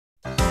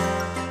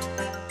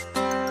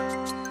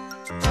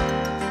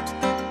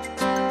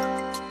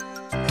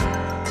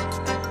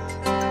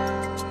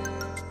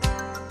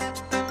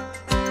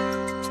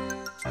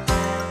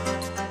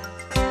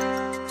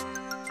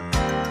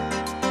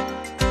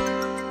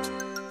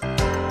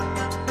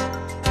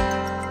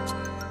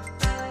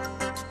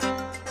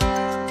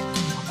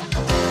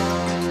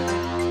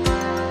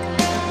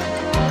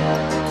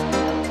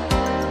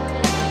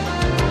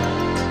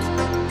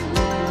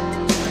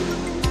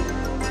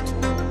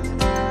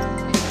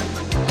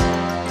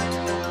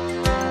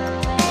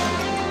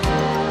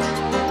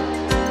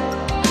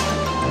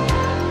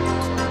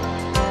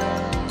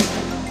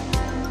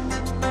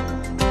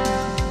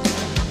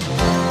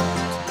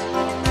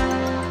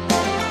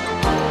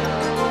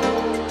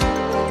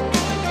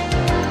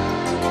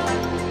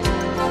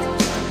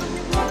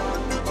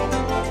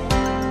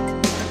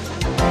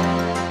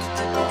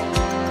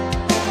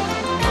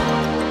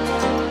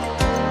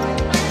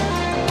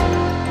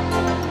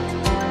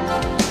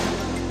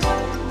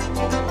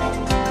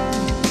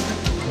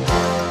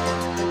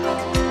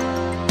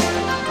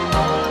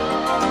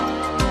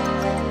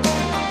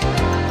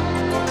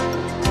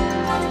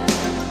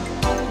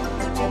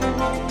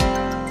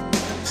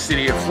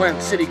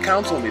Flint City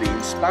Council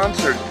meeting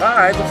sponsored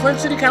by the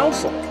Flint City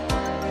Council.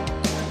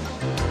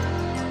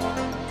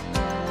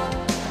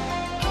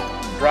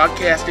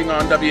 Broadcasting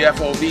on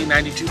WFOV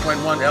 92.1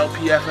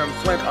 lpfm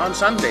Flint on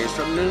Sundays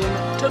from noon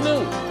to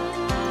noon.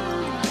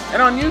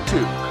 And on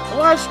YouTube, a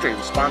live stream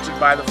sponsored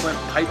by the Flint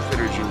Pipe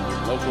Fitters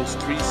Union, Locals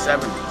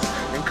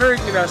 370s,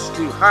 encouraging us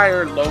to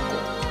hire local.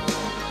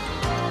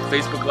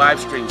 Facebook live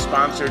stream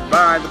sponsored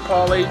by the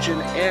Paul H.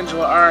 and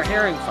Angela R.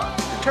 Herring Fund,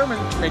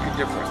 determined to make a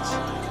difference.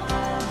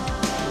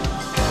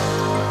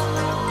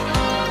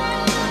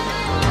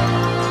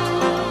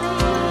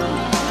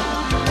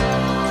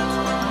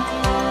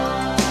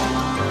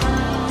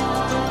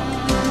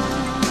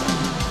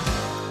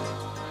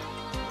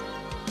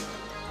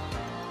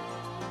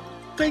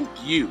 Thank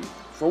you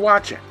for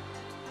watching.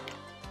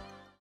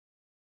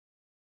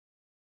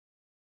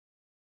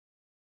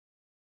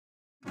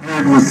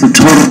 With the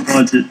total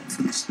budget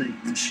for the state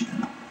this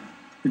year,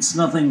 it's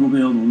nothing we'll be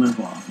able to live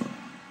off of.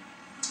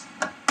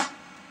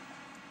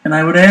 And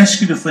I would ask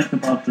you to think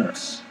about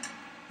this.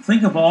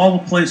 Think of all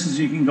the places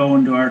you can go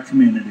into our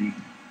community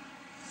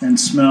and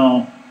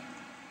smell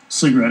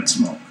cigarette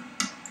smoke.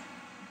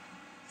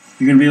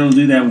 You're going to be able to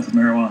do that with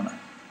marijuana.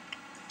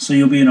 So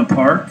you'll be in a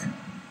park.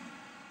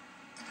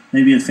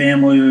 Maybe a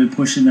family will be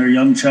pushing their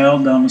young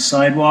child down the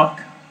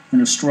sidewalk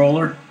in a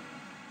stroller,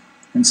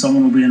 and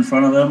someone will be in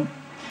front of them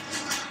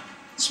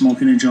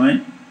smoking a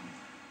joint.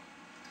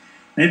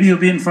 Maybe you'll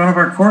be in front of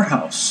our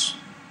courthouse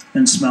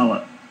and smell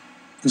it,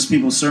 because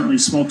people certainly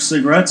smoke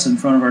cigarettes in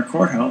front of our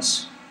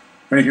courthouse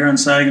right here on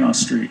Saginaw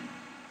Street.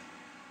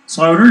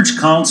 So I would urge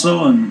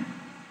council and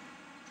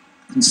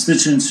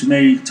constituents who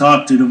may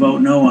talk to vote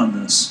no on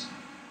this.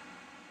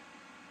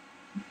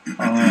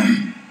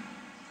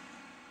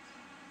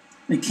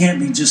 It can't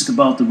be just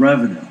about the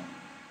revenue,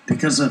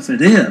 because if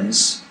it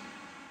is,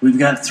 we've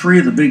got three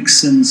of the big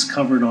sins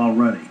covered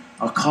already.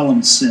 I'll call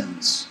them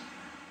sins.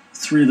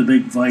 Three of the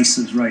big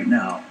vices right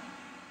now,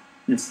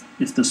 if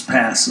this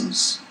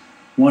passes.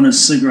 One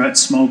is cigarette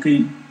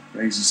smoking,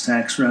 raises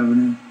tax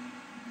revenue.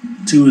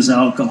 Two is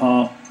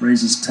alcohol,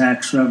 raises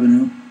tax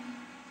revenue.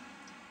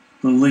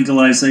 The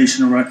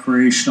legalization of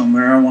recreational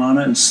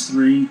marijuana is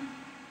 3.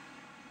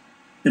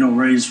 It'll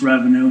raise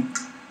revenue.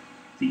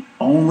 The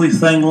only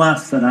thing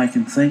left that I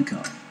can think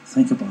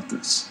about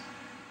this,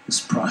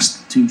 is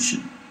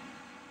prostitution.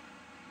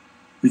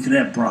 We could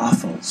have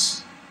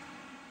brothels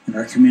in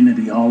our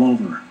community all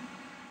over.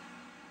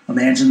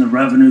 Imagine the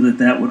revenue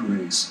that would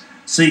raise.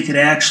 So you could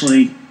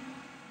actually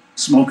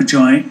smoke a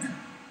joint,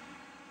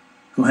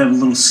 go have a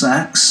little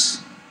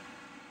sex,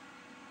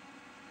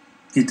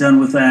 get done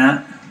with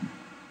that,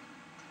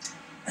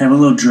 have a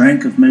little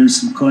drink of maybe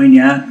some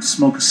cognac,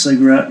 smoke a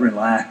cigarette,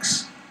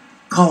 relax.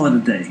 Call it a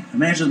day.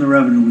 Imagine the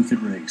revenue we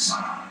could raise.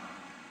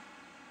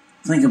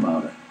 Think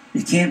about it.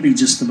 It can't be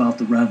just about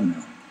the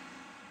revenue.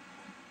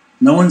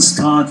 No one's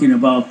talking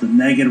about the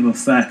negative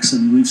effects,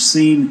 and we've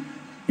seen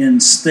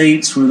in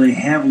states where they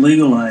have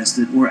legalized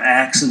it where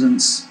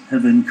accidents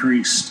have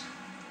increased.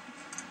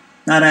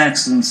 Not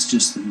accidents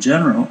just in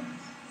general,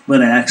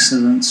 but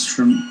accidents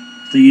from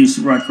the use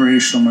of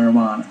recreational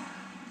marijuana.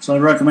 So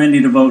I'd recommend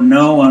you to vote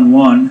no on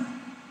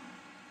 1,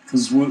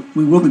 because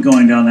we will be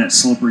going down that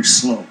slippery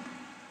slope.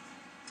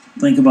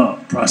 Think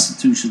about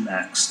prostitution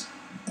next,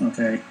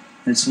 okay?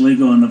 It's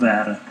legal in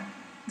Nevada.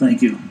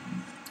 Thank you.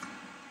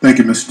 Thank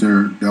you,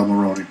 Mr. Del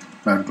Moroni.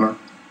 Madam Clerk.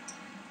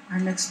 Our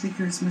next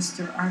speaker is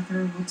Mr.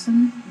 Arthur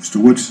Woodson. Mr.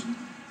 Woodson.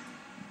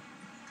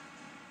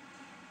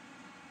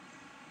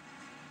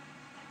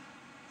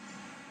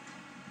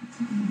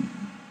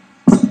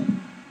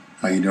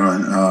 How you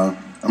doing? I'm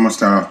going to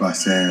start off by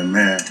saying,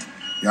 man,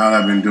 y'all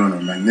have been doing a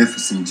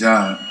magnificent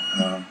job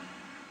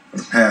for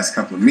the past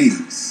couple of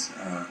meetings.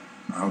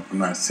 I hope I'm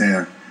not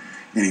saying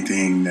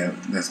anything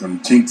that's going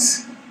to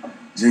jinx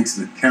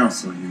the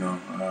council, you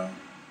know.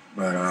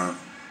 But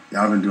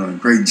y'all been doing a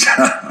great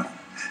job.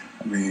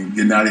 I mean,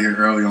 getting out of here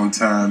early on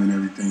time and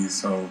everything.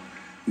 So,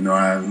 you know,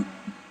 I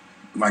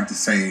like to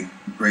say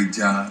great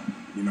job.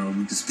 You know,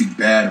 we can speak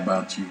bad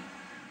about you,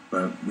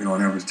 but we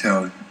don't ever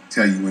tell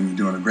you when you're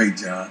doing a great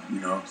job, you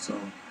know. So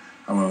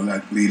I want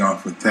to lead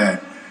off with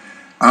that.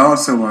 I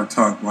also want to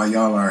talk while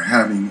y'all are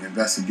having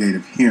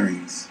investigative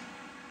hearings.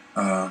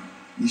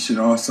 You should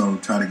also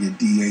try to get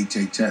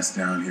DHHS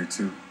down here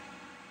too,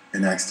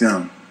 and ask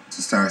them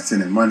to start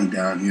sending money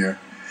down here,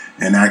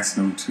 and ask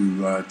them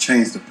to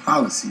change the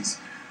policies,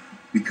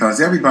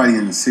 because everybody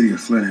in the city of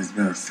Flint has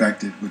been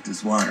affected with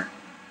this water,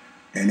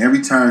 and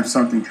every time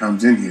something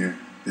comes in here,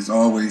 it's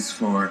always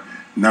for,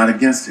 not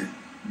against it,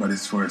 but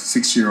it's for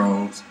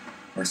 6-year-olds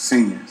or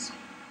seniors.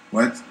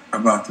 What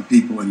about the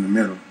people in the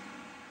middle?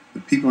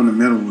 The people in the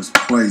middle was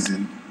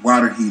poisoned.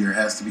 Water heater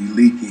has to be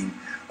leaking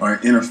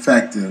or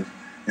ineffective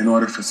in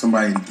order for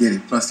somebody to get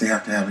it. Plus, they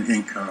have to have an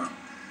income.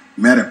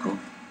 Medical,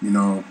 you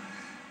know,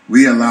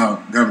 we allow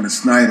Governor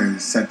Snyder to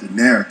set the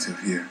narrative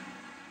here,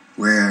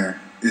 where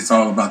it's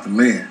all about the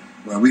lead.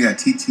 Well, we had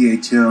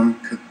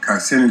TTHM,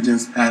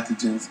 carcinogens,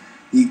 pathogens,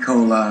 E.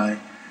 coli,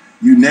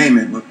 you name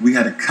it. We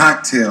had a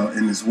cocktail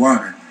in this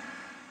water.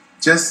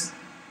 Just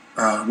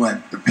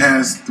the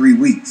past 3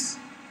 weeks,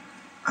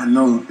 I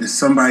know it's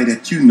somebody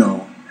that you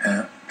know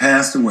have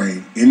passed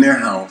away in their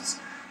house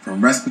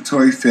from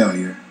respiratory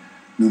failure,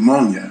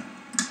 pneumonia,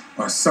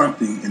 or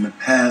something in the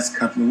past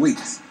couple of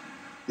weeks.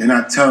 They're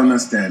not telling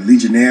us that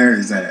Legionnaire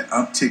is at an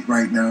uptick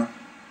right now.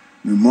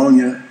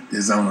 Pneumonia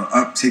is on an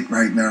uptick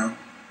right now.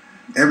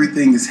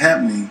 Everything is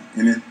happening,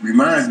 and it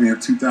reminds me of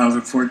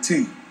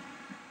 2014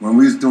 when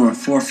we was doing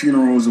 4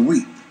 funerals a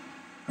week.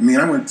 I mean,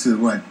 I went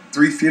to,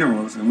 3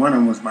 funerals, and one of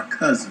them was my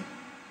cousin,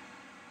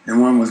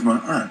 and one was my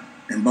aunt,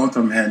 and both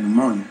of them had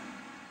pneumonia.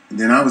 And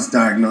then I was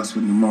diagnosed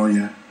with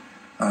pneumonia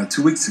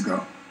 2 weeks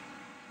ago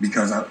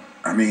because, I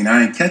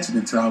didn't catch it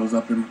until I was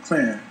up in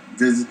McLaren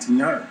visiting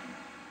her,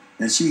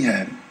 and she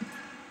had it.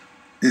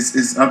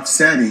 It's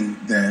upsetting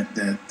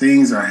that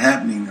things are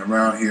happening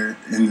around here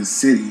in the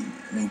city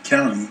and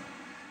county,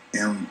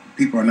 and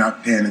people are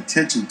not paying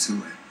attention to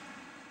it.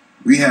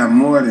 We have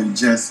more than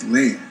just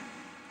lead.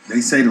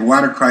 They say the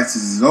water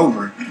crisis is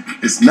over.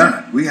 It's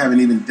not. We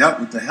haven't even dealt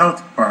with the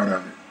health part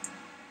of it.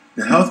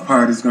 The health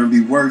part is going to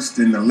be worse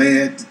than the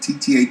lead, the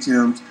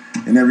TTHMs,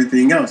 and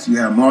everything else. You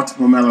have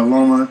multiple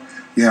myeloma,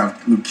 you have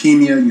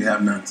leukemia, you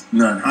have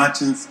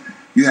non-Hodgkin's,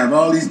 you have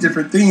all these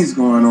different things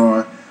going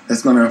on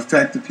that's going to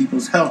affect the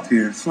people's health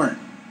here in Flint.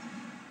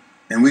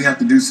 And we have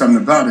to do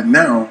something about it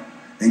now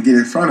and get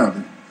in front of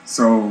it.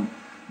 So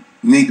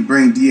we need to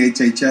bring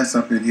DHHS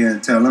up in here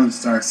and tell them to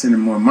start sending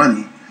more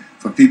money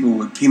for people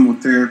with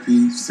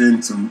chemotherapy,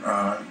 send some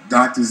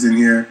doctors in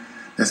here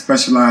that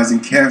specialize in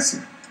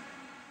cancer.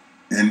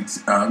 And,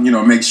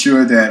 make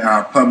sure that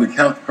our public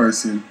health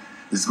person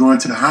is going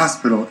to the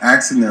hospital,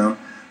 asking them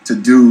to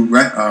do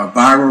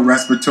viral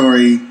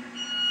respiratory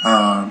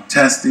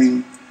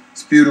testing,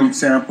 sputum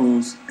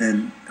samples,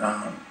 and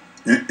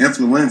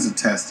influenza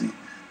testing,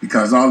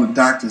 because all the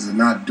doctors are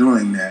not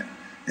doing that,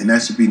 and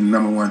that should be the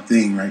 #1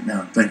 thing right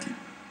now. Thank you.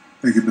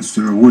 Thank you,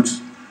 Mr.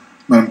 Woods.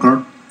 Madam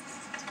Clerk?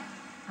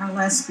 Our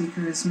last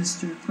speaker is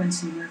Mr.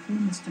 Quincy Murphy.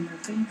 Mr.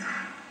 Murphy.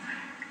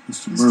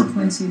 Mr.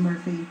 Quincy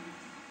Murphy.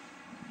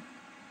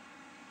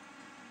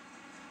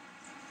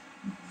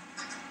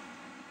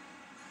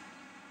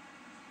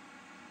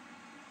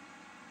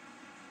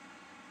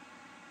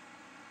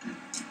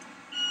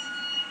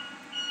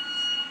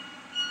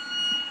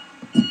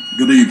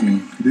 Good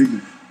evening. Good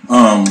evening.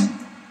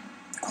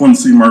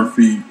 Quincy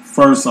Murphy.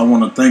 First, I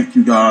want to thank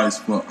you guys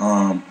for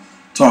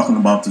talking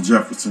about the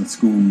Jefferson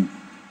School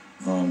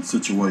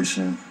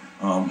situation.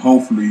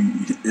 Hopefully,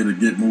 it'll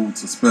get moved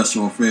to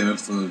special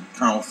affairs, to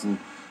council,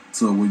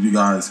 to where you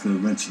guys could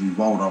eventually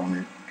vote on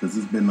it, because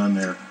it's been in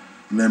there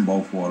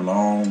limbo for a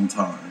long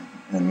time,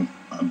 and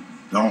I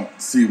don't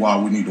see why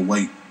we need to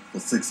wait for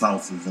 6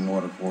 houses in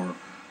order for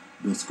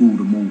the school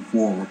to move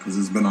forward, because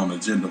it's been on the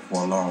agenda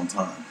for a long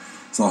time.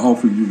 So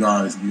hopefully you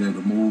guys be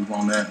able to move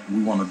on that.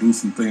 We want to do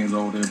some things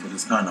over there, but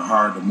it's kind of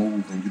hard to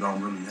move and you don't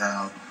really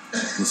have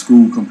the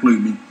school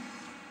completely.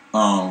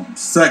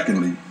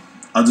 Secondly,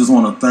 I just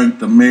want to thank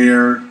the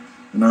mayor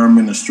and our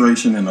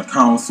administration and the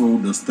council.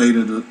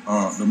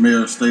 The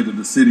mayor's State of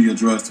the City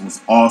address was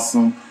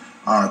awesome.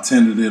 I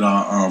attended it.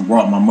 I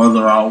brought my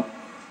mother out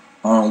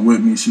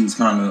with me. She was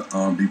kind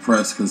of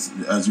depressed because,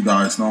 as you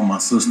guys know, my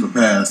sister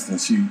passed and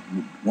she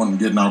wasn't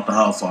getting out the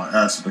house, so I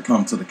asked her to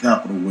come to the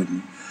Capitol with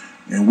me.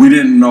 And we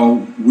didn't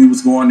know, we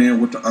was going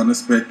in with the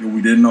unexpected.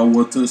 We didn't know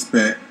what to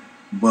expect.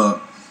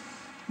 But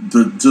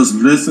to just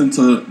listen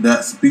to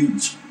that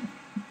speech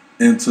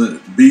and to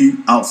be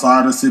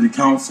outside the city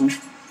council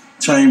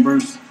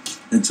chambers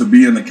and to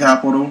be in the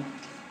Capitol,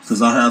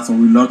 because I had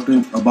some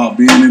reluctance about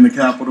being in the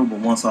Capitol, but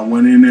once I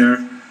went in there,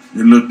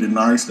 it looked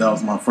nice. That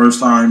was my first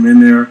time in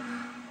there.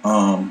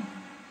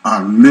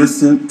 I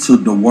listened to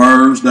the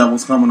words that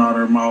was coming out of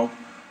her mouth.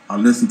 I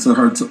listened to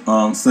her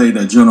say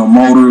that General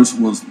Motors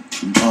was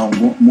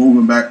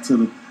moving back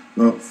to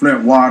the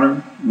Flint water,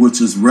 which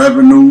is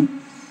revenue.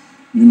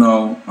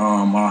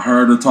 I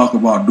heard her talk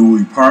about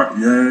Dewey Park.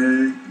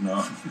 Yay.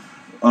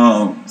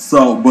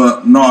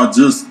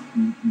 Just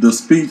the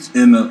speech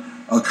and the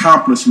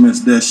accomplishments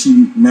that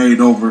she made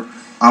over,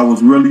 I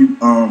was really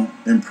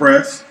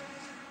impressed.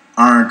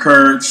 I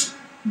encourage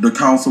the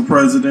council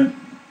president,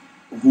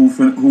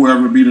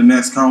 whoever be the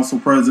next council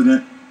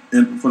president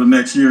for the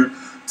next year,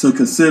 to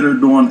consider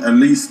doing at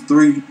least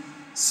 3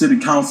 city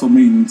council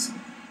meetings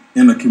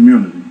in the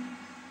community.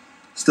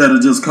 Instead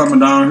of just coming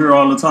down here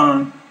all the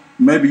time,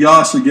 maybe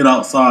y'all should get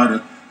outside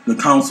of the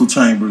council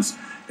chambers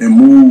and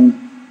move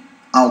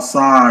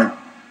outside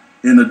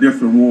in the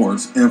different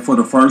wards. And for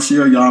the first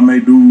year, y'all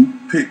may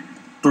pick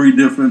 3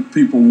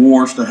 different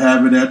wards to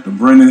have it at, the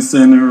Brennan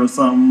Center or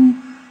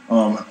something,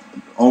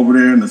 over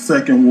there in the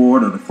 2nd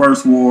ward or the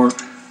 1st ward.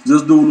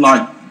 Just do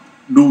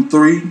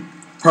 3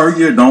 per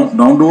year. Don't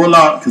do a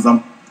lot, because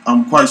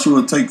I'm quite sure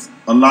it takes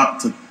a lot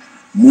to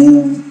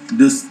move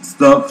this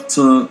stuff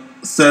to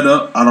set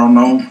up. I don't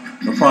know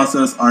the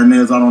process.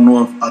 Inez,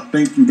 I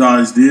think you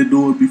guys did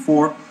do it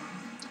before.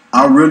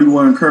 I really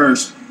would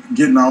encourage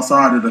getting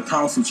outside of the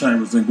council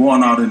chambers and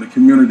going out in the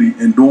community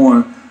and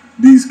doing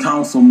these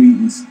council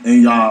meetings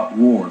in y'all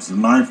wards. The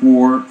 9th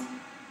ward,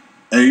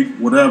 8,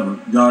 whatever,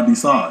 y'all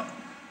decide.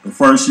 The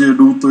first year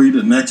do 3,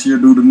 the next year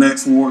do the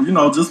next 4, you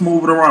know, just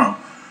move it around.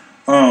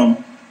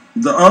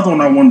 The other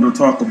one I wanted to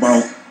talk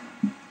about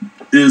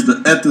is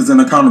the Ethics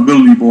and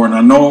Accountability Board. And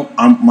I know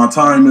my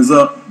time is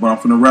up, but I'm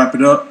going to wrap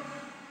it up.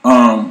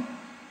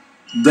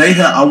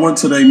 I went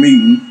to their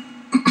meeting.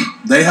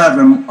 They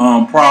having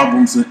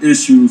problems and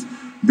issues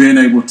being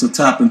able to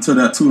tap into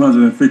that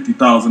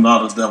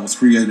 $250,000 that was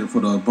created for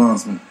the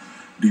Ombudsman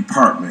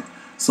Department.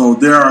 So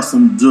there are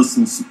some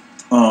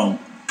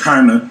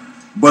kind of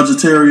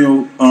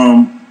budgetary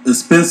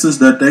expenses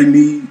that they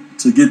need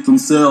to get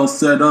themselves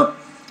set up.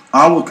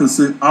 I would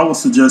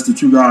suggest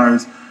that you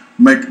guys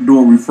do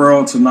a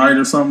referral tonight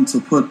or something to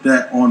put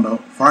that on the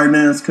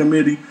finance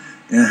committee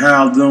and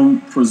have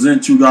them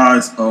present you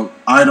guys a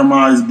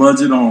itemized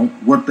budget on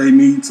what they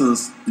need to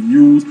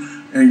use,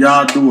 and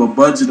y'all do a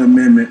budget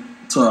amendment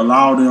to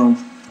allow them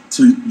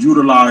to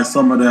utilize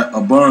some of that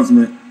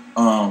Ombudsman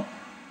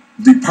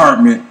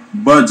department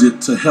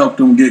budget to help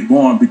them get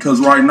going.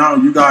 Because right now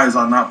you guys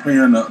are not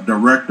paying the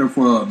director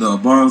for the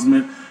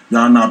Ombudsman,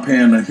 y'all not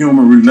paying the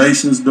human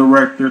relations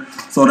director,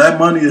 so that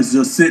money is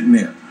just sitting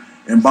there.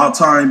 And by the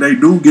time they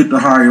do get to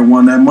hire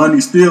one, that money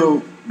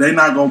still, they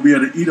not going to be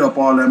able to eat up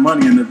all that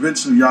money, and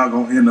eventually y'all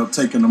going to end up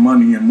taking the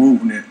money and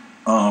moving it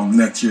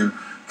next year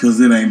because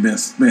it ain't been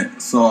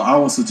spent. So I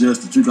would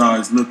suggest that you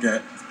guys look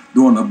at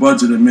doing a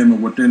budget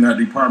amendment within that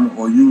department,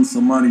 or use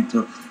some money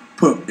to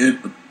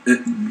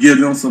give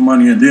them some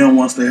money, and then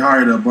once they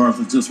hire their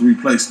Ombudsman, just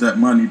replace that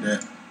money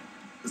that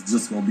is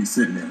just going to be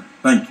sitting there.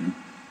 Thank you.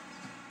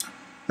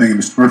 Thank you,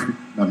 Mr. Murphy.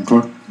 Madam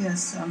Clerk.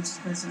 Yes, Mr.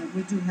 President,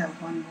 we do have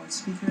one more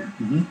speaker,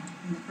 Mm-hmm.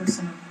 in the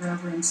person of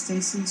Reverend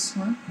Stacy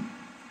Swimp.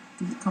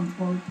 Can you come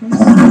forward, please?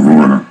 Point of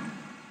order.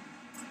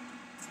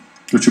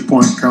 What's your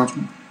point,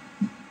 Councilman?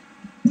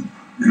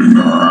 You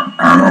know,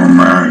 I don't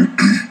mind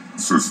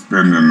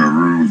suspending the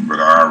rules, but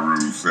our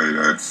rules say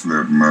that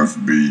slip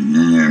must be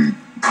in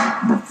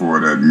before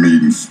that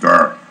meeting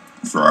starts.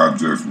 So I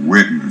just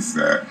witnessed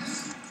that.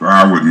 So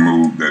I would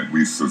move that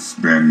we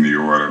suspend the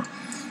order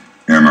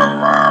and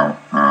allow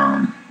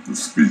the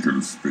speaker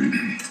to speak.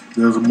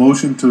 There's a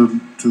motion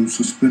to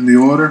suspend the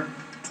order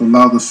to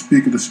allow the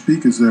speaker to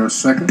speak. Is there a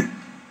second?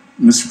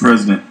 Mr.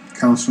 President,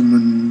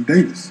 Councilman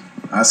Davis.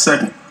 I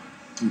second.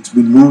 It's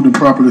been moved and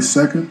properly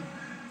second.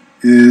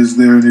 Is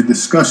there any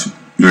discussion?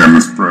 Yeah,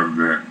 Mr.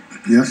 President.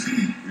 Yes?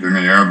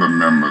 Any other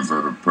members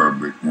of the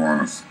public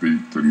want to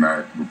speak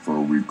tonight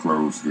before we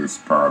close this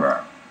part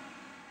out?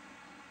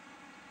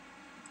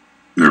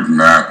 If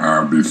not,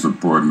 I'll be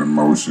supporting the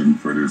motion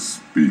for this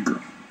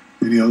speaker.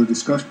 Any other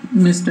discussion?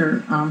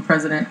 Mr.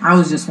 President, I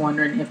was just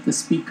wondering if the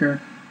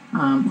speaker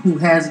who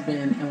has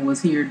been and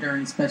was here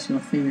during special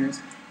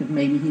affairs, if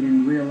maybe he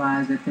didn't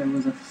realize that there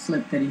was a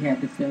slip that he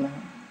had to fill out.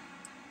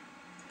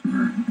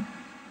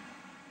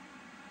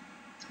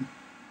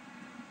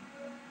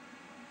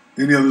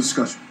 Any other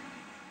discussion?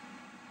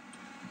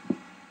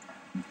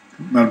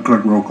 Madam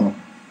Clerk, roll call.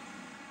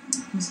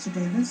 Mr.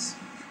 Davis?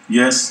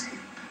 Yes.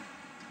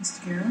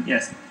 Mr. Guerra?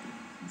 Yes.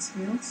 Ms.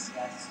 Fields?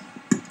 Yes.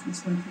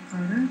 Ms. Winfrey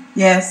Carter?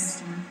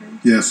 Yes. Mr. Winfrey?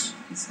 Yes.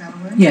 Ms.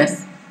 Galloway?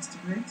 Yes.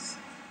 Mr. Briggs?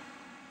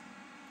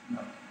 No.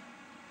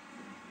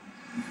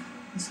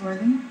 Ms.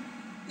 Worthing?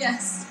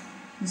 Yes.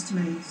 Mr.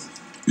 Mays?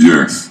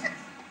 Yes.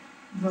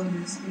 Vote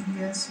is 8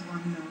 yes,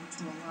 1 no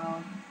to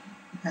allow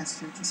the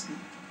pastor to speak.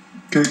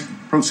 Okay,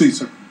 proceed,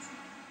 sir.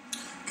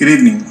 Good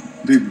evening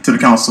to the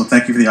council.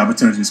 Thank you for the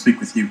opportunity to speak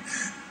with you.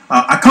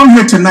 I come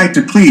here tonight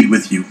to plead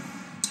with you.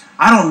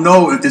 I don't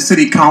know if the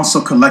city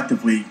council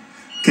collectively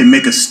can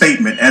make a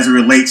statement as it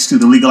relates to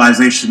the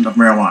legalization of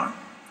marijuana.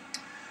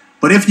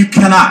 But if you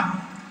cannot,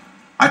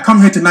 I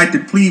come here tonight to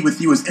plead with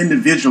you as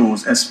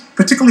individuals, as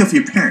particularly of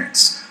your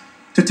parents,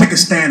 to take a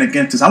stand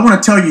against this. I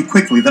want to tell you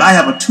quickly that I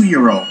have a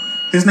 2-year-old.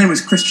 His name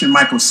is Christian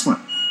Michael Swimp.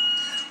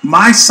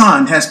 My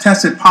son has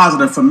tested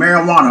positive for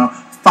marijuana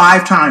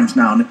 5 times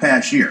now in the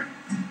past year,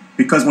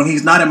 because when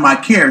he's not in my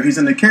care, he's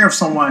in the care of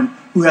someone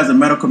who has a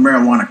medical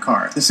marijuana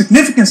card. The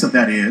significance of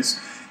that is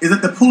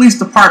that the police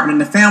department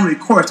and the family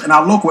courts and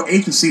our local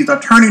agencies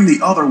are turning the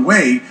other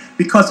way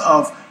because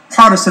of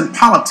partisan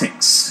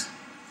politics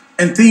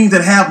and things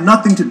that have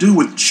nothing to do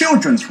with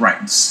children's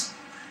rights.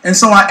 And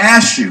so I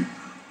ask you,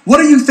 what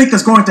do you think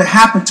is going to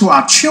happen to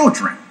our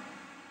children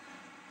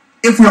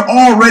if we're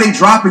already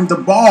dropping the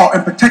ball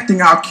and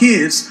protecting our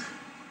kids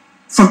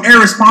from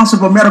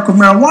irresponsible medical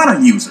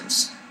marijuana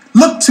users?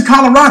 Look to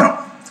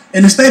Colorado.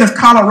 In the state of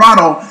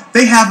Colorado,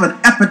 they have an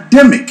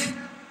epidemic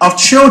of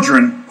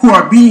children who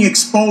are being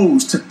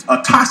exposed to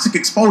a toxic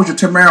exposure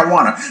to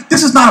marijuana.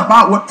 This is not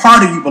about what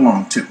party you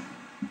belong to.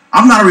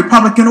 I'm not a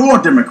Republican or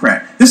a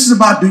Democrat. This is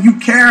about, do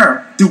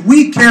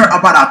we care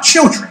about our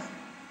children?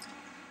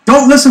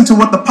 Don't listen to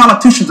what the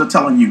politicians are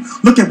telling you.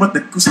 Look at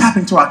what's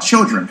happening to our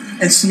children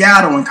in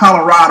Seattle and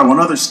Colorado and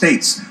other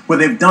states where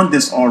they've done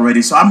this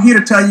already. So I'm here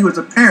to tell you as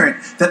a parent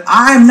that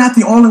I am not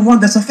the only one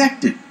that's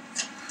affected.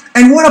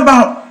 And what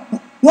about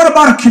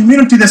a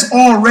community that's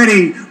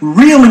already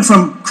reeling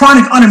from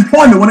chronic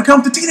unemployment when it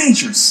comes to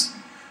teenagers?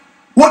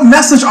 What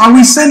message are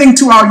we sending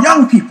to our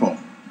young people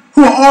who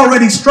who are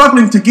already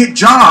struggling to get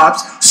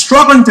jobs,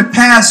 struggling to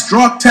pass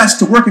drug tests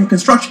to work in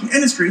construction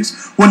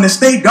industries, when the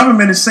state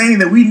government is saying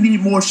that we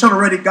need more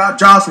shovel-ready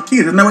jobs for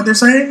kids. Isn't that what they're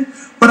saying?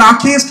 But our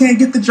kids can't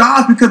get the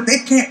jobs because they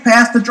can't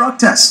pass the drug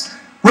tests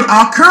with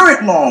our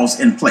current laws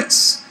in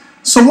place.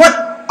 So what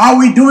are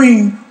we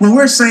doing when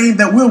we're saying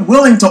that we're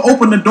willing to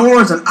open the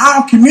doors in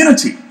our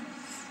community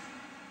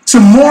to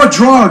more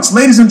drugs?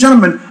 Ladies and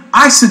gentlemen,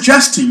 I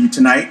suggest to you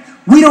tonight,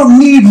 we don't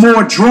need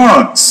more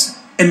drugs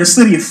in the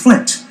city of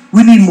Flint.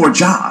 We need more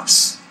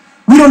jobs.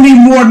 We don't need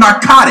more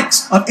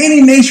narcotics of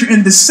any nature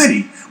in this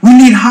city. We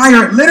need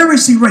higher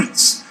literacy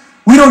rates.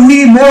 We don't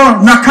need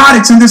more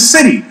narcotics in this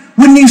city.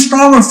 We need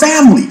stronger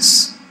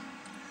families.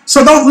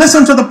 So don't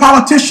listen to the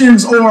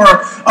politicians or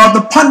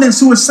the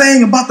pundits who are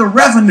saying about the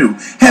revenue.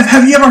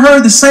 Have you ever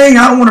heard the saying,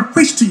 I don't want to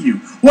preach to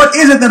you? What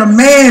is it that a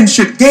man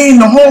should gain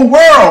the whole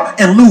world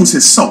and lose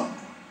his soul?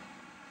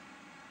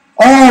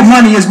 All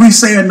money, as we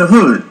say in the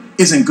hood,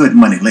 isn't good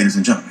money, ladies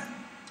and gentlemen.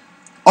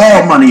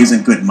 All money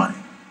isn't good money.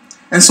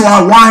 And so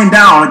I wind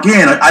down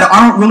again. I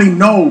don't really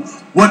know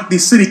what the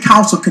city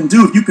council can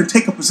do if you can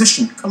take a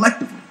position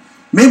collectively.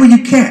 Maybe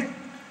you can't.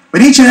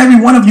 But each and every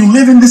one of you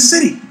live in this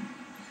city.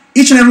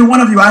 Each and every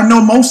one of you, I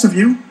know most of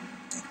you,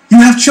 you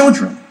have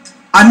children.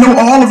 I know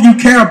all of you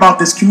care about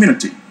this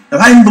community.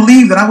 If I didn't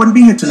believe that, I wouldn't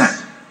be here tonight.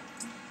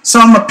 So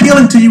I'm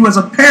appealing to you as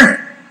a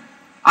parent.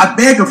 I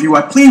beg of you,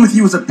 I plead with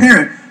you as a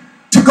parent,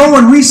 to go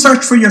and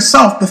research for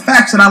yourself the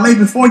facts that I lay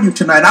before you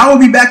tonight. I will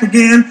be back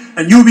again,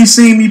 and you'll be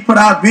seeing me put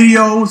out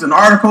videos and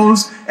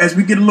articles as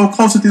we get a little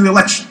closer to the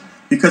election.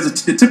 Because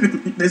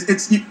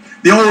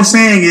the old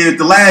saying is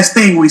the last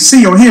thing we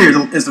see or hear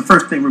is the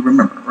first thing we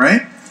remember,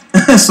 right?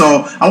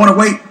 So I want to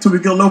wait till we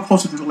get a little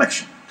closer to the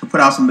election to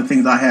put out some of the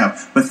things I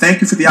have. But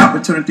thank you for the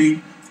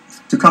opportunity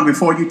to come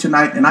before you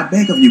tonight, and I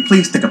beg of you,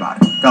 please think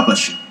about it. God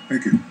bless you.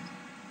 Thank you.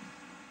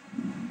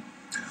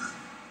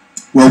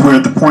 Well, we're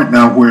at the point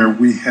now where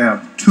we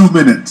have 2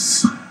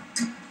 minutes.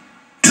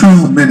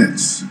 2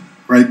 minutes.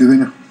 Right,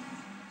 Davina?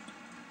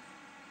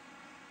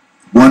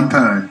 One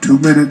time, 2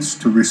 minutes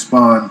to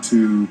respond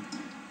to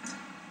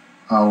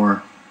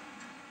our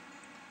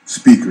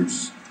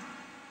speakers.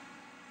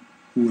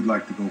 Who would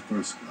like to go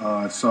first?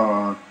 I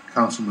saw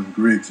Councilman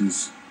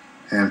Griggs'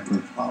 hand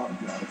first.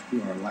 Apologize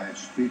to our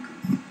last speaker.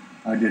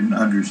 I didn't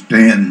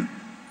understand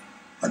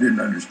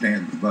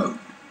the vote.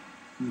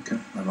 Okay.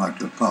 I'd like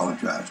to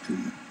apologize to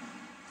you.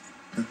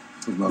 Okay.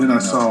 Then I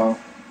saw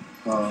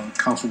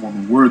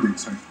Councilwoman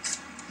Worthington.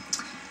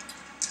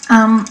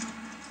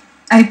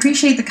 I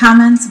appreciate the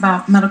comments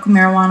about medical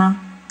marijuana,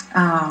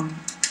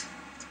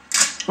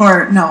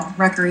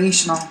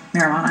 recreational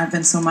marijuana. I've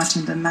been so much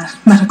into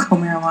medical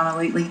marijuana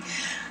lately.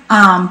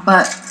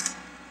 But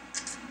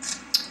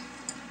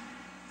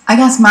I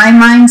guess my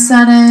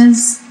mindset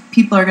is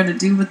people are going to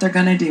do what they're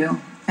going to do,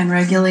 and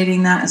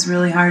regulating that is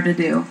really hard to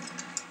do.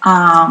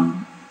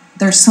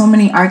 There's so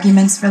many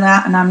arguments for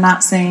that, and I'm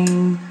not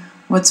saying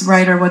what's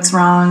right or what's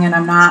wrong, and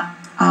I'm not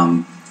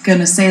going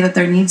to say that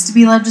there needs to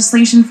be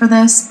legislation for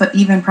this, but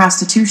even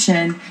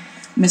prostitution,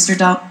 Mr.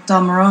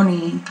 Del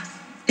Moroni,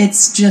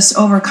 it's just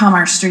overcome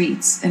our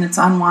streets, and it's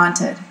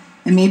unwanted.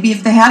 And maybe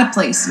if they had a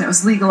place and it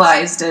was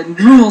legalized and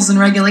rules and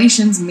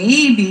regulations,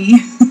 maybe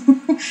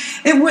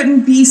it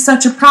wouldn't be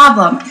such a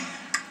problem.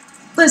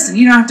 Listen,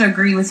 you don't have to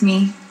agree with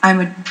me.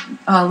 I'm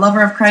a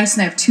lover of Christ,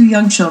 and I have 2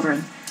 young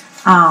children.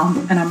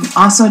 And I'm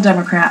also a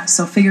Democrat,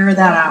 so figure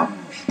that out.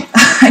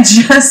 I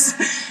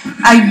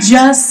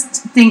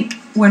just think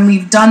when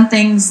we've done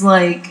things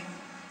like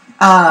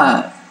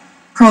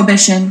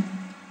prohibition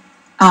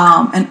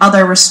and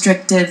other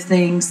restrictive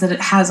things, that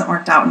it hasn't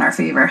worked out in our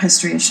favor.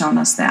 History has shown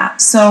us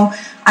that. So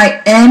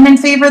I am in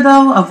favor,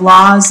 though, of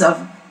laws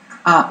of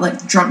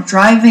like drunk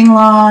driving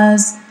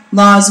laws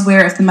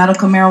where if the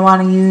medical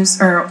marijuana use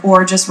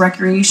or just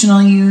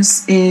recreational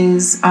use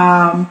is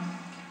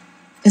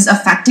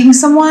affecting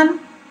someone,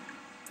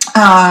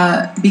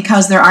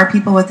 because there are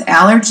people with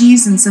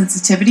allergies and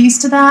sensitivities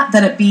to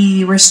that it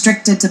be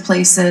restricted to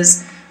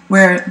places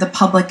where the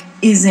public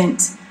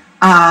isn't,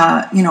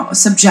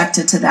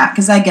 subjected to that.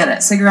 Because I get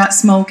it. Cigarette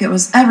smoke, it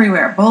was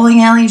everywhere.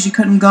 Bowling alleys, you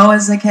couldn't go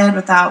as a kid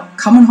without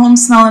coming home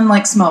smelling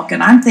like smoke.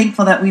 And I'm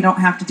thankful that we don't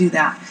have to do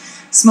that.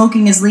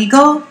 Smoking is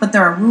legal, but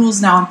there are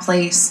rules now in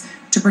place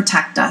to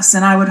protect us.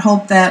 And I would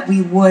hope that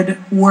we would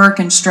work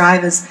and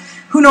strive as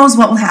who knows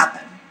what will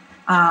happen.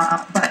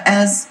 But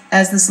as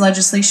this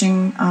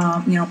legislation,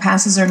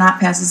 passes or not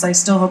passes, I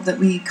still hope that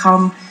we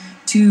come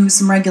to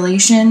some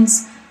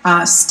regulations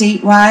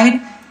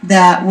statewide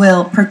that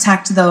will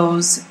protect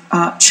those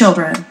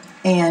children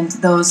and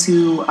those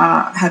who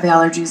have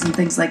allergies and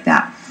things like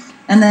that.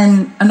 And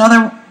then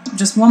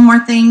just one more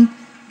thing.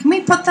 Can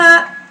we put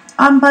that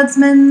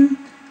ombudsman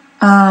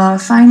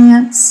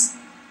finance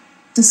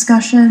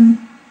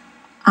discussion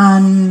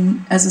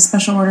on as a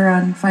special order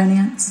on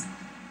finance?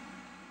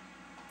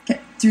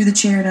 Through the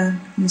chair to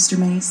Mr.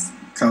 Mays.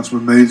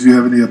 Councilman Mays, do you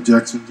have any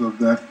objections of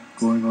that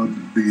going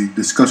on, the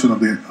discussion of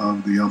the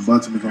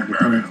ombudsman on the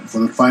parent for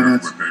the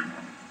finance? What they want.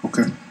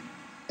 Okay.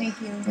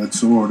 Thank you.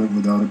 That's ordered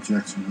without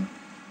objection.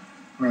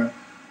 All right.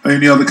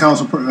 Any other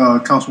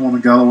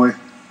Councilwoman Galloway?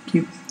 Thank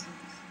you.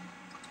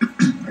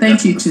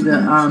 Thank you to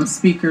the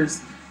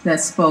speakers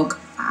that spoke.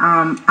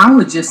 I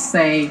would just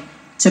say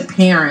to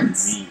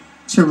parents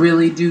to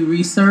really do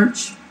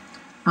research.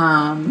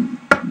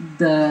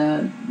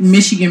 The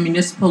Michigan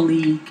Municipal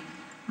League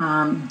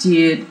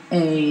did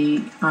a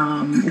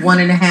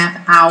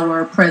 1.5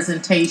 hour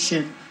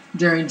presentation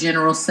during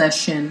general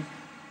session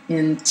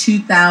in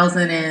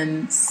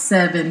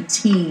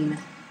 2017.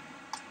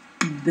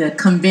 The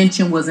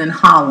convention was in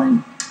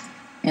Holland,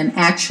 and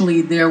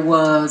actually there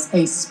was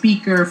a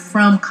speaker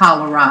from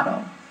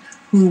Colorado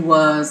who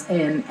was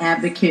an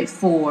advocate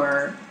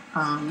for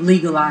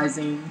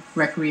legalizing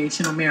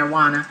recreational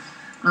marijuana,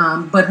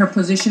 but her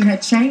position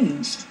had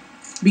changed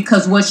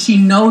because what she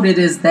noted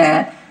is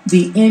that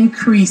the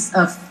increase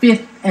of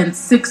 5th and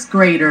 6th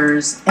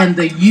graders and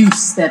the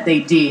use that they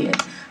did.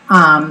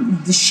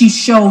 She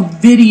showed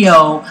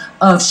video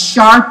of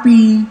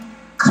Sharpie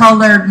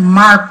colored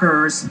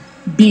markers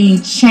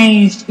being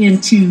changed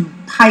into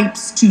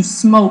pipes to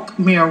smoke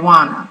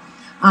marijuana.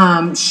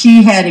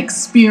 She had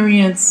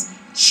experienced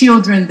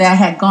children that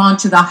had gone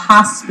to the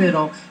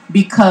hospital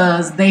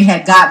because they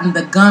had gotten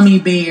the gummy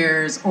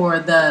bears or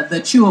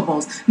the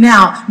chewables.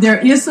 Now, there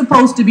is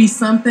supposed to be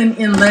something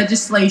in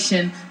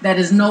legislation that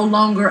is no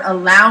longer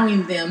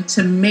allowing them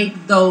to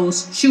make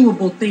those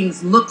chewable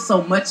things look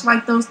so much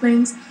like those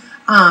things.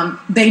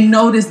 They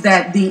noticed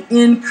that the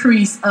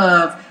increase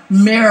of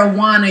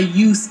marijuana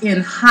use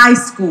in high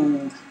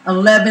school,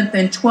 11th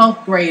and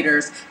 12th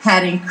graders,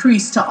 had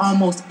increased to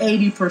almost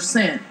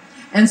 80%.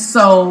 And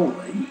so,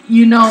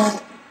 you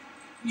know,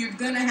 you're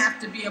going to have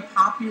to be a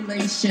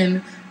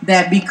population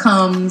that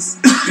becomes,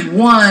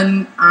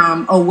 one,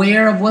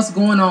 aware of what's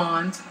going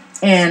on,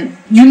 and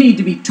you need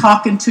to be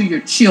talking to your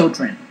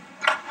children.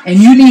 And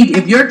you need,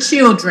 if your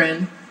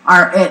children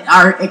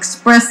are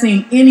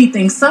expressing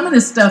anything, some of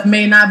this stuff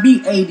may not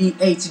be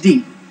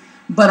ADHD,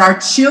 but our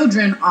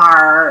children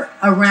are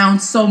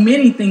around so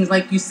many things.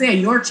 Like you said,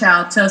 your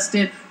child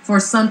tested for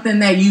something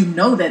that you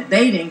know that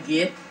they didn't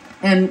get,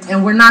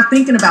 and we're not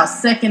thinking about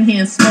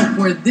secondhand smoke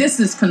where this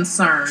is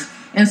concerned.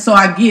 And so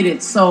I get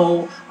it.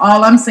 So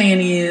all I'm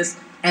saying is,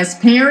 as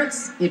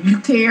parents, if you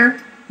care,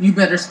 you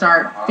better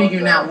start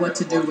figuring out what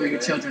to do where your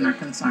children are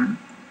concerned.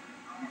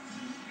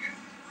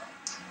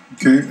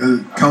 Okay,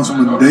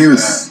 Councilman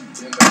Davis.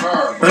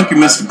 Thank you,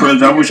 Mr.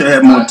 President. I wish I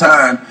had more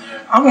time.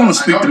 I want to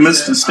speak to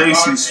Mr.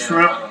 Stacy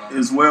Shrimp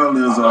as well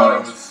as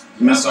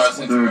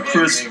Mr.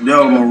 Chris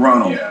Del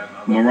Morano.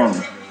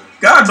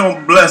 God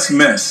don't bless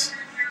mess.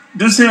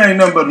 This here ain't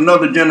nothing but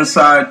another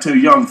genocide to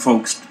young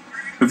folks.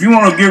 If you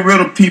want to get rid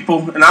of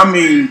people, and I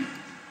mean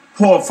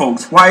poor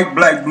folks, white,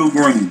 black, blue,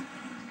 green,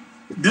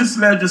 this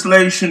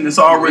legislation is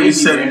already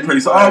set in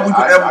place. All we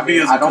could ever be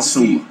is a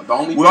consumer.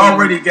 We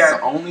already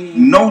got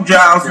no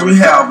jobs. We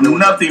have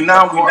nothing.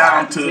 Now we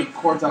down to,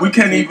 we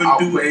can't even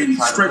do a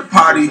straight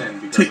party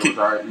ticket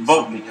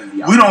voting.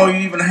 We don't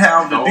even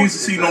have the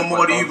decency no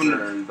more to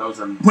even,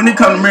 when it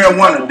comes to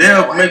marijuana,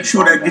 they'll make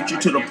sure they get you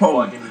to the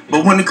poll.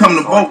 But when it comes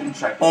to voting,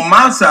 on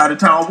my side of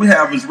town, we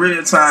have this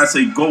red sign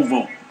say go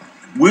vote.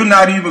 We're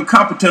not even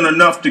competent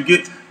enough to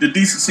get the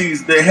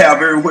decencies they have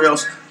everywhere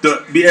else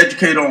to be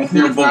educated on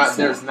who to vote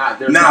for.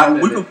 Now,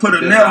 we could put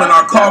a nail in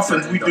our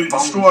coffins. We do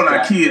destroying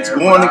our kids,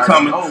 going and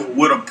coming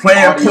with a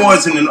planned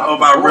poisoning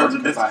of our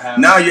residents.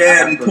 Now you're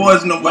adding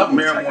poisoning with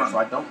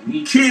marijuana.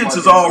 Kids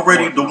is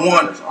already the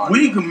one.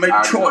 We can make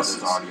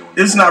choices.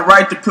 It's not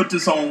right to put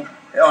this on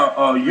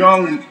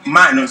young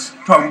minors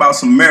talking about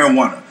some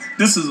marijuana.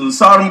 This is a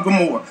Sodom and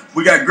Gomorrah.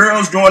 We got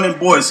girls joining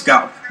Boy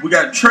Scout. We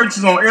got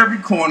churches on every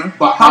corner.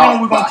 But how long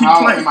are we going to keep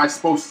playing? Am I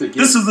supposed to get,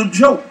 this is a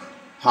joke.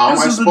 How am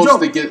I supposed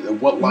to get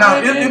what line?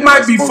 Now, it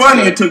might be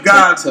funny until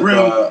God bring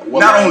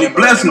not only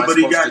blessing, but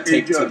he got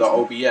a judgment.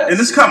 And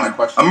it's coming.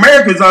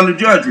 America's under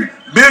judgment.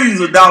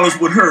 Billions of dollars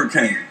with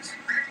hurricanes.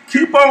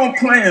 Keep on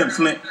playing,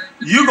 Flint.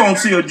 You're going to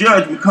see a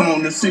judgment come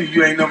on this city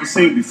you ain't never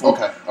seen before.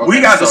 Okay.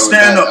 We got to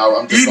stand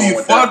up. Either you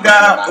for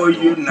God or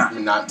you're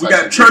not. We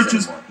got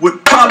churches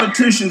with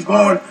politicians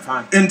going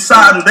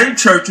inside of their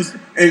churches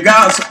and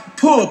God's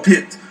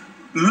pulpits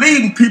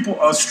leading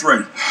people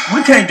astray.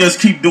 We can't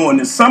just keep doing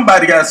this.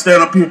 Somebody got to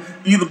stand up here,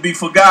 either be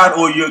for God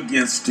or you're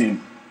against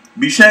him.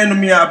 Be ashamed of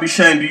me, I'll be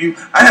ashamed of you.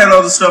 I had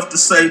other stuff to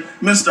say.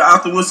 Mr.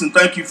 Arthur Wilson,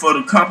 thank you for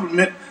the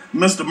compliment.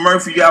 Mr.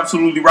 Murphy, you're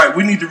absolutely right.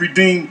 We need to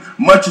redeem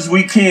much as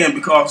we can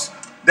because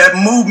that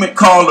movement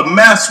called the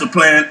master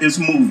plan is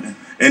moving.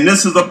 And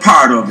this is a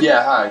part of it.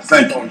 Yeah, hi.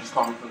 Thank you. Just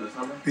call me from this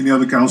number. Any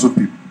other council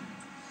people?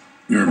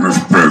 Yeah,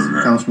 Mr.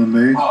 President.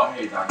 Councilman Mays. Oh,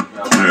 hey, Dr.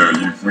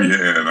 Yeah, we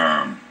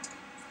had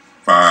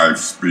 5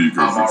 speakers.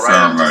 It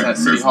sounds like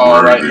Ms.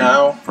 Worthy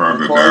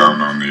further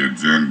down on the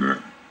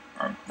agenda.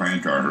 I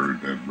think I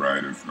heard that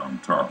Wright is going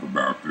to talk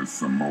about this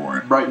some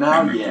more right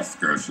now, in the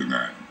discussion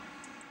item.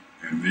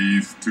 In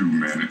these 2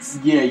 minutes.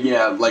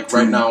 Yeah, like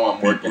right now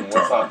I'm working. What's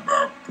up?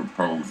 About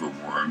proposal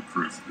 1,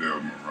 Chris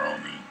Del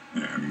Moroni,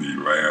 and the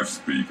last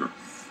speaker.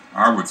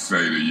 I would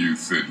say to you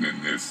sitting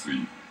in this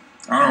seat,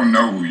 I don't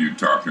know who you're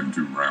talking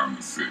to around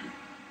the city.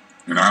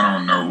 And I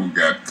don't know who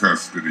got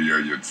custody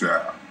of your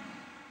child.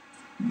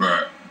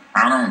 but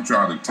I don't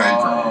try to take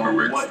on no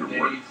extra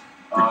work,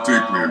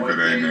 particularly if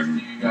it ain't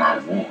in my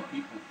ward.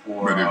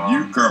 But if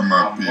you come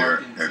up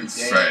here and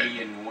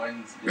say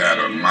that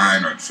a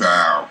minor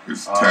child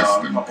is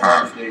testing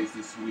positive,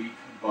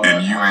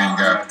 and you ain't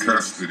got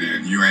custody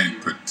and you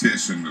ain't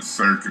petitioned the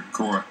circuit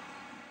court,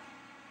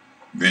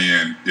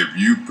 then if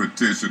you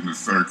petition the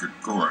circuit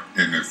court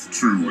and it's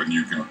true and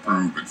you can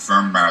prove it,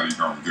 somebody's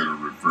going to get a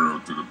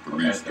referral to the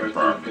police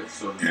department.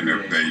 And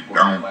if they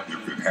don't,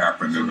 if it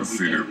happened in the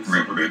city of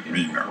Flint, let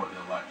me know.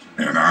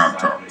 And I'll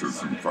talk to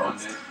some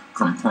folks.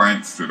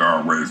 Complaints should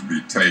always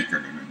be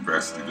taken and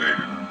investigated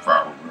and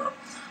followed up.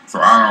 So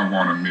I don't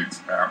want to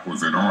mix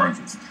apples and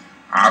oranges.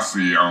 I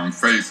see on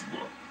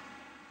Facebook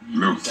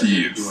little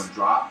kids,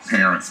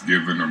 parents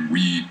giving them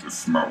weed to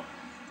smoke.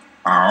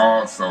 I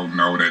also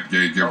know that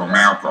they give them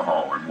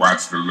alcohol and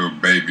watch the little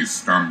babies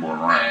stumble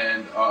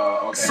around.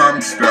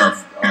 Some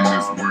stuff in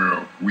this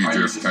world we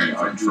just can't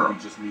control.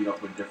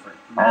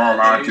 All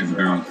I can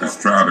do is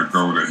try to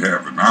go to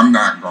heaven. I'm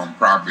not going to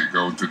probably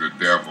go to the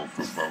devil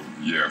for voting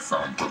yes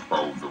on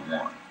proposal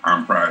 1.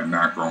 I'm probably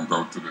not going to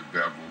go to the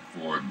devil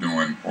for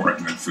doing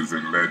ordinances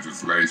and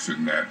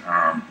legislation that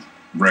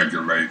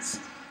regulates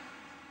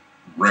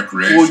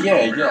recreational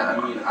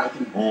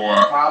marijuana, or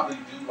probably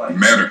do like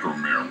medical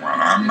marijuana.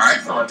 I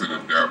might go to the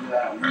devil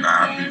and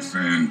I'll be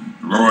saying,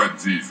 Lord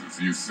Jesus,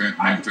 you sent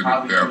me to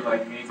the devil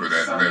for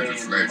that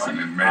legislation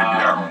and maybe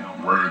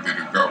I'm worthy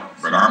to go.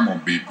 But I'm going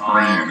to be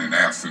praying and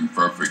asking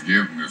for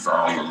forgiveness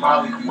all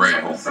along the way,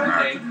 hoping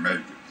I can make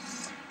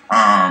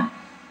it.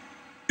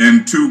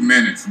 In 2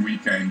 minutes, we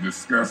can't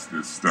discuss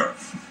this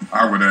stuff.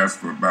 I would ask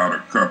for about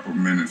a couple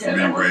minutes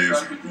leeway.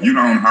 You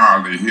don't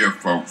hardly hear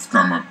folks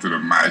come up to the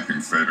mic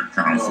and say the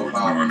council is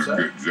doing a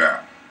good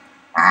job.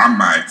 I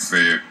might say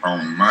it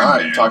on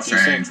Monday and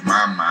change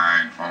my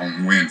mind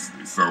on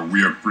Wednesday. So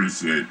we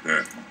appreciate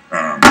that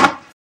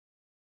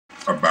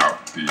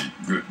about the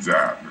good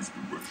job,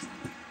 Mr. Bush.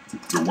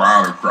 The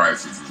water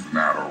crisis is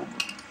not over.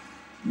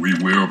 We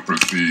will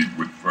proceed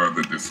with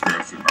further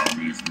discussion on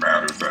these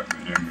matters at the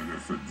end of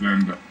this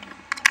agenda.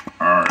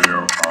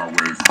 R.L.,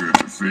 always good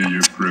to see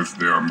you. Chris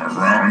Del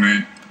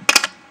Maroney,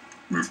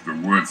 Mr.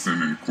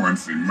 Woodson, and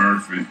Quincy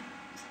Murphy.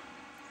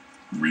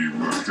 We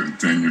will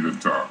continue to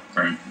talk.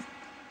 Thank you.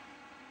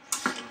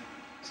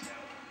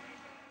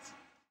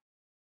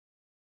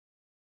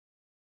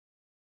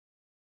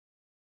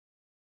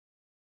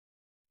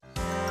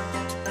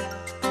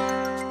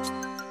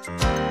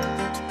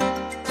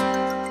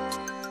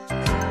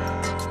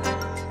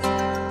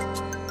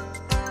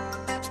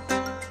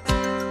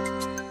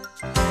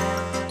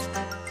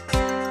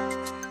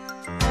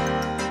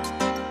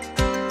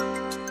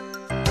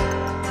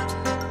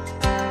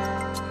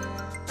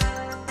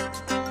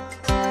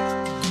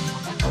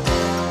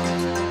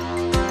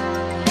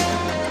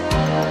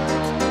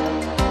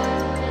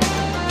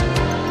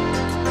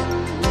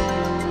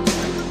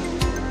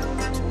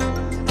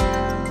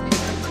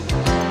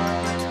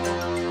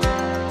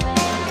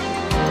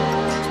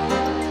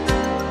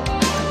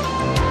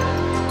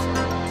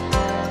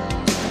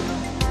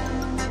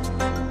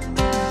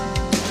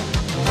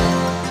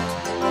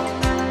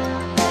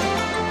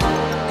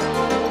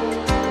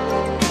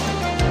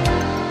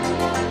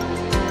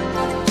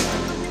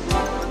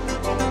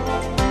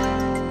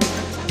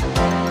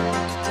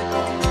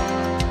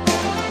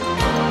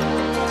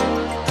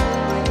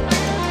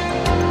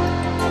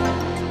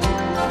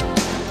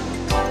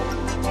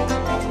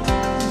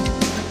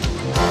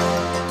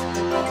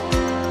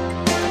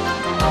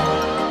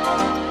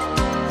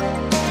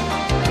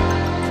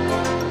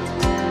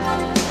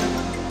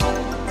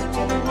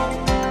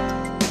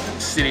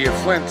 City of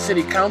Flint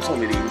City Council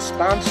meeting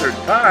sponsored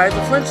by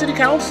the Flint City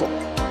Council.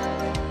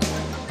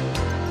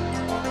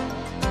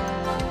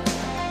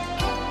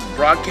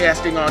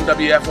 Broadcasting on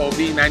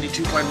WFOV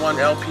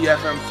 92.1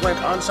 lpfm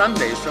Flint on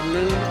Sundays from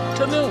noon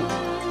to noon.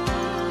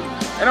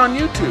 And on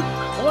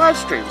YouTube, a live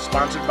stream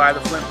sponsored by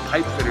the Flint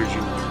Pipe Fitters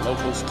Union,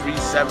 Locals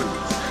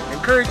 370s,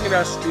 encouraging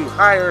us to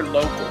hire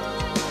local.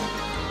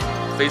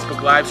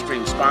 Facebook live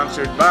stream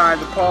sponsored by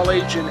the Paul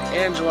H. and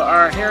Angela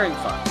R. Herring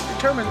Fund,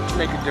 determined to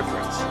make a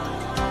difference.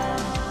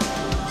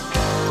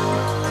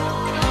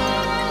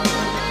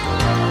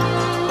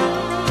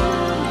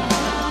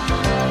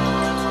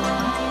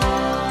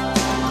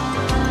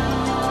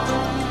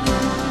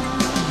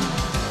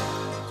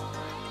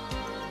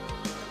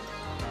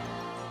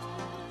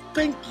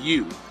 Thank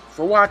you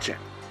for watching.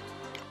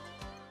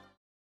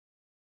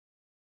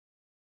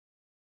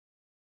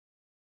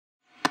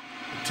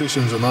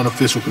 Petitions and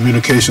unofficial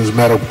communications,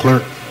 Madam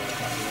Clerk.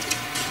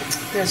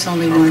 There's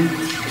only one.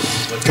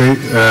 Okay,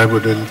 I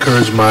would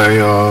encourage my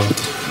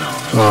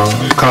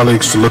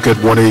colleagues to look at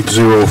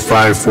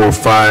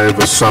 180545,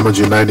 a summons,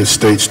 United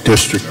States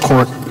District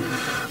Court.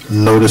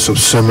 Notice of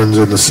summons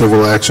in the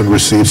civil action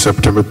received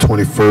September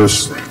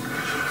 21st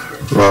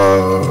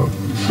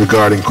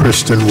regarding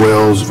Kristen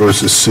Wells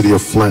versus City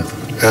of Flint,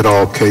 et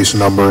al. Case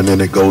number, and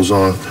then it goes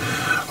on.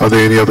 Are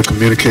there any other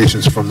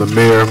communications from the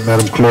mayor,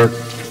 Madam Clerk?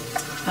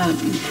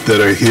 that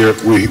are here?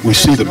 We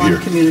see them here.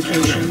 One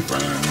communication.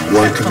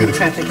 One From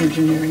traffic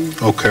engineering.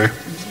 Okay.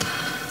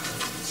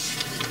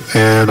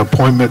 And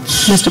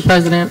appointments. Mr.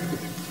 President,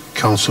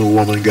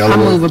 Councilwoman I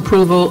Galloway. move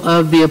approval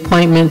of the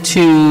appointment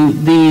to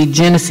the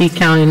Genesee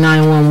County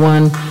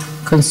 911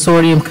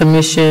 Consortium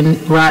Commission,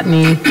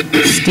 Rodney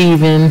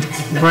Stephen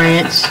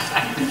Branch,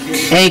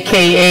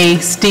 AKA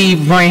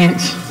Steve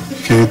Branch.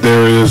 Okay,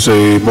 there is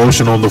a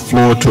motion on the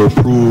floor to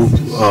approve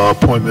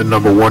appointment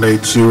number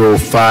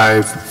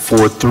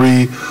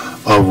 180543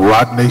 of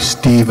Rodney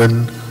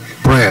Stephen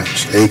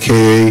Branch,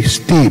 AKA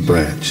Steve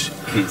Branch.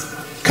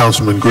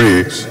 Councilman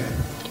Griggs.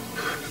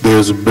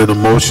 There's been a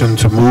motion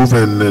to move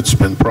and it's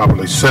been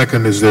properly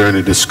seconded. Is there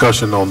any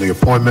discussion on the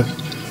appointment?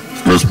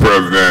 Mr.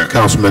 President.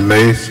 Councilman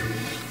Mays.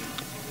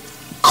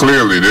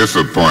 Clearly this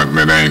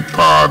appointment ain't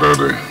part of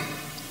the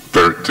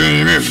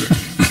 13, is it?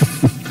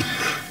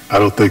 I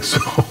don't think so.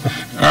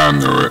 I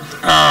knew it.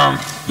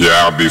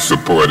 Yeah, I'll be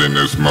supporting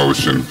this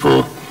motion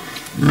for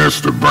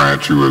Mr.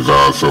 Branch, who is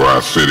also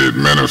our city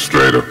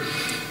administrator.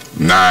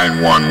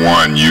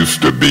 911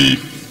 used to be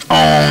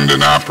owned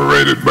and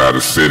operated by the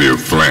city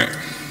of Flint.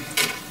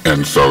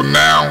 And so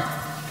now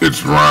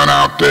it's run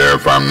out there,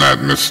 if I'm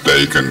not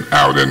mistaken,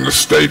 out in the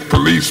state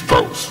police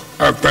post.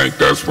 I think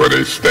that's where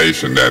they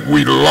stationed that.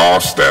 We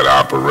lost that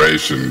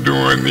operation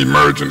during the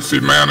emergency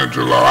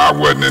manager law. I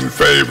wasn't in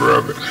favor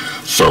of it.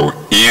 So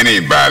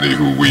anybody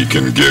who we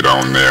can get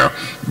on there,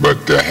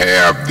 but to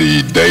have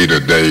the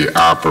day-to-day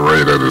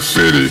operator of the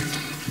city,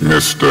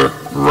 Mr.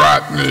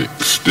 Rodney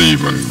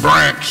Stephen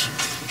Branch,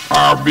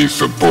 I'll be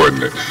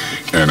supporting it.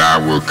 And I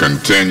will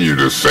continue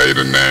to say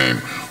the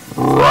name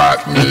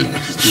Rodney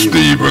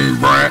Stephen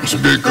Branch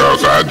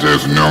because I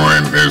just know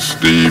him as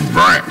Steve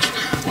Branch.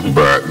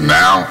 But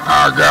now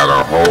I got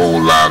a whole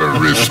lot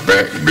of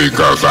respect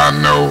because I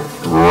know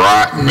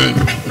Rodney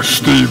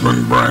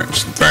Stephen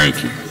Branch.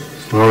 Thank you.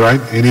 All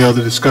right, any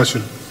other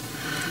discussion?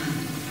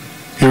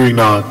 Hearing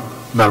none,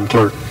 Madam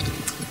Clerk.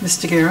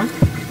 Mr. Guerra?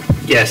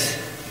 Yes.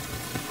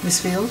 Ms.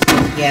 Fields?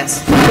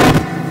 Yes.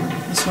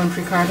 Ms.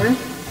 Winfrey Carter?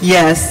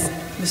 Yes.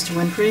 Mr.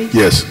 Winfrey?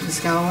 Yes. Ms.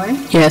 Galloway?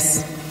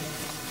 Yes.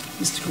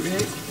 Mr.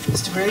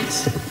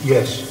 Griggs?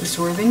 Yes. Ms.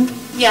 Worthing?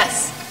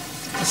 Yes.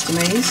 Mr.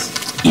 Mays?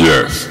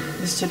 Yes.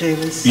 Mr.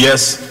 Davis?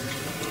 Yes.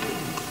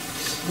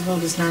 The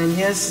vote is 9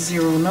 yes,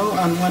 0 no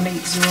on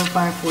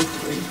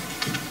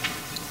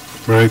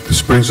 180543. Right,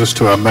 this brings us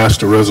to our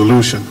master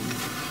resolution.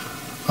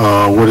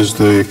 What is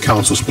the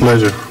council's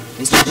pleasure?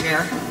 Mr.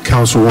 Chair,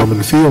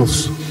 Councilwoman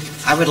Fields.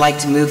 I would like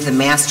to move the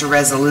master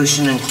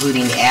resolution,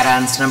 including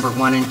add-ons number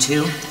 1 and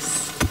 2.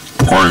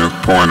 Point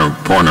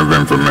of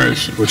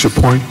information. What's your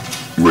point?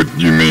 What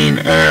you mean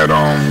add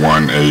on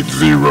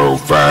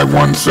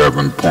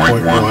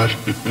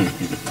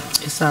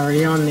 180517.1? It's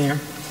already on there.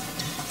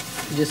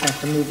 You just have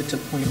to move it to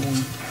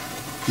 .1.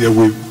 Yeah,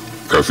 we.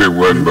 Because it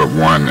wasn't but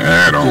one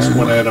add-on. Just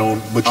one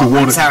add-on, but you I'm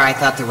wanted. sorry, I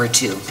thought there were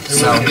 2.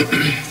 So,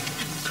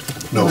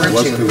 No, it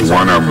wasn't.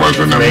 One of them was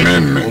an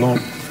amendment. Hold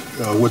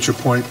on. What's your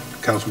point,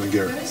 Councilman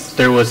Garrett?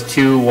 There was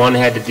 2. One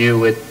had to do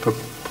with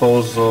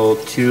proposal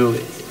 2,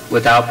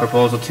 without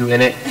proposal 2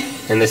 in it,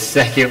 and the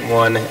second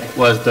one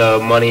was the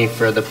money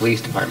for the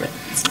police department.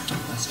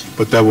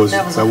 But that was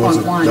a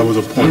point one.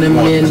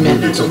 It's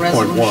moved to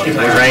point one.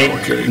 Right?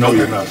 Okay. No,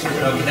 you're not.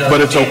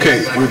 But it's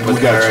okay. We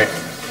got it.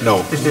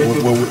 No,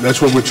 that's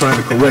what we're trying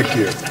to correct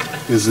here.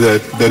 Is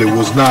that it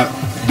was not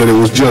that it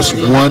was just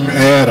one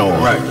add-on.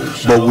 Right.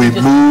 But we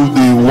moved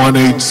the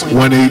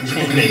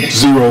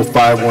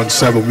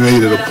 180517. We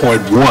made it a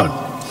 .1.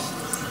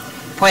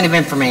 point of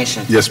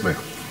information. Yes, ma'am.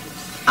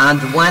 On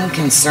the one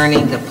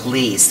concerning the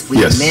police,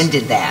 we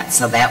amended that,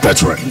 so that was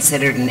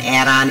considered an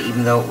add-on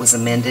even though it was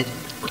amended?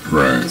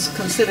 Right. It was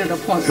considered a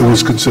 .1. It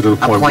was considered a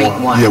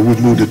 .1. Yeah, we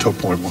moved it to a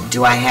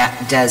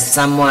 .1. Does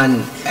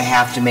someone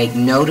have to make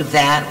note of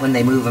that when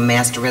they move a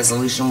master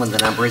resolution when the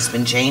number has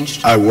been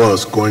changed? I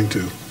was going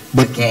to,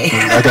 but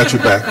I got you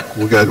back.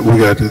 We got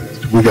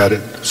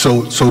it.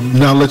 So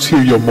now let's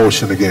hear your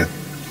motion again.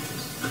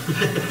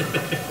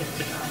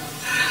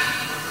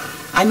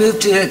 I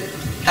moved to,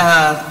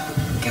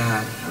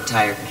 God, I'm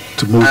tired.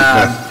 To move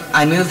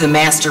I move the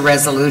master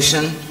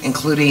resolution,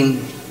 including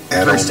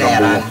first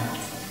add-on.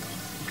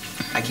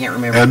 I can't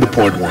remember. And the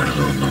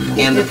 .1.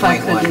 And the If I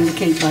 .1. could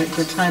indicate like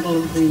the title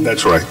of the.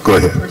 That's right. Go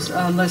ahead.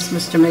 Unless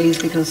Mr. Mays,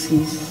 because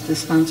he's the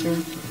sponsor.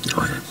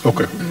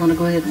 Okay. You want to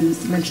go ahead and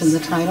mention the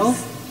title,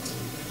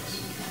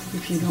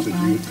 if you don't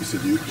mind?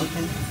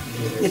 Okay.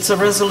 It's a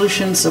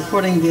resolution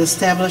supporting the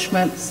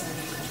establishment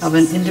of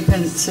an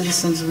independent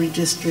citizens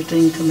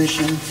redistricting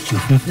commission.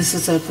 This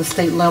is at the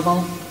state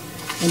level,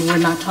 and we're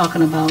not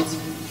talking about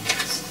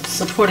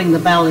supporting the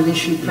ballot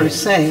issue per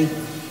se,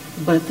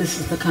 but this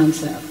is the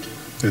concept.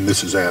 And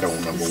this is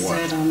add-on number 1.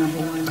 Add-on number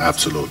 1.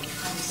 Absolutely.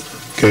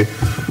 Okay.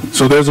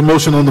 So there's a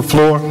motion on the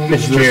floor.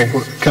 Mr. Chair.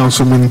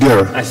 Councilman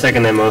Guerra. I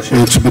second that motion.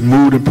 It's been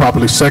moved and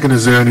properly seconded.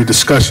 Is there any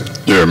discussion?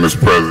 Yeah, Mr.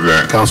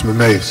 President. Councilman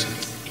Mays.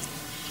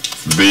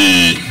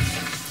 The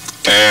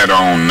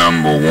add-on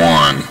number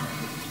 1,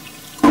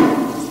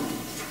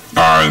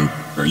 our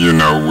you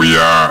know, we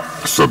are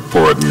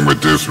supporting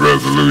with this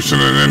resolution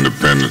an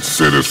independent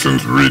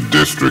citizens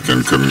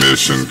redistricting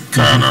commission,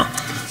 kind of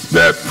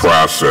that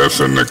process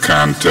in the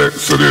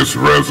context of this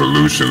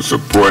resolution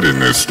supporting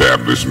the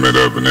establishment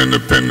of an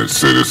independent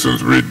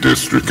citizens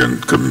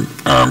redistricting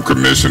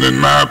commission, in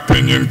my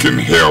opinion, can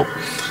help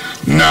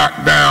knock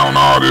down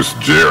all this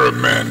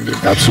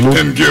gerrymandering. Absolutely.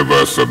 And give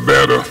us a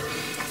better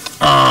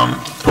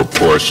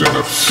proportion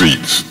of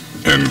seats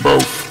in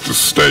both the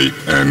state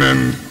and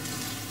in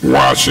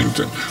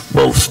Washington,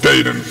 both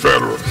state and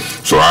federal.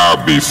 So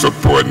I'll be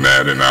supporting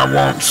that, and I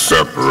won't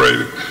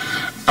separate it.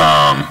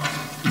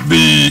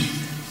 The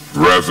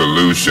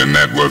resolution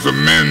that was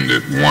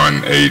amended,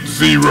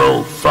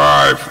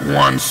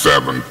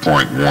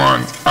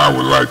 180517.1, I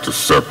would like to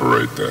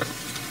separate that.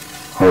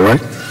 All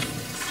right.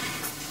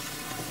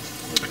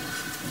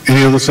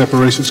 Any other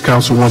separations,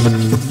 Councilwoman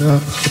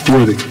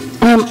Worthy?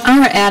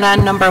 Our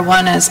add-on number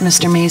 1, as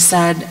Mr. May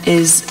said,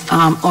 is,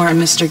 or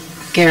Mr.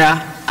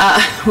 Guerra,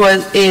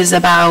 is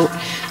about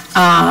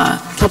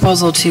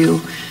proposal 2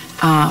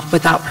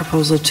 without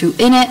proposal 2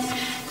 in it.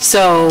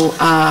 So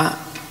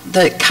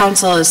the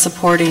council is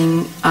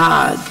supporting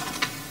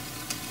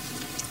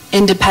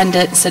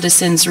Independent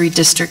Citizens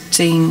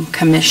Redistricting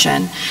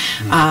Commission.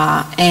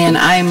 And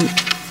I'm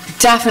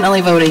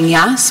definitely voting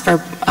yes for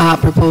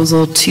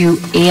proposal 2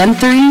 and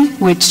 3,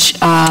 which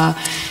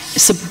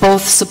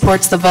both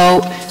supports the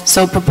vote.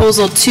 So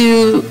proposal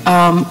 2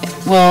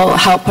 will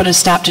help put a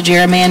stop to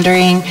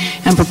gerrymandering,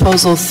 and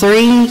proposal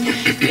 3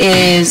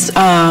 is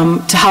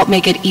to help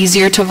make it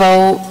easier to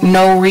vote,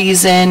 no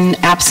reason,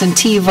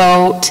 absentee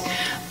vote.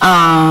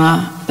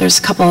 There's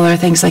a couple other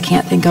things I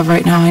can't think of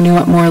right now. I knew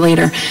it more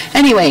later.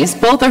 Anyways,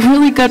 both are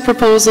really good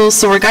proposals.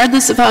 So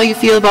regardless of how you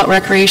feel about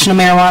recreational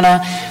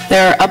marijuana,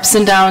 there are ups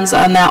and downs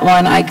on that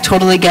one. I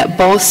totally get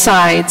both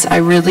sides. I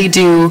really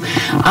do.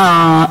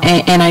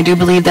 And I do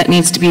believe that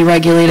needs to be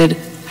regulated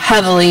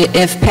heavily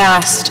if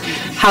passed.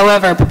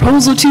 However,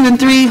 proposal 2 and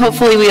 3,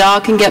 hopefully we all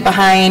can get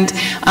behind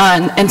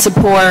and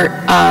support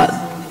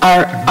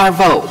our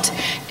vote.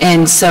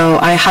 And so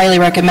I highly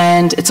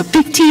recommend, it's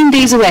 15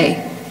 days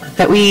away,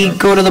 that we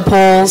go to the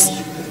polls,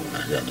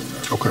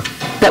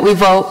 that we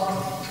vote.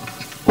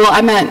 Well,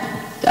 I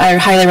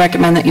highly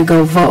recommend that you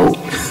go vote.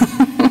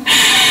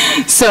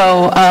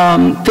 So,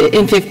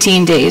 in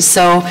 15 days.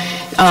 So,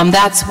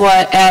 that's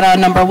what add-on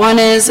number 1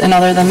 is, and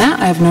other than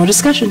that, I have no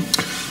discussion.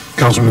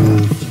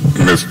 Councilman.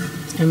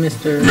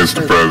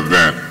 Mr.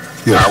 President,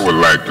 yes. I would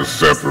like to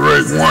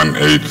separate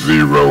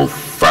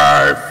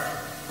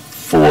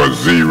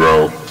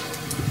 180540.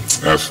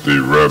 That's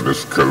the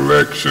rubbish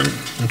collection.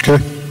 Okay.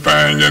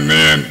 Thing, and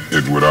then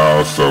it would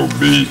also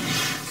be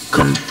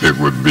connected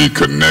with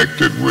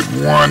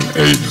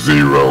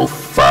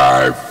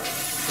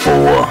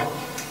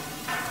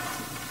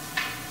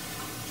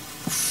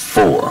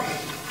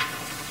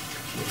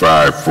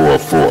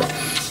 18054.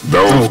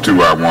 Those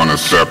two I want to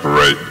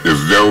separate.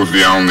 Is those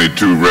the only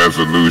 2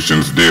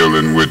 resolutions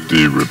dealing with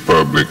the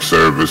Republic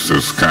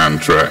Services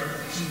contract?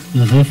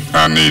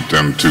 I need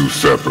them 2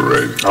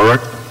 separated. All right.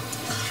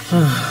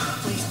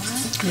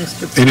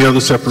 Any other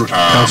separate,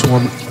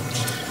 Councilwoman?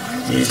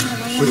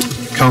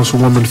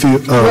 Councilwoman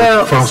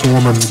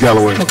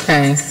Galloway.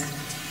 Okay.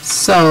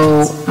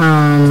 So,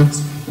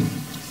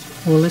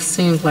 well, it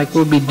seems like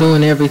we'll be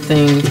doing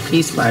everything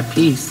piece by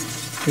piece.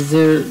 Is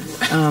there,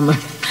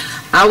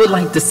 I would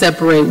like to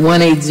separate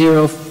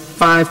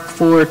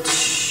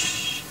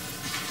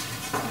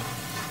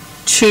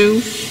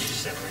 180542.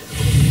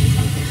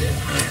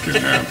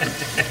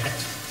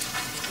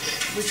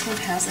 Which one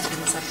hasn't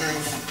been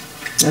separated?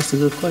 That's a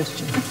good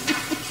question.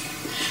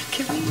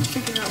 Can we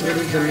figure out what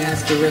is the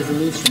master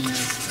resolution?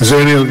 Is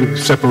there any other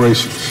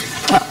separations?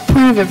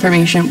 Point of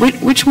information,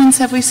 which ones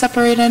have we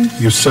separated?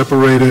 You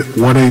separated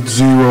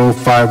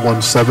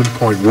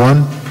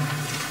 180517.1.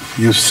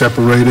 You've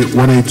separated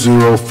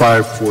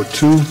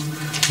 180542.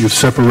 You've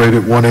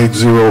separated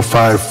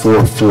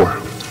 180544.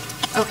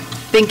 Oh,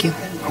 thank you.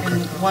 Okay.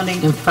 And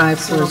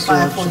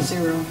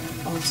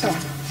 180540 also.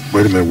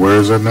 Wait a minute, where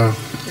is that now?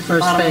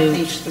 First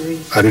page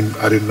 3. I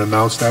didn't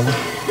announce that one?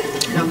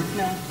 No.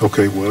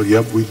 Okay, well,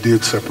 yep, we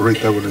did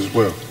separate that one as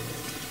well.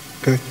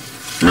 Okay.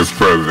 Mr.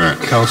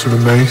 President.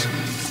 Councilman Mays.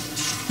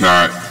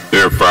 Now,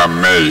 if I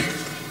may,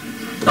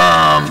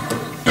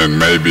 and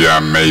maybe I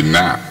may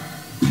not,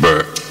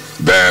 but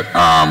that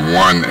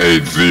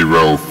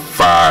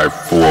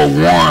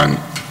 180541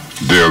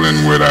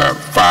 dealing with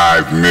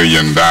 $5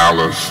 million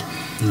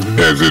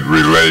as it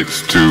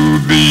relates to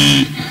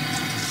the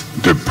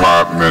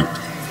Department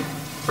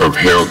of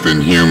Health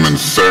and Human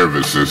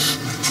Services,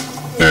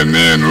 and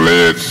then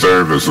lead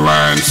service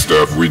line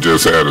stuff. We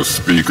just had a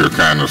speaker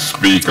kind of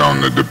speak on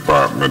the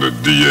Department of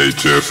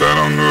DHS. I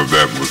don't know if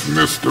that was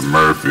Mr.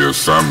 Murphy or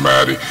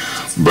somebody,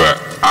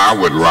 but I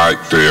would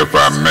like to, if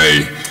I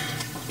may,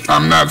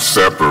 I'm not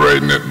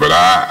separating it, but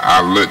I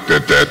looked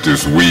at that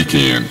this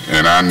weekend,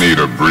 and I need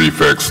a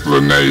brief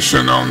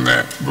explanation on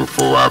that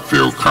before I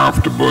feel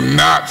comfortable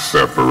not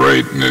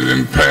separating it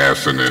and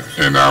passing it,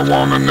 and I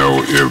want to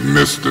know if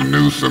Mr.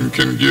 Newsom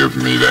can give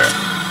me that.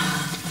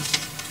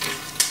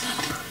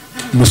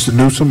 Mr.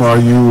 Newsom, are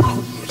you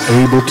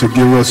able to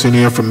give us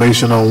any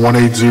information on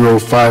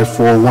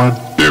 180541?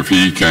 If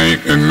he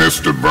can't, and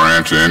Mr.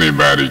 Branch or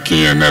anybody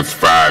can, that's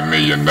 $5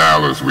 million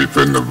we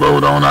finna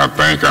vote on. I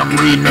think I'm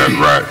reading that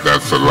right.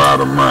 That's a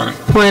lot of money.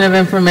 Point of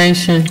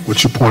information.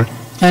 What's your point?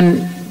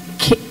 And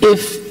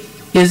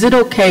is it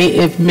okay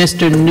if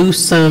Mr.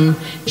 Newsom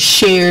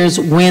shares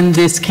when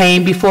this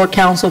came before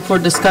council for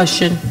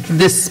discussion,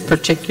 this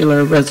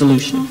particular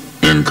resolution?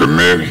 In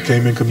committee. It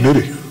came in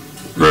committee.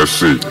 Let's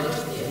see.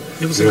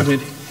 It was in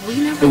committee.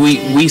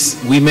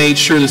 We made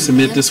sure to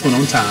submit this one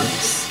on time.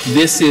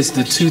 This is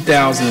the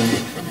 2000.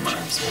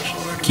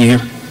 Can you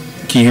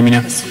hear me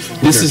now?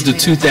 This is the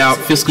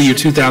fiscal year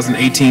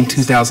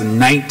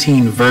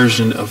 2018-2019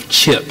 version of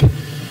CHIP.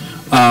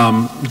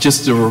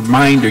 Just a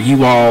reminder,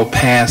 you all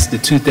passed the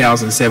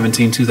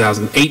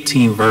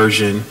 2017-2018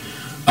 version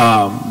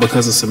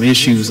because of some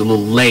issues a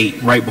little late,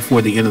 right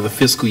before the end of the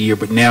fiscal year,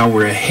 but now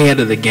we're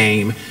ahead of the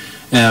game.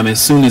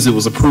 As soon as it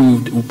was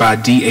approved by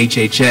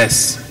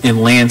DHHS in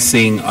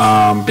Lansing,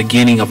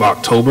 beginning of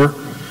October,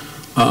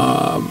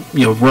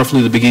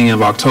 roughly the beginning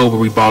of October,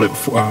 we bought it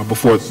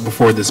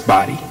before this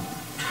body.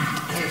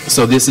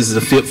 So this is the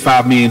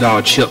 $5 million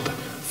CHIP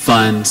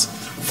funds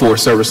for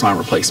service line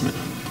replacement.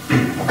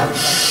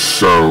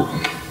 So,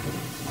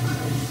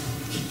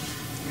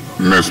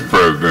 Mr.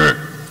 President,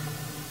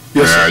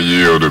 may I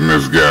yield to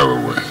Ms.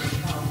 Galloway?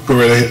 Go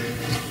right ahead.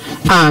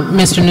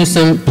 Mr.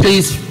 Newsom,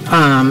 please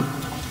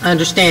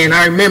understand,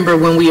 I remember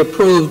when we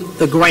approved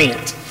the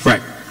grant.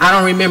 Right. I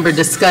don't remember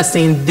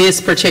discussing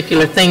this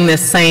particular thing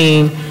that's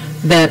saying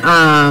that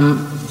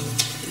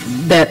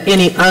that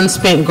any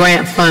unspent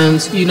grant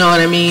funds, you know what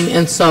I mean?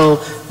 And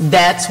so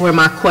that's where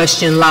my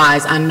question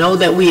lies. I know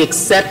that we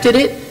accepted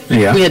it.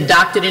 Yeah. We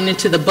adopted it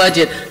into the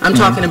budget. I'm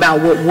talking about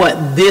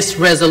what this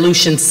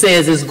resolution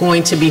says is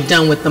going to be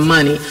done with the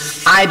money.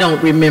 I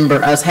don't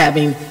remember us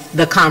having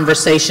the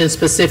conversation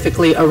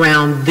specifically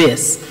around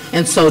this.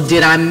 And so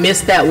did I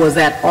miss that? Was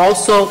that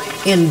also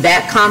in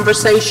that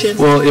conversation?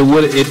 Well, it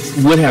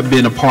would have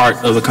been a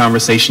part of the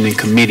conversation in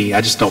committee.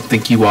 I just don't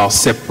think you all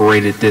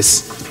separated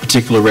this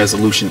particular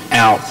resolution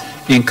out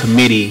in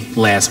committee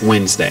last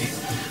Wednesday.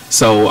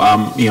 So,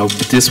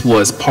 but this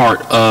was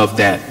part of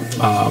that,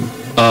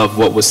 of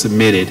what was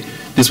submitted.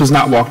 This was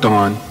not walked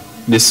on.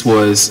 This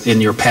was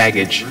in your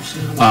package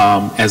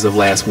as of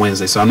last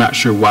Wednesday. So I'm not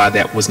sure why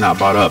that was not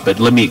brought up, but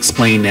let me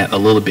explain that a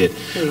little bit.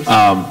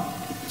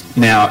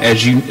 Now,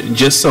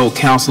 just so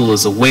council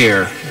is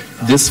aware,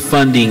 this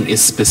funding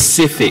is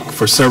specific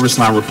for service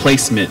line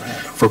replacement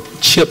for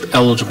CHIP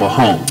eligible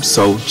homes.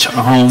 So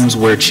homes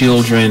where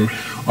children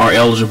are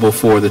eligible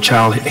for the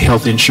child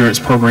health insurance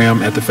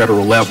program at the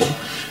federal level.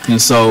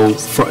 And so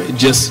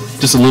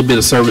just a little bit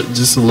of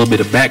just a little bit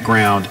of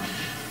background,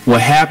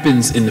 what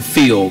happens in the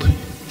field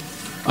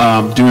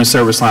during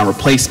service line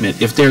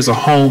replacement, if there's a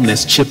home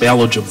that's CHIP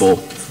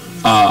eligible,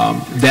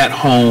 that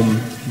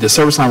home, the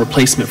service line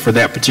replacement for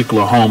that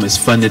particular home is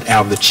funded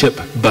out of the CHIP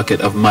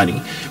bucket of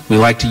money. We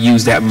like to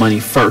use that money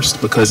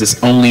first because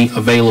it's only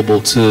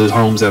available to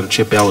homes that are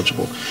CHIP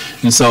eligible.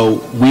 And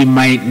so we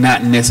might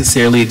not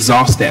necessarily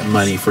exhaust that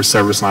money for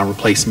service line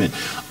replacement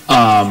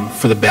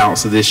for the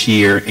balance of this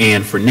year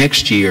and for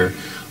next year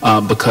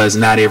because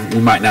we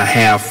might not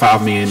have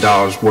 $5 million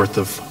worth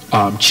of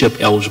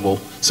CHIP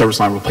eligible service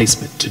line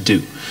replacement to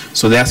do.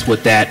 So that's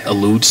what that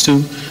alludes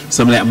to.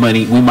 Some of that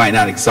money, we might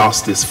not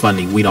exhaust this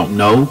funding. We don't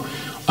know.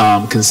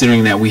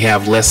 Considering that we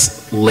have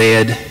less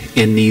lead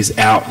in these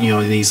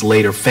in these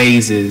later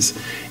phases.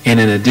 And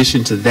in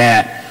addition to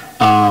that,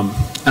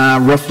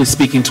 roughly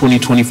speaking,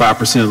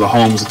 20-25% of the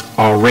homes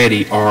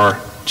already are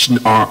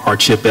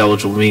CHIP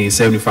eligible, meaning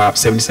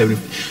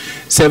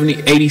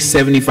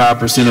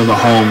 80-75% of the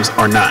homes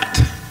are not.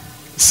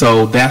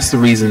 So that's the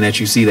reason that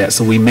you see that.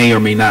 So we may or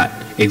may not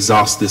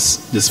exhaust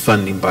this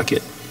funding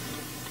bucket.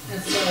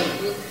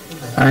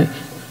 All right.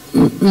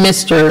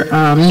 Mr.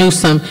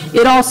 Newsom,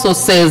 it also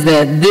says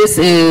that this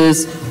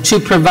is to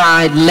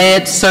provide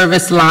lead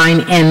service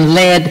line and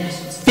lead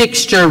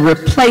fixture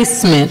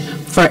replacement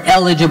for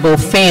eligible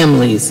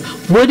families.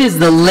 What is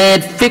the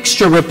lead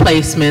fixture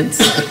replacements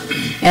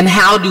and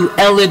how do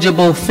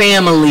eligible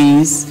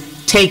families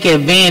take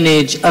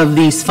advantage of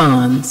these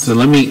funds? So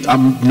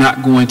I'm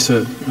not going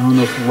to, I don't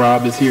know if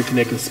Rob is here,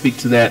 can speak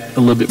to that a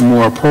little bit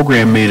more. Our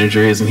program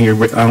manager isn't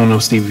here. I don't know,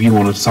 Steve, if you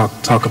want to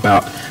talk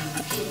about.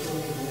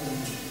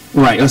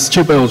 Right, it's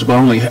CHIP eligible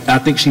only. I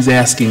think she's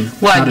asking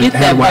how do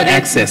I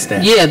access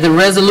that? Yeah, the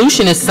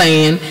resolution is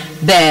saying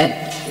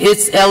that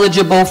it's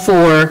eligible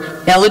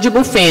for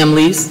eligible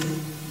families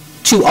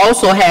to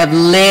also have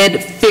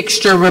lead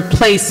fixture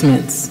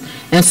replacements.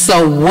 And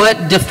so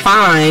what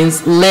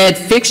defines lead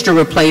fixture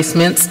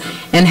replacements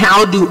and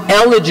how do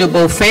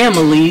eligible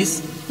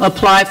families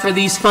apply for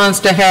these funds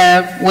to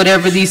have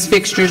whatever these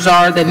fixtures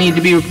are that need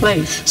to be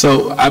replaced?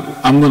 So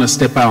I'm going to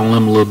step out on a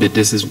limb a little bit.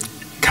 This is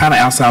kind of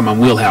outside my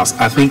wheelhouse.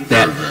 I think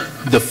that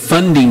the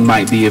funding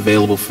might be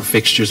available for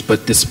fixtures, but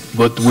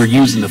what we're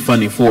using the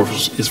funding for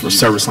is for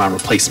service line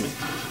replacement.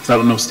 So So I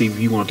don't know, Steve, if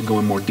you want to go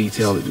in more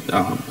detail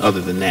other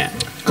than that.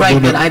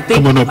 Right, but I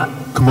think...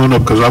 Come on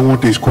up, because I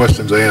want these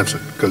questions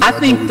answered. I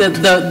think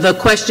the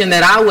question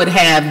that I would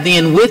have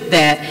then with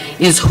that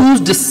is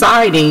who's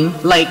deciding,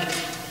 like,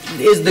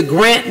 is the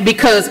grant,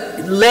 because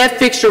lead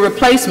fixture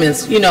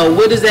replacements, you know,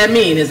 what does that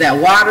mean? Is that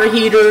water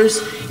heaters?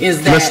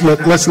 Is that...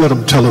 Let's let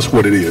them tell us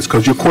what it is,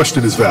 because your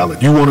question is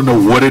valid. You want to know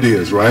what it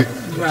is, right?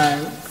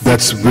 Right.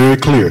 That's very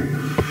clear.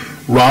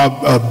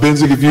 Rob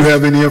Benzik, if you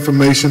have any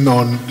information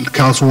on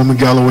Councilwoman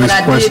Galloway's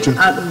question.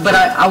 But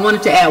I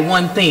wanted to add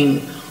one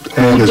thing.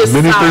 Add as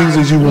many things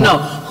as you want. No,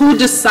 who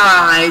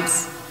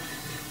decides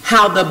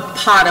how the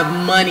pot of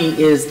money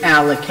is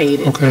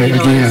allocated? Okay, you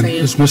know again,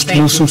 as Mr.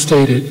 Newsom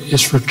stated,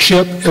 it's for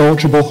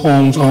CHIP-eligible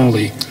homes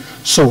only.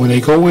 So when they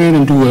go in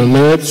and do a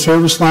lead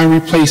service line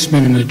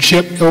replacement in a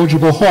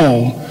CHIP-eligible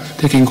home,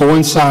 they can go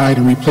inside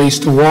and replace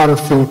the water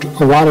filter,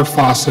 a water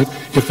faucet,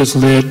 if it's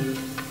lead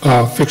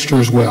fixture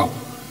as well.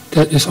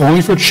 That is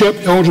only for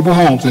CHIP-eligible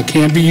homes. It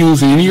can't be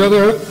used in any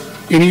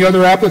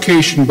other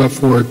application but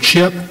for a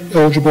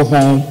CHIP-eligible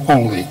home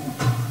only.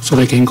 So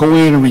they can go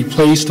in and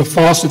replace the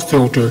faucet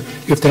filter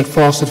if that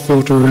faucet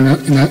filter in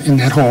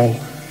that home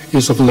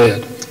is of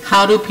lead.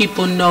 How do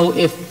people know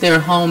if their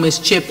home is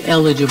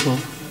CHIP-eligible?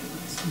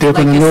 They're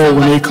going to know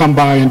when they come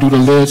by and do the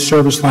lead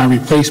service line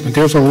replacement.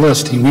 There's a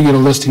listing. We get a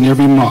listing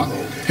every month.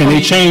 And they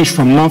change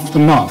from month to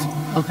month.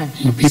 Okay.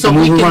 People so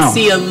we move can around.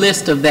 see a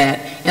list of that.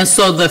 And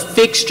so the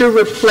fixture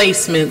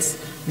replacements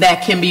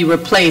that can be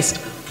replaced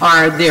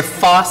are their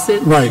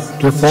faucets? Right.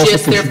 Their faucet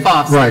just their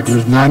faucets? Right.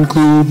 Does not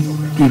include,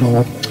 you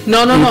know.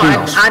 No.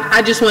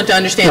 I just want to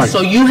understand. Right.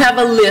 So you have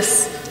a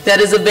list that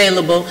is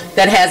available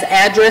that has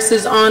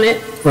addresses on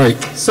it?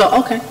 Right. So,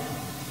 okay.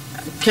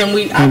 Can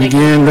we? And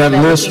again, that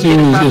listing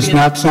is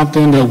not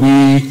something that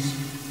we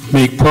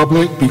make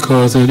public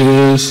because it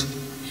is,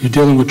 you're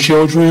dealing with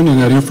children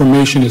and that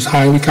information is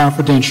highly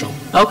confidential.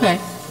 Okay.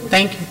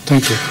 Thank you.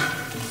 Thank you.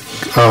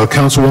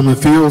 Councilwoman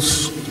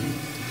Fields.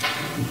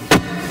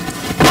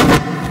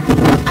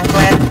 I'm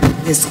glad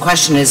this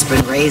question has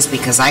been raised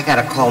because I got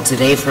a call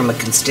today from a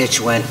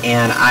constituent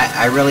and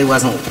I really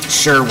wasn't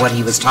sure what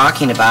he was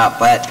talking about,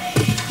 but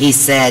he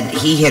said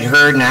he had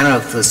heard, and I don't know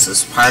if this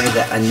was part of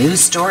a news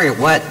story or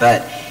what,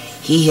 but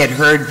he had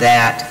heard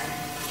that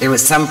there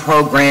was some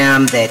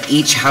program that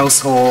each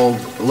household,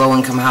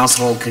 low-income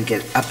household, could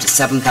get up to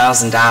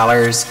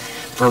 $7,000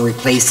 for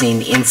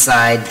replacing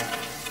inside,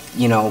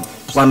 you know,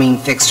 plumbing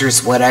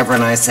fixtures, whatever,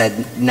 and I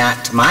said,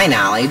 not to my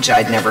knowledge,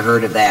 I'd never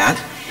heard of that.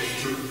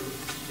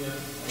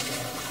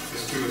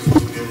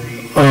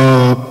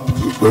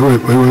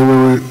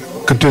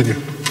 Wait. Continue.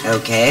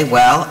 Okay,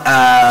 well,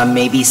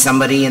 maybe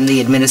somebody in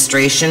the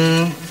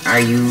administration, are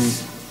you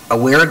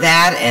aware of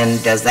that?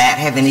 And does that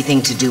have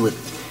anything to do with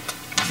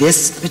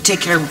this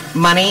particular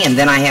money? And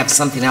then I have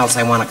something else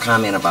I want to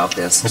comment about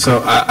this.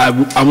 So I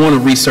want to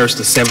research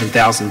the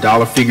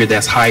 $7,000 figure.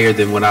 That's higher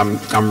than what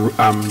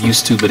I'm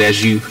used to. But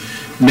as you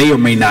may or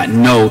may not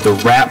know, the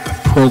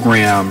RAP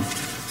program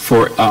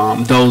for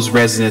those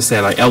residents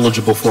that are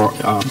eligible for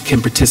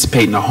can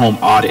participate in a home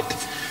audit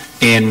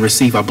and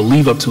receive, I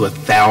believe, up to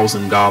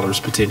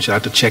 $1,000 potentially. I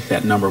have to check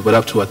that number, but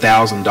up to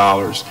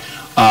 $1,000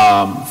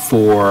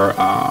 for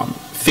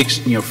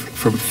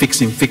from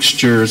fixing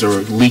fixtures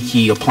or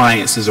leaky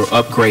appliances or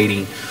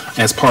upgrading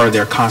as part of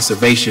their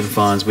conservation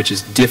funds, which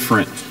is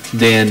different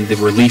than the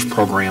relief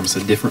programs,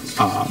 a different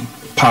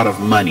pot of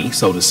money,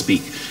 so to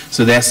speak.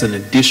 So that's an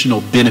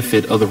additional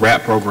benefit of the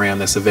RAP program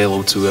that's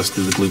available to us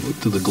through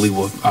the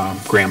Gleeville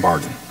Grand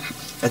Bargain.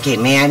 Okay,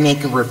 may I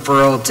make a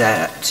referral to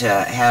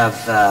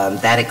have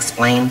that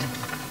explained?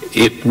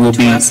 It will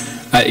be.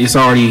 It's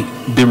already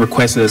been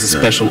requested as a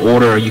special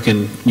order. You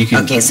can.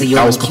 Okay, so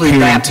you'll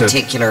include that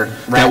particular.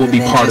 That will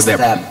be part of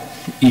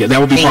that. Yeah, that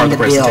will be part of the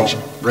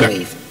presentation.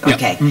 Relief. Yeah.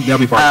 Okay. That'll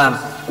be part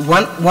of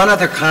it. One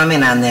other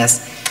comment on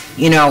this.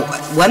 You know,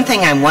 one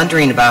thing I'm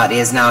wondering about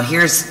is now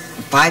here's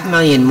 $5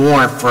 million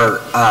more for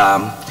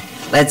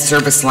lead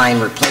service line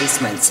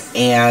replacements,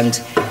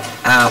 and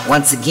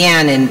once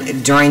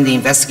again, during the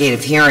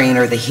investigative hearing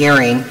or the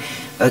hearing,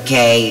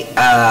 okay,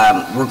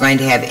 we're going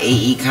to have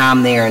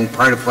AECOM there, and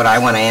part of what I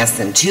want to ask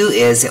them too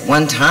is at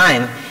one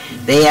time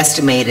they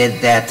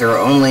estimated that there are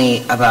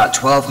only about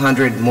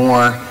 1,200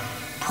 more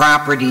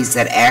properties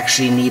that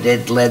actually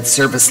needed lead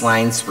service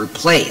lines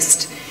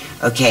replaced.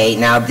 Okay,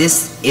 now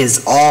this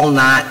is all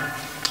not,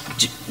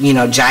 you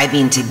know,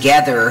 jiving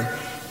together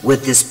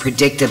with this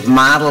predictive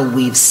model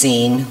we've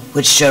seen,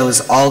 which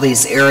shows all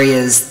these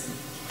areas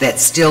that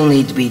still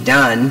need to be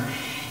done,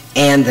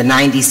 and the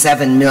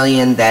 $97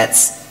 million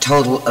that's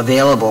total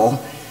available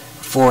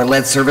for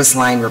lead service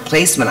line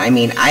replacement. I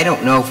mean, I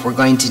don't know if we're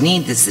going to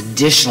need this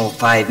additional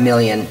 $5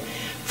 million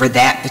for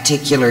that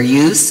particular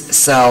use.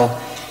 So,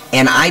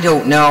 and I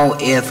don't know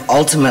if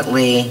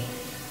ultimately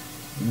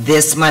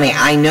this money,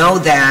 I know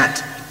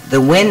that the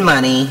WIN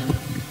money,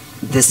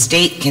 the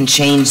state can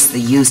change the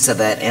use of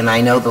it, and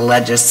I know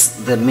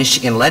the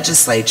Michigan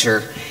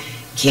legislature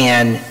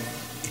can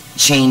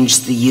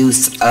change the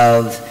use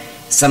of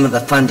some of the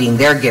funding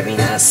they're giving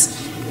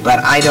us, but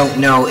I don't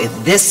know if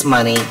this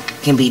money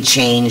can be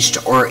changed,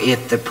 or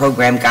if the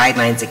program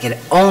guidelines, it can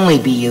only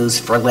be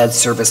used for lead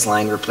service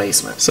line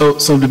replacement. So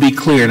to be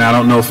clear, and I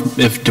don't know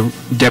if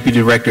Deputy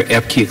Director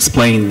Epke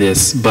explained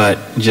this, but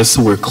just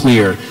so we're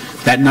clear,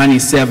 that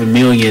 $97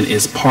 million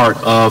is part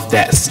of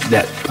that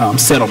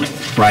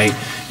settlement, right?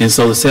 And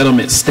so the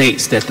settlement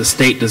states that the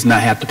state does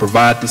not have to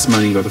provide this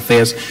money, or the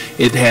feds.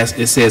 It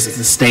says that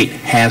the state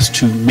has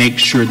to make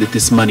sure that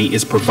this money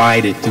is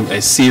provided through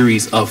a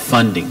series of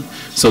funding.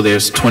 So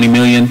there's $20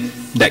 million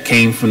that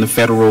came from the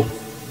federal.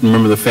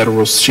 Remember the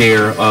federal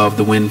share of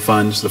the wind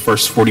funds, the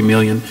first $40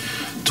 million,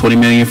 $20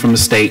 million from the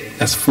state.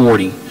 That's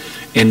 40,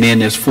 and then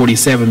there's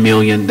 $47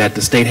 million that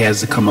the state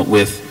has to come up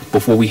with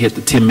before we hit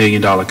the $10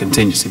 million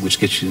contingency, which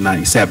gets you to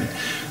 97.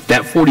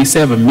 That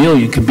 $47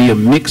 million can be a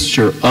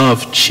mixture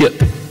of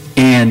CHIP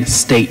and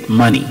state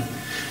money.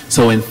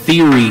 So in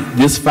theory,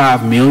 this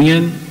 $5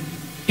 million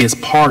is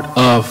part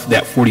of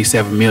that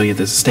 $47 million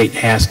that the state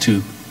has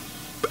to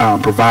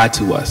provide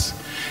to us.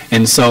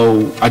 And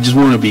so I just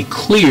want to be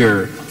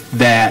clear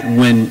that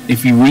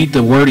if you read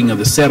the wording of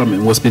the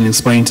settlement, what's been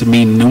explained to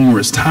me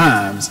numerous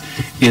times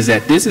is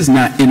that this is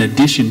not in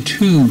addition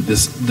to the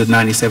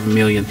 $97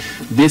 million.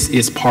 This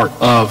is part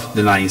of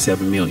the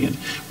 $97 million.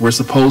 We're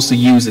supposed to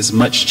use as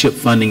much CHIP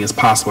funding as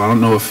possible. I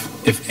don't know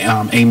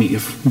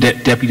if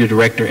Deputy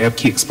Director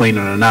Epke explained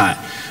it or not,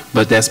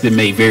 but that's been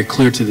made very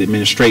clear to the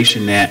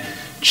administration that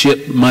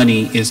CHIP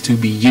money is to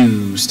be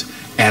used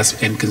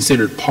and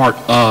considered part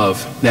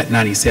of that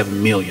 $97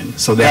 million.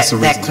 So that's the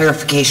reason. That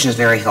clarification is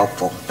very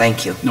helpful.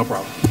 Thank you. No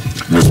problem.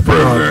 Mr.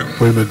 President.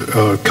 Wait a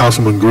minute,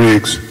 Councilman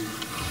Griggs.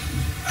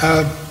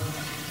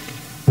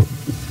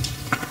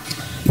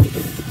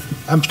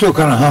 I'm still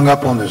kind of hung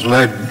up on this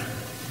lead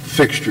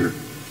fixture.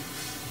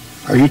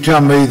 Are you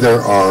telling me there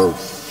are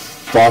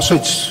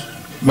faucets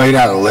made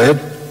out of lead?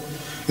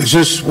 Is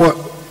this what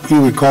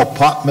you would call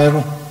pot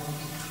metal?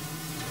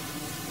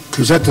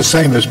 Is that the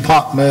same as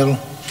pot metal?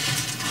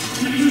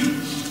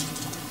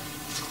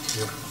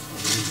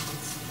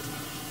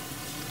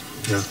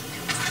 Yeah.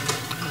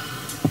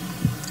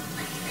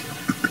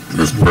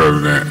 Mr.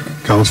 President.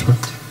 Councilman.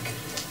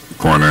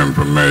 Point of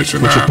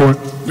information. What's your point?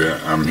 Yeah,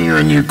 I'm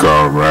hearing you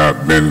call Rob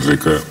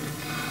Benzick up.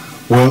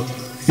 Well,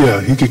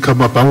 yeah, he could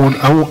come up.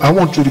 I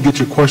want you to get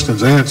your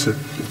questions answered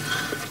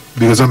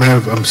because I'm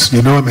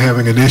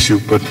having an issue,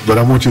 but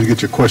I want you to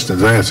get your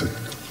questions answered.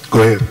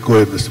 Go ahead,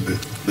 Mr.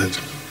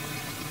 Benzick.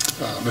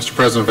 Mr.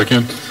 President, if I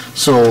can.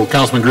 So,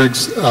 Councilman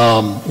Griggs,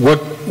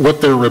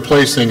 what they're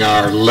replacing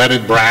are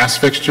leaded brass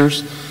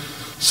fixtures.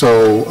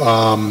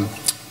 So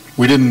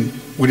we didn't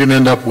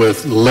end up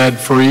with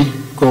lead-free,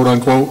 quote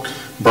unquote,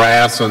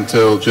 brass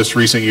until just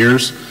recent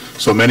years.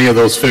 So many of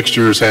those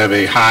fixtures have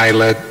a high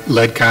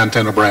lead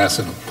content of brass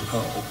in them.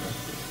 Oh,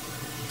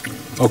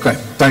 okay.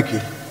 Thank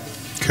you.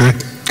 Okay,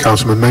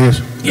 Councilman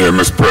Mayes. Yeah,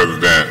 Mr.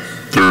 President,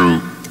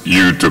 through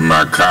you to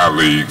my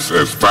colleagues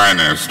as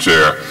finance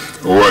chair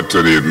or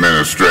to the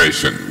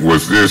administration,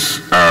 was this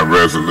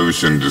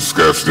resolution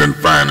discussed in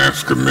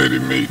finance committee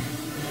meeting?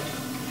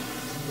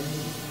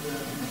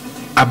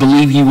 I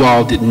believe you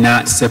all did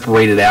not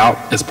separate it out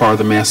as part of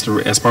the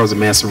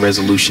master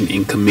resolution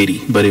in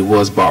committee, but it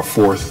was brought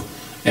forth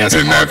as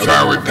and part that's of the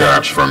how it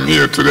got from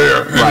here to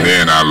there. And right.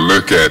 Then I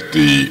look at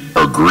the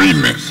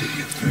agreement,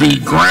 the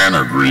grant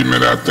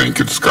agreement, I think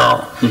it's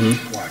called.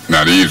 Mm-hmm.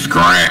 Now these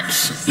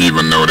grants,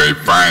 even though they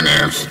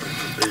finance,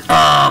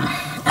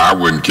 I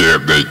wouldn't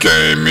care if they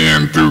came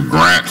in through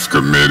grants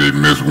committee,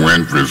 Ms.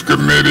 Winfrey's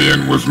committee,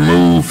 and was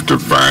moved to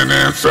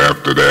finance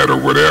after that or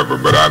whatever.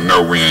 But I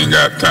know we ain't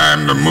got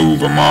time to move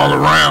them all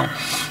around.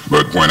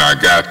 But when I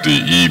got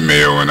the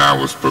email and I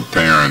was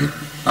preparing,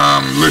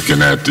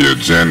 looking at the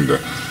agenda,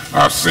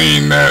 I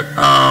seen that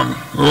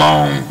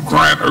long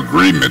grant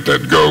agreement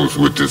that goes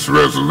with this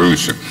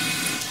resolution.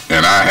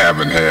 And I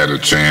haven't had a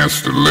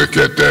chance to look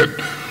at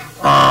that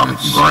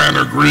grant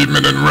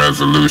agreement and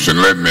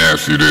resolution. Let me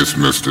ask you this,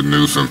 Mr.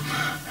 Newsom.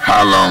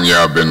 How long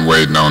y'all been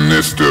waiting on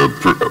this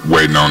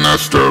waiting on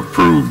us to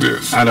approve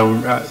this? I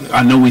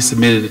know we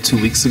submitted it 2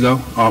 weeks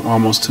ago,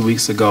 almost 2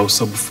 weeks ago.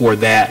 So before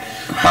that.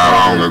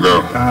 How long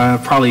ago?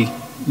 Probably,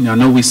 I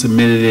know we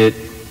submitted it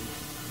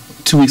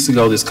 2 weeks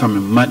ago. This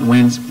coming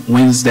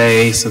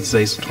Wednesday, so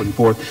today's the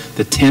 24th,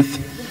 the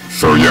 10th.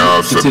 So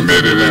y'all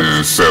submitted it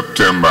in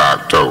September,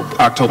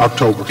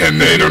 October. And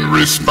they done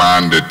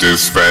responded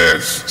this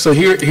fast? So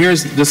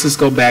let's just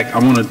go back.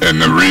 And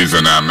the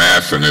reason I'm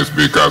asking is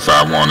because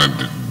I want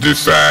to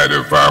decide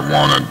if I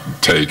want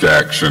to take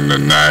action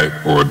tonight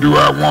or do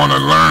I want to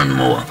learn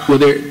more. Well,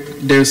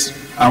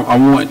 I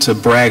want to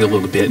brag a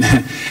little bit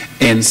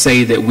and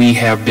say that we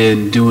have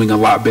been doing a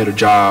lot better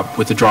job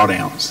with the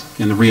drawdowns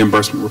and the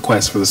reimbursement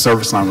requests for the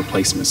service line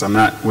replacements.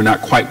 We're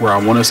not quite where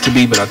I want us to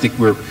be, but I think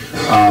we're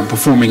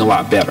performing a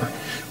lot better.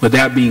 With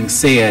that being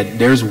said,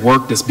 there's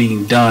work that's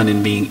being done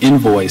and being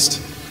invoiced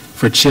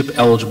for CHIP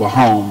eligible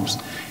homes,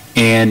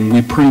 and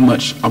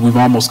we've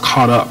almost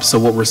caught up. So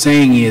what we're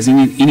saying is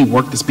any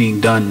work that's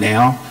being done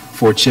now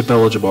for a CHIP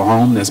eligible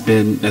home that's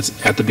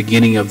at the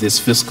beginning of this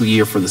fiscal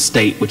year for the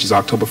state, which is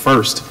October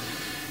 1st,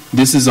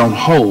 this is on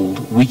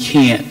hold. We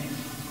can't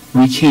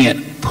we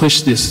can't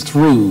push this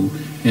through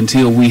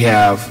until we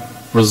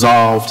have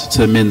resolved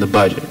to amend the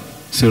budget.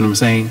 See what I'm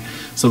saying?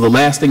 So the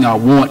last thing I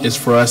want is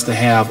for us to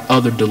have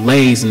other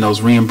delays in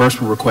those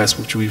reimbursement requests,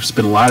 which we've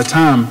spent a lot of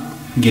time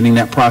getting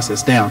that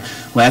process down.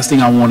 Last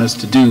thing I want us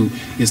to do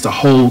is to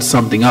hold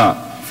something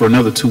up for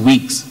another 2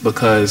 weeks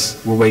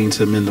because we're waiting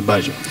to amend the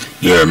budget.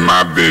 Yeah,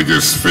 my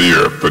biggest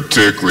fear,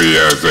 particularly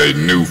as a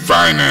new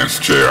finance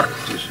chair,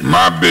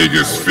 my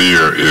biggest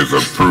fear is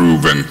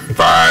approving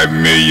 5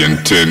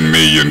 million, 10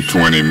 million,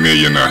 20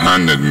 million,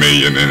 100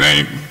 million and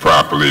ain't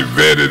properly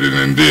vetted it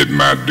and did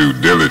my due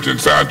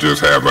diligence. I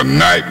just have a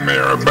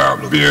nightmare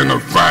about being a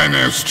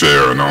finance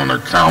chair and on a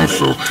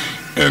council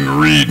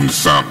and reading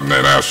something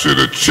that I should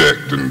have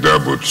checked and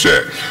double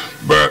checked.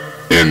 But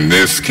in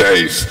this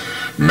case,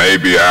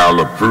 maybe I'll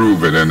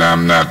approve it and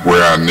I'm not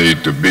where I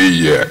need to be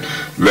yet.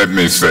 Let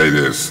me say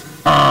this.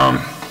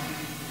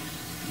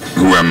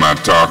 Who am I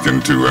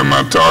talking to? Am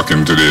I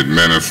talking to the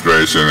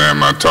administration?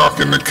 Am I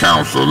talking to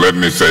council? Let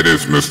me say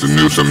this, Mr.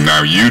 Newsom.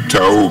 Now, you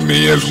told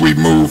me as we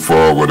move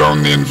forward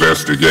on the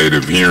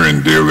investigative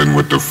hearing dealing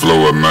with the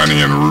flow of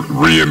money and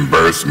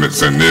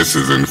reimbursements, and this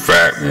is in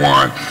fact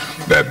one,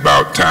 that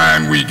about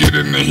time we get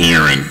in the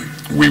hearing,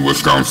 we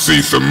was going to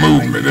see some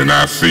movement. And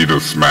I see the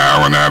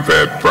smile, and I've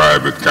had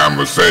private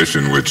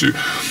conversation with you.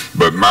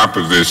 But my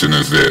position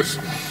is this.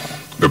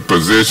 The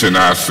position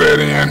I sat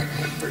in,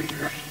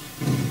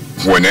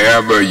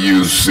 whenever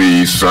you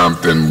see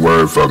something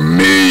worth $1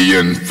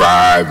 million,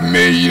 $5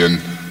 million,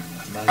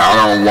 I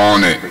don't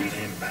want it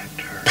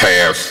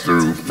passed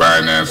through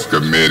Finance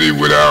Committee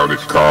without it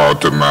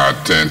called to my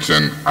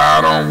attention. I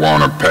don't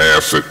want to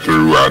pass it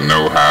through. I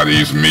know how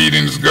these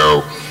meetings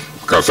go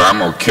because I'm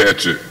going to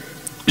catch it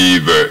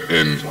either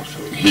in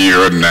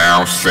here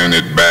now, send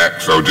it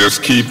back. So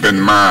just keep in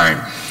mind,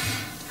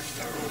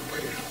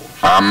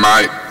 I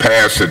might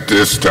pass it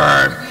this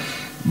time,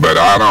 but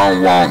I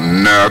don't want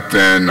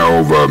nothing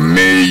over $1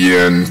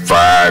 million,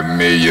 $5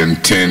 million,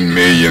 $10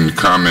 million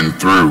coming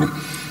through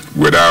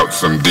without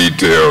some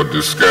detailed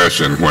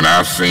discussion. When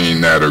I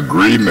seen that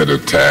agreement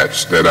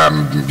attached that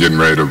I'm getting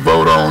ready to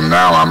vote on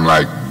now, I'm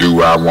like,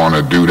 do I want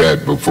to do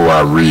that before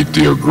I read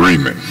the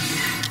agreement?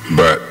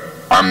 But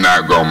I'm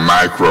not going to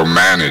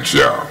micromanage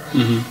y'all,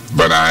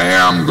 but I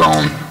am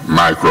going to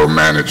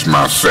micromanage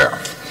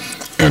myself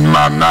and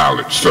my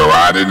knowledge. So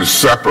I didn't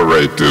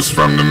separate this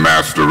from the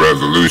master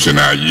resolution.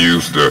 I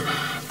used the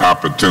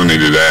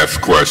opportunity to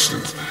ask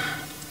questions.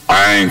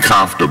 I ain't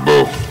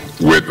comfortable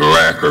with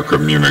lack of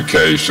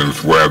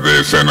communications, whether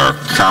it's in a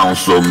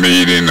council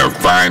meeting, a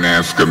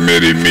finance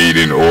committee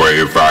meeting, or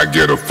if I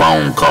get a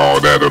phone call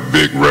that a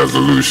big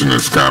resolution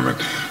is coming.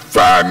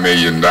 $5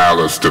 million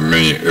to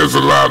me is a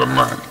lot of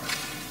money.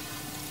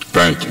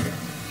 Thank you.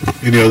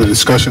 Any other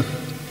discussion?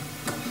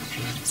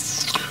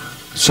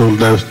 So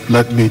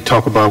let me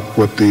talk about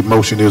what the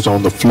motion is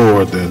on the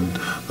floor then.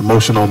 The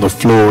motion on the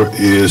floor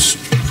is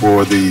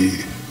for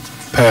the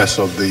pass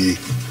of the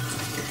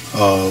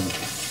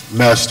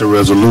master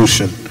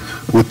resolution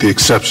with the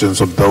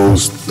exceptions of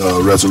those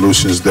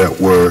resolutions that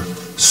were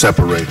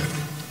separated.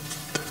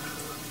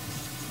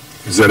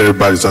 Is that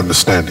everybody's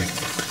understanding?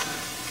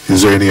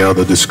 Is there any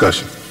other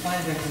discussion? Point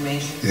of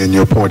information. And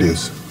your point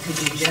is? Could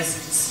you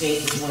just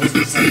state which ones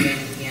were separated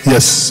again?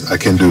 Yes, I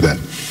can do that.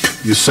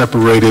 You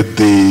separated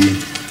the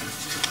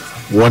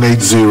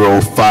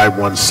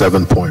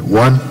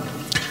 180-517.1.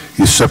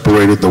 You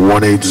separated the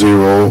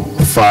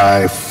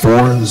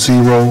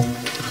 180-540.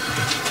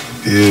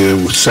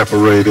 You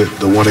separated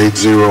the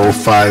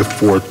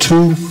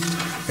 180-542.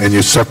 And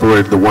you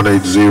separated the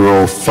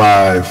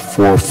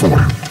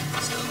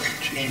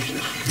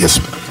 180-544. Yes,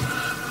 ma'am.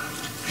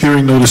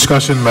 Hearing no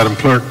discussion, Madam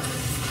Clerk.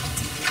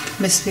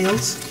 Ms.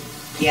 Fields?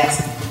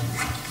 Yes.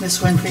 Ms.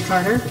 Winfrey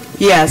Carter?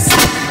 Yes.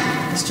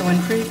 Mr.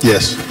 Winfrey?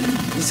 Yes.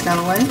 Ms.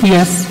 Galloway?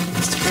 Yes.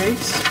 Mr.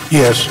 Briggs?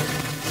 Yes.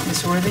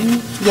 Ms.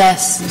 Worthing?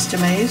 Yes. Mr.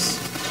 Mays?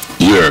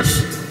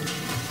 Yes.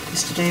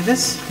 Mr.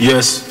 Davis?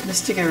 Yes.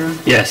 Mr. Guerra?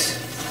 Yes.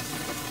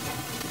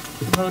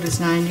 The vote is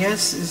 9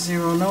 yes,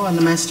 0 no on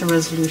the master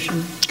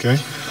resolution. Okay.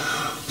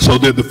 So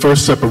then the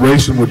first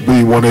separation would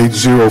be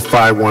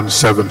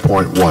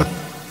 180-517.1.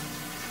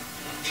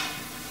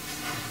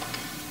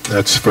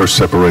 That's first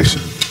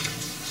separation.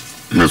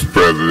 Mr.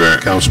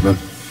 President. Councilman.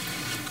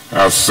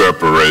 I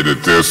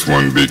separated this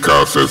one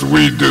because as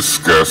we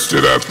discussed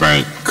it, I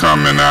think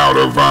coming out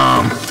of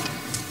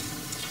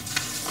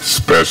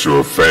special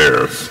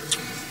affairs,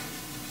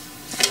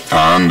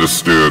 I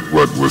understood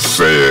what was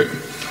said,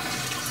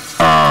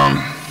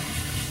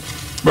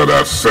 but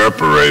I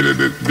separated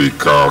it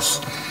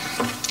because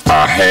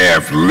I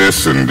have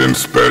listened in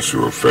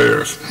special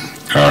affairs.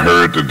 I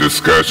heard the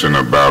discussion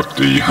about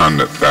the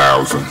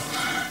 100,000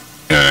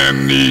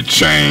 and the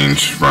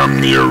change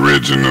from the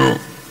original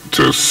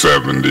to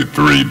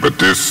 73, but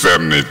this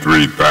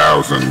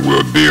 73,000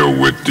 will deal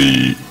with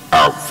the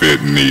outfit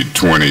and the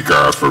 20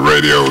 cars for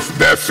radios.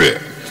 That's it.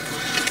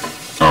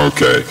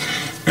 Okay,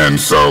 and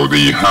so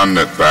the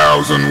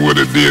 100,000 would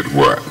have did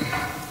what?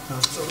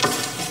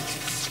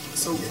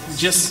 So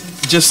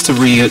just to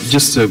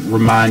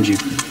remind you,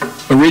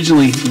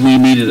 Originally, we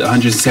needed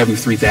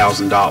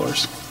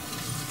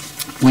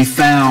 $173,000. We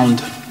found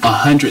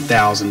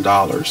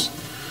 $100,000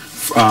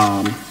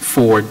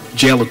 for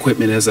jail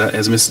equipment, as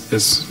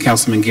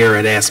Councilman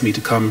Garrett asked me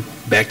to come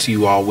back to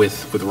you all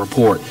with a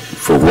report.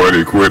 For what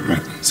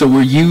equipment? So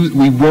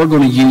we were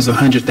going to use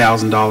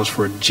 $100,000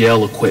 for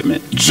jail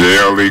equipment.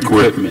 Jail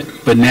equipment.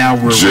 But now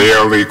we're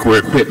jail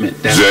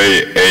equipment.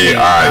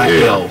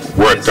 JAIL.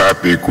 What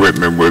type of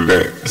equipment was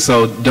that?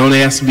 So don't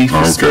ask me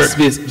for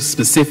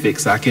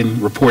specifics. I can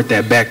report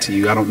that back to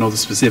you. I don't know the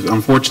specifics.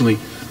 Unfortunately.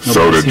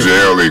 So the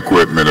jail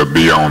equipment will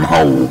be on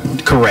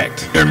hold.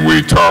 Correct. And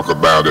we talk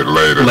about it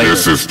later.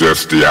 This is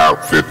just the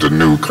outfit, the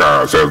new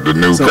cars. Have the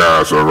new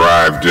cars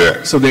arrived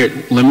yet? So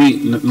let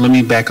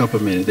me back up a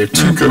minute.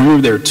 Remember,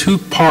 there are two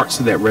parts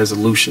to that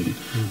resolution.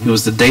 It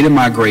was the data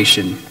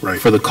migration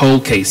for the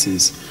cold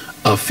cases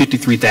of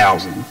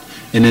 $53,000,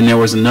 and then there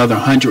was another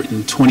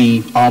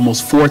 $120,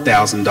 almost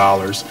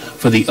 $4,000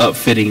 for the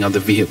upfitting of the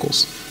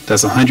vehicles.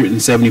 That's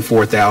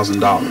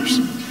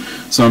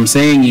 $174,000. So what I'm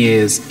saying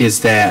is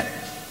that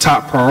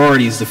top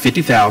priority is the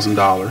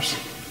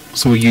 $50,000.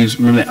 So we use,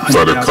 remember that,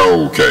 for the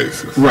cold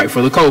cases. Right,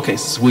 for the cold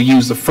cases. We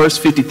use the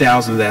first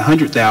 $50,000 of that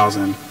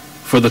 $100,000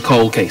 for the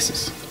cold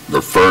cases.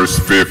 The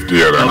first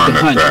 50 of the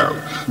 100,000.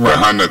 The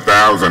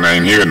 100,000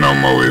 ain't here no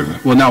more, is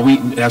it? Well, no,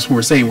 that's what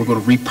we're saying. We're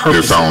going to repurpose.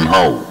 It's on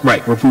hold.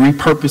 Right, we're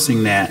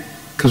repurposing that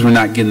because we're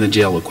not getting the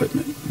jail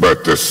equipment.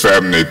 But the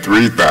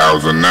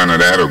 73,000, none of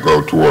that'll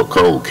go toward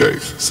cold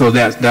cases. So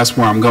that's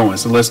where I'm going.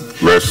 So let's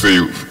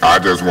see. I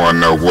just want to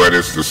know what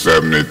is the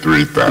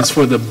 73,000. It's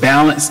for the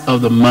balance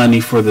of the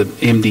money for the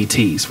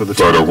MDTs for the.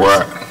 For the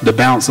what? The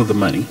balance of the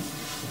money.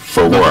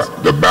 For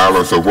what? The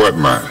balance of what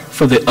money?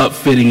 For the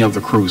upfitting of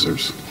the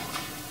cruisers.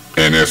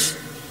 And it's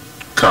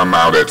come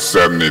out at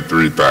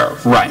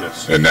 73,000. Right.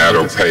 And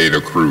that'll pay the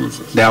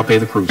cruisers. That'll pay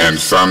the cruisers. And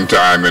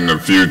sometime in the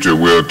future,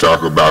 we'll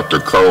talk about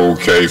the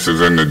cold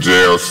cases and the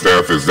jail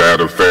stuff. Is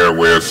that a fair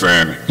way of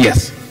saying it?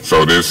 Yes.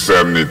 So this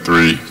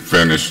 73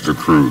 finished the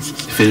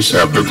cruisers.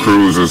 Have the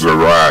cruisers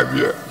arrived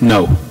yet?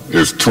 No.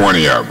 It's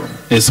 20 of them.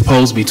 It's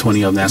supposed to be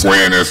 20 of them. That's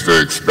when is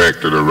the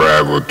expected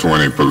arrival of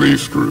 20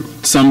 police crews?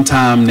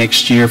 Sometime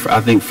next year,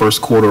 I think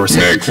first quarter or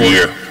second quarter. Next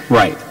year?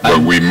 Right. But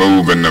we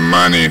moving the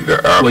money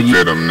to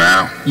upfit them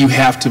now? You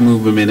have to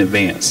move them in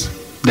advance.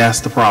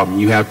 That's the problem.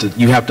 You have to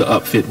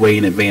upfit way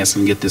in advance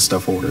and get this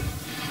stuff ordered.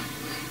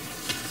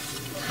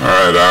 All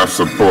right, I've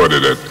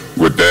supported it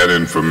with that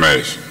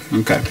information.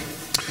 Okay.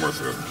 What's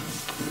up?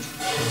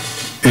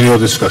 Any other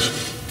discussion?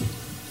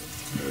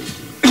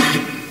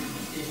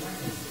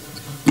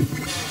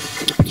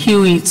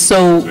 Huey,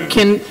 so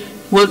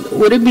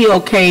would it be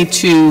okay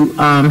to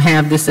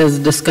have this as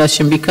a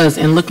discussion? Because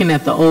in looking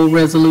at the old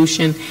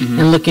resolution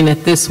and looking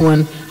at this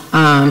one,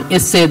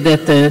 it said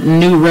that the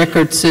new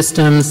record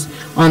systems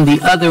on the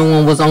other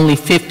one was only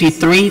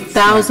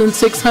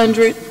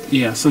 $53,600.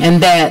 Yeah. So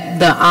and that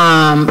the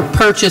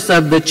purchase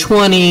of the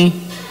 20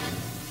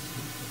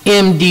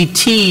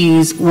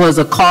 MDTs was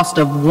a cost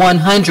of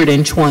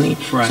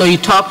 $120. Right. So you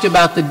talked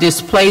about the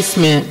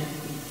displacement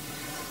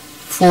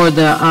for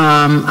the,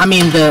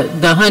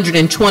 the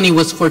 120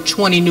 was for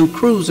 20 new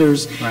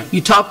cruisers. Right. You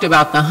talked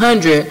about the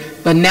 100,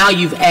 but now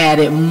you've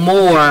added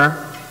more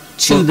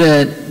to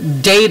the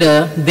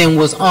data than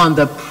was on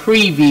the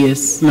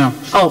previous. No.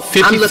 Oh,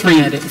 53, I'm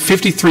looking at it.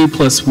 53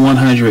 plus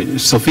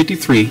 100, so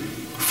 53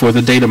 for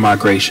the data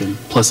migration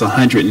plus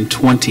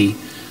 120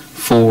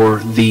 for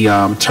the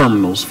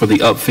terminals for the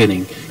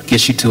upfitting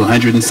gets you to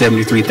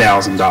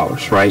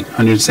 $173,000, right?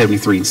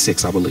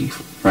 173,600, I believe,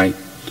 right?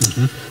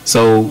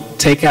 So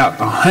take out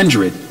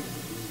 100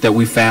 that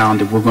we found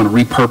that we're going to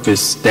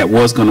repurpose that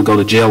was going to go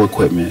to jail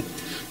equipment.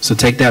 So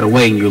take that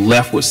away and you're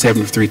left with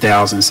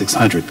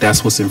 73,600.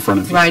 That's what's in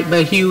front of you. Right,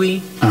 but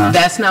Huey,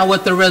 that's not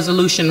what the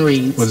resolution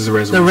reads. What is the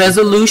resolution? The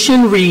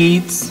resolution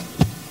reads,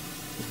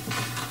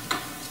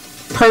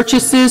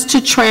 purchases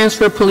to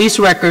transfer police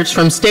records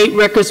from State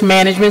Records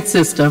Management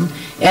System,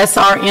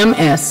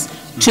 SRMS,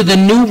 to the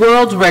New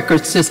World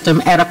Record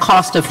System at a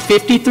cost of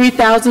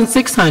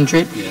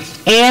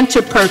 $53,600, and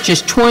to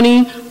purchase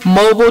 20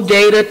 mobile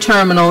data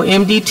terminal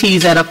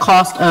MDTs at a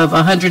cost of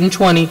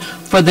 $120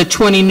 for the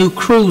 20 new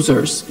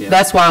cruisers.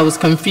 That's why I was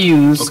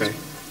confused. Okay.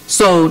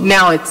 So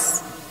now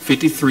it's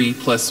 53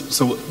 plus,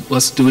 so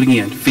let's do it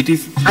again. 50.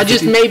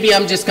 Maybe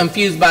I'm just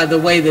confused by the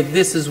way that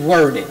this is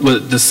worded. Well,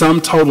 the sum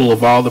total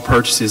of all the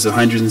purchases is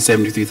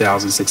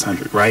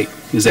 $173,600, right?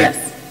 Is that?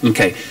 Yes.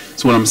 Okay.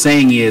 So what I'm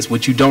saying is,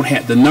 what you don't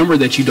have, the number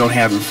that you don't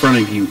have in front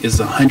of you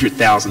is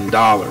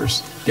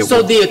 $100,000.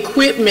 So the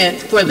equipment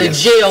for the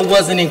jail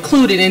wasn't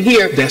included in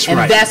here. That's and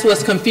right. That's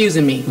what's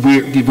confusing me.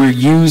 We're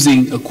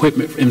using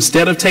equipment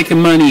instead of taking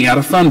money out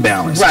of fund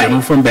balance,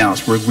 general fund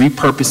balance. We're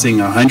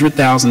repurposing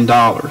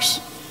 $100,000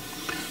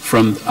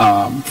 from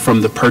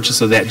the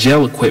purchase of that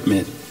jail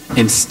equipment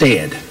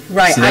instead.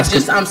 Right. So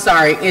I'm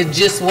sorry. It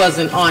just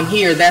wasn't on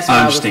here. That's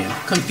why I was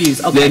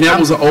confused. Okay. That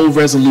was an old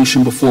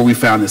resolution before we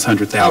found this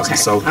 100,000. Okay.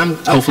 So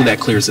hopefully that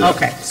clears it up.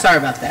 Okay. Sorry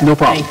about that. No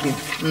problem. Thank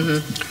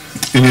you.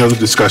 Any other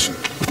discussion?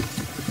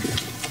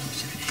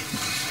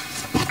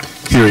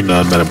 Hearing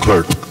none, Madam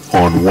Clerk,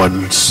 on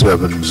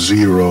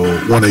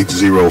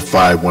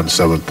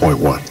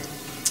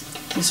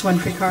 180-517.1. Ms.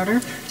 Winfrey Carter?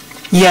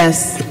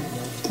 Yes.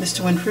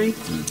 Mr. Winfrey?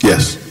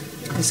 Yes.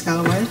 Ms.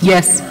 Galloway?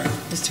 Yes.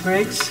 Mr.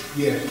 Griggs?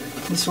 Yes.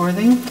 Ms.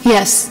 Worthing?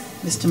 Yes.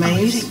 Mr.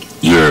 Mays?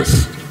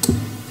 Yes.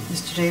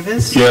 Mr.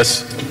 Davis?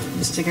 Yes.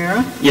 Mr.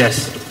 Guerra?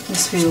 Yes.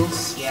 Ms.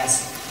 Fields?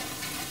 Yes.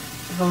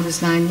 The vote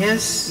is 9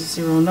 yes,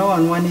 0 no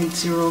on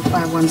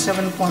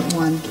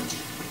 180-517.1.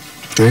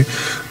 Okay.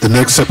 The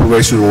next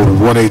separation will be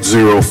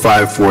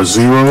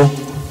 180-540.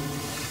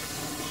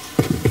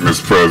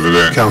 Mr.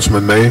 President.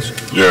 Councilman Mays.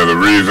 Yeah, the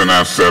reason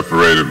I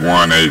separated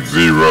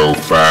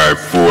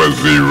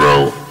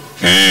 180-540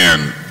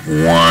 and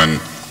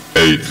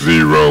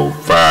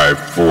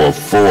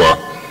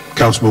 180-544.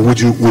 Councilman,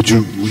 would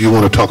you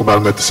want to talk about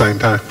them at the same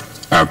time?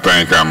 I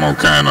think I'm gonna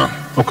kind of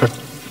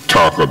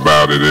talk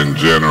about it in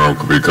general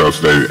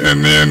because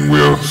and then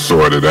we'll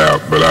sort it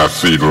out. But I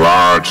see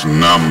large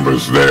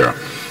numbers there,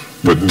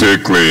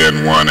 particularly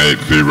in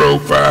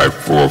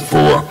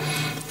 180-544,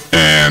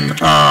 and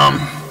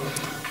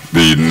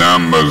the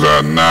numbers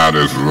are not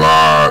as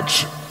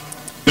large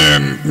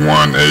in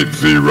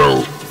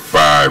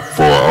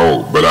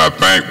 180-540. But I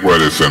think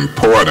what is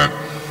important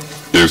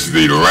is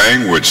the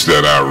language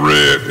that I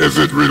read as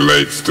it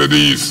relates to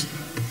these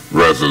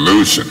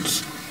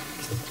resolutions.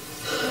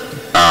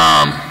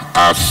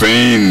 I've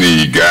seen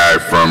the guy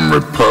from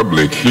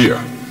Republic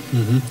here.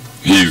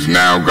 He's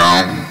now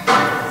gone.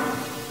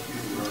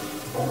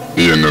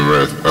 In the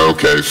rest.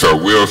 Okay, so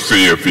we'll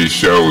see if he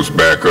shows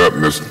back up,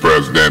 Mr.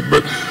 President.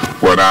 But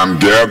what I'm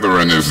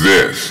gathering is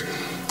this.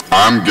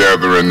 I'm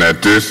gathering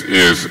that this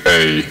is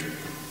a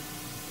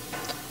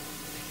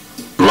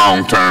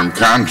long-term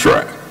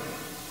contract.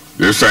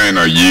 This ain't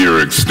a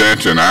year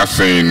extension. I've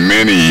seen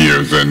many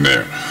years in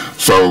there.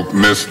 So,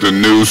 Mr.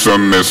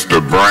 Newsom, Mr.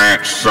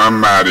 Branch,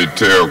 somebody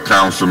tell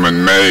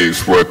Councilman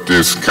Mays what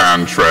this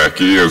contract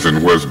is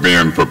and what's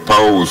being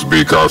proposed,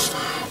 because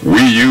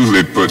we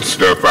usually put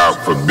stuff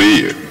out for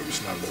bid.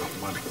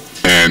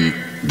 And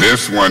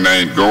this one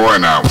ain't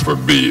going out for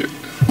bid.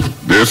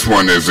 This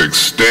one is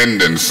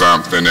extending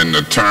something in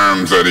the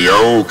terms of the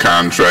old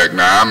contract.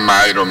 Now, I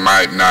might or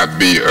might not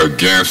be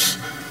against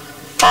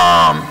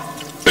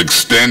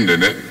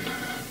extending it,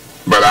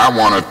 but I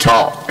want to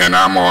talk, and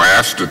I'm going to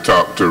ask to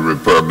talk to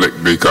Republic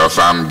because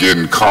I'm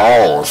getting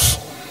calls,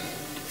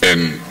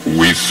 and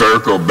we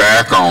circle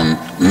back on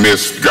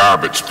missed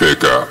garbage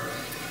pickup.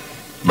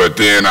 But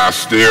then I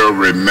still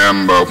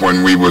remember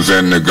when we was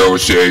in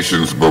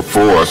negotiations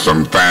before,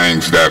 some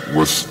things that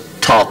was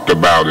talked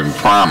about and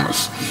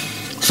promised.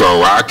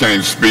 So I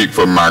can't speak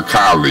for my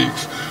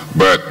colleagues,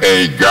 but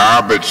a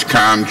garbage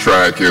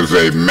contract is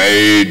a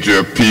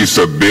major piece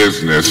of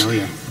business.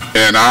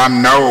 And I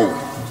know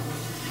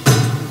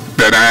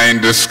that I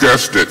ain't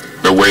discussed it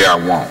the way I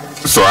want.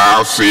 So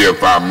I'll see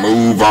if I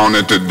move on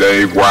it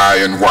today, why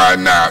and why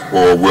not,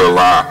 or will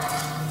I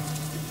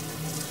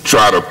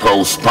try to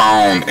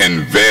postpone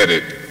and vet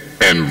it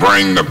and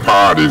bring the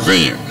parties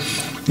in.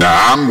 Now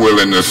I'm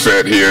willing to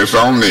sit here, it's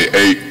only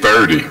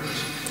 8:30,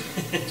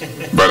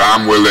 but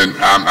I'm willing,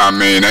 I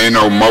mean, ain't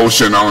no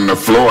motion on the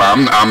floor.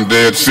 I'm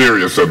dead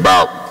serious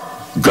about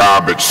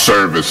garbage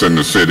service in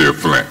the city of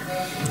Flint.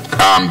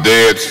 I'm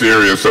dead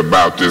serious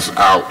about this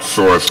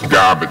outsourced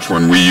garbage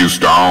when we used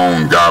to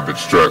own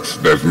garbage trucks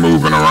that's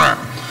moving around.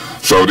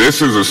 So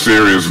this is a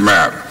serious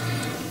matter.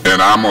 And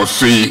I'm going to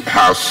see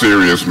how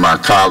serious my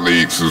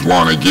colleagues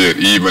want to get,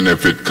 even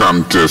if it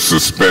comes to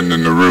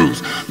suspending the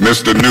rules.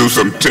 Mr.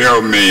 Newsom,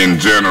 tell me in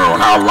general,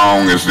 how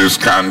long is this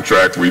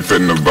contract we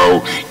finna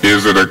vote?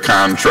 Is it a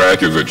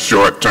contract? Is it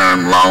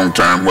short-term,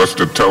 long-term? What's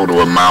the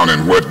total amount,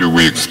 and what do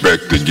we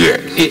expect to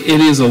get? It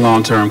is a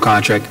long-term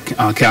contract,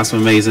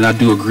 Councilman Mays, and I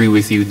do agree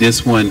with you.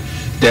 This one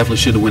definitely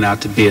should have went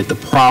out to bid. The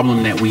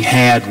problem that we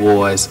had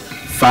was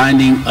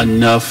finding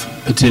enough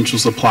potential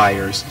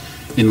suppliers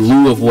in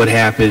lieu of what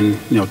happened,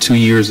 2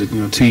 years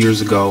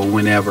ago,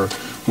 when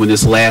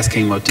this last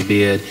came up to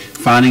bid,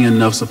 finding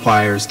enough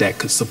suppliers that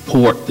could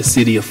support the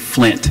city of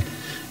Flint,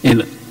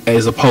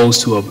 as opposed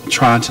to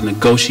trying to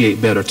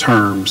negotiate better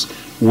terms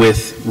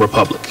with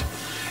Republic.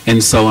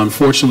 And so,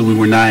 unfortunately, we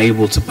were not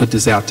able to put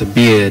this out to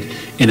bid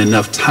in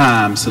enough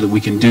time so that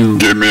we can do.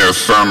 Give me a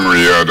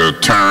summary of the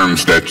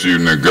terms that you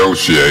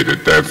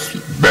negotiated that's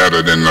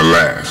better than the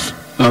last.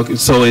 Okay,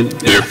 so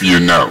if you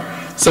know.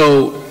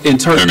 So. And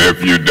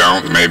if you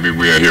don't, maybe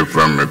we'll hear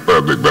from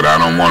Republic, but I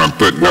don't want to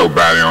put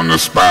nobody on the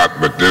spot,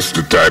 but this is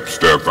the type of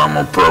stuff I'm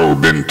going to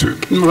probe into.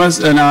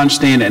 And I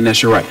understand that, and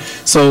that's your right.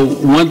 So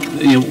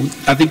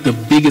I think the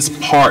biggest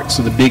parts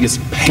or the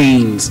biggest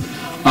pains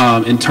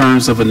in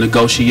terms of a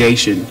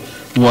negotiation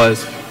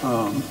was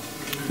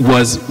around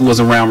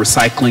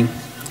recycling.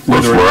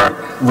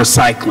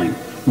 Recycling.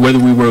 Whether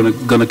we were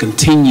going to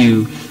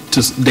continue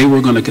they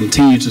were going to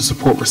continue to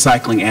support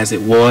recycling as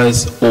it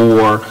was,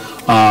 or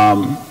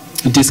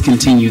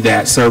discontinue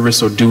that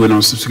service or do it on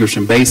a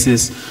subscription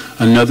basis.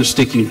 Another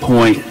sticking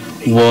point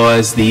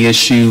was the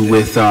issue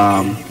with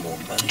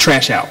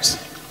trash outs,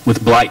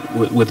 with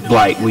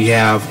blight. We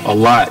have a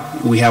lot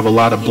We have a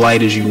lot of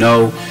blight, as you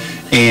know,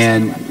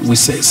 and we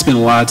spent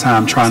a lot of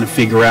time trying to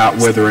figure out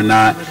whether or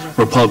not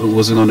Republic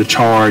was going to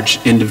charge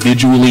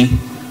individually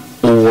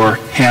or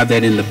have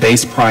that in the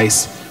base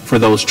price for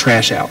those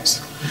trash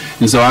outs.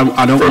 And so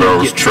I don't want to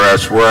those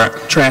trash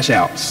what? Trash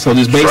outs. So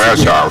there's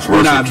basically trash outs.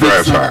 What's a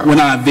trash out? When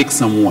I evict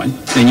someone,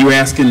 and you're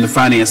asking the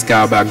finance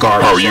guy about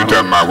garbage. Oh, you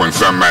talking about when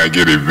somebody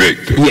get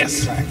evicted?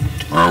 Yes.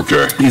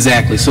 Okay.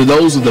 Exactly. So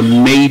those are the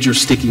major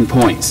sticking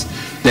points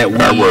that we.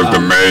 That was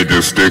the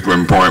major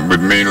sticking point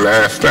with me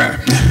last time,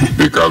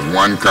 because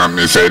one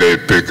company said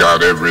they'd pick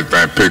up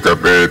everything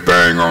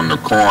on the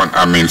corner.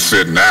 I mean,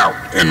 sitting out,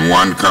 and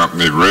one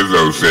company,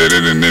 Rizzo, said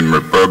it, and then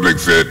Republic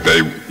said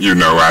they,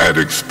 I had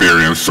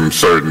experienced some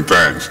certain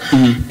things,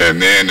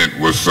 and then it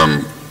was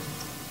some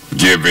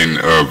giving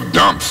of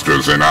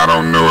dumpsters, and I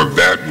don't know if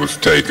that was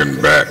taken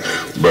back,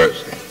 but.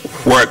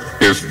 What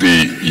is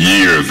the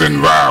years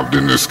involved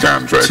in this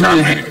contract?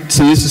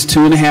 So this is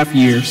 2.5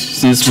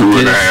 years.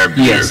 2.5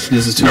 years. Yes,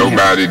 this is 2.5.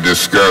 Nobody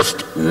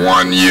discussed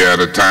 1 year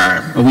at a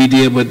time? We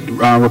did, but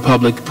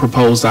Republic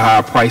proposed a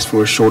higher price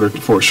for a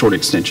short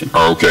extension.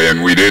 Okay,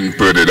 and we didn't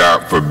put it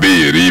out for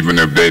bid, even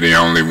if they're the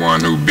only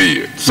one who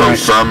bid. So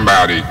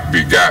somebody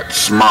got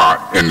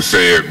smart and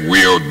said,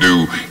 we'll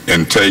do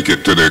and take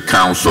it to the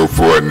council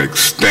for an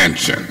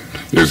extension.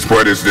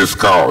 What is this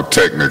called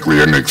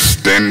technically, an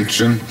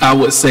extension? I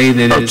would say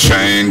that it's a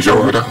change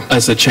order.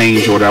 It's a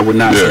change order. I would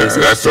not say it's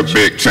that's a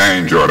big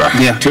change order.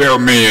 Yeah. Tell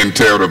me and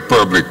tell the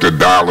public the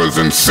dollars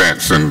and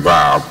cents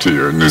involved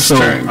here in this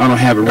change. I don't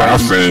have it right.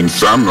 I've seen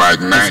some like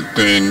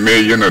 19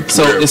 million or 12.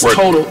 So it's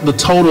the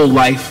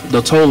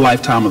total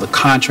lifetime of the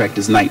contract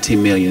is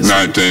 19 million.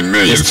 19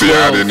 million. See,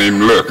 I didn't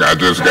even look. I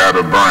just got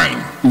a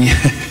brain.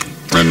 Yeah.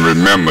 And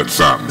remembered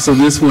something. So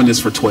this one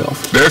is for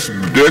 12.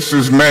 This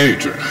is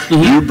major.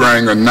 You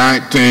bring a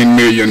 $19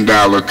 million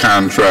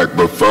contract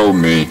before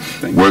me.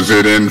 Was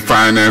it in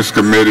Finance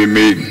Committee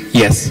meeting?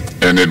 Yes.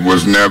 And it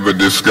was never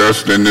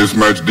discussed in this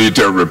much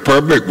detail.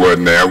 Republic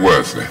wasn't there,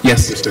 was there?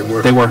 Yes, they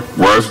were. They were.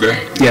 Was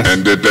they? Yes.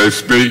 And did they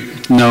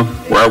speak? No.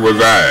 Where was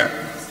I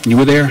at? You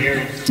were there.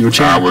 You were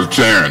chairing. I was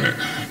chairing it.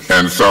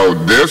 And so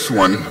this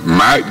one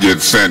might get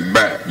sent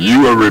back.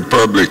 You, a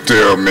Republic,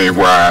 tell me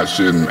why I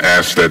shouldn't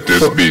ask that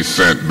this be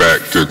sent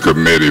back to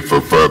committee for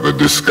further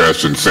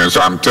discussion, since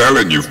I'm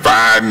telling you,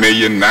 5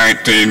 million,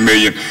 19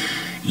 million,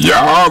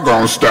 y'all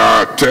gonna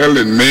start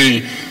telling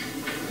me,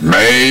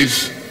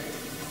 Mays,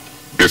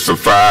 it's a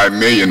 5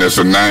 million, it's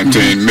a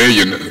 19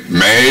 million.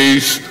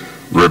 Mays,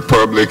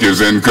 Republic is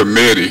in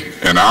committee,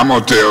 and I'm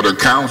gonna tell the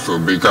council,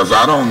 because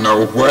I don't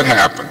know what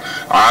happened.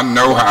 I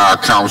know how our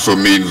council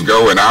meetings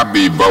go, and I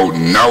be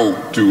voting no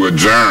to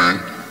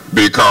adjourn,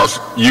 because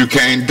you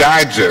can't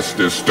digest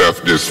this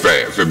stuff this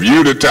fast. If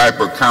you the type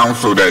of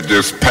council that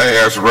just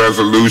pass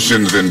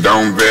resolutions and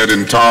don't vet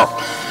and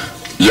talk,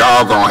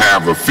 y'all gonna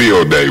have a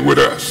field day with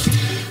us.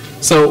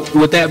 So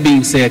with that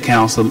being said,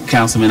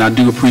 Councilman, I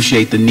do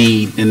appreciate the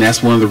need, and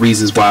that's one of the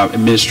reasons why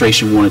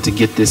administration wanted to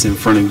get this in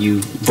front of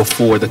you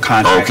before the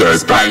contract. Okay,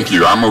 thank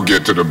you. I'm going to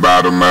get to the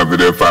bottom of it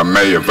if I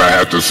may. If I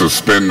have to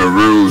suspend the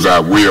rules, I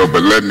will.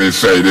 But let me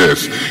say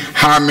this.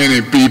 How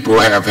many people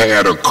have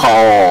had a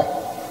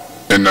call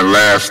in the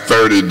last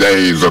 30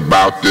 days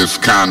about this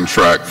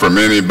contract from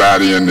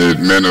anybody in the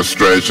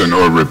administration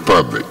or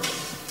Republic?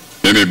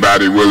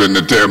 Anybody willing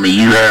to tell me?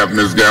 You have,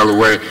 Ms.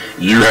 Galloway?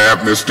 You have,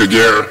 Mr.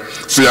 Guerra?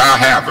 See, I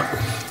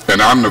haven't,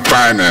 and I'm the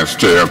finance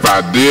chair. If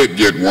I did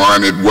get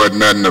one, it wasn't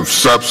nothing of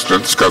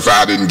substance, because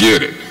I didn't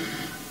get it.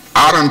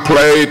 I done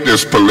played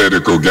this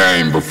political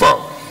game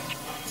before.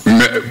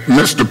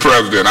 Mr.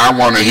 President, I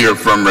want to hear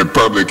from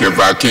Republic if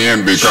I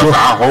can, because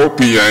I hope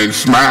he ain't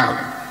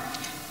smiling.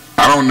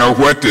 I don't know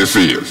what this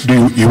is.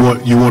 Do you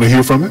want to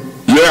hear from it?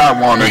 Yeah,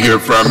 I want to hear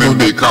from him,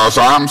 because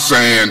I'm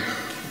saying,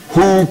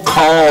 who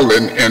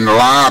calling and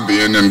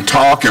lobbying and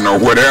talking or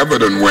whatever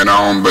done went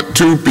on, but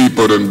 2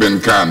 people done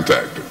been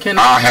contacted.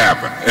 I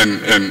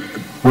haven't, and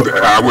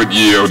I would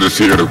yield to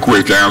hear the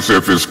quick answer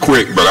if it's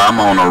quick, but I'm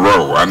on a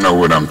roll. I know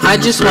what I'm thinking. I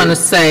just want to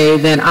say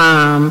that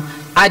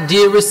I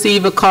did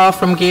receive a call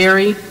from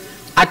Gary.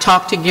 I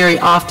talk to Gary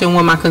often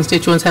when my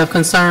constituents have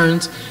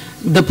concerns.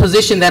 The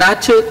position that I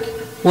took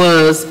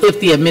was if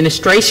the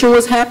administration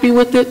was happy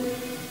with it,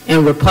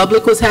 and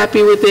Republic was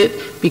happy with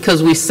it,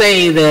 because we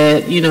say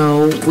that,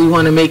 we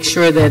want to make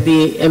sure that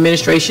the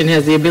administration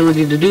has the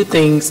ability to do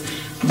things.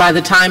 By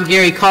the time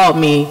Gary called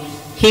me,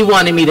 he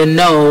wanted me to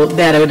know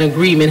that an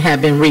agreement had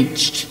been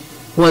reached.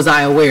 Was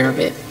I aware of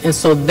it? And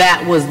so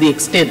that was the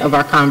extent of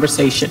our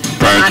conversation.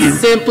 I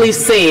simply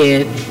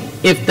said,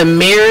 if the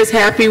mayor is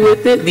happy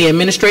with it, the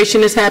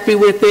administration is happy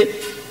with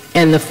it,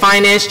 and the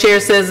finance chair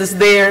says it's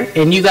there,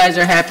 and you guys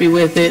are happy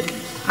with it,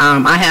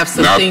 I have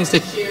some things to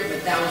share.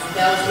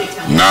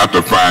 Not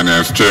the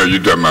finance chair.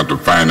 You're talking about the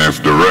finance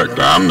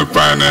director. I'm the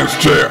finance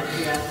chair.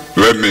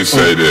 Let me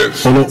say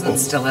this.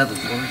 Still have the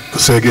floor.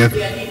 Say again.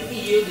 Yeah,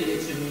 he yielded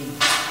it to me.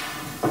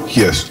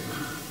 Yes.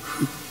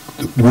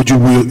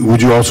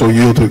 would you also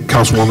yield to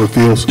Councilwoman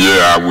Fields?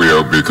 Yeah, I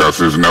will, because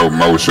there's no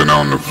motion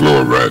on the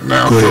floor right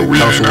now, so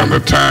we ain't under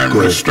time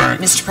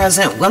restraint. Mr.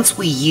 President, once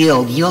we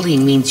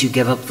yielding means you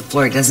give up the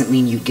floor. It doesn't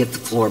mean you get the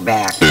floor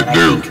back.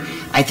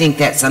 I think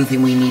that's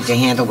something we need to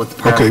handle with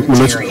the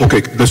parliamentarian.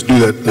 Let's do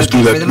that. Let's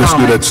do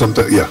that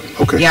sometime. Yeah,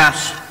 okay. Yeah,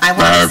 I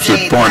want to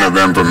say a point of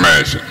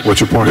information.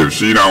 What's your point? If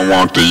she don't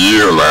want to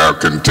yield, I'll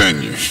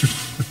continue.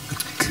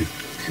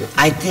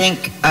 I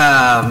think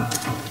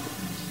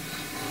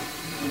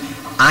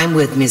I'm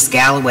with Ms.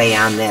 Galloway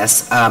on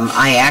this.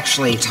 I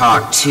actually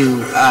talked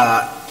to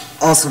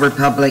also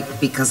Republic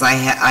because I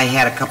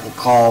had a couple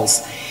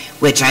calls,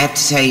 which I have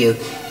to tell you,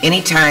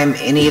 anytime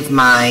any of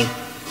my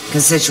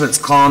constituents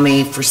call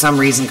me, for some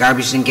reason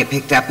garbage didn't get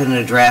picked up in an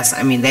address,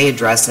 I mean, they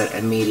address it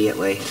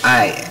immediately.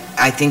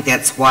 I think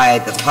that's why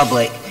the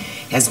public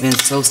has been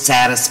so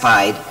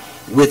satisfied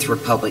with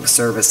Republic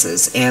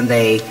services, and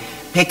they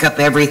pick up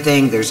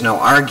everything. There's no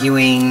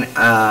arguing.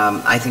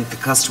 I think the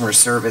customer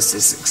service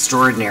is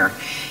extraordinary.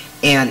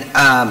 And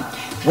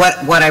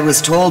what I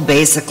was told,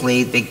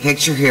 basically, big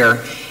picture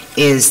here,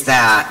 is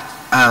that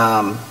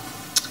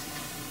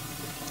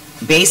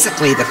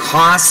basically the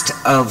cost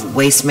of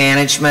waste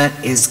management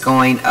is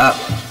going up.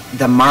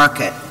 The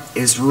market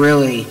is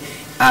really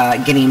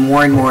getting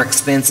more and more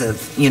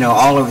expensive, you know,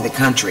 all over the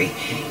country,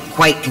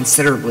 quite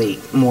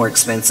considerably more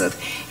expensive.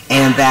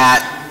 And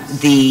that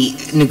the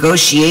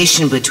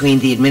negotiation between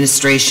the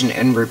administration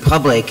and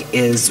Republic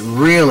is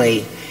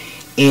really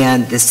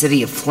in the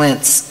city of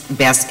Flint's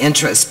best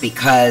interest,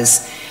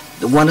 because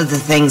one of the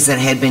things that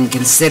had been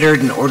considered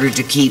in order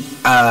to keep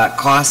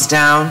costs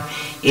down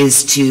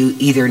is to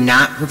either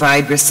not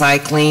provide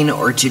recycling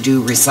or to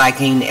do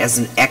recycling as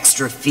an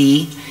extra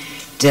fee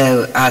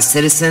to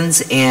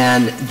citizens,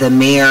 and the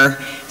mayor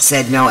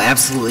said no,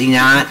 absolutely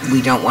not.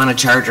 We don't want to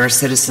charge our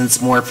citizens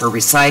more for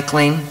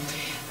recycling.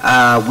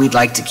 We'd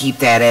like to keep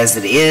that as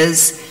it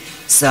is.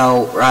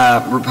 So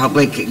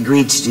Republic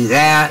agreed to do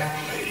that.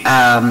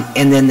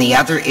 And then the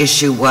other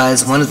issue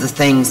was, one of the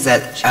things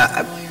that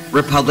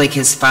Republic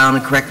has found,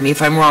 and correct me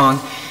if I'm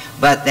wrong,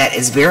 but that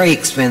is very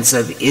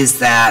expensive, is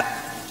that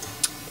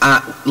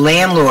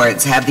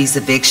landlords have these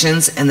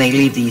evictions and they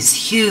leave these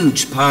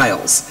huge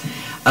piles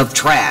of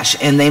trash,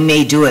 and they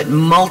may do it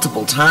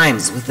multiple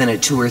times within a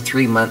 2 or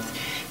 3 month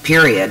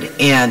period.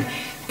 And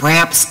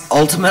perhaps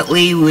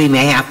ultimately we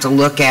may have to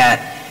look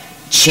at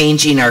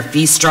changing our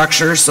fee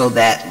structure so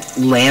that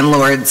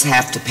landlords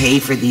have to pay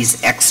for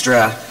these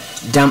extra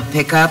dump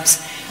pickups.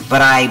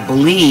 But I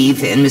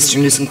believe, and Mr.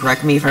 Newsom,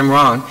 correct me if I'm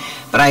wrong,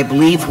 but I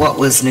believe what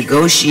was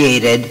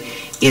negotiated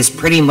is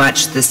pretty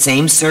much the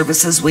same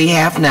services we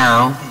have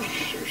now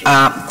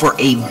for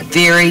a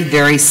very,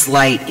 very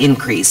slight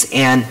increase.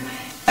 And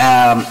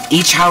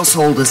each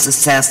household is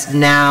assessed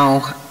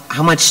now,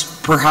 how much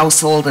per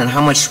household, and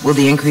how much will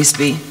the increase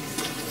be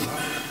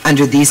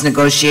under these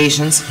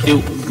negotiations?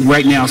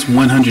 Right now it's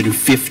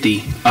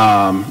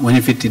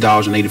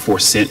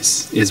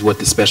 $150.84 is what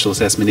the special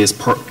assessment is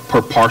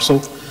per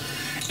parcel.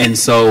 And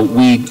so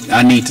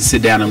I need to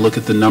sit down and look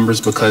at the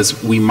numbers, because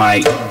we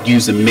might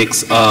use a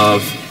mix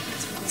of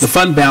the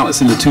fund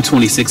balance in the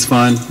 226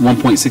 fund,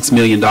 $1.6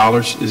 million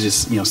is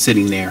just, you know,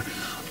 sitting there.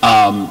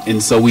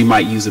 And so we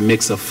might use a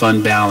mix of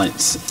fund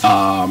balance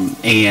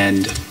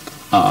and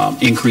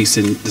increase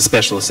in the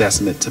special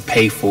assessment to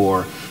pay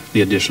for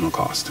the additional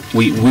cost.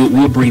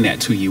 We'll bring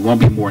that to you. It won't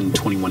be more than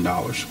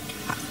 $21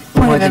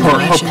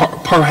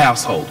 per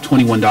household.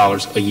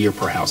 $21 a year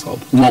per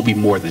household. It won't be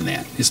more than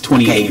that. It's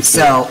 $28. Okay,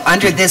 so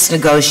under this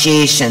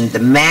negotiation, the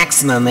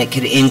maximum it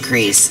could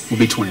increase will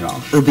be $20.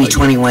 It would be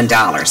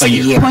 $21 a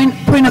year.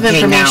 Point of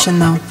information,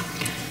 though.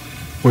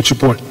 What's your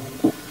point?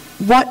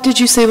 What did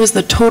you say was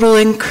the total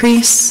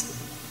increase?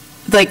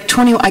 Like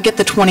 20, I get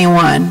the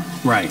 21.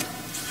 Right.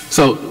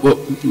 So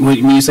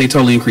when you say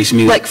total increase, you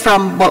mean like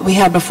from what we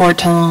had before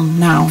till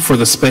now? For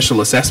the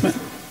special assessment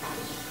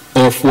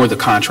or for the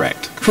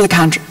contract? For the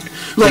contract.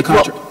 Like for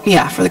the contract.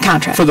 Yeah, for the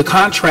contract. For the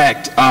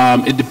contract,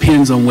 it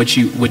depends on what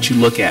you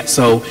look at.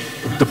 So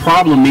the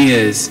problem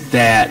is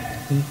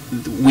that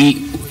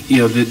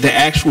the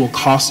actual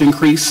cost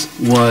increase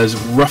was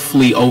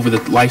roughly over the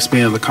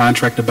lifespan of the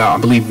contract about,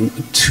 I believe,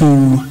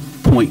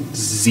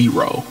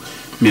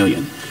 2.0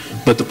 million.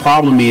 But the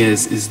problem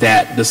is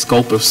that the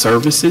scope of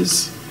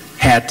services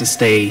had to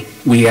stay.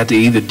 We had to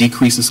either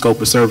decrease the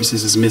scope of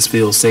services, as Ms.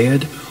 Fields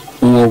said,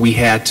 or we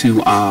had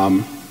to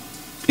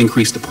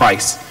increase the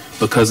price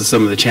because of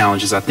some of the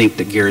challenges I think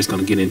that Gary's going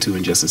to get into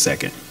in just a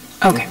second.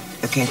 Okay.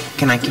 Okay.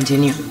 Can I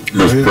continue?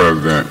 Mr.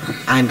 President.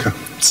 I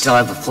still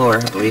have the floor,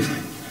 I believe.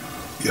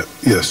 Yeah.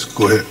 Yes.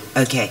 Go ahead.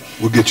 Okay.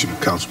 We'll get you,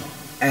 Councilman.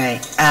 All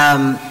right.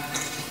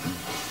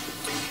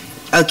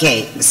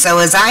 Okay. So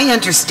as I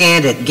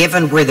understand it,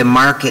 given where the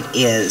market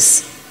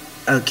is,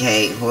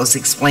 okay, what was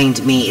explained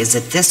to me is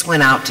if this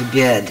went out to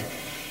bid,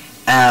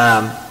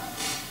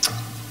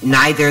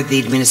 neither the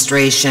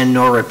administration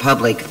nor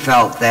Republic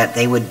felt that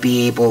they would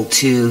be able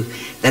to,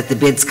 that the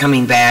bids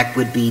coming back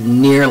would be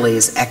nearly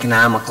as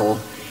economical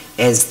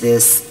as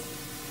this,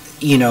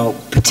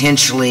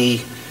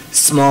 potentially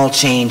small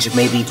change of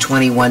maybe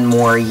 21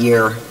 more a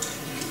year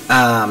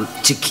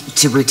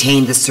to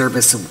retain the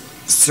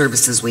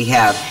services we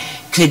have.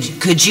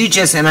 Could you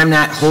just, and I'm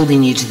not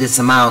holding you to this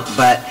amount,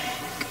 but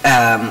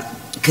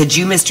could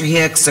you, Mr.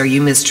 Hicks, or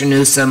you, Mr.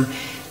 Newsom,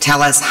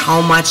 tell us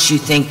how much you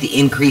think the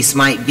increase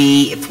might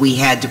be if we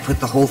had to put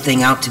the whole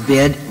thing out to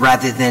bid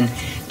rather than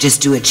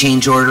just do a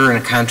change order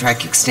and a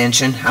contract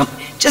extension?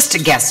 Just a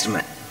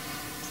guesstimate.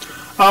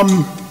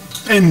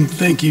 And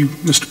thank you,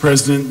 Mr.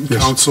 President,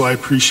 Yes. Council, I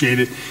appreciate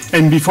it.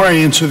 And before I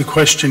answer the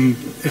question,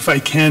 if I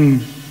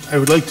can, I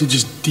would like to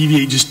just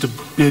deviate just a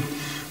bit.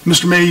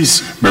 Mr.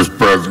 Mays. Mr.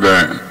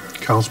 President.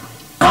 Councilman.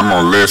 I'm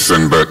going to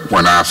listen, but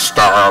when I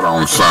start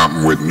on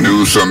something with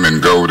Newsom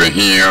and go to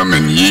him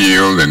and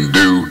yield and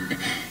do,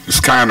 it's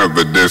kind of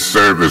a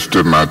disservice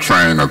to my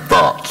train of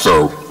thought.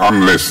 So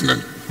I'm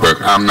listening, but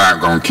I'm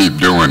not going to keep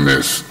doing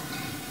this.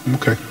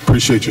 Okay,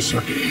 appreciate you, sir.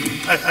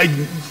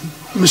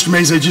 Mr.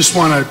 Mays, I just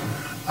want to,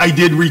 I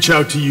did reach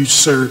out to you,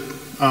 sir,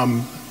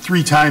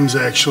 3 times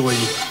actually.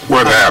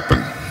 What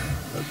happened?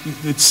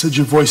 It said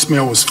your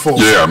voicemail was full.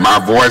 Yeah, my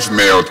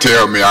voicemail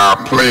tell me, I'll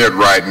play it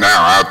right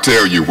now. I'll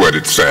tell you what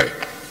it say.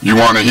 You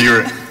want to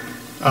hear it?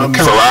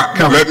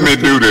 Let me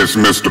do this,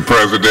 Mr.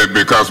 President,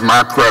 because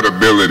my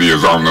credibility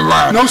is on the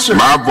line. No, sir.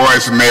 My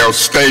voicemail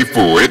stay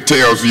full. It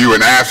tells you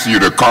and asks you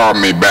to call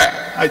me back.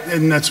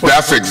 And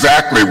that's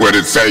exactly what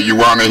it say. You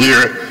want to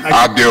hear it?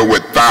 I deal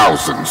with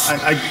thousands.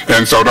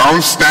 And so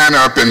don't stand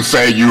up and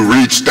say you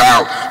reached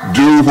out.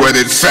 Do what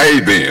it say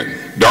then.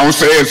 Don't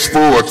say it's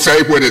full.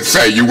 Say what it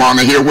say. You want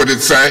to hear what it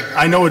say?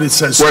 I know what it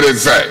says. What it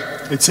say?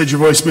 It said your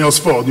voicemail's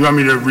full. Do you want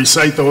me to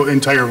recite the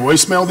entire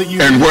voicemail that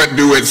you... And what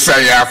do it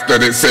say after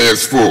it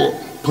says full?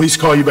 Please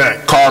call you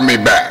back. Call me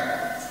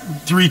back.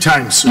 3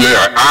 times, sir.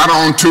 Yeah, I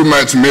don't too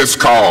much miss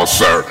calls,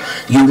 sir.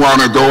 You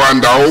want to go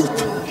under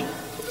oath?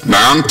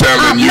 Now I'm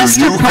telling you,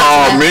 you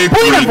call me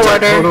 3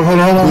 times. Hold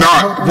on.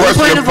 No,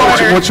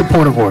 What's your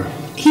point of order?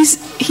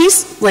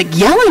 He's like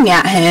yelling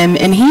at him,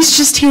 and he's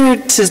just here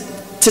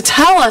to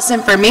tell us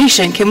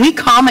information. Can we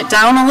calm it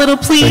down a little,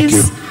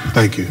 please?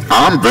 Thank you.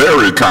 I'm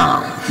very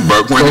calm,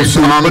 but when it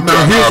comes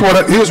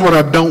to... Here's what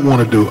I don't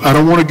want to do. I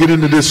don't want to get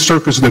into this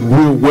circus that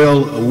we're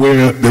well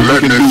aware that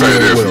Let we can me do say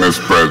well. this,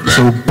 Mr. President.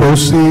 So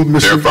proceed,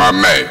 Mr. If I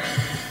may.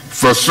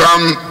 For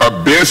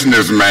a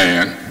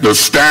businessman to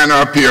stand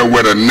up here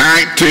with a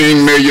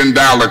 $19 million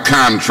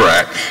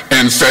contract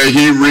and say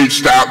he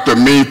reached out to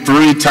me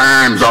 3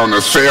 times on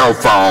a cell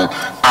phone,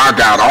 I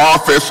got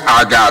office,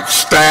 I got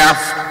staff,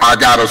 I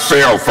got a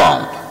cell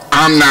phone.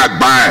 I'm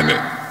not buying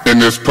it in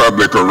this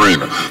public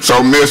arena.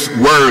 So, Ms.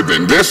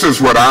 Worthing, this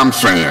is what I'm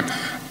saying.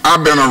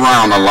 I've been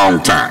around a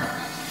long time.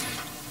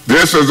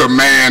 This is a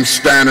man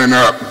standing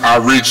up. I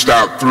reached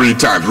out 3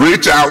 times.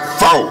 Reach out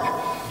 4.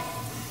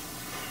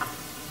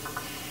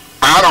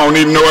 I don't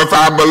even know if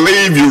I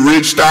believe you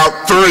reached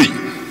out 3.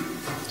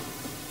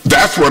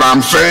 That's what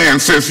I'm saying,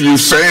 since you're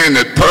saying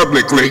it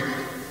publicly.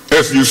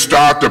 If you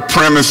start to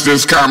premise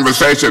this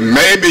conversation,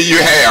 maybe you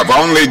have,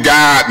 only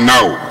God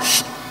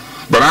knows.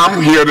 But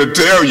I'm here to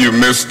tell you,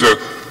 Mr.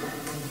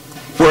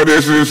 What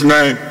is his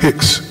name?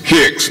 Hicks.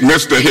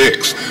 Mr.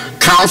 Hicks.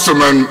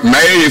 Councilman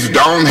Mays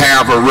don't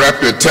have a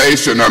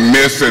reputation of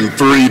missing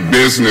 3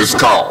 business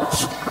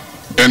calls.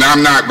 And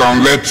I'm not going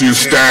to let you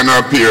stand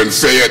up here and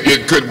say it.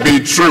 It could be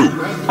true.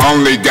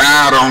 Only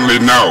God only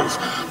knows.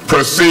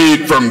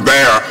 Proceed from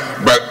there,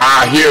 but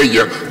I hear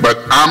you.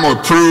 But I'm going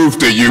to prove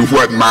to you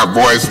what my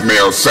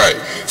voicemail say.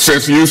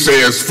 Since you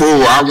say it's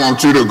full, I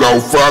want you to go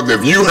further.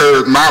 If you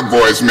heard my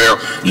voicemail,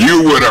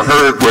 you would have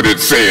heard what it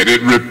said.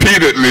 It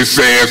repeatedly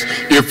says,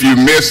 if you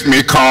miss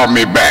me, call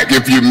me back.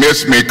 If you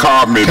miss me,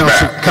 call me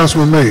back.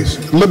 Councilman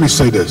Mays, let me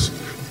say this.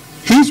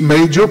 He's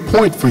made your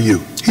point for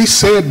you. He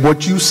said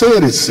what you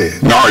said it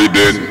said. No, he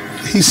didn't.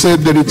 He said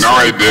that it's... No,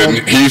 he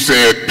didn't. He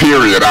said,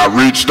 period. I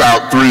reached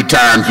out 3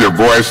 times. Your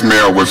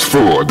voicemail was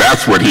full.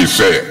 That's what he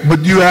said.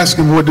 But you asked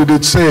him what did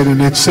it say,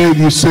 and it said,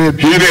 you said...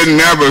 He didn't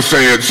never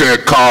say it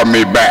said, call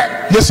me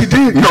back. Yes, he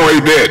did. No, he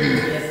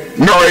didn't.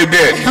 No, he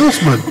didn't.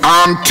 Councilman.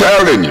 I'm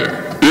telling you.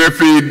 If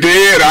he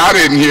did, I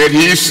didn't hear it.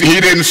 He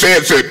didn't say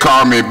it said,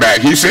 call me back.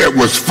 He said it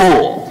was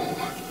full.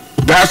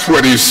 That's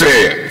what he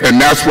said, and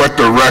that's what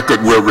the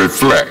record will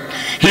reflect.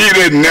 He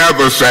didn't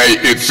never say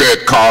it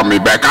said call me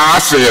back. I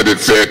said it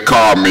said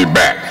call me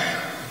back.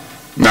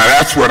 Now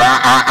that's what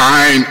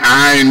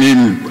I ain't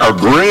even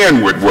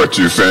agreeing with what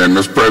you're saying,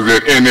 Mr.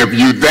 President. And if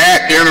you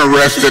that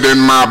interested in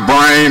my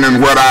brain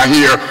and what I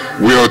hear,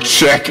 we'll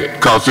check it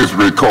because it's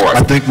recorded.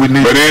 I think we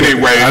need. But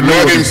anyway,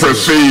 let him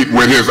proceed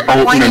with his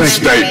opening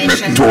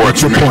statement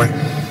towards me.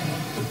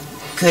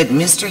 Could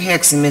Mr.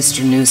 Hicks and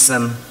Mr.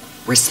 Newsom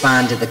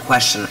respond to the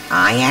question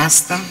I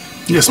asked them?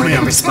 Yes, ma'am. Or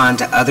they respond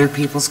to other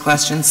people's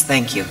questions?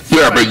 Thank you.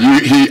 Yeah, but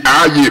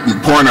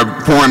point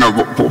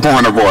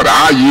of order.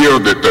 I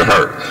yielded to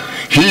her.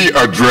 He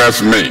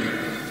addressed me.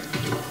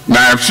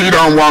 Now, if she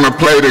don't want to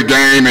play the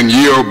game and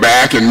yield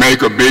back and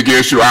make a big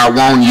issue, I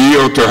won't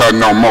yield to her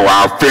no more.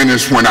 I'll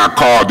finish when I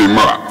called him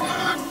up.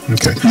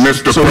 Okay.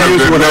 Mr.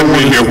 President, let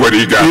me hear what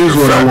he got to say. Here's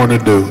what I want to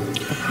do.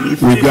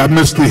 We've got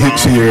Mr.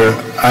 Hicks here.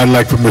 I'd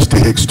like for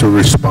Mr. Hicks to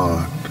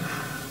respond.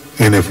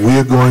 And if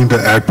we're going to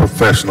act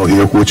professional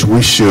here, which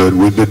we should,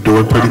 we've been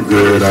doing pretty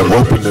good. I'm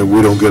hoping that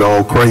we don't get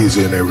all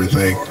crazy and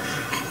everything.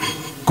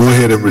 Go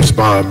ahead and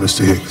respond,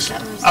 Mr. Hicks.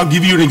 I'll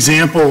give you an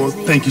example.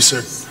 Thank you,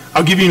 sir.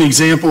 I'll give you an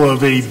example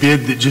of a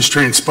bid that just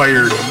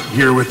transpired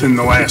here within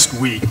the last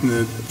week in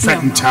the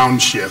Fenton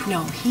Township.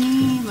 No,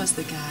 he was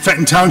the guy.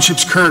 Fenton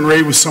Township's current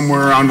rate was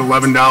somewhere around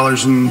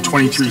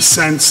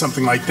 $11.23,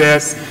 something like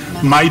that.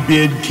 My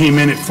bid came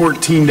in at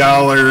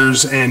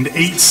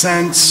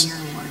 $14.08.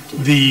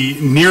 The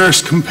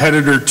nearest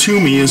competitor to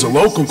me is a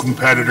local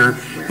competitor,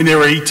 and they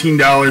were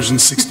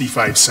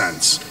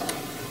 $18.65.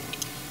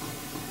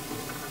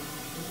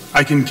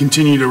 I can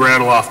continue to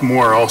rattle off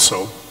more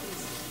also.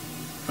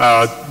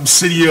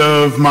 City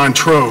of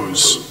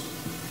Montrose,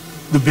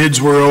 the bids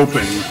were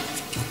open.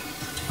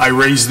 I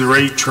raised the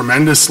rate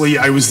tremendously.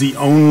 I was the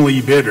only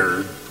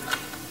bidder.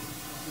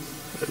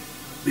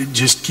 It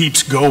just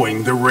keeps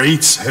going. The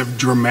rates have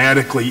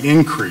dramatically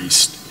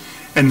increased.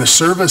 And the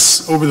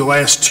service over the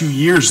last 2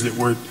 years that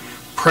were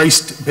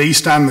priced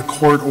based on the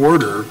court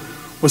order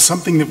was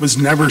something that was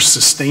never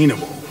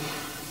sustainable.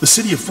 The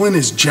city of Flint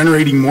is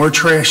generating more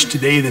trash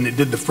today than it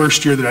did the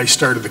first year that I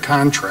started the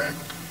contract.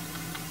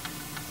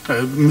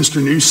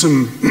 Mr.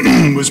 Newsom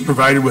was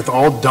provided with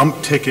all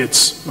dump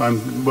tickets,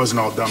 it wasn't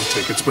all dump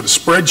tickets, but a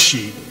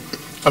spreadsheet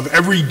of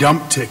every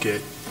dump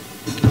ticket.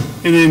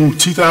 And in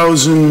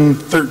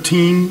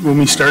 2013, when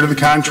we started the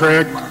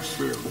contract,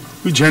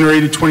 we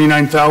generated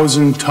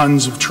 29,000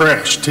 tons of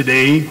trash.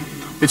 Today,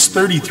 it's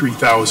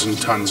 33,000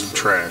 tons of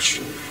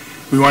trash.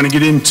 We want to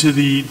get into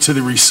the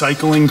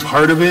recycling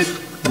part of it,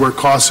 where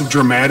costs have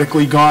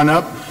dramatically gone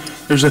up.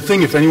 There's a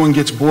thing, if anyone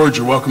gets bored,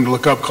 you're welcome to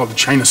look up, called the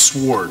China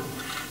Sword.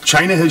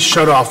 China has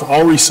shut off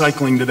all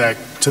recycling to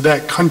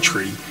that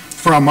country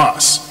from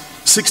us.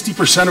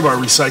 60% of our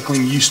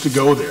recycling used to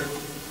go there.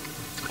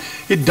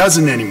 It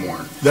doesn't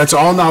anymore. That's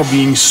all now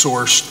being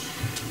sourced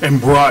and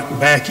brought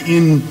back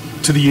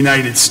into the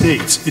United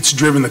States. It's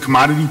driven the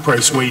commodity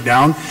price way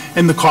down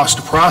and the cost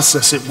to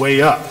process it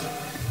way up.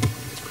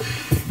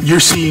 You're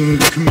seeing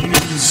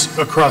communities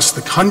across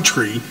the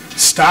country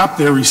stop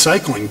their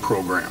recycling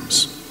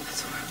programs.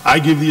 I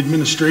give the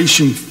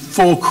administration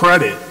full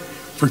credit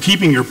for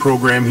keeping your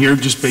program here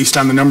just based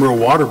on the number of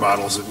water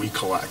bottles that we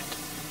collect.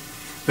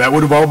 That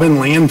would have all been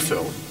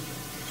landfilled.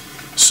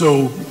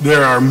 So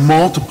there are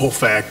multiple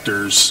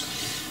factors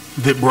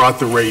that brought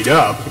the rate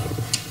up,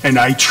 and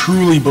I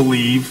truly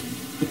believe,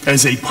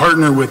 as a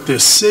partner with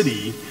this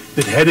city,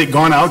 that had it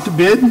gone out to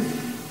bid,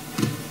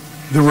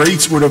 the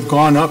rates would have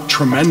gone up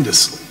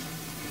tremendously.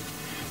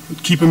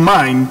 Keep in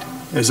mind,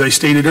 as I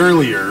stated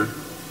earlier,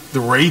 the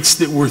rates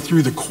that were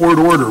through the court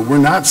order were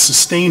not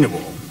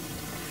sustainable.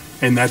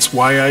 And that's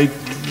why I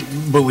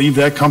believe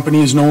that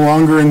company is no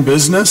longer in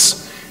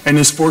business and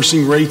is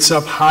forcing rates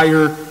up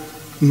higher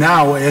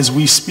now as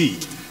we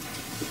speak.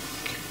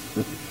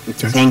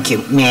 Thank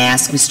you. May I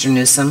ask Mr.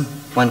 Newsom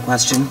one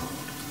question?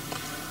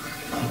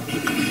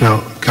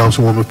 Now,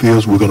 Councilwoman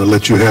Fields, we're going to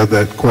let you have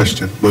that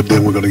question, but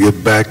then we're going to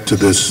get back to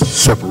this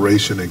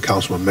separation, and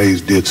Councilman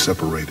Mays did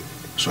separate it.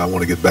 So I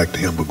want to get back to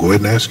him, but go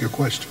ahead and ask your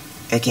question.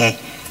 Okay.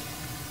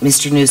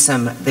 Mr.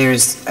 Newsom,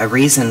 there's a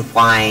reason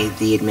why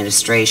the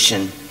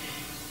administration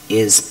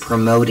is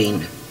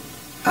promoting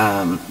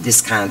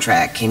this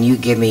contract. Can you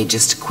give me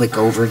just a quick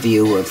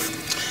overview of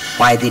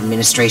why the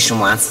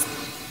administration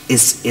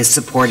is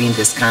supporting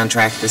this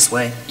contract this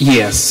way?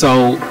 Yes,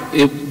 so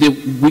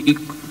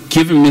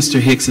given Mr.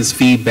 Hicks's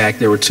feedback,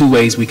 there were two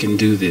ways we can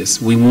do this.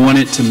 We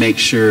wanted to make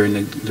sure, and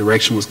the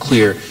direction was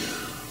clear,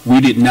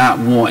 we did not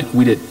want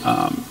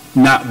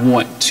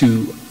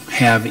to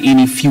have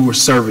any fewer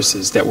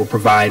services that were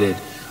provided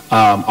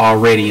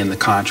already in the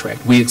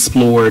contract. We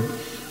explored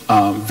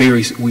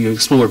very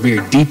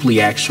deeply,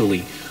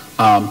 actually,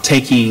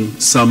 taking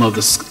some of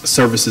the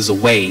services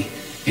away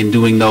and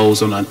doing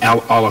those on an a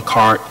la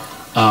carte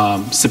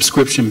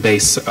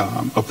subscription-based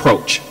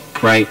approach,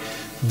 right?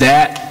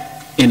 That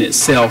in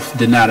itself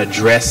did not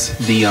address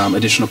the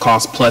additional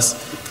cost, plus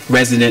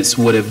residents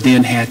would have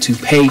then had to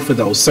pay for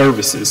those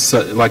services.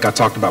 So, like I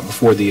talked about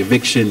before, the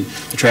eviction,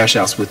 the trash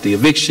house with the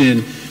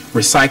eviction,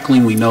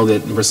 recycling. We know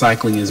that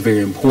recycling is very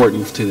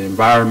important to the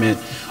environment,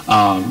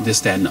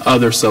 this, that, and the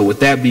other. So with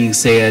that being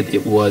said,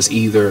 it was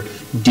either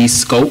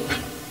de-scope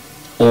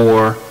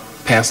or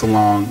pass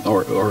along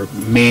or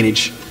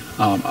manage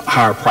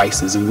higher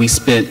prices. And we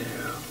spent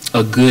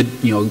a good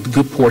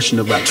portion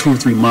of about 2 or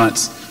 3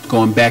 months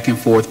going back and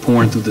forth,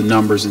 pouring through the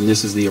numbers, and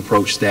this is the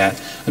approach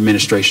that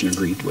administration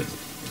agreed with.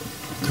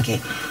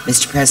 Okay.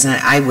 Mr.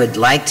 President, I would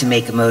like to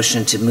make a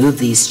motion to move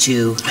these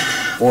two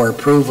for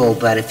approval,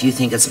 but if you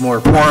think it's more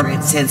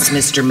appropriate, since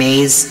Mr.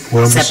 Mays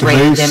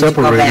separated them to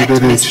go back to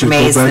Mr.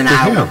 Mays, then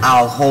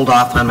I'll hold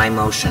off on my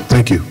motion.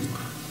 Thank you.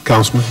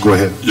 Councilman, go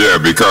ahead. Yeah,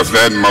 because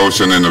that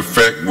motion in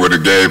effect would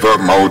have gave up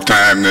more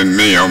time than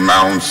me on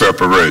my own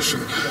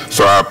separation.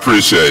 So I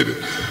appreciate it.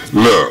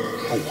 Look,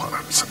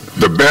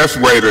 the best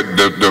way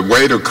the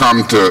way to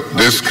come to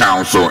this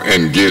council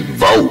and get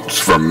votes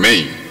from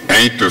me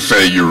ain't to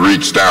say you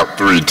reached out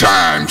 3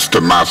 times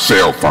to my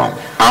cell phone.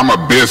 I'm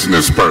a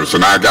business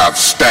person. I got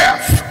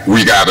staff.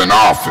 We got an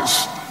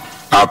office.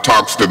 I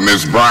talks to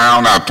Ms.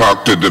 Brown. I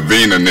talk to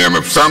Davina and them.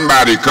 If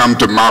somebody come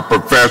to my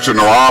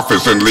professional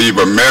office and leave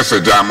a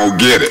message, I'm going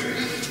to get it.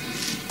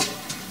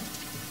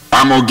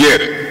 I'm going to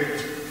get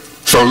it.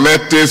 So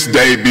let this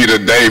day be the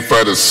day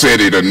for the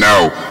city to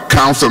know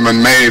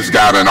Councilman Mays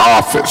got an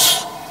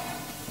office.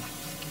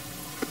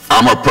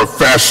 I'm a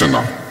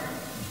professional.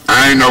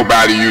 I ain't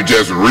nobody you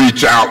just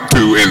reach out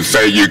to and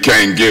say you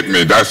can't get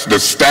me. That's the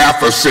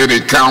staff of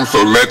city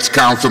council lets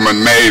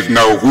Councilman Mays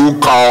know who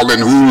calling,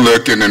 who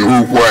looking, and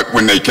who what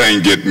when they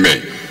can't get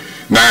me.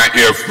 Now,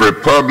 if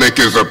Republic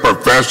is a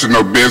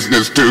professional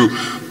business too,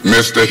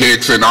 Mr.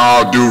 Hicks, in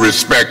all due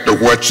respect to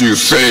what you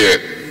said,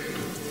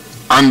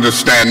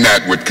 understand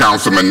that with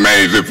Councilman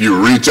Mays. If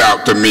you reach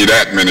out to me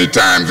that many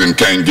times and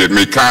can't get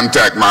me,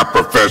 contact my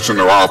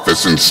professional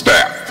office and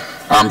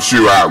staff. I'm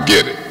sure I'll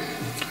get it.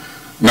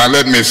 Now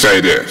let me say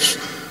this.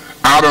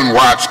 I done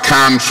watched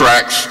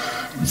contracts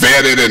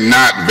vetted and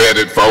not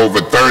vetted for over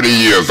 30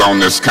 years on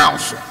this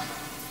council.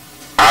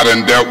 I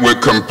done dealt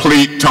with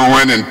complete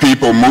towing and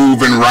people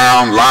moving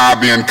around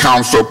lobbying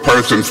council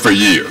persons for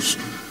years.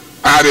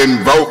 I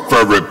didn't vote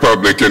for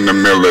Republic in the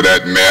middle of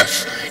that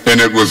mess,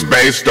 and it was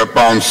based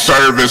upon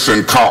service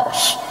and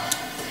cost.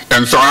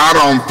 And so I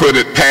don't put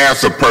it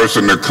past a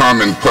person to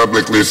come and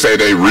publicly say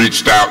they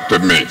reached out to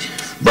me.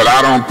 But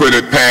I don't put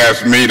it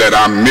past me that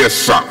I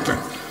missed something.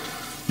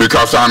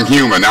 Because I'm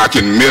human, I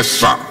can miss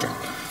something.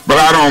 But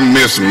I don't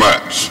miss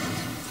much.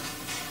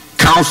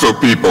 Council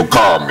people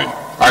call me.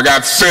 I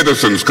got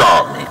citizens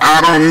call me.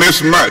 I don't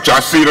miss much. I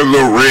see the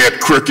little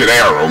red crooked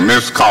arrow,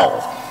 missed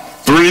call.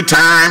 3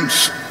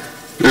 times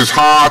is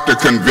hard to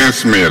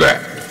convince me of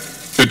that.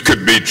 It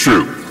could be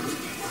true.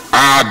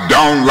 I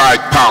don't like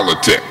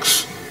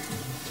politics.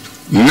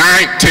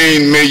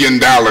 $19 million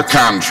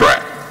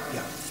contract.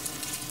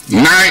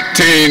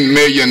 $19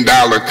 million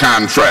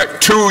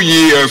contract, 2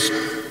 years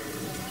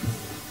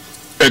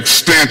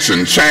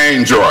extension,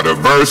 change order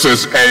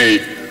versus a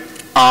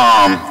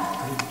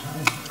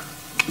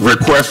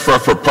request for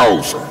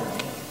proposal.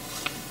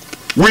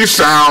 We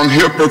sound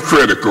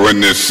hypocritical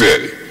in this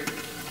city.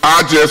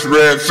 I just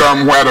read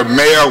somewhere the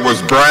mayor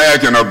was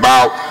bragging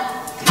about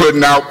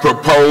putting out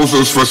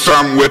proposals for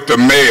something with the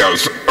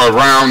mayors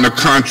around the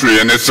country,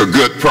 and it's a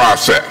good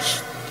process.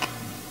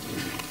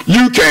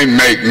 You can't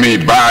make me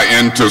buy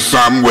into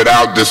something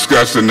without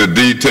discussing the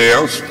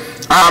details.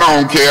 I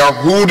don't care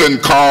who done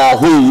call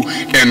who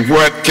and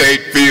what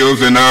Kate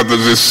Fields and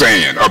others is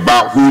saying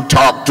about who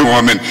talked to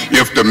them and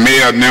if the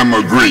mayor and them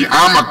agree.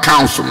 I'm a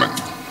councilman.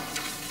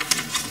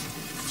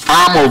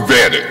 I'm a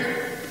vetted.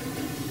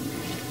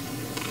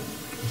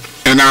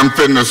 And I'm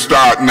finna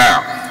start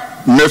now.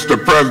 Mr.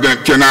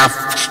 President, can I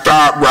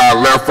start where I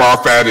left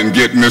off at and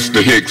get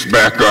Mr. Hicks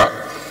back up?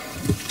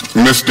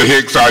 Mr.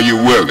 Hicks, are you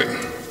willing?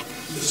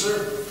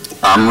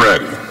 I'm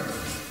ready.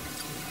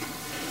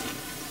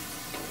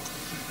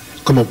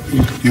 Come on,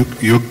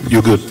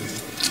 you're good.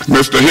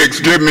 Mr. Hicks,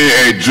 give me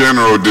a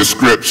general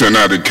description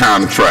of the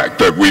contract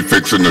that we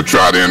fixing to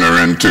try to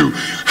enter into.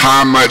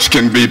 How much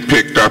can be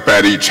picked up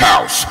at each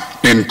house,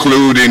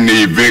 including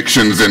the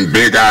evictions and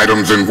big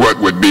items and what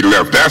would be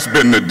left? That's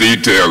been the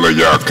detail of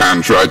your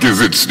contract. Is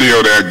it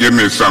still there? Give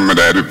me some of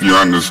that if you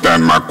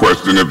understand my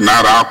question. If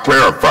not, I'll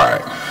clarify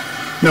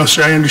it. No,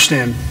 sir, I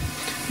understand.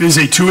 It is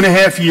a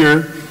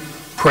 2.5-year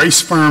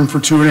price firm for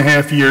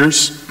 2.5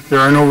 years. There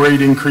are no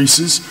rate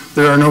increases.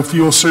 There are no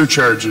fuel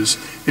surcharges.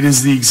 It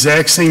is the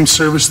exact same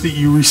service that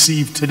you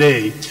receive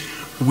today.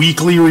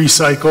 Weekly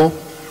recycle,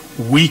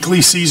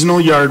 weekly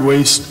seasonal yard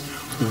waste,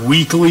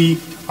 weekly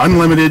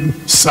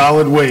unlimited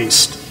solid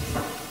waste.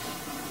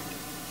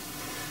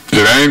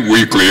 It ain't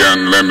weekly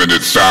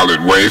unlimited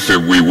solid waste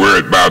if we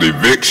worried about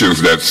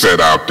evictions that's set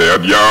out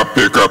there. Y'all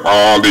pick up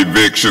all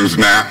evictions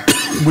now?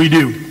 We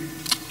do.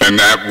 And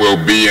that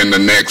will be in the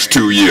next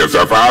 2 years.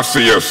 If I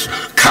see us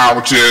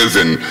couches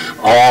and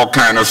all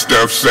kind of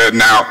stuff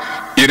sitting out,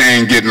 it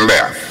ain't getting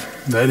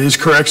left. That is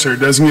correct, sir. It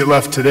doesn't get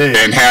left today.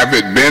 And have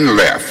it been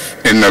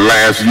left in the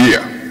last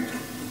year?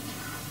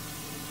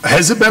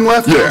 Has it been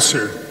left? Yes,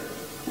 sir.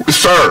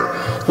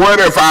 Sir, what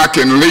if I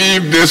can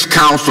leave this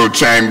council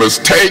chambers,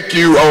 take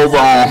you over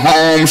on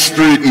Home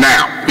Street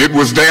now? It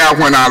was there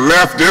when I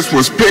left. This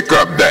was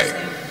pickup day.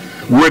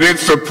 Would it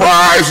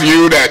surprise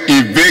you that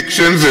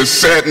evictions is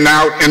setting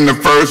out in the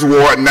first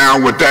ward now?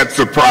 Would that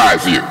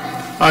surprise you?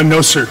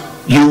 No, sir.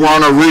 You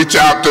want to reach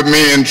out to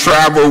me and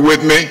travel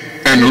with me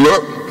and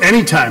look?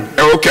 Anytime.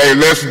 Okay,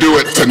 let's do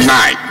it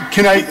tonight.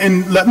 Can I,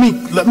 and let me.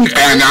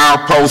 And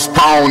I'll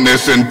postpone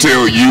this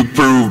until you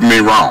prove me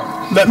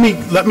wrong. Let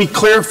me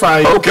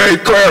clarify. Okay,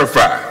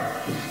 clarify.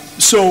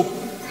 So,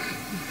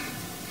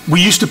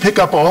 we used to pick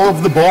up all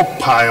of the bulk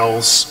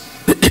piles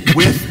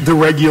with the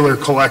regular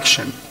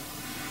collection.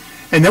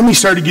 And then we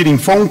started getting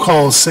phone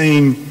calls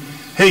saying,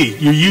 hey,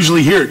 you're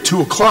usually here at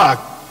 2 o'clock.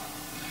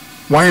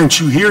 Why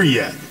aren't you here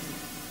yet?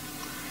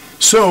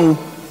 So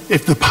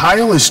if the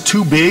pile is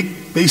too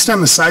big, based on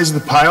the size of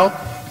the pile,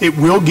 it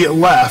will get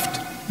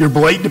left Your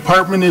blight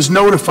department is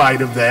notified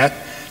of that.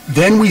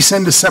 Then we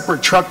send a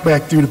separate truck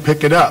back through to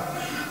pick it up.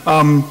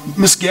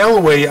 Ms.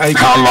 Galloway,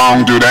 How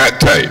long do that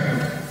take?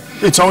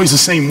 It's always the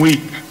same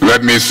week.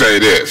 Let me say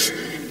this.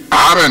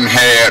 I done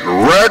had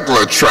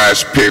regular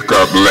trash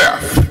pickup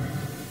left,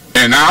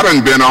 and I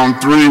done been on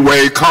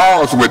three-way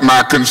calls with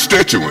my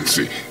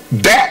constituency.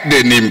 That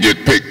didn't even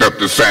get picked up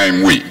the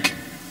same week.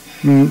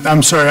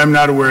 I'm sorry, I'm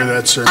not aware of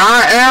that, sir.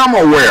 I am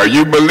aware.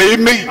 You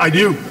believe me? I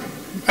do.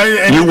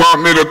 You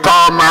want me to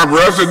call my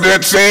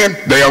residents in?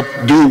 They'll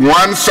do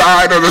one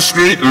side of the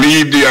street,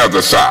 leave the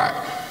other side.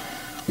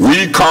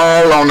 We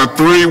call on a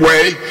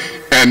three-way,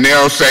 and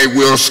they'll say,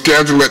 we'll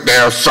schedule it.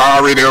 They're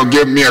sorry. They'll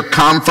give me a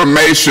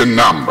confirmation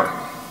number.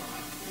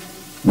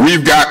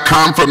 We've got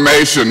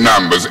confirmation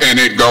numbers, and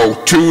it go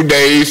 2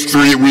 days,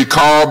 3. We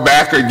call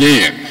back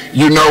again.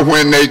 You know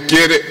when they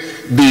get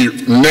it?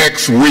 The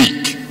next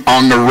week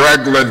on the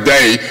regular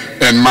day,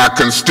 and my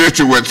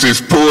constituencies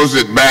pulls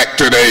it back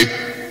to their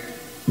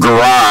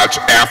garage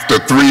after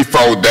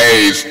 3-4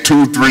 days,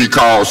 2-3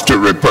 calls to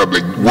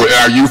Republic.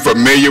 Are you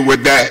familiar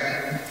with that?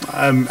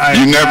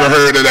 You never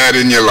heard of that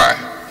in your life?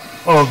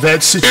 Oh,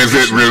 that situation. As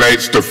it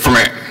relates to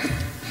Flint?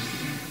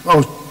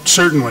 Oh,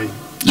 certainly.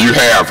 You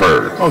have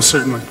heard? Oh,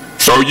 certainly.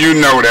 So you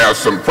know there are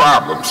some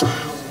problems.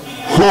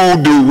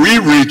 Who do we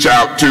reach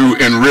out to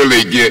and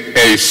really get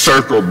a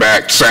circle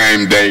back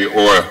same day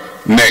or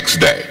next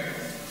day?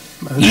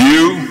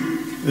 You?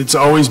 It's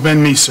always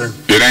been me, sir.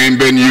 It ain't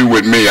been you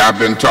with me. I've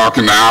been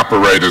talking to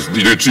operators.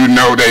 Did you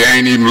know they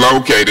ain't even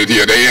located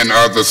here? They in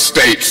other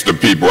states, the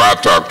people I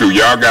talk to.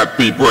 Y'all got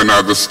people in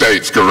other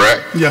states,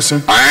 correct? Yes,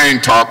 sir. I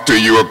ain't talked to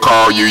you or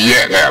called you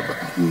yet, have I?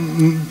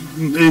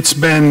 It's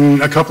been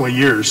a couple of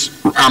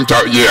years. I'm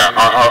talking,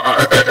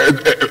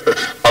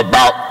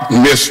 about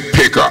missed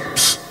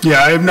pickups.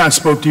 Yeah, I have not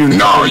spoke to you in a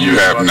No, couple of you years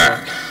have about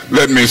not. that.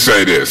 Let me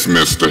say this,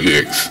 Mr.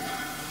 Hicks.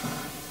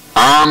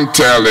 I'm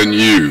telling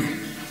you,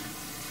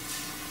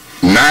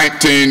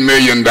 $19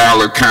 million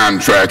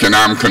contract, and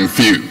I'm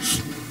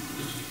confused.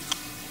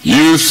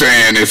 You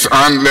saying it's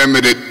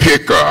unlimited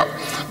pickup,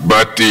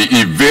 but the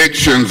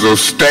evictions will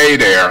stay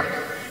there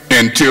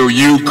until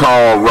you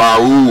call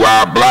Raul,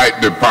 our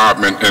blight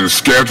department, and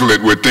schedule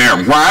it with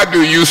them. Why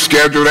do you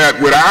schedule that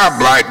with our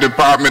blight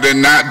department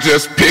and not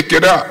just pick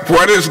it up?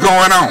 What is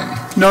going on?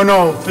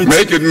 No.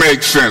 Make it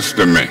make sense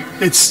to me.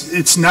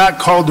 It's not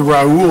called to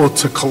Raul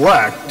to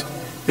collect.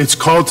 It's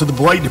called to the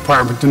blight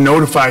department to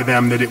notify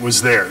them that it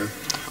was there.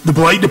 The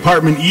blight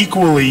department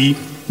equally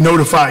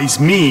notifies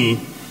me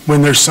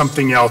when there's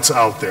something else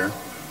out there.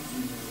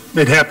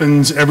 It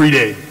happens every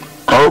day.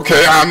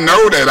 Okay, I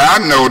know that I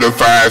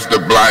notifies the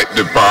blight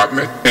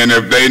department, and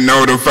if they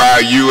notify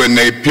you and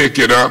they pick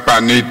it up, I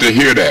need to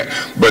hear that.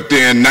 But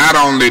then not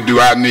only do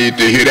I need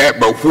to hear that,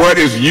 but what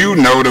is you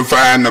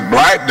notifying the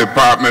blight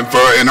department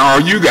for, and all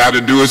you got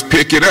to do is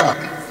pick it up?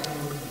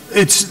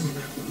 It's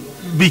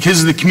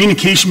because the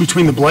communication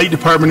between the blight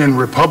department and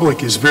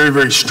Republic is very,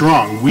 very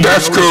strong. We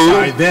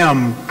notify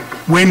them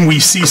when we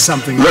see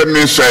something. Let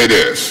me say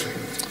this.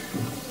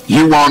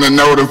 You want to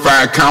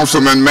notify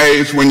Councilman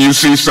Mays when you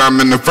see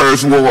something in the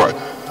first ward?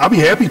 I'll be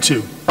happy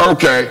to.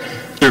 Okay.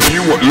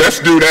 Let's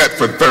do that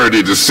for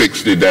 30 to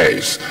 60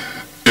 days.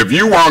 If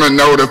you want to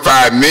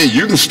notify me,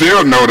 you can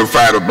still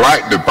notify the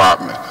blight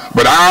department.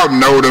 But I'll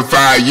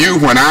notify you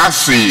when I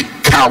see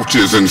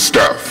couches and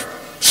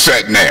stuff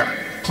sitting there.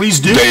 Please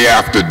do. Day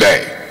after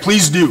day.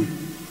 Please do.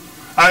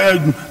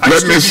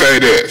 Let me say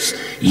this.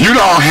 You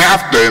don't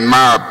have to, in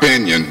my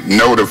opinion,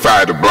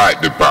 notify the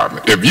blight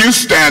department. If you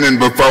standing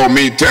before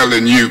me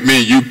telling you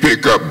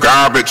pick up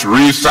garbage,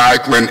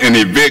 recycling, and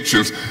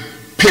evictions,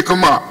 pick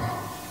them up.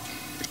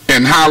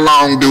 And how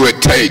long do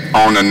it take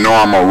on a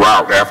normal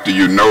route after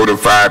you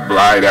notify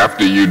blight,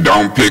 after you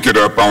don't pick it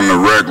up on the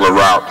regular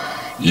route?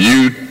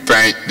 You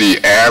think the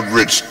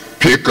average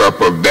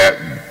pickup of that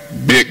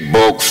big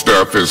bulk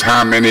stuff is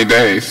how many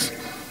days?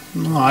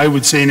 Well, I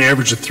would say an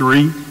average of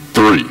 3.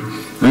 3.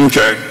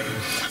 Okay.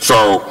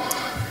 So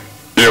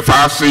if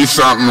I see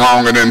something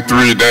longer than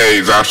 3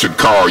 days, I should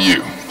call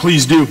you.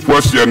 Please do.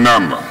 What's your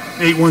number?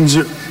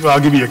 810. Well, I'll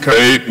give you a card.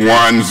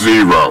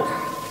 810. No,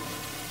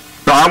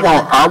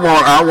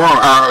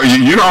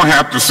 you don't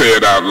have to say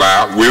it out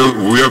loud.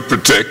 We'll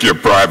protect your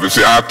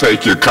privacy. I'll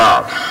take your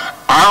card.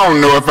 I don't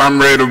know if I'm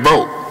ready to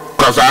vote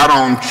because I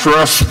don't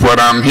trust what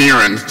I'm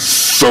hearing,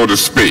 so to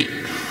speak.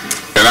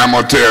 And I'm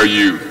going to tell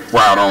you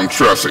why I don't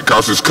trust it,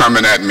 because it's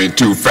coming at me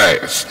too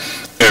fast.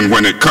 And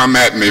when it come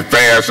at me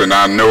fast and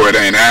I know it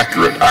ain't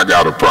accurate, I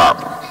got a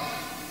problem.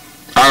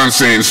 I done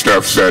seen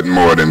stuff said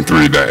more than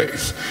 3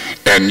 days.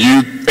 And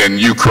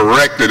you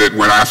corrected it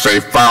when I say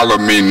follow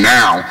me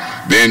now,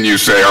 then you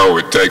say, oh,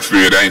 it takes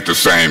 3, it ain't the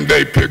same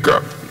day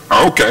pickup.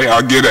 Okay,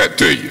 I'll give that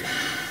to you.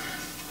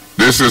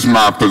 This is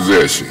my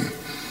position.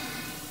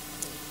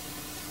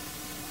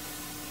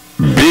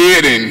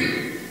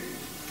 Bidding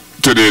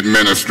to the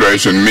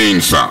administration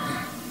means something.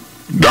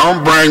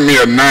 Don't bring me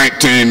a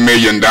 $19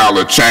 million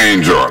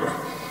change order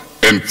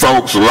and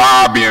folks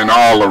lobbying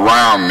all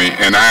around me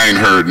and I ain't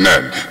heard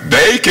nothing.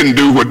 They can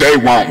do what they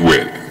want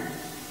with it.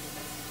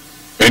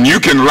 And you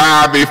can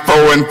lobby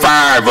 4 and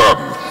 5 of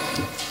them.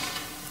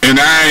 And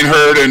I ain't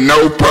heard in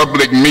no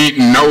public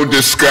meeting, no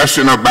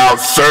discussion about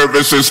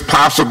services,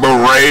 possible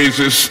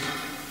raises.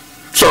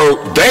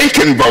 So they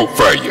can vote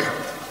for you.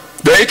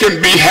 They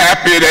can be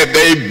happy that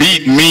they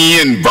beat me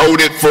and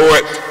voted for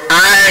it.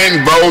 I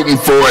ain't voting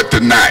for it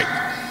tonight.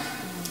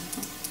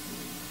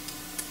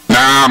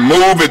 Now I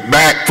move it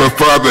back for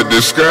further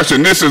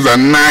discussion. This is a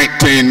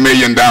 $19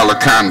 million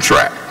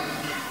contract.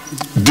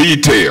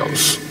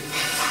 Details.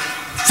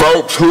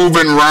 Folks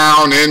hooving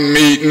around in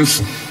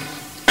meetings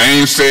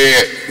ain't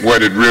said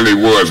what it really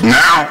was.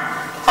 Now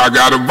I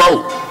got to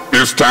vote.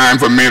 It's time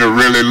for me to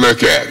really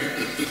look at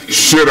it.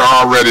 Should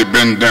have already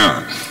been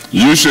done.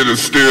 You should have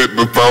stood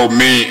before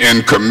me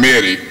in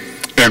committee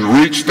and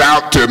reached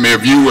out to me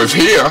if you was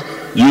here.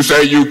 You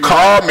say you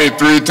called me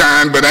 3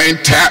 times but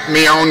ain't tapped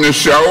me on the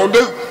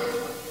shoulder.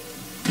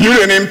 You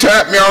didn't even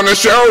tap me on the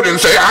shoulder and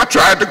say, I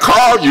tried to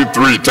call you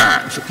 3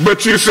 times,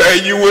 but you say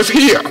you was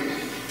here.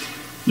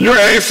 You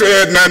ain't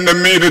said nothing to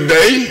me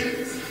today.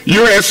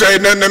 You ain't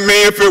said nothing to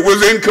me if it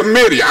was in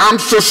committee. I'm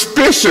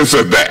suspicious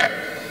of that.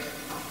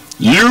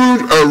 You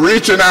are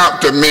reaching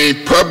out to me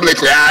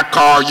publicly. I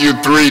called you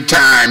 3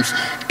 times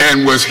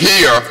and was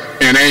here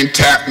and ain't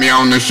tapped me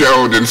on the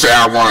shoulder and say,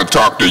 I want to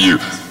talk to you.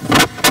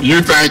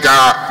 You think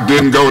I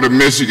didn't go to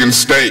Michigan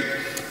State?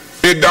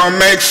 It don't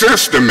make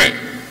sense to me.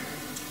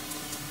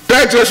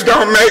 That just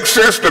don't make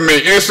sense to me.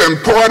 It's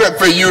important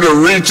for you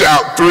to reach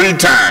out 3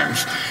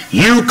 times.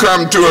 You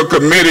come to a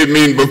committee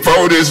meeting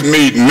before this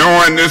meeting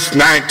knowing this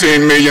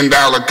 $19 million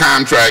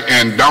contract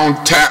and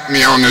don't tap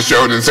me on the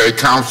shoulder and say,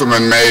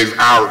 Councilman Mays,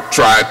 I'll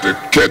try to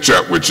catch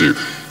up with you.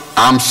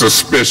 I'm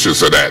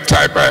suspicious of that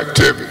type of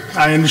activity.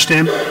 I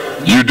understand.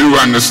 You do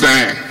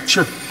understand?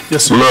 Sure.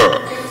 Yes, sir.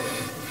 Look,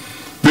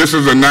 this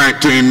is a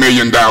 $19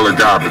 million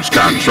garbage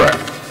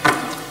contract.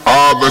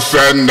 All of a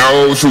sudden,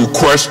 those who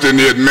question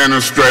the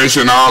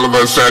administration, all of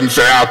a sudden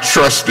say, I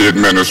trust the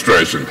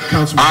administration.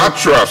 I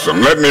trust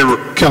them. Let me...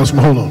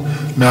 Councilman, hold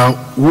on. Now,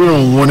 we're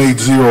on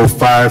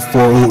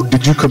 180-540.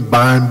 Did you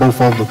combine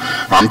both of them?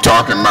 I'm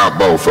talking about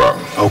both of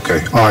them.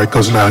 Okay. All right,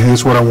 because now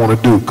here's what I want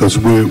to do, because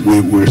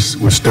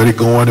we're steady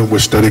going and we're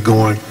steady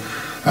going.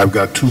 I've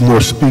got 2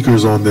 more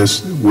speakers on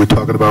this. We're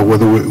talking about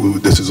whether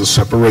this is a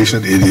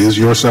separation. It is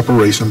your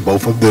separation,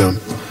 both of them.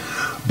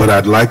 But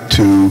I'd like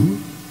to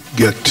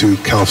get to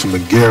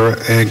Councilman Guerra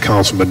and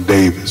Councilman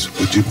Davis.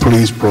 Would you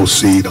please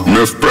proceed on?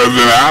 Mr.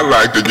 President, I'd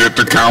like to get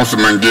to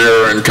Councilman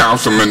Guerra and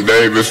Councilman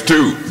Davis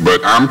too,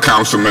 but I'm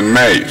Councilman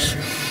Mays.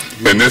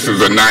 And this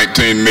is a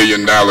 $19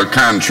 million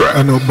contract.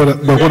 I know,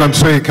 but what I'm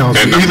saying,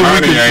 Councilman, and the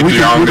money ain't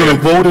the only... We're going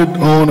to vote it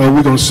on, or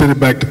we're going to send it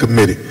back to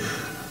committee.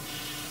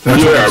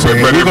 That's yeah,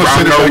 but if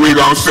I know we're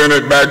going to send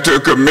it back to a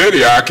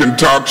committee, I can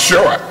talk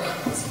short.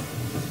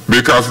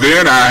 Because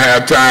then I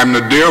have time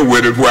to deal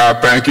with it where I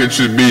think it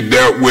should be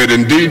dealt with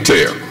in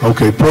detail.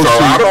 Okay, proceed. So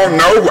I don't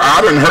know. I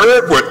done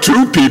heard what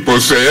 2 people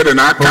said, and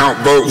I count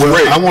votes well,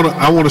 with.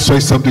 I want to say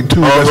something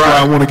too. That's why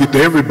I want to get to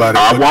everybody.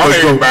 I want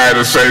everybody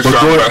to say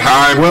something, but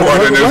how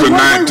important is a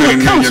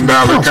 $19 million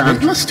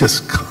contract? Let's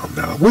just calm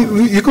down.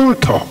 You're going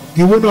to talk.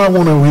 I want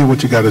to hear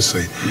what you got to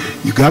say.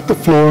 You got the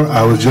floor.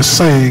 I was just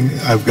saying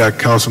I've got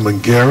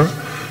Councilman Guerra,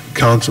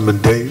 Councilman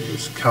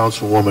Davis,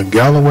 Councilwoman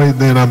Galloway,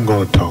 then I'm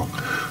going to talk.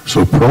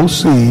 So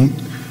proceed,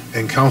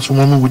 and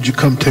Councilwoman, would you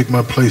come take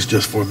my place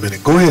just for a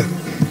minute? Go ahead.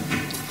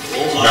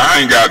 I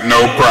ain't got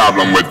no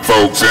problem with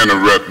folks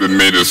interrupting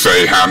me to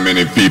say how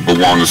many people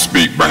want to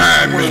speak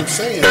behind me.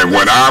 And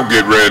when I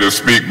get ready to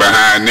speak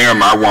behind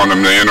them, I want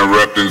them to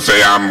interrupt and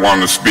say I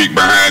want to speak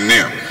behind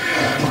them.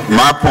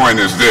 My point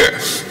is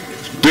this.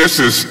 This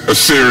is a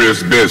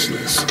serious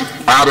business.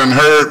 I done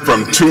heard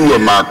from 2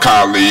 of my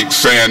colleagues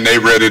saying they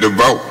ready to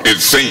vote, it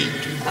seemed.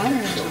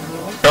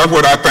 That's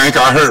what I think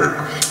I heard.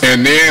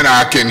 And then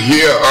I can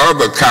hear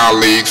other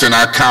colleagues, and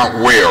I count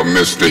well,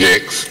 Mr.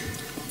 Hicks,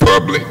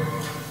 public.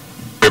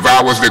 If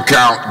I was to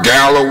count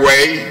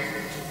Galloway,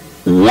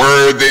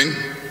 Worthing,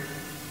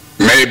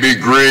 maybe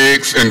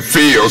Griggs, and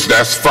Fields,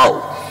 that's 4.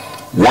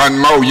 1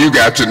 more, you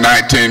got your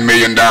 $19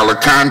 million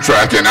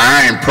contract, and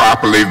I ain't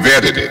properly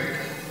vetted it.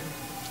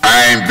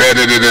 I ain't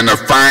vetted it in a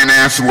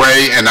finance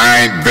way, and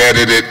I ain't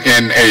vetted it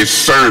in a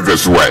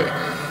service way.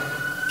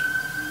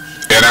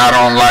 And I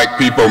don't like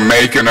people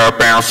making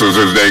up answers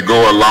as they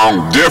go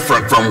along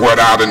different from what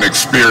I done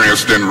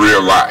experienced in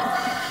real life.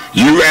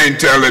 You ain't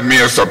telling me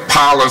it's a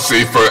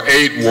policy for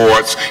 8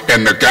 wards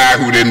and the guy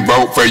who didn't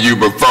vote for you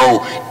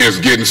before is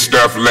getting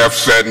stuff left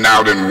sitting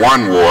out in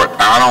 1 ward.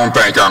 I don't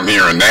think I'm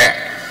hearing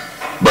that.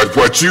 But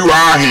what you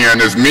are hearing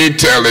is me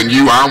telling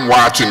you I'm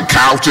watching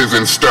couches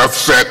and stuff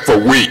set for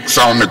weeks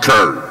on the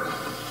curb.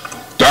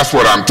 That's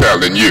what I'm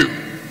telling you.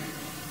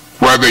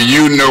 Whether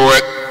you know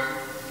it,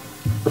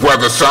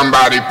 whether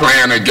somebody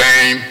playing a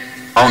game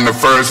on the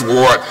 1st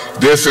ward,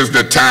 this is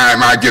the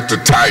time I get to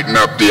tighten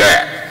up the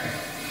act.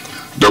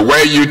 The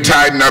way you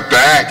tighten up the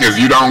act is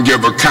you don't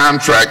give a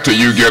contract till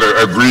you get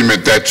an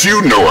agreement that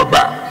you know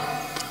about.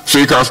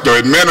 See, because the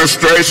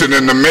administration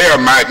and the mayor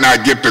might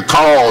not get the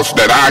calls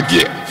that I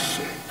get.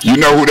 You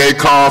know who they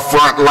call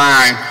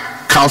frontline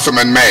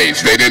Councilman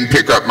Mays, they didn't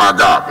pick up my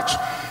garbage.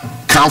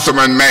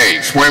 Councilman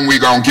Mays, when we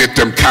gonna get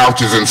them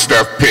couches and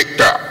stuff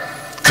picked up?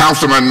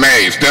 Councilman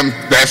Mays,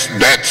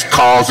 that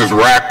causes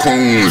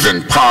raccoons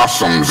and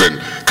possums,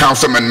 and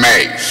Councilman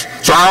Mays.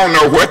 So I don't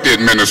know what the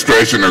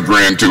administration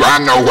agreeing to. I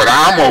know what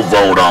I'm gonna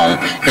vote on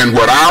and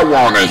what I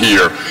want to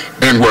hear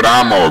and what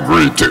I'm gonna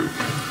agree to.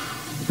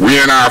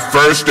 We in our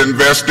first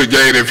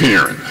investigative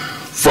hearing.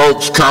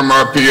 Folks come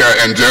up here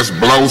and just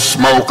blow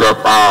smoke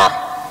up our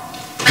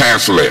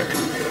pants leg.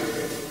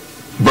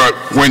 But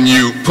when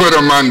you put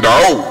them under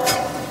oath,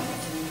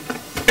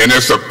 and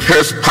it's a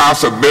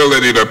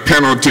possibility, the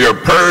penalty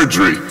of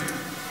perjury,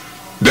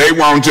 they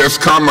won't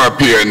just come up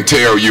here and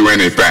tell you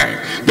anything.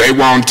 They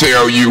won't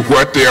tell you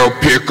what they'll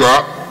pick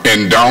up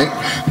and don't.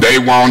 They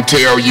won't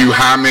tell you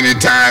how many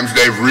times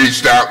they've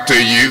reached out to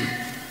you.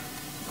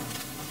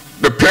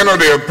 The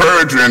penalty of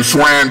perjury and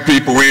swearing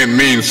people in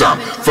means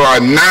something. For a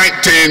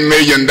 $19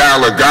 million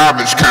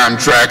garbage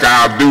contract,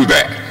 I'll do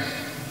that.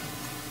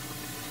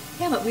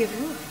 Yeah, but we have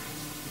rules.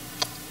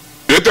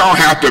 It don't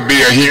have to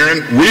be a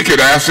hearing. We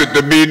could ask it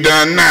to be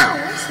done now.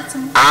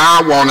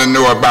 I want to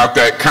know about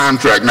that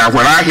contract. Now,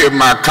 when I hear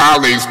my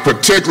colleagues,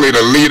 particularly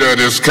the leader of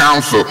this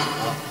council,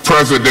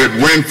 President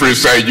Winfrey,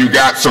 say you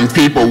got some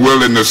people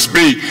willing to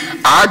speak,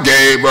 I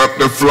gave up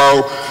the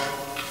floor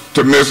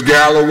to Ms.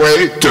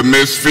 Galloway, to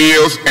Ms.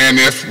 Fields, and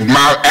if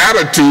my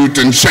attitude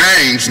can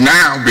change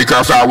now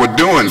because I was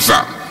doing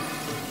something.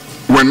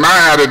 When my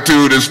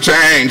attitude has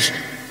changed,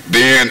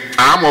 then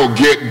I'm going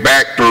to get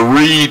back to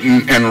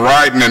reading and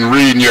writing and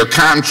reading your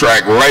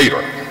contract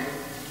later,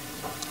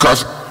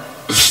 because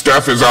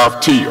stuff is off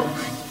teal.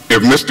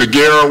 If Mr.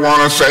 Guerra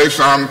want to say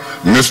something,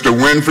 Mr.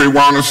 Winfrey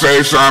want to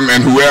say something,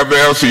 and whoever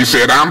else, he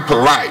said, I'm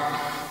polite,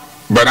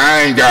 but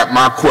I ain't got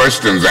my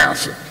questions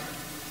answered.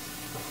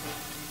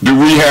 Do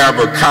we have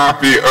a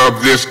copy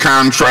of this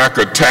contract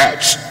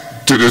attached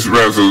to this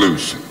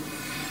resolution?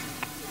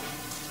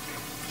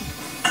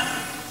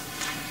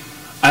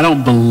 I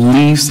don't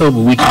believe so, but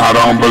we can. I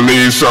don't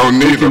believe so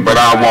neither, but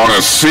I want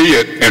to see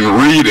it and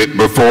read it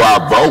before I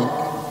vote.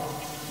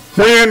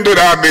 When did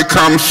I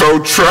become so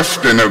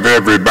trusting of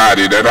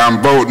everybody that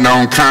I'm voting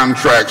on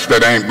contracts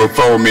that ain't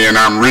before me and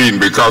I'm reading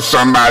because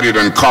somebody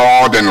done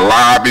called and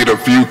lobbied a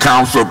few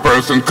council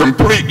persons?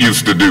 Complete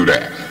used to do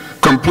that.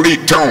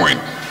 Complete towing.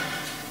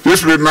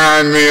 This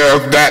reminds me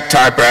of that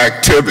type of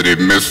activity.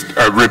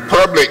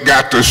 Republic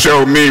got to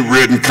show me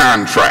written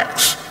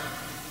contracts.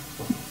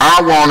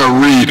 I want to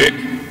read it.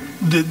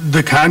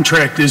 The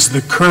contract is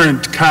the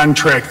current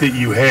contract that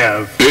you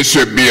have. It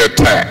should be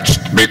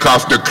attached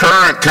because the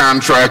current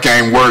contract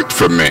ain't worked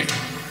for me.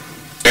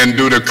 And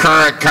do the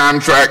current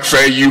contract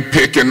say you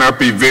picking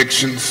up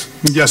evictions?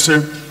 Yes,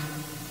 sir.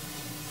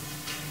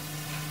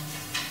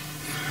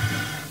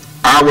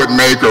 I would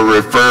make a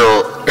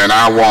referral, and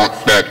I want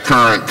that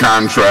current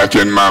contract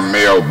in my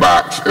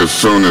mailbox as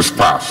soon as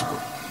possible.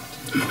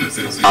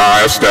 I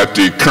ask that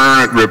the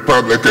current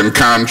Republican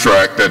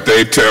contract that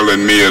they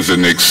telling me is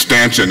an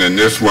extension, and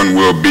this one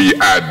will be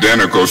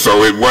identical,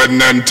 so it wasn't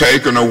nothing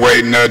taken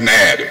away, nothing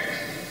added.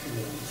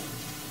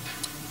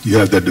 You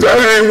have that. That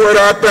ain't what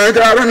I think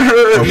I done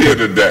heard here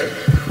today.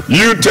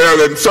 You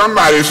telling,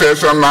 somebody said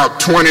something about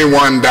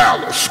 $21.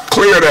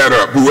 Clear that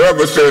up.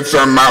 Whoever said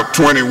something about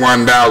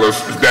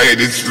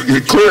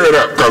 $21, clear it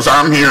up, because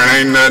I'm hearing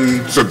ain't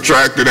nothing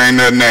subtracted, ain't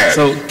nothing added.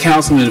 So,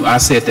 Councilman, I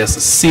said that's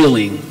a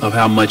ceiling of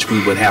how much we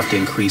would have to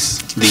increase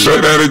the. Say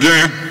that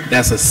again?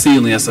 That's a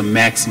ceiling, that's a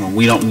maximum.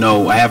 We don't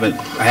know. I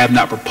have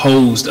not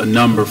proposed a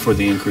number for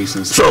the increase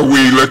in. So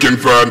we looking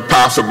for a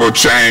possible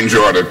change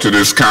order to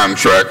this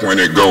contract when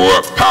it go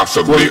up,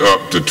 possibly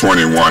up to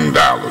 $21.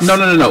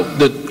 No.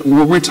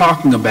 What we're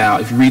talking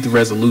about, if you read the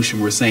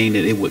resolution, we're saying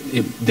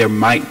that there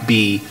might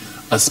be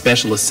a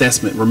special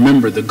assessment.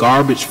 Remember, the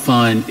garbage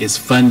fund is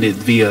funded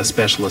via a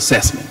special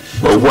assessment.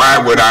 Well, why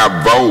would I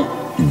vote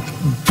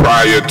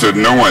prior to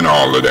knowing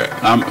all of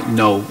that?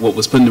 No, what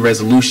was put in the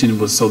resolution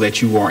was so that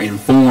you are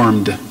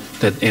informed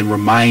and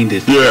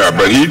reminded. Yeah,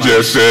 but he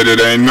just said it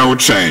ain't no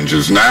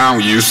changes. Now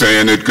you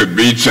saying it could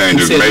be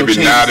changes, maybe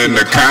not in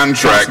the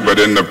contract, but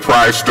in the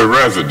price to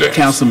residents.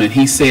 Councilman,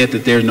 he said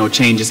that there are no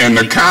changes in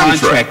the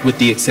contract with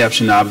the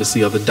exception,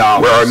 obviously, of the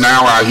dollars. Well,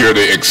 now I hear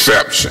the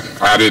exception.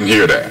 I didn't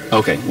hear that.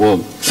 Okay,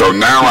 well. So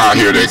now I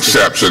hear the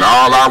exception.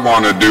 All I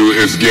want to do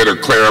is get a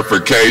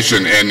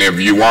clarification, and if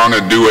you want to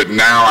do it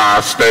now,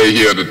 I'll stay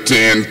here to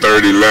 10,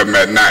 30, 11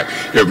 at night.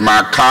 If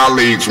my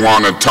colleagues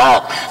want to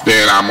talk,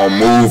 then I'm going to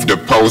move to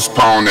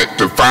postpone it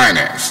to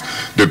finance.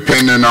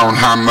 Depending on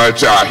how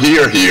much I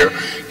hear here,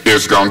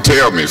 it's going to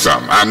tell me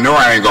something. I know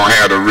I ain't going to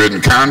have a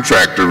written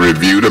contract to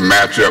review to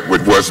match up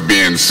with what's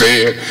being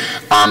said.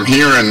 I'm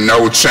hearing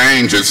no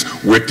changes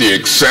with the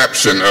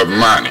exception of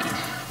money.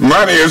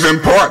 Money is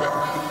important.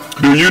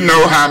 Do you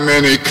know how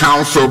many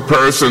council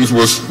persons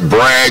was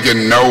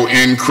bragging no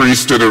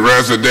increase to the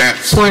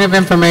residents? Point of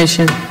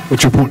information.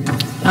 What's your point?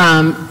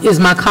 Is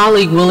my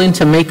colleague willing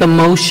to make a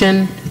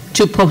motion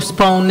to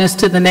postpone this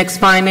to the next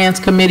Finance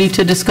Committee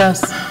to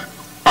discuss?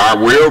 I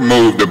will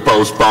move to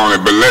postpone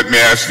it, but let me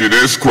ask you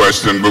this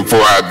question before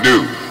I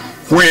do.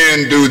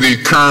 when do the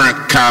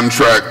current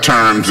contract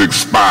terms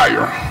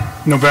expire?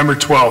 November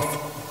 12th.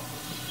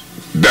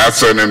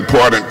 That's an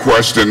important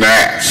question to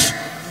ask.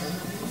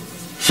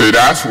 See,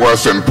 that's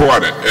what's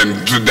important,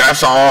 and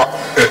that's all.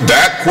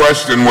 That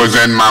question was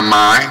in my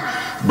mind,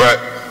 but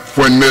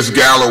when Ms.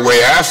 Galloway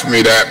asked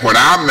me that, when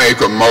I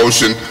make a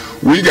motion,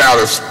 we got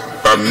a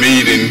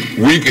meeting,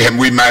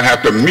 we might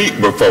have to meet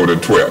before the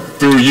 12th.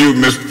 Through you,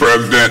 Mr.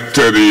 President,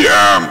 to the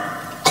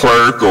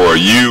clerk or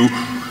you,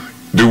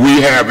 do we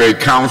have a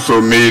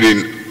council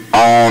meeting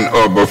on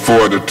or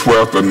before the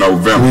 12th of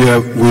November? We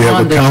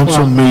have a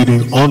council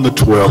meeting on the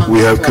 12th. We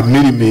have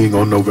committee meeting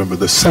on November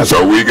the 7th.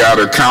 So we got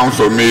a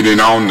council meeting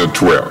on the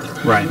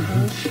 12th. Right.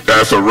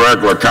 That's a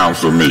regular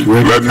council meeting.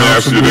 Let me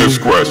ask you this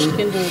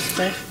question.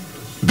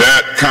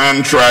 That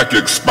contract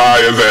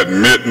expires at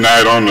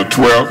midnight on the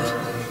 12th?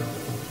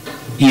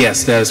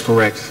 Yes, that is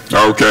correct.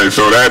 Okay,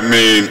 so that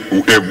means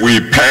if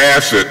we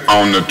pass it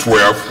on the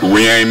 12th,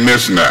 we ain't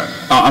missing that.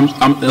 I'm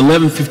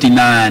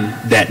 11:59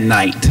 that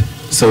night.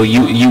 So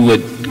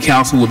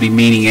council would be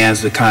meeting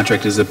as the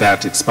contract is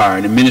about to expire.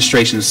 And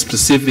administration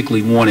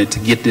specifically wanted to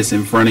get this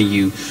in front of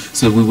you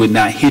so we would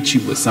not hit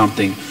you with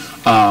something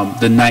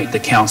the night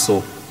that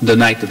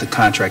the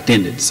contract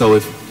ended. So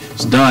if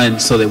it's done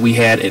so that we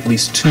had at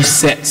least 2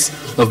 sets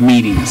of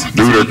meetings.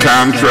 Do the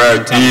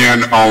contract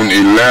end on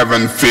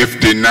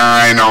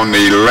 11:59 on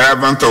the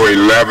 11th or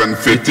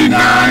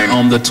 11:59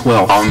 on the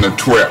 12th? On the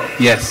 12th.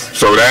 Yes.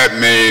 So that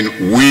means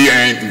we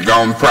ain't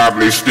gonna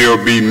probably still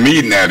be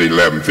meeting at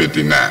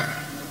 11:59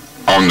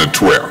 on the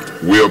 12th.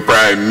 We'll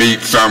probably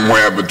meet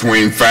somewhere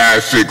between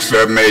 5, 6,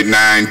 7, 8,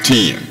 9,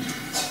 10.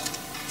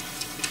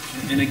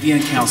 And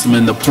again,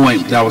 Councilman, the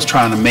point that I was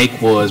trying to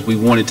make was we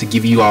wanted to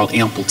give you all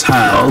ample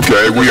time.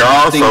 Okay, we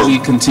also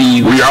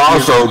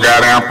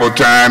got ample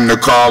time to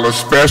call a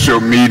special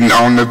meeting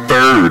on the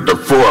 3rd, the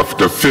 4th,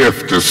 the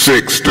 5th, the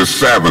 6th, the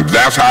 7th.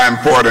 That's how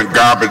important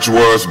garbage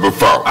was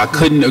before. I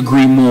couldn't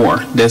agree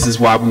more. This is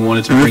why we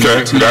wanted to bring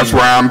it to you. That's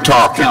why I'm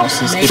talking.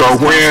 So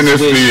when is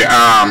the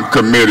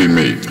committee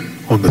meeting?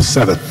 On the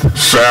 7th.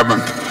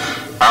 7th.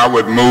 I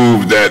would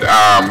move that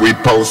we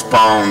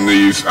postpone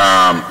these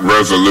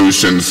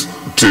resolutions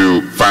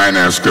to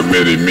Finance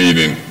Committee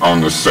meeting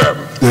on the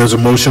 7th. There's a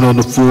motion on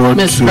the floor.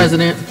 Mr.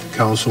 President.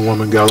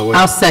 Councilwoman Galloway.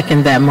 I'll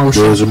second that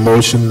motion. There's a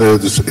motion,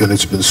 and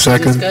it's been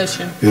seconded.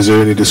 Discussion. Is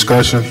there any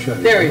discussion?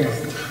 There is.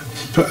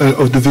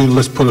 Davina,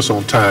 let's put us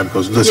on time,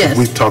 because listen, Yes.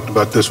 we've talked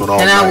about this one all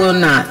night. And I will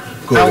not.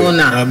 Go I ahead. will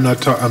not. I'm not.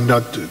 Go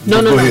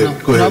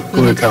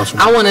ahead,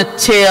 Councilman. I want to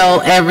tell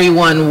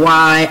everyone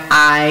why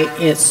I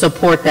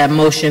support that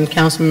motion.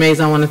 Councilman Mays,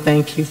 I want to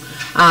thank you.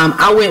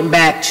 I went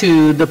back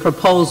to the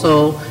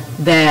proposal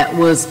that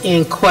was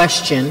in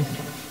question,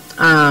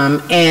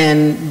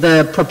 and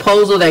the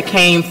proposal that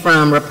came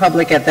from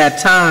Republic at that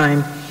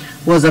time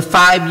was a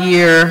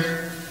 5-year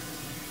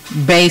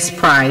base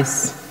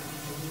price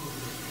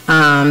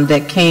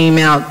that came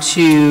out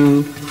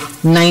to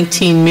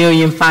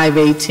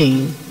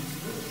 $19,518,000.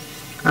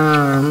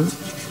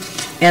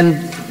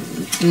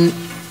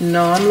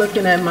 No, I'm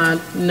looking at my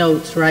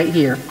notes right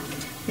here.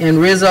 And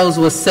Rizzo's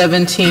was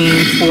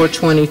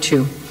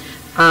 $17,422.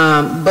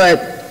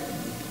 But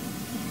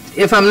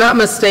if I'm not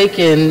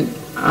mistaken,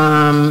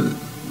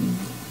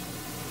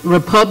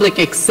 Republic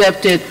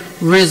accepted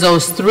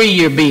Rizzo's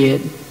 3-year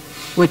bid,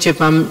 which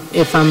if I'm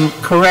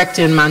correct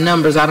in my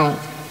numbers,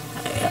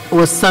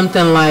 was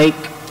something like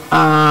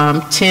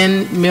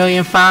 $10.5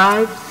 million.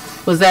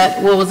 Was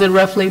that, what was it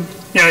roughly?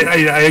 Yeah,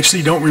 I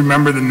actually don't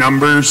remember the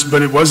numbers,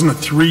 but it wasn't a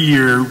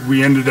 3-year.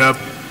 We ended up,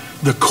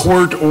 the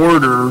court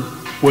order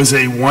was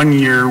a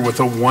 1-year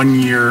with a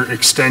 1-year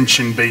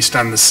extension based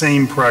on the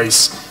same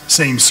price,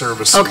 same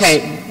services.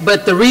 Okay,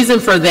 but the reason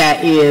for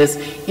that is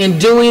in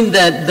doing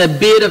the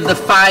bid of the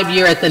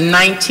 5-year at the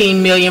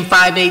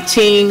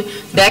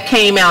 $19,518,000, that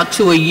came out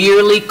to a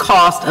yearly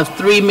cost of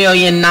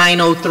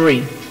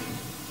 $3,903,000,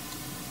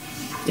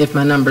 if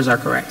my numbers are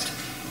correct.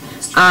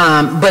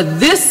 But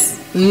this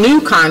new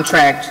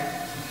contract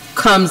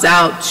comes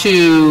out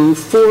to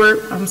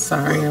I'm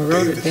sorry, I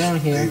wrote it down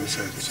here.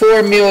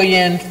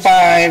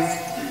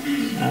 $4,500,000.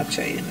 I'll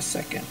tell you in a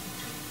second.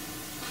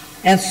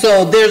 And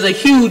so there's a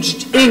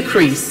huge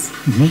increase.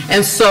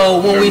 And so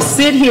when we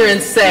sit here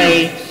and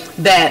say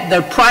that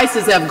the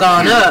prices have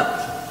gone up,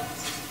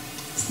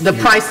 the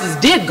prices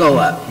did go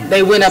up.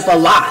 They went up a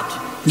lot.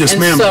 Yes,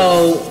 ma'am.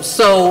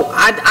 So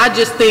I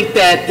just think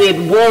that it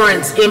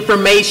warrants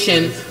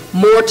information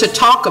more to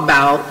talk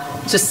about,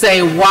 to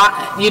say why,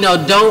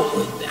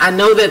 I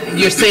know that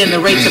you're saying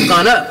the rates have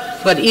gone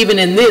up, but even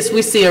in this,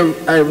 we see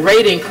a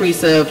rate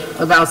increase of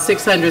about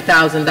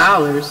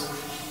 $600,000.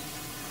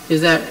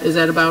 Is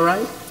that about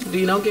right? Do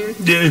you know, Gary?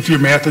 Yeah, if your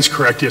math is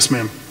correct, yes,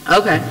 ma'am.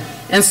 Okay.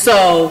 And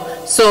so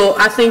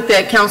I think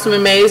that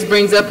Councilman Mays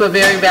brings up a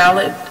very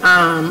valid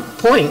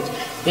point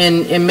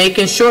in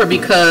making sure,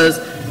 because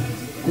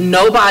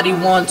nobody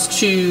wants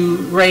to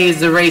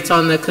raise the rates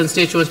on the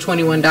constituents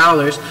 $21.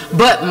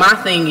 But my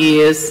thing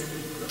is,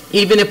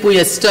 Even if we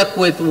had stuck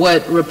with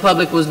what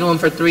Republic was doing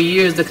for 3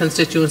 years, the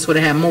constituents would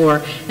have had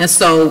more. And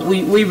so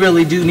we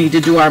really do need to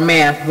do our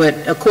math. But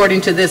according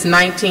to this,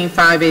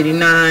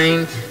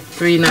 19,589,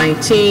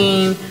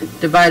 319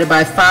 divided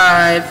by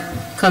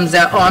 5 comes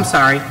out,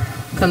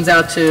 comes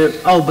out to,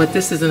 but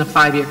this isn't a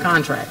 5-year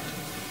contract.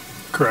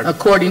 Correct.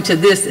 According to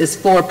this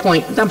is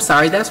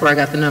that's where I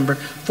got the number.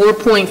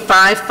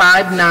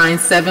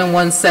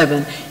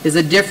 4.559717 is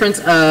a difference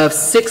of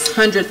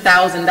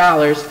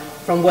 $600,000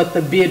 from what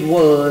the bid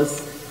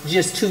was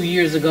just 2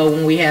 years ago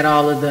when we had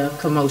all of the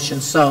commotion.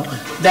 So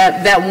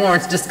that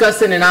warrants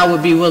discussing, and I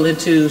would be willing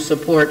to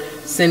support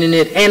sending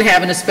it and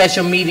having a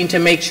special meeting to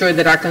make sure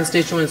that our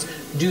constituents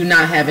do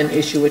not have an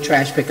issue with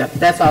trash pickup.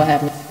 That's all I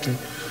have.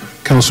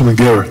 Councilman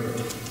Garrett.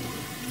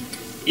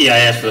 Yeah, I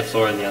asked for the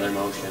floor in the other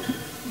motion,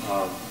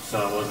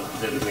 so it wasn't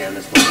specifically on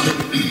this motion.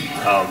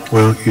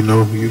 Well,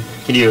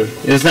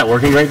 is that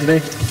working right today?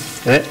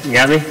 Is it? You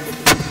got me?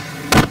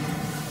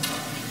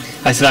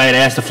 I said I had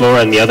asked the floor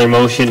on the other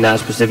motion, not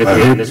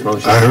specifically on this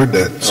motion. I heard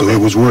that, so it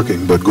was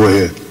working, but go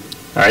ahead.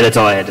 All right, that's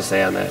all I had to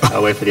say on that.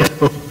 I'll wait for the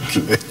other.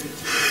 Okay.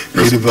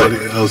 Anybody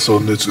else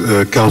on this,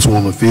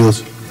 Councilwoman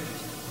Fields?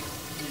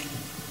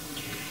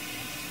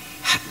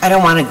 I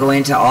don't want to go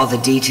into all the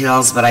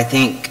details, but I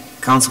think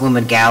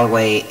Councilwoman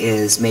Galloway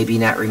is maybe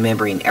not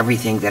remembering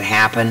everything that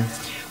happened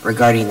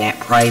regarding that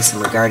price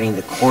and regarding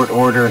the court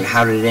order and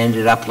how it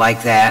ended up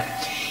like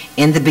that.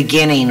 In the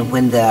beginning,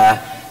 when the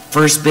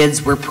first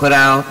bids were put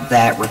out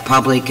that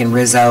Republic and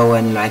Rizzo,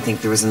 and I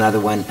think there was another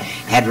one,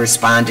 had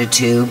responded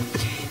to,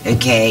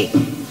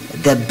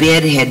 the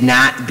bid had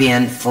not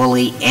been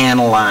fully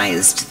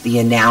analyzed, the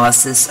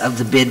analysis of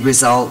the bid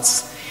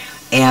results.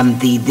 And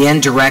the then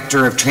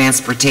Director of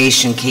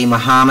Transportation, K.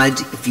 Muhammad,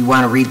 if you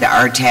want to read the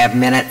RTAB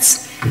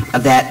minutes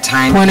of that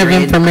time Point period.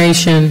 of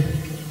information.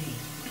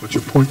 What's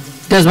your point?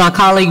 Does my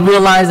colleague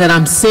realize that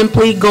I'm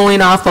simply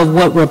going off of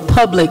what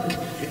Republic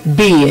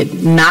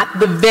bid, not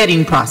the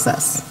vetting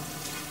process?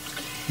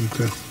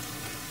 Okay.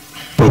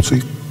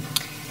 Proceed.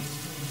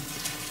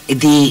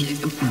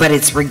 But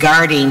it's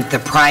regarding the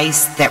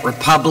price that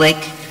Republic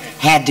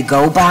had to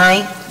go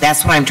by.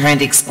 That's what I'm trying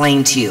to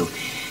explain to you.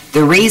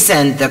 The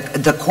reason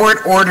the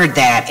court ordered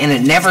that, and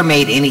it never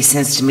made any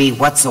sense to me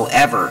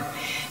whatsoever,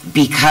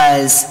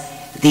 because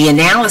the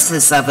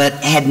analysis of it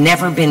had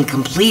never been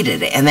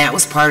completed, and that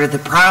was part of the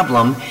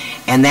problem,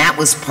 and that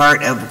was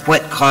part of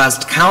what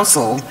caused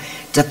council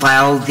to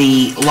file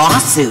the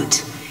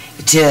lawsuit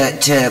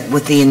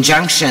with the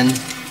injunction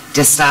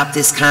to stop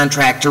this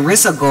contract to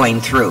Rizzo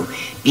going through,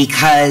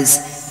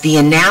 because the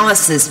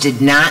analysis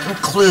did not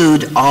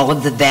include all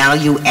of the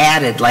value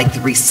added, like the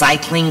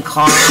recycling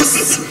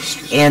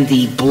costs and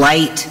the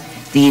blight,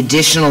 the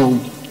additional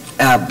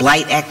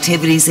blight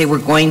activities they were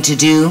going to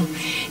do.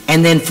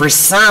 And then for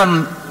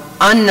some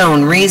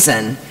unknown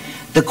reason,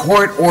 the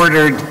court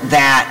ordered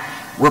that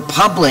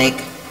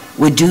Republic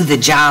would do the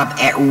job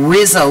at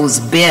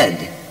Rizzo's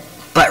bid.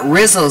 But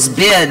Rizzo's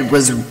bid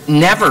was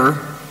never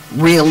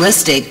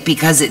realistic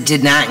because it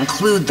did not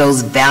include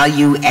those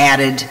value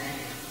added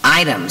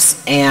items.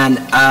 And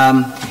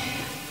I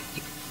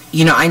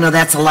know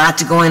that's a lot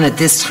to go in at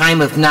this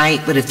time of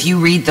night, but if you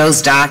read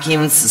those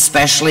documents,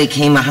 especially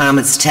K.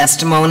 Muhammad's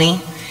testimony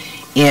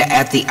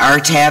at the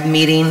RTAB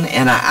meeting,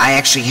 and I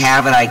actually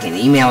have it, I can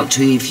email it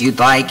to you if you'd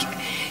like,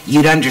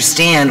 you'd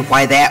understand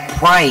why that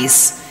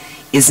price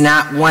is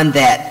not one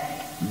that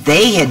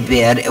they had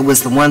bid, it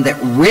was the one that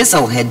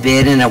Rizzo had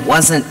bid, and it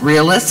wasn't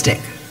realistic.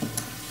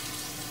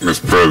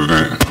 Mr.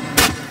 President.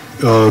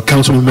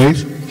 Councilman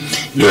Mays?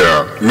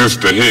 Yeah,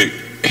 Mr.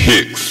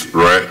 Hicks,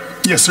 right?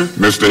 Yes, sir.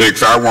 Mr.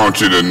 Hicks, I want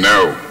you to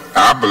know,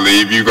 I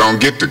believe you're going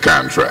to get the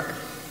contract.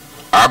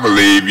 I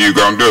believe you're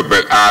going to do it,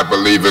 but I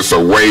believe it's a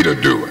way to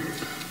do it.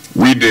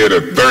 We did a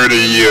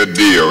 30-year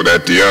deal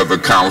that the other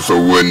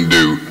council wouldn't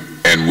do,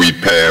 and we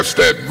passed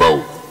that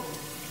vote.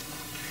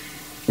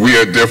 We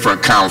are a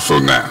different council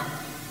now.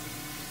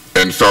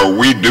 And so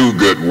we do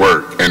good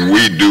work, and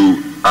we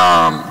do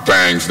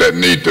things that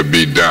need to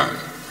be done.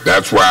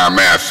 That's why I'm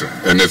asking,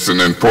 and it's an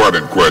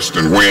important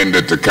question. When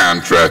did the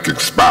contract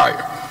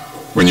expire?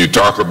 When you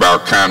talk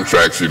about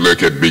contracts, you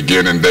look at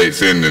beginning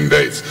dates, ending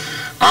dates.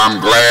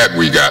 I'm glad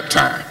we got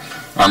time.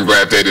 I'm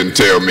glad they didn't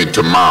tell me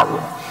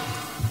tomorrow.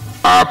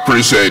 I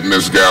appreciate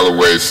Ms.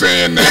 Galloway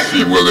saying that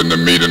she's willing to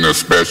meet in a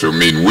special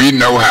meeting. We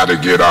know how to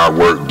get our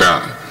work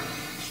done.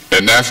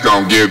 And that's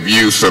going to give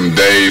you some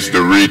days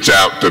to reach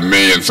out to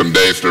me and some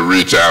days to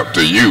reach out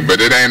to you.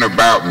 But it ain't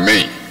about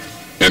me.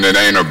 And it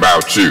ain't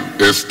about you.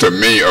 It's to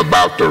me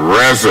about the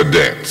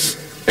residents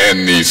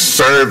and the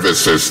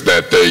services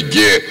that they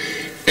get,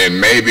 and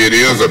maybe it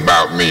is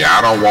about me.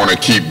 I don't want to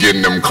keep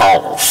getting them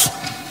calls.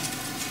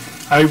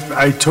 I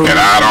totally. And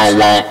I don't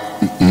want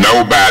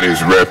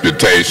nobody's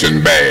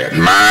reputation bad,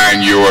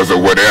 mine, yours, or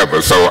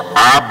whatever. So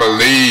I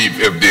believe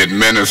if the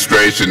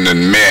administration had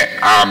met,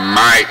 I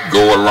might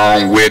go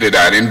along with it.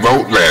 I didn't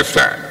vote last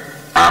time.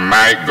 I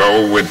might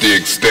go with the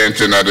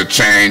extension of the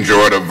change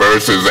order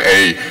versus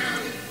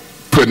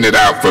putting it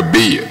out for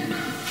bid.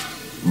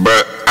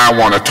 But I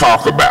want to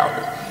talk about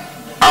it.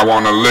 I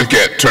want to look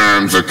at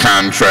terms of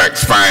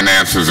contracts,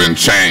 finances, and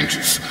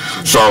changes.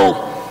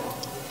 So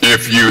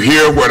if you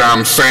hear what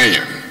I'm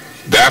saying,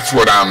 that's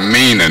what I'm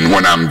meaning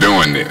when I'm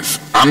doing this.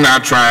 I'm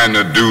not trying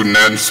to do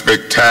nothing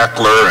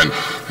spectacular and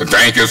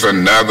think it's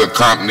another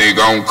company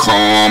gonna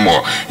come,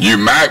 or you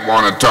might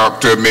want to talk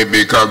to me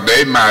because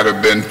they might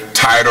have been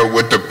tighter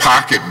with the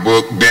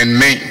pocketbook than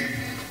me.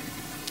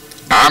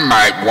 I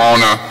might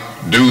want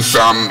to do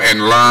something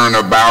and learn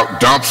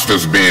about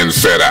dumpsters being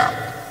set out.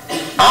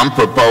 I'm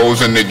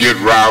proposing to get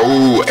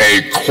Raul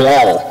a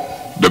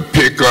claw to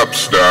pick up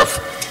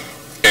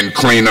stuff and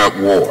clean up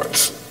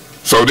wards.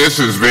 So this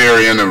is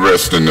very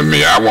interesting to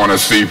me. I want to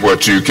see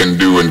what you can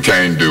do and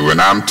can't do. And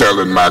I'm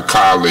telling my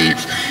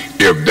colleagues,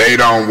 if they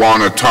don't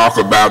want to talk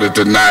about it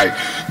tonight,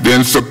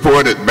 then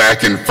support it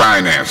back in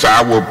finance.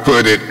 I will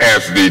put it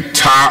as the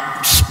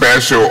top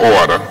special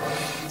order,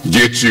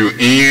 get you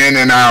in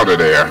and out of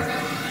there,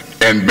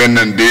 and been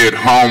and did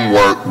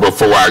homework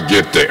before I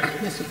get there.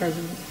 Mr.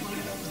 President.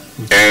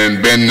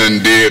 And been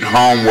and did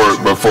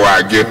homework before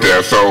I get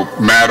there. So,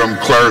 Madam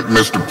Clerk,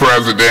 Mr.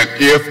 President,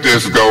 if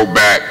this go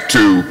back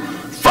to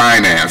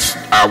finance,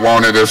 I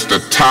want it as the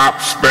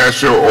top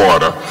special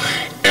order,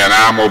 and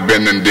I'm gonna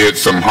bend and did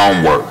some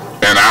homework.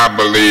 And I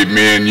believe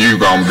me and you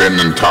gonna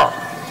bend and talk.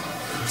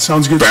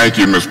 Sounds good. Thank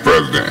you, Mr.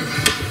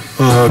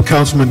 President.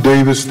 Councilman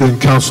Davis, then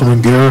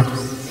Councilman Guerra.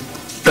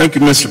 Thank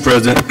you, Mr.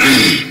 President.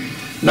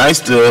 Nice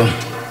to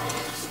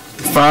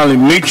finally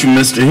meet you,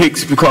 Mr.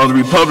 Hicks, because the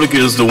Republic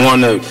is the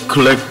one that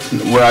collect,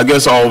 well, I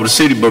guess all over the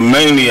city, but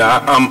mainly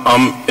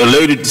I'm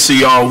elated to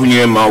see y'all when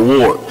you're in my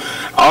ward.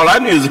 All I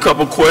need is a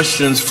couple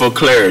questions for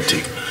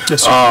clarity.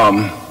 Yes,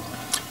 sir.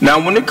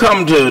 Now, when it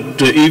comes to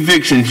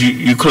evictions,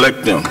 you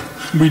collect them.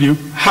 We do.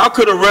 How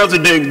could a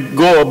resident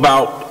go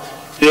about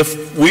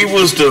if we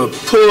was to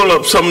pull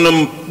up some of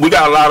them? We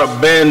got a lot of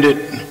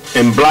abandoned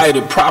and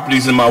blighted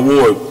properties in my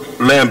ward,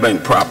 land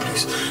bank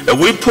properties. If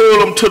we pull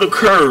them to the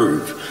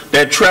curb,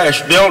 that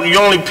trash, you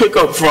only pick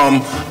up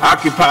from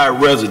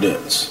occupied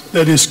residents.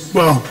 That is,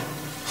 well,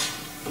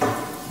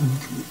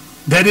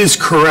 that is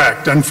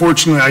correct.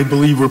 Unfortunately, I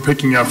believe we're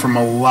picking up from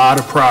a lot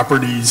of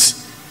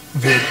properties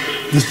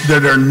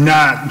that are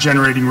not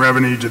generating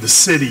revenue to the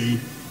city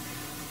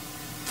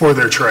for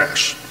their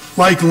trash,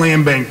 like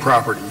land bank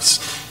properties.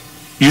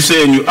 You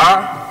saying you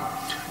are?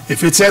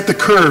 If it's at the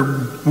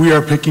curb, we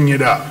are picking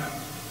it up.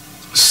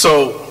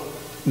 So,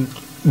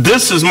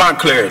 this is my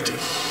clarity.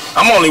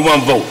 I'm only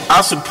one vote.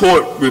 I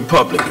support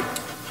Republican.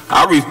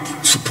 I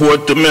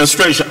support the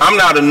administration. I'm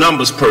not a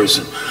numbers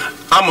person.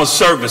 I'm a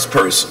service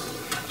person.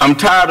 I'm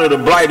tired of the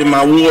blight in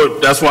my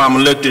ward. That's why I'm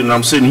elected and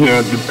I'm sitting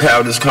here to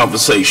have this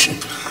conversation.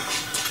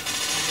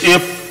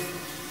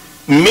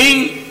 If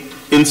me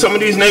and some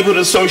of these neighborhood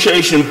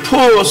associations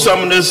pull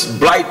some of this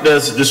blight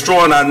that's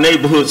destroying our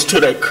neighborhoods to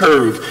that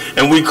curve,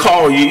 and we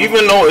call you,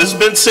 even though it's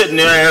been sitting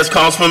there as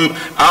Councilman,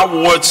 our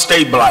ward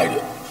stay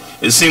blighted.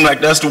 It seems like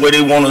that's the way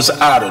they want us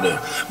out of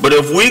there. But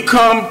if we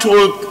come to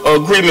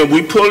an agreement,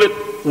 we pull it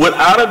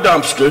without a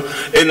dumpster,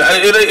 and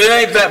it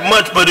ain't that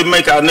much, but it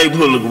make our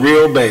neighborhood look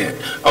real bad.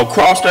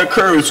 Across that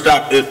curb,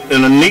 stop it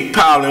in a neat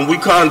pile, and we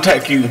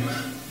contact you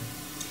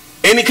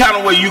any kind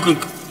of way you can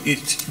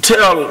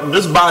tell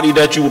this body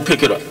that you will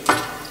pick it up.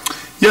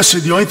 Yes, sir.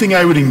 The only thing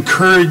I would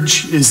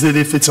encourage is that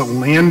if it's a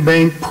land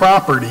bank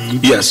property,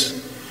 yes,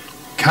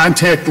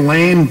 contact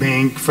land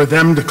bank for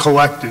them to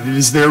collect it. It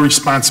is their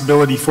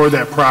responsibility for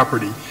that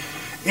property.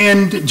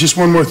 And just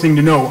one more thing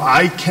to know,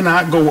 I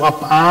cannot go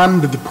up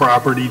onto the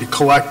property to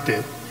collect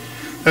it.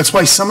 That's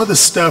why some of the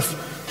stuff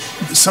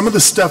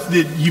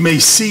that you may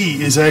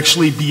see is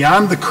actually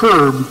beyond the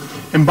curb,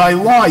 and by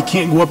law I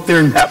can't go up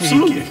there and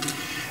take it.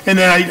 And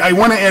then I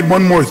want to add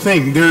one more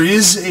thing. There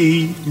is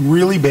a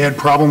really bad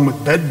problem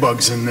with bed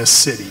bugs in this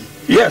city.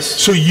 Yes.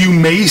 So you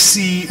may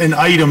see an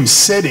item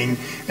sitting,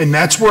 and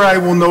that's where I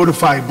will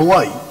notify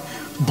Blight.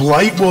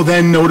 Blight will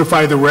then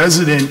notify the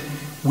resident,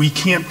 we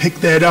can't pick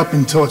that up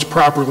until it's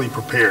properly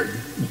prepared.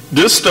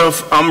 This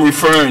stuff I'm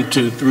referring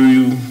to through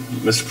you,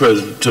 Mr.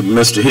 President, to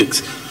Mr.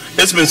 Hicks.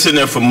 It's been sitting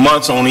there for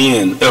months on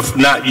end, if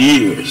not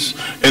years.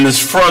 And it's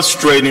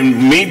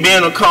frustrating. Me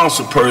being a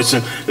council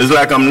person, it's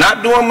like I'm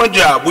not doing my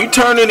job. We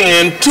turn it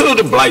in to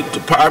the Blight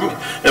Department,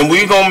 and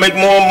we're going to make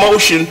more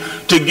motion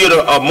to get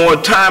a more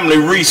timely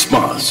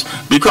response,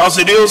 because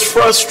it is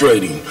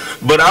frustrating.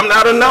 But I'm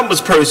not a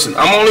numbers person.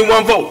 I'm only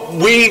one vote.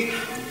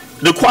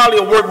 The quality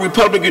of work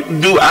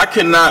Republicans do, I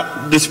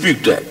cannot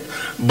dispute that.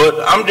 But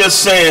I'm just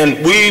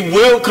saying, we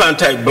will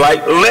contact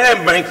Blight.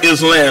 Land bank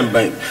is land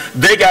bank.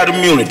 They got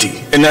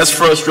immunity, and that's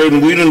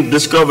frustrating. We done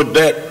discovered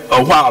that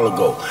a while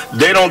ago.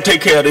 They don't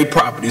take care of their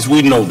properties.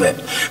 We know that.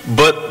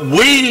 But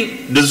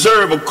we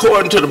deserve,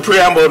 according to the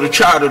preamble of the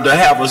charter, to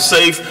have a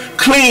safe,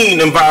 clean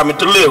environment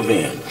to live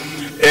in.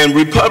 And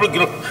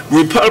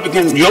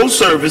Republican, your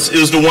service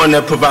is the one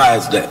that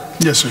provides that.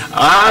 Yes, sir.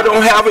 I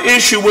don't have an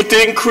issue with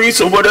the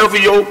increase or whatever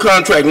your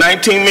contract,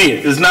 19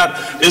 million.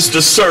 It's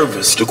the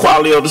service, the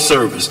quality of the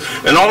service.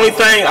 And the only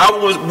thing I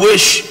would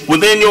wish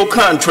within your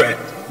contract,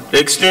 the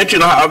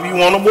extension or however you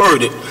want to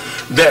word it,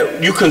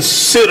 that you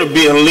consider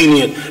being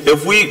lenient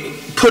if we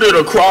put it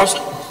across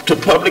to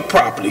public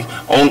property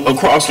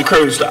across the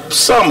curb stop,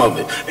 some of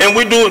it. And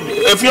we do it,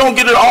 if you don't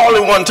get it all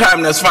at one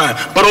time, that's fine.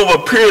 But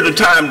over a period of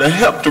time to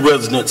help the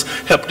residents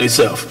help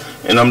themselves.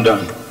 And I'm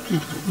done.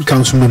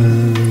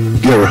 Councilman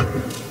Guerra.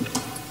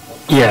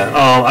 Yeah,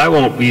 I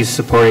won't be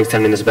supporting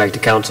sending this back to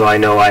council. I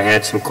know I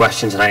had some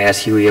questions and I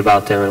asked Huey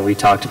about them and we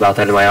talked about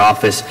that in my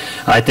office.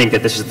 I think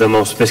that this is the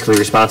most fiscally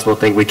responsible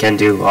thing we can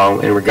do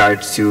in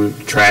regards to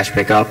trash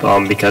pickup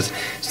because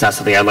it's not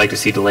something I'd like to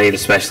see delayed,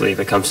 especially if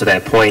it comes to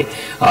that point.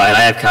 And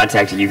I have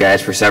contacted you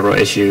guys for several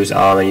issues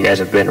and you guys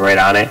have been right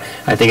on it.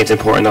 I think it's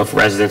important though for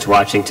residents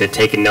watching to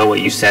take and know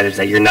what you said is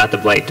that you're not the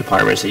blight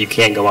department, so you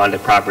can't go onto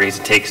properties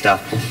and take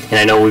stuff. And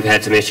I know we've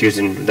had some issues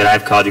that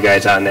I've called you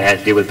guys on that had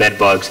to do with bed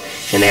bugs,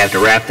 and they have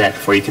to wrap that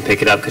before you can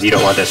pick it up because you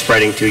don't want that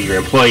spreading to your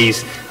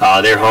employees,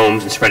 their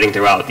homes, and spreading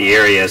throughout the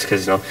areas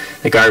because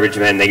the garbage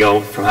men, they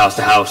go from house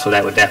to house, so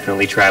that would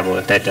definitely travel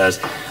if that does.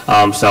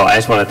 So I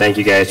just want to thank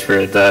you guys for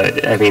if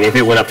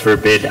it went up for a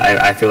bid,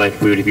 I feel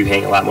like we would be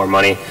paying a lot more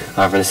money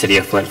from the city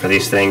of Flint for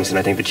these things, and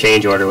I think the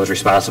change order was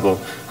responsible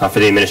for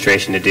the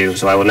administration to do.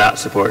 So I will not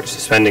support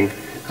sending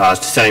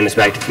this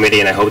back to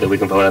committee, and I hope that we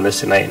can vote on this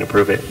tonight and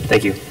approve it.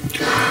 Thank you.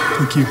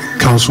 Thank you.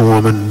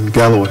 Councilwoman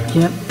Galloway.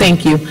 Yep,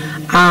 thank you.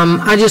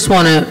 I just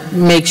want to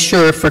make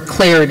sure for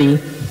clarity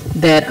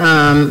that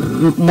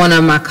one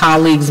of my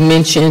colleagues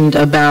mentioned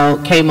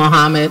about K.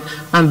 Mohammed.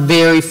 I'm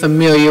very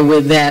familiar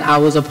with that. I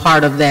was a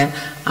part of that.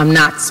 I'm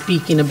not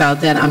speaking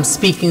about that. I'm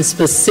speaking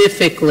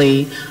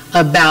specifically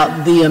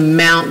about the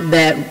amount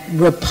that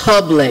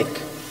Republic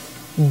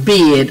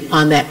bid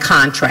on that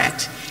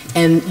contract.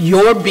 And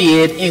your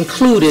bid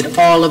included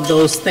all of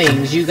those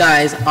things. You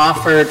guys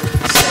offered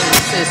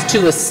services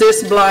to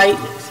assist blight.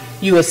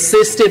 You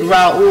assisted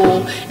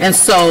Raul. And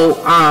so,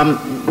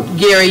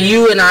 Gary,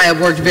 you and I have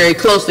worked very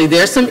closely.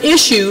 There's some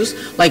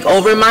issues, like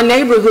over in my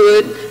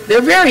neighborhood,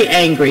 they're very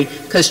angry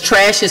because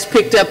trash is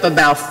picked up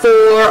about 4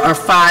 or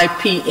 5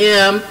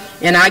 p.m.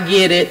 And I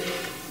get it.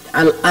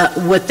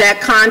 With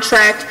that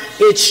contract,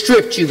 it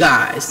stripped you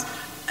guys.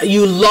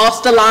 You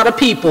lost a lot of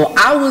people.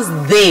 I was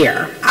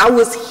there. I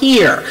was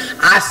here.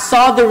 I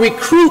saw the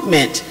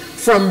recruitment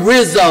from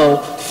Rizzo,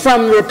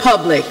 from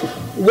Republic,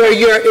 where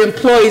your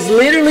employees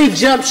literally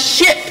jumped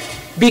ship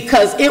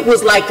because it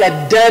was like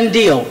a done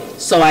deal.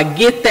 So I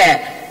get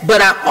that.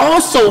 But I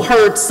also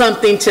heard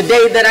something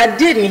today that I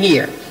didn't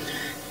hear.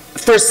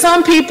 For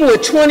some people, a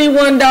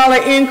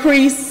 $21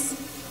 increase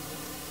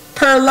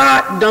per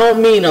lot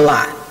don't mean a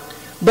lot.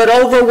 But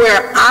over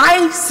where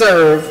I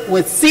serve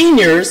with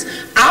seniors,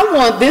 I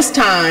want this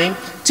time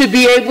to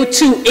be able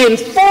to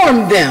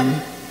inform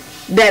them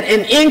that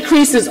an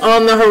increase is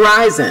on the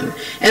horizon.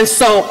 And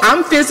so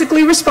I'm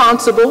physically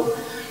responsible,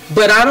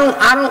 but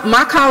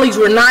my colleagues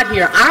were not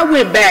here. I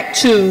went back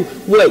to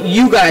what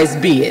you guys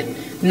bid,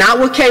 not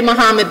what K.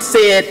 Mohammed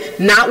said,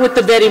 not with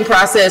the vetting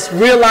process,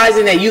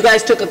 realizing that you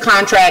guys took a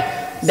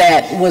contract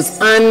that was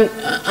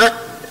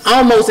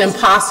almost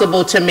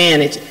impossible to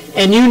manage.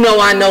 And you know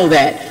I know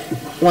that.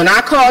 When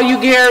I call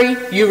you, Gary,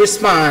 you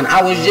respond.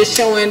 I was just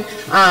showing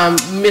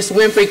Miss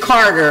Winfrey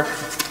Carter.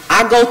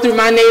 I go through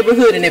my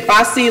neighborhood, and if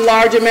I see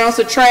large amounts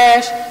of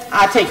trash,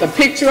 I take a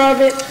picture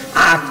of it.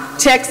 I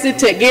text it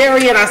to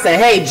Gary, and I say,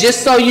 hey,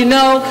 just so you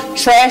know,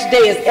 trash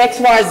day is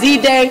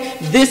XYZ day.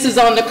 This is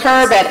on the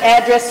curb at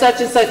address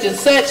such and such and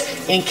such,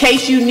 in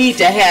case you need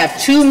to have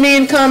 2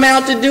 men come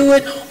out to do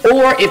it,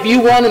 or if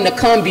you want them to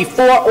come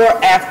before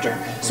or after.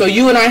 So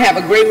you and I have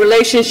a great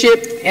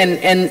relationship,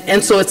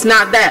 and so it's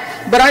not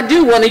that. But I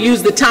do want to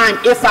use the time,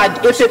 if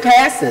it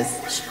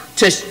passes,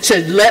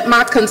 to let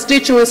my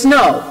constituents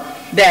know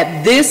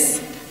that this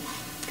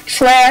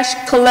trash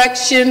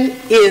collection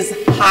is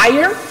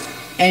higher,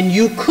 and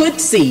you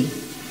could see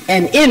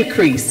an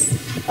increase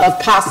of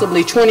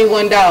possibly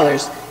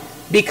 $21.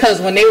 Because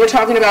when they were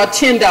talking about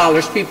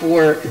 $10, people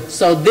were,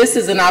 so this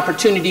is an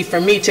opportunity for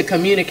me to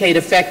communicate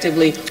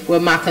effectively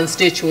with my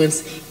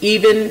constituents,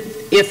 even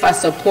if I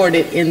support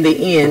it in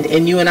the end,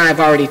 and you and I have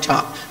already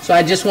talked. So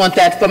I just want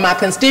that for my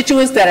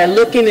constituents that are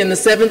looking in the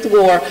 7th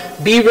Ward,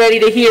 be ready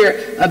to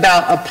hear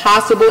about a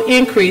possible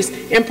increase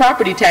in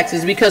property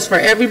taxes, because for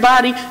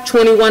everybody,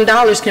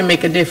 $21 can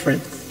make a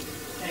difference.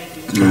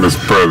 Mr.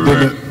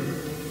 President.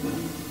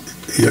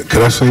 Yeah,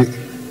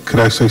 could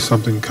I say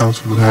something,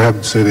 Councilman? I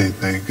haven't said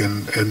anything,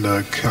 and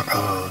I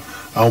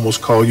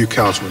almost call you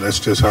Councilman. That's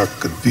just how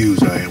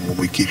confused I am when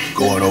we keep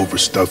going over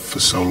stuff for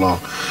so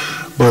long.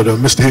 But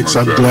Mr. Hicks,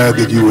 I'm glad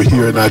that you were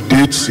here, and I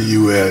did see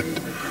you at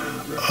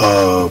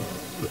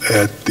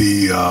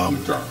the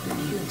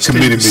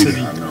committee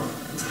meeting.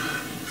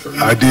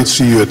 I did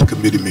see you at the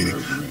committee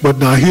meeting. But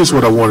now here's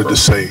what I wanted to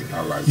say.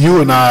 You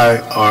and I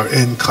are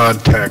in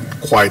contact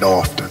quite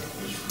often.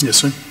 Yes,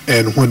 sir.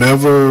 And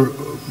whenever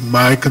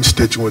my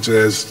constituents,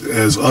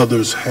 as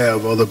others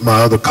have,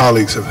 my other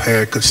colleagues have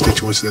had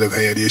constituents that have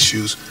had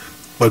issues,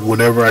 but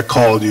whenever I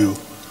call you,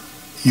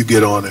 you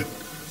get on it,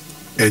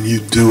 and you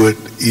do it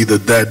either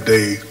that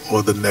day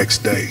or the next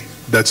day.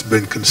 That's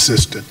been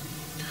consistent.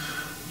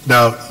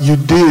 Now, you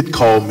did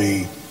call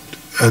me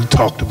and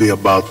talk to me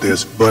about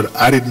this, but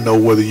I didn't know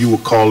whether you were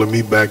calling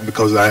me back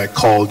because I had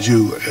called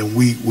you, and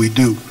we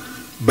do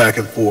back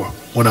and forth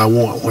when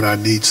I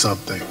need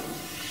something.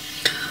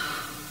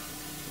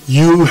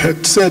 You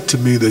had said to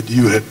me that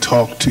you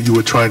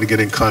were trying to get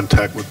in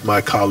contact with my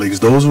colleagues.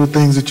 Those were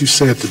things that you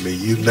said to me.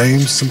 You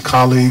named some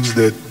colleagues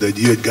that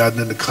you had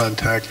gotten into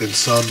contact, and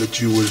some that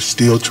you were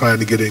still trying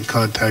to get in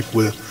contact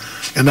with.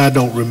 And I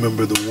don't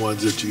remember the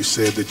ones that you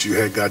said that you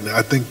had gotten.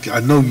 I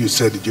know you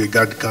said that you had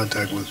gotten in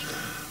contact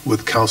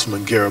with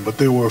Councilman Guerra, but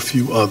there were a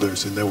few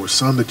others, and there were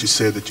some that you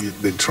said that you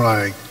had been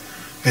trying,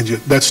 and you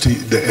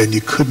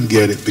couldn't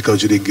get it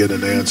because you didn't get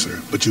an answer,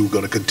 but you were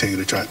going to continue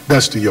to try.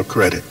 That's to your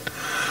credit.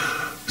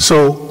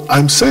 So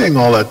I'm saying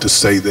all that to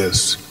say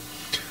this.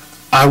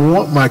 I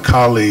want my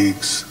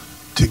colleagues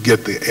to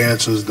get the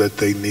answers that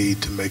they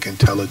need to make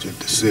intelligent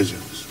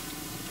decisions.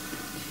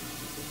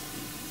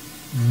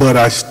 But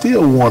I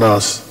still want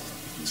us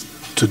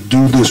to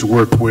do this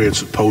work where it's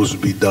supposed to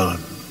be done.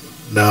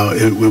 Now,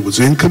 it was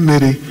in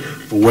committee.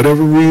 For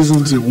whatever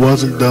reasons it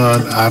wasn't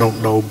done, I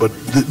don't know. But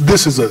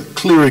this is a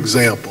clear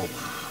example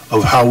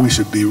of how we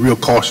should be real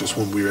cautious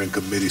when we're in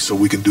committee so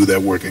we can do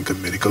that work in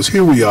committee. Because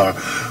here we are,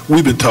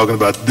 we've been talking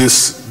about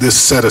this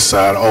set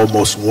aside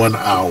almost 1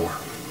 hour.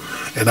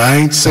 And I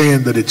ain't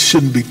saying that it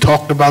shouldn't be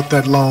talked about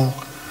that long,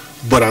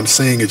 but I'm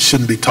saying it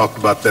shouldn't be talked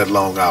about that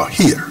long out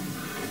here.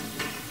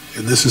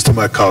 And this is to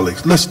my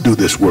colleagues, let's do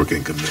this work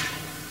in committee.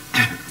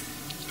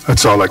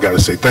 That's all I got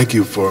to say. Thank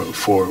you for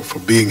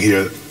being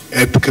here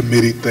at the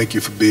committee. Thank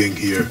you for being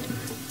here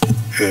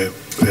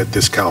at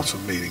this council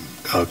meeting.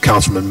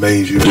 Councilman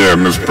Mays, yeah,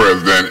 Mr.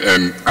 President,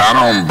 and I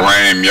don't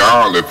blame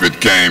y'all if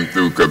it came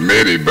through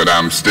committee, but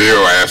I'm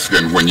still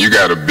asking, when you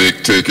got a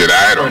big ticket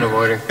item. Point of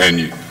order. And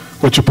you,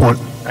 what's your point?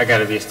 I got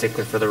to be a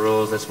stickler for the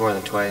rules. That's more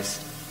than twice.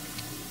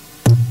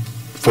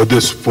 For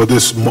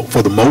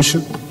the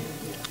motion?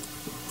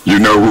 You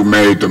know who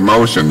made the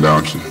motion,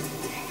 don't you?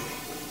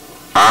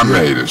 I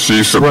made it.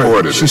 She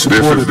supported it. This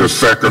is the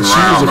second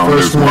round on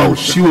this motion.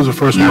 She was the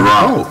first one to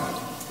vote.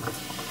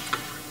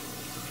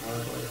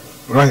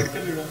 Right.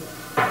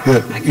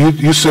 Yeah,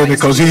 you said it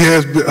because he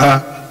has,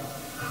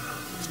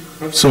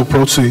 so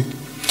proceed.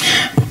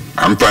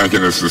 I'm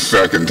thinking it's the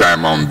second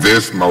time on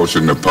this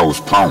motion to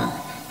postpone.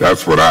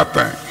 That's what I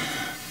think.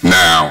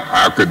 Now,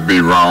 I could be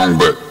wrong,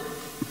 but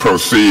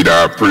proceed,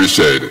 I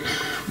appreciate it.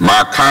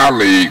 My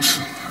colleagues,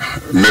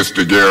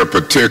 Mr. Guerra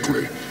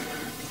particularly,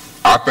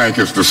 I think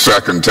it's the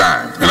second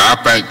time. And I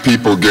think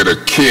people get a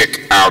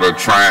kick out of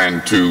trying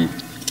to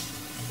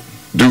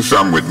do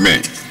something with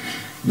me.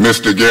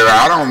 Mr. Guerra,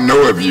 I don't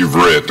know if you've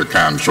read the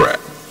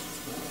contract,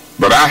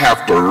 but I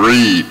have to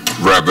read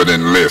rather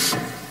than listen.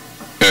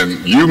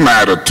 And you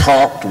might have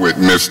talked with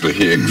Mr.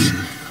 Hicks,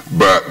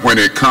 but when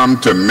it comes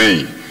to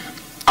me,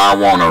 I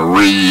want to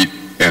read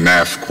and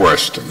ask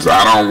questions.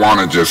 I don't want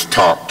to just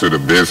talk to the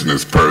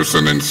business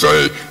person and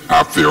say,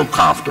 I feel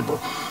comfortable.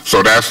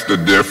 So that's the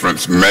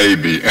difference,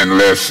 maybe,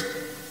 unless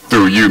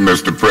through you,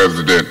 Mr.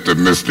 President, to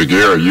Mr.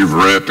 Guerra, you've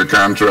read the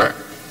contract?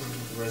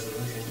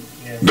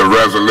 The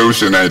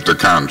resolution ain't the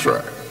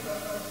contract.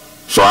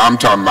 So I'm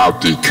talking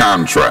about the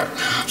contract.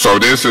 So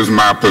this is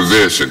my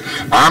position.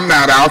 I'm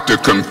not out to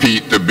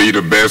compete to be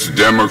the best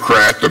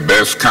Democrat, the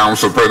best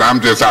council president. I'm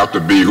just out to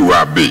be who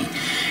I be.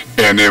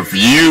 And if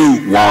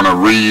you want to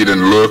read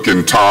and look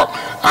and talk,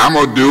 I'm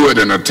going to do it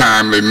in a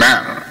timely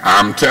manner.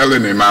 I'm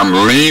telling him I'm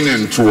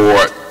leaning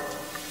toward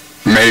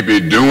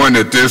maybe doing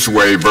it this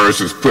way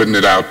versus putting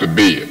it out to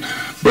bid.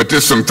 But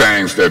there's some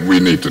things that we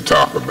need to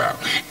talk about.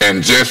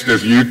 And just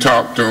as you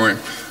talk to him,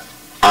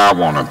 I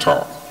want to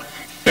talk.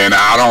 And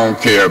I don't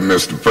care,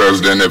 Mr.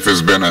 President, if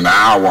it's been an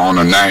hour on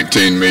a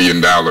 $19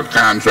 million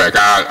contract.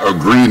 I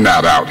agree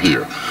not out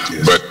here.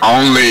 Yes. But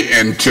only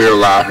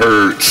until I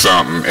heard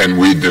something and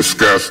we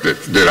discussed it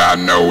did I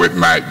know it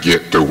might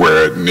get to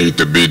where it need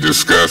to be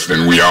discussed,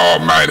 and we all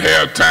might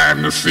have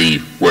time to see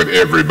what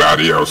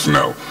everybody else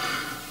know.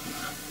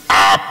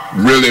 I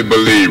really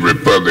believe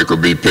Republic will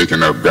be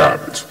picking up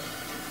garbage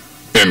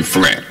in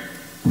Flint.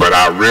 But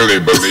I really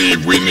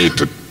believe we need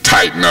to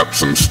tighten up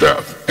some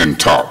stuff and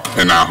talk.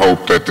 And I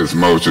hope that this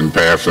motion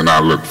passes, and I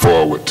look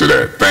forward to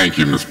that. Thank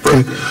you, Mr.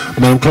 President.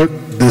 Madam Clerk,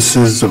 this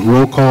is a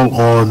roll call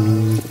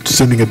on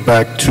sending it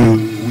back to,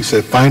 we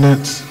said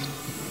finance?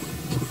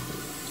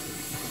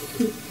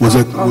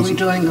 Are we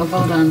doing a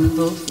vote on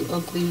both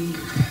of the?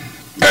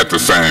 At the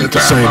same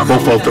time.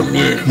 Both of them,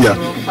 yeah.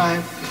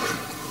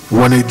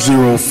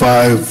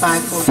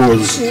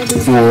 180540 and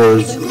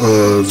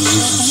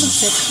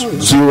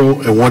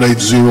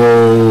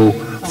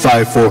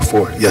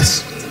 180544.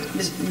 Yes.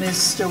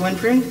 Mr.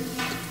 Winfrey?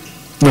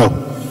 No.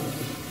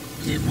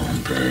 It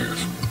won't pass.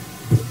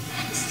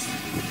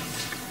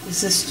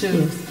 Is this to?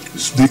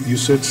 You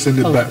said send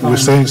it back. We're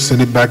saying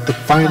send it back to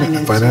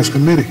Finance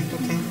Committee.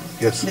 Okay.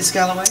 Yes. Ms.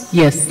 Galloway?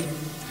 Yes.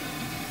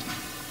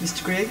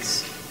 Mr.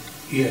 Griggs?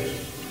 Yes.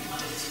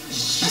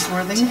 Ms.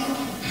 Worthing?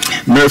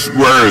 Ms.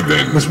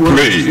 Worthing,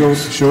 please.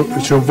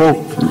 It's your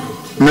vote.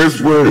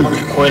 Ms.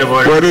 Worthing. Point of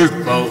order. What is?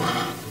 Vote.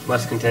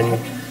 Must continue.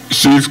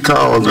 She's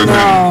causing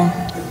No.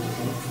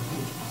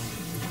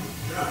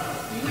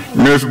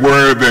 Ms.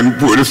 Worthing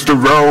put us to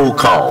roll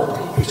call.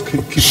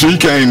 She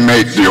can't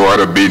make the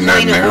order be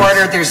nothing Point of else.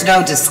 order, there's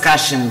no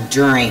discussion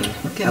during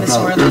Okay, a Ms.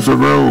 vote. Worthing. There's a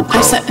roll call.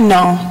 I said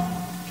no.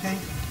 Okay.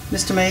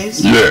 Mr.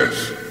 Mays?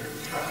 Yes.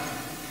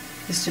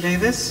 Mr.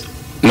 Davis?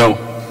 No.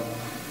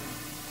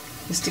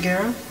 Mr.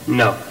 Guerra?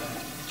 No.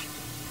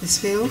 Ms.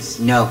 Fields?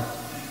 No.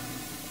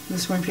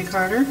 Ms. Winfrey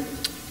Carter?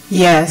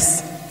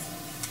 Yes.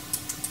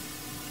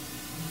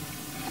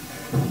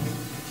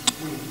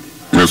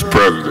 Mr.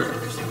 President.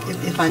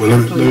 If I Well,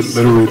 could, please.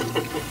 let her read.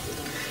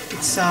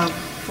 It's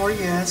 4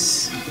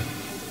 yes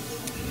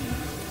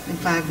and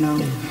 5 no.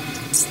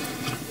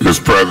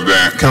 Mr.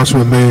 President.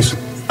 Councilman Mays.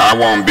 I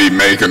won't be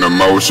making a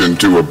motion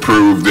to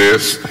approve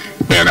this,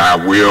 and I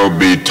will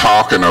be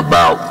talking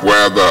about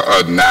whether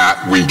or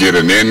not we get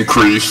an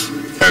increase.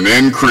 An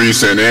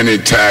increase in any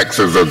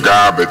taxes or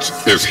garbage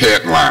is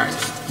headlines.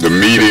 The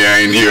media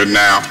ain't here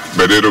now,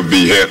 but it'll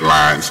be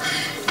headlines.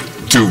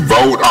 To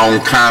vote on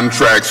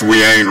contracts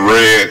we ain't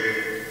read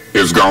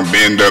is going to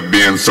end up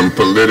being some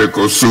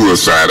political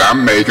suicide.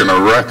 I'm making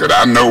a record.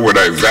 I know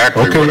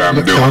exactly what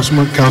I'm doing.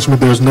 Councilman,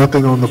 there's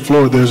nothing on the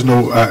floor. There's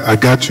no, I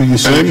got you. You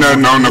said Ain't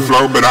nothing on the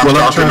floor, but I'm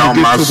talking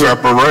on my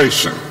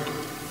separation.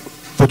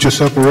 But your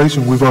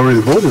separation, we've already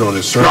voted on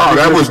it, sir. No,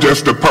 that was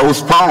just to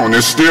postpone.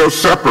 It's still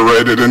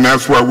separated, and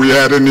that's what we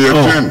had in the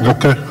agenda.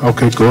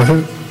 Okay, go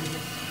ahead.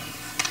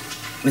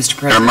 Mr.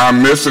 President. Am I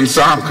missing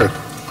something?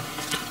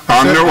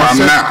 I know I'm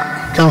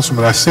not.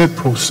 Councilman, I said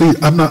proceed.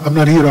 I'm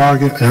not here to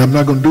argue, and I'm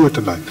not going to do it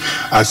tonight.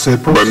 I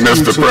said proceed. But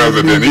Mr.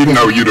 President, even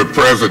though you're the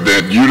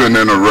president, you done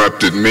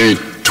interrupted me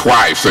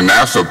twice, and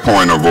that's a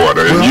point of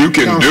order. And you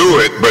can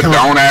do it, but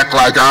don't act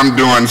like I'm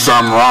doing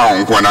something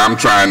wrong when I'm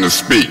trying to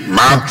speak.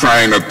 My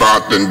train of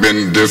thought done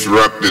been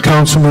disrupted.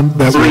 Councilman,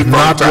 that was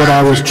not what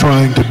I was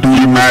trying to do.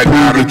 You might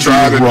not have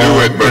tried to do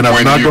it, but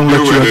when you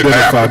do it, it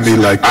happens.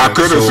 I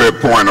could have said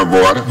point of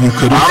order.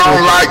 I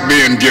don't like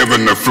being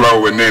given the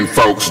flow and then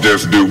folks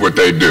just do what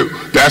they do.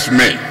 That's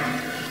me.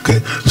 Okay,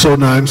 so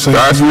now I'm saying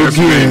That's to you just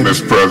me, again,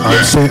 Mr. President.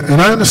 I'm saying,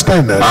 and I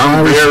understand that.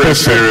 I'm I very respect that.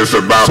 serious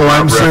about so my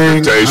I'm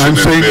saying, reputation I'm in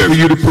saying for business.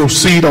 you to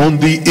proceed on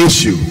the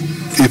issue,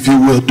 if you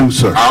will do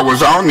so. I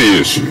was on the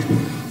issue.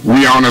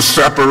 We on a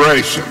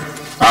separation.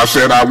 I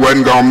said I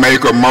wasn't going to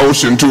make a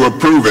motion to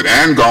approve it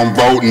and going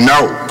to vote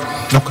no.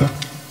 Okay.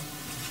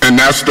 And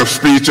that's the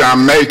speech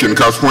I'm making,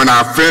 because when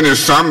I finish,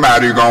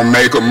 somebody going to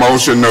make a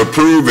motion to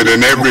approve it,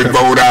 and every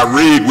vote I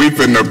read, we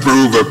finna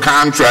approve a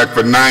contract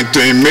for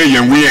 $19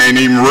 million we ain't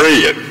even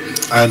read.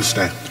 I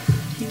understand.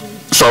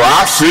 So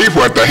I see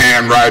what the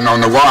handwriting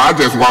on the wall. I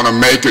just want to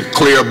make it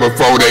clear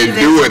before they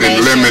do it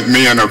and limit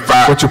me in a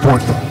fight. What's your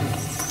point?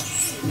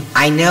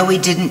 I know we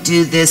didn't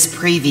do this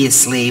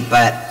previously,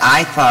 but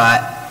I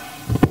thought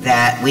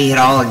that we had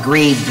all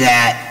agreed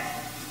that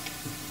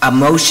a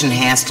motion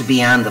has to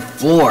be on the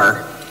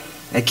floor,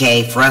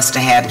 okay, for us to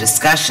have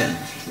discussion,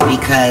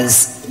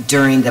 because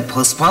during the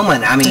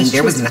postponement, I mean,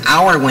 there was an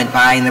hour went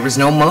by and there was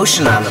no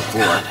motion on the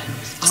floor.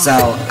 So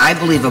I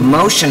believe a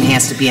motion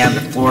has to be on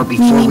the floor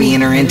before we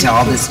enter into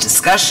all this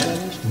discussion.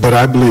 But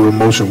I believe a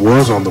motion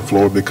was on the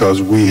floor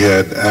because we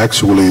had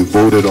actually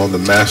voted on the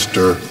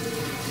master.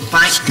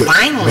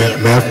 Finally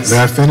it was.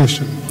 May I finish?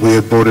 We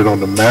had voted on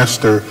the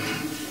master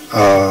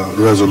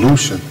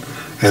resolution,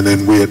 and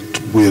then we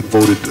had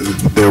voted,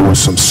 there were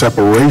some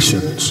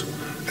separations,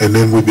 and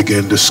then we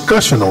began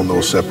discussion on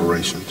those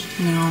separations.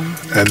 No.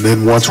 And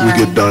then once we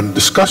get done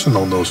discussing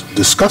those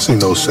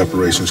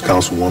separations,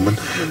 Councilwoman,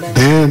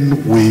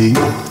 then we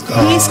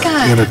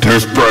entertain.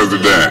 Mr.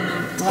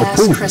 President,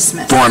 Last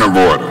Christmas. point of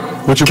order.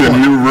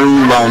 Can you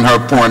rule on her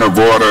point of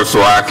order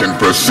so I can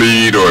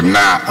proceed or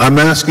not? I'm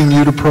asking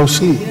you to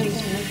proceed.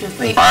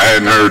 I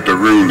hadn't heard the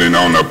ruling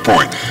on the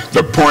point.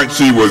 The point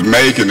she was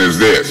making is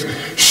this.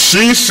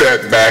 She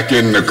sat back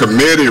in the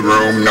committee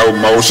room, no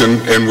motion,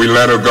 and we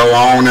let her go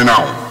on and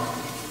on.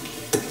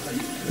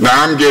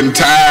 Now I'm getting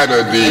tired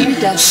of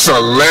the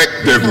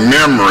selective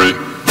memory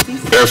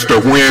as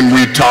to when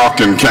we talk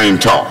and can't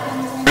talk.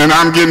 And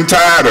I'm getting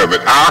tired of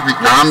it.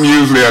 I'm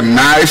usually a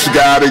nice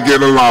guy to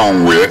get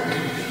along with.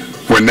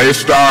 When they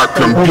start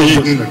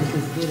competing,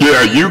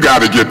 yeah, you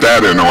got to get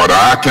that in order.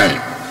 I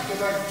can't.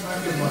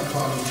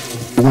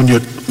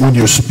 When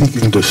you're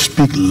speaking, to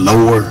speak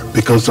lower,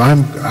 because I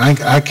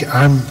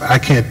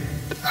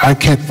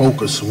can't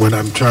focus when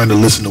I'm trying to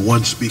listen to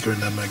one speaker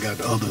and then I got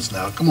others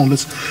now. Come on,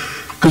 let's,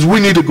 because we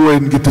need to go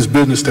ahead and get this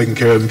business taken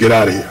care of and get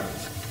out of here.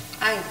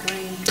 I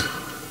agree.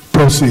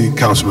 Proceed,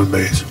 Councilman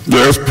Mays.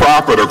 It's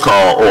proper to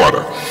call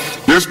order.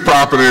 It's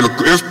proper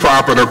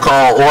to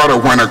call order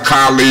when a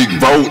colleague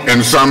vote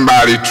and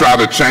somebody try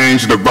to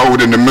change the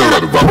vote in the middle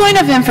of the vote. Point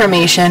of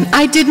information,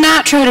 I did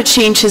not try to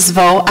change his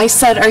vote. I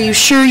said, are you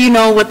sure you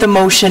know what the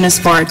motion is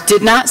for?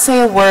 Did not say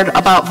a word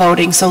about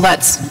voting, so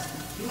let's...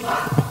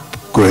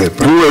 Go ahead,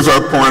 Who is a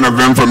point of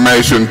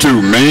information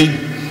to, me,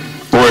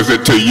 or is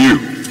it to you?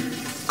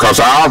 Because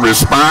I'll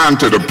respond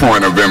to the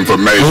point of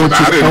information.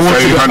 I didn't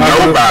say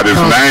nobody's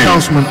name.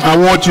 Councilman, I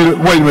want you to,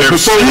 wait a minute. If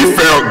she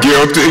felt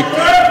guilty.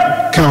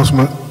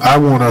 Councilman, I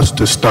want us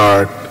to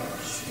start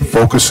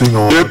focusing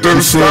on. Get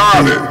them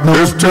started.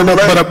 It's too late.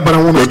 But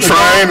I want to. The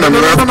train and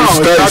left the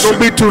station. It's not going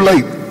to be too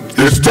late.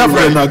 It's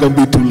definitely not going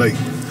to be too late.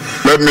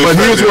 But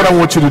here's what I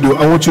want you to do.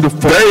 I want you to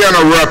focus. They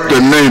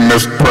interrupted me,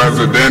 Mr.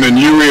 President, and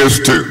you is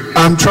too.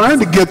 I'm trying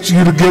to get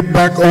you to get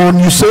back on.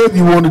 You said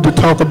you wanted to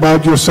talk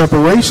about your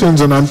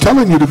separations, and I'm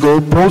telling you to go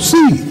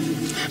proceed.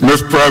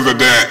 Mr.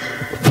 President,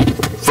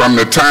 from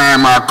the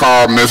time I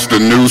called Mr.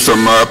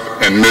 Newsom up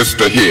and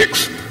Mr.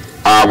 Hicks,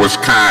 I was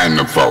kind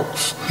to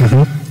folks.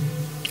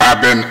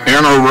 I've been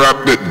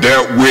interrupted,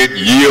 dealt with,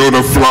 yield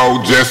or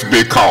flow just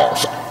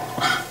because.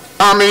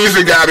 I'm an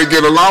easy guy to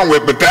get along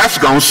with, but that's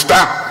going to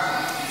stop.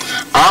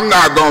 I'm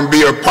not going to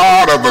be a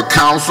part of a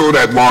council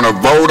that want to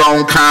vote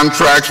on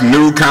contracts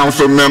new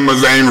council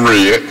members ain't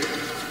read,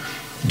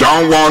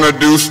 don't want to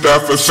do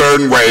stuff a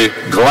certain way,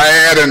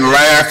 glad and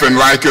laughing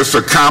like it's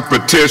a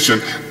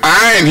competition.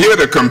 I ain't here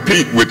to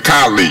compete with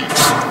colleagues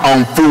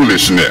on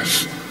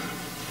foolishness.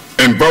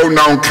 And voting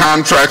on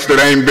contracts that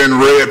ain't been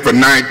read for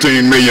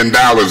 $19 million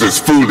is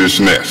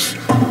foolishness.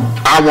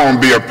 I won't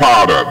be a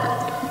part of it.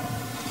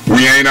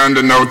 We ain't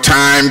under no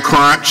time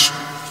crunch.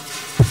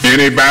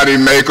 Anybody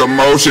make a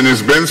motion,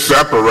 it's been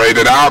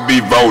separated, I'll be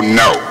voting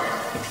no.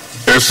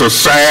 It's a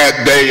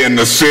sad day in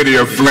the city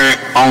of Flint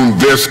on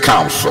this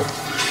council.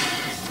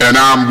 And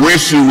I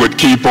wish you would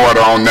keep order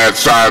on that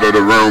side of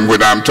the room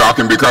when I'm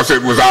talking, because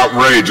it was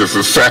outrageous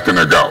a second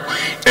ago.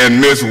 And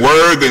Ms.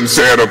 Worthen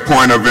said a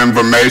point of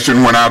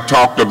information when I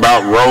talked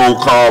about roll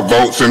call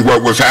votes and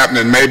what was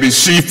happening. Maybe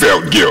she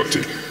felt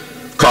guilty,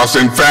 because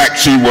in fact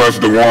she was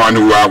the one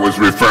who I was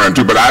referring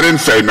to, but I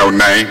didn't say no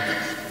name.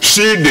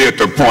 She did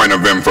the point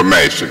of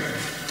information.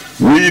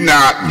 We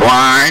not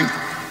blind.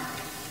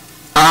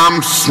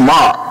 I'm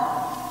smart.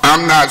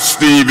 I'm not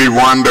Stevie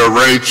Wonder,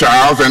 Ray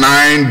Charles, and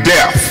I ain't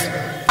deaf.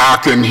 I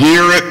can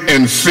hear it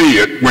and see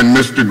it when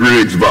Mr.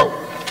 Griggs vote.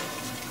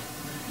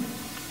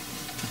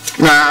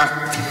 Now,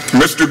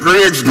 Mr.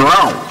 Griggs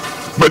grown,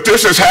 but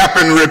this has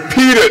happened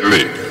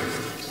repeatedly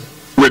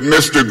with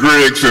Mr.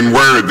 Griggs and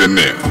Worthen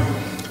there.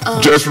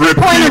 Just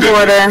repeatedly. Point of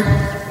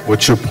order.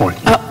 What's your point?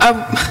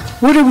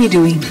 What are we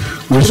doing?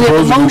 We're Do we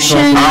have a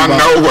motion? I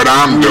know what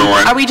I'm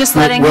doing. Are we just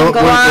letting him go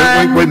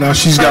on? Wait, now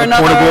she's got a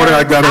point of order.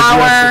 I got to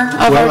address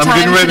it. Well, I'm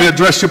getting ready to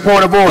address your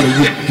point of order.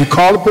 You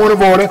call the point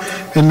of order,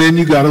 and then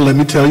you got to let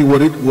me tell you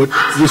what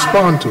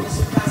respond to.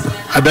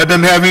 That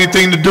doesn't have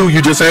anything to do.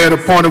 You just add a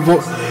point of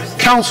order.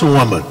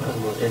 Councilwoman,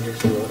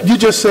 you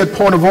just said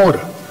point of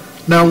order.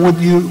 Now,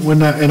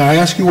 when I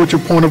ask you what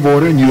your point of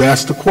order, and you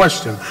ask the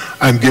question,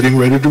 I'm getting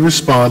ready to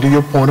respond to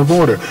your point of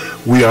order.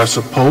 We are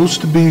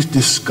supposed to be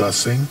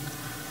discussing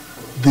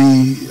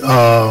the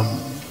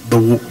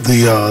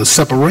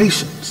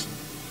separations.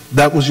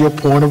 That was your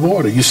point of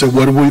order. You said,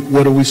 what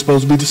are we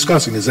supposed to be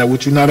discussing? Is that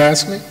what you're not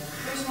asking me?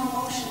 There's no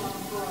motion on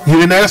the floor. You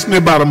didn't ask me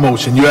about a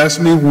motion. You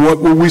asked me what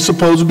were we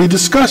supposed to be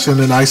discussing,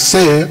 and I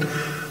said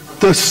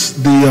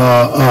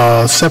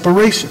the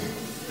separation.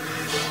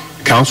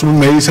 Councilman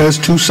Mays has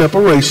 2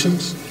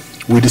 separations.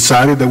 We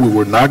decided that we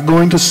were not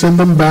going to send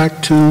them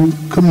back to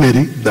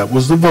committee. That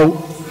was the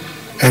vote.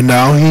 And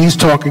now he's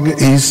talking,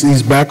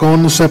 he's back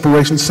on the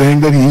separation,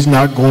 saying that he's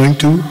not going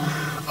to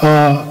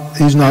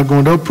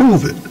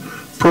approve it.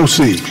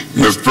 Proceed.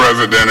 Mr.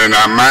 President, and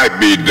I might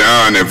be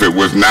done if it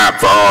was not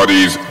for all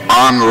these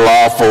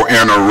unlawful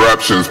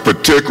interruptions,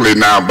 particularly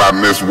now by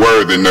Ms.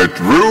 Worthen. The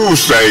rules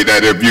say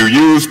that if you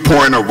use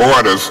point of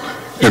orders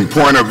and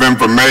point of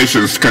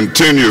informations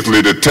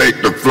continuously to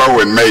take the flow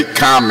and make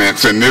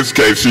comments, in this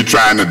case she's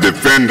trying to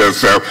defend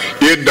herself,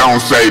 it don't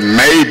say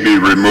may be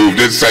removed,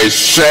 it says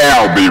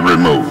shall be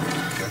removed.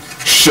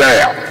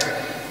 Shall,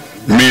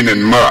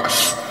 meaning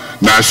must.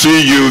 Now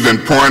she using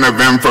point of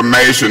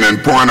information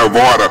and point of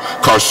order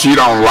because she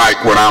don't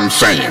like what I'm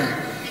saying.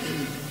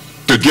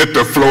 To get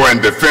the flow and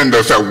defend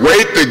herself,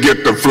 wait to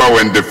get the flow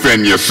and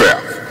defend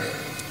yourself.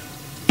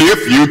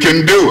 If you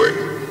can do it.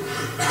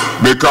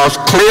 Because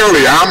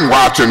clearly I'm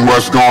watching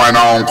what's going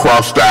on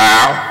across the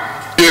aisle.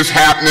 It's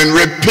happening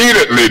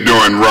repeatedly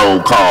during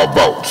roll call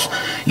votes.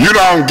 You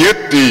don't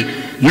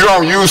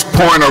use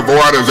point of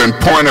orders and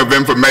point of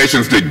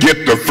informations to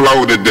get the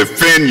flow to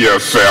defend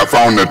yourself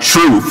on the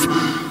truth,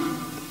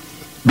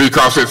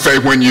 because it say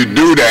when you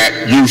do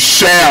that, you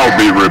shall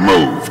be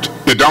removed.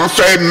 It don't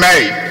say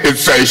may, it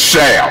says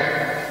shall.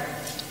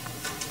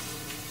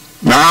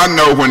 Now I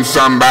know when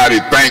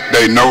somebody think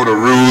they know the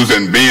rules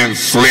and being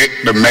slick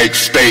to make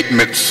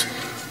statements.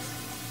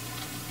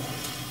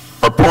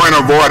 A point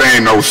of order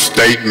ain't no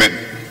statement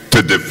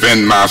to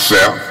defend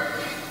myself.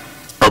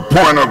 A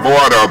point of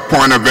order, a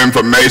point of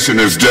information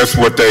is just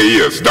what they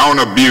is. Don't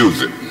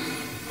abuse it.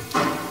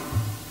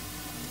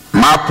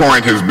 My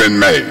point has been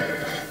made.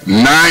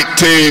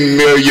 $19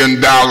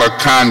 million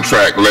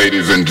contract,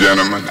 ladies and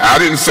gentlemen. I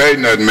didn't say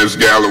nothing, Ms.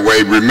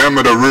 Galloway.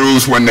 Remember the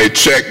rules when they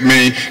checked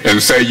me and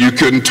say you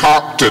couldn't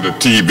talk to the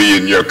TV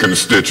and your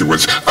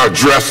constituents,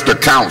 address the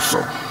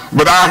council.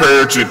 But I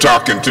heard you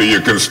talking to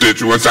your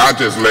constituents. I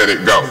just let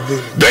it go.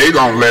 They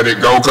don't let it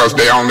go because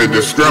they only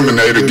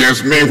discriminate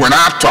against me when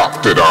I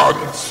talk to the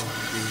audience.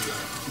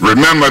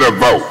 Remember the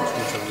vote.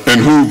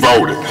 and who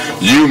voted.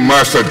 You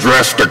must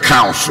address the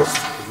council.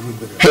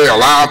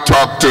 Hell, I'll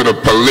talk to the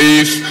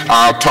police,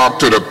 I'll talk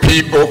to the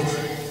people,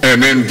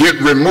 and then get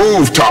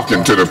removed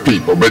talking to the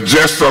people. But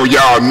just so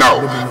y'all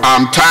know,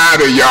 I'm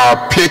tired of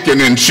y'all picking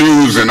and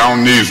choosing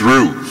on these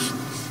rules.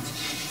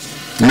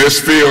 Ms.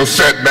 Fields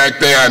sat back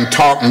there and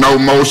talked no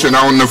motion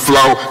on the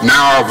floor.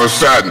 Now all of a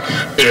sudden,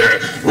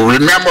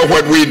 remember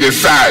what we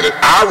decided.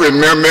 I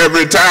remember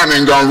every time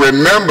and gonna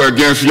remember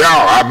against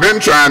y'all. I've been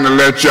trying to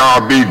let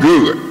y'all be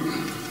good.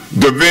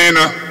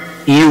 Davina,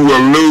 you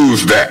will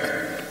lose that.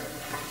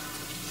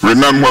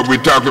 Remember what we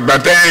talked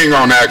about? They ain't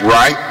gonna act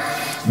right.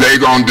 They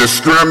gonna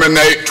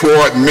discriminate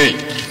toward me.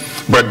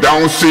 But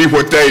don't see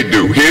what they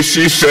do. Here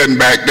she's sitting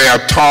back there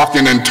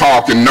talking and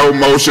talking, no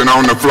motion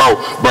on the floor.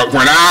 But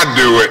when I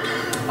do it,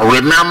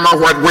 remember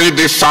what we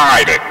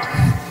decided.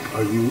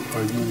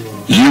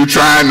 You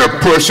trying to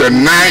push a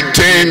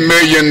 $19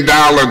 million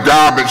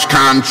garbage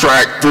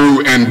contract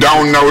through and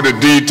don't know the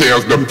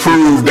details to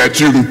prove that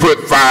you can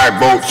put 5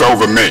 votes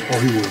over me.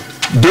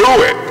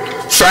 Do it.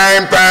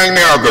 Same thing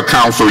the other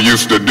council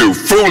used to do.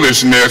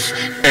 Foolishness,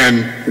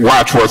 and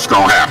watch what's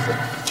going to happen.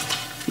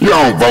 You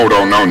don't vote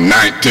on no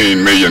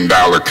 $19 million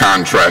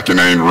contract and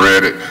ain't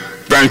read it.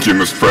 Thank you,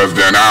 Mr.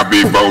 President. I'll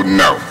be voting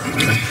no.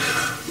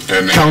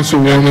 And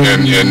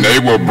they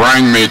will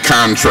bring me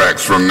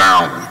contracts from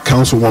now on.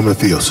 Councilwoman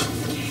Fields.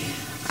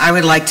 I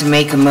would like to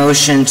make a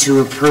motion to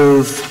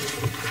approve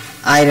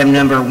item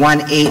number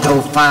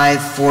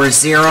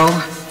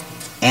 180540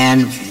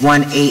 and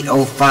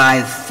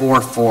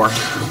 180544.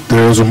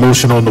 There is a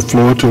motion on the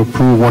floor to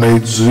approve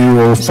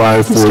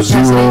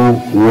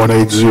 180540,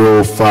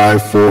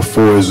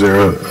 180544. Is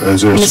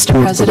there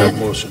support for that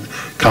motion?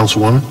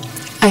 Councilwoman?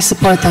 I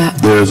support that.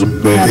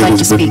 It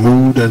has been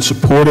moved and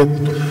supported.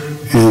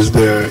 Is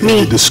there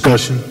any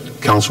discussion?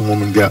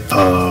 Councilwoman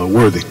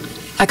Worthy.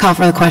 I call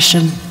for the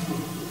question.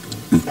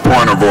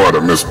 Point of order,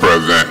 Mr.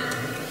 President.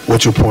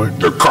 What's your point?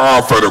 The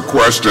call for the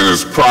question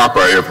is proper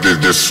if the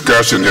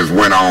discussion has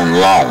went on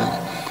long.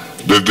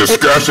 The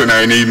discussion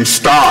ain't even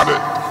started.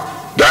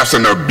 That's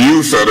an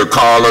abuse of the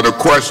call of the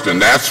question.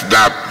 That's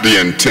not the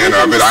intent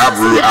of it.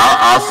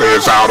 I'll say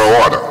it's out of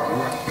order.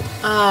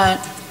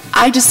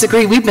 I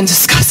disagree. We've been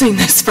discussing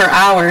this for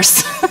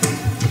hours.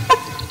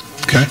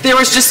 Okay. There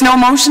was just no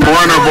motion.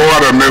 Point of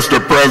order, Mr.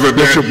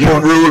 President. You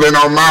ruling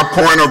on my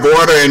point of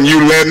order and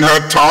you letting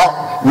her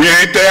talk? We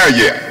ain't there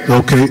yet.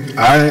 Okay.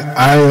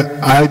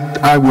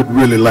 I would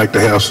really like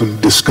to have some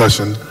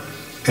discussion.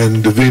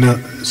 And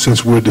Davina,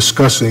 since we're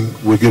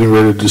getting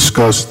ready to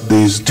discuss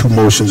these 2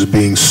 motions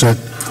being sent,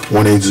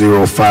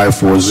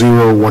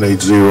 180540,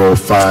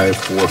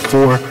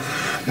 180544.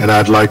 And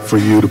I'd like for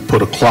you to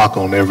put a clock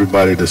on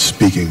everybody that's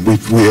speaking.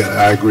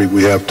 I agree,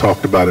 we have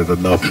talked about it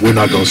enough. We're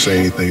not going to say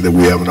anything that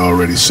we haven't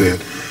already said.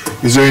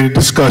 Is there any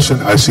discussion?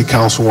 I see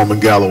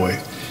Councilwoman Galloway.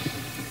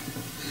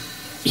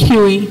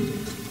 Huey,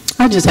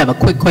 I just have a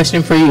quick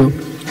question for you.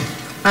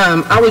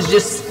 I was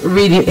just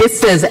reading, it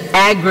says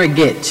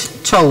aggregate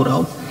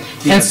total.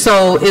 Yes. And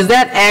so is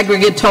that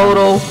aggregate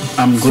total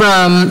from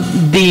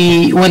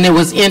when it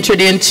was entered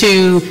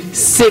into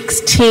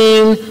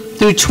 16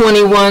 through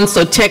 21,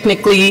 so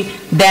technically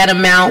that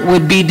amount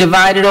would be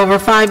divided over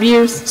 5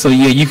 years? So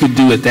yeah, you could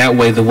do it that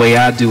way. The way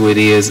I do it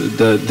is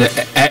the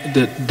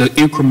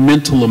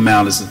incremental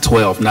amount is the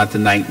 12, not the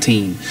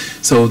 19.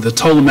 So the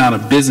total amount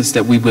of business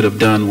that we would have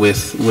done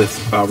with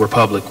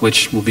Republic,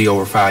 which will be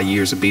over 5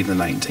 years, would be the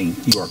 19.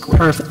 You are correct.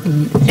 Perfect.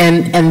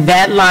 And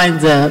that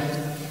lines up,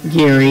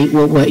 Gary,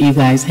 with what you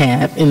guys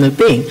have in the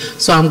thing.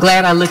 So I'm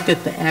glad I looked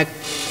at the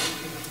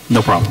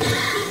No problem.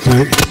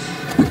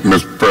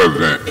 Mr.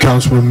 President.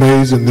 Councilman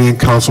Mays and then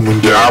Councilman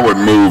Galloway. Yeah, I would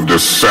move to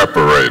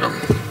separate them.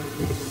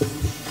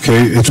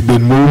 Okay, it's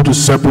been moved to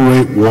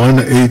separate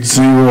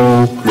 180.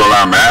 Well,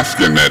 I'm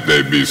asking that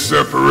they be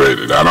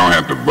separated. I don't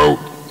have to vote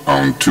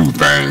on 2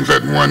 things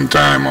at one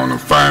time on the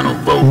final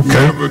vote.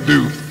 Okay. Never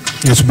do.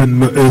 You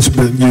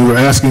were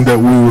asking that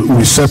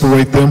we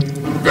separate them?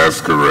 That's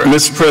correct.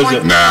 Mr.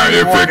 President. Now,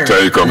 if it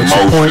take a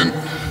motion.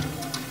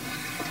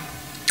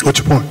 What's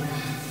your point?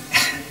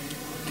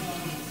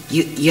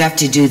 You have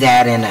to do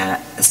that in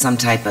some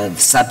type of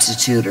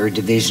substitute or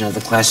division of the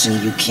question.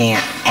 You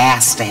can't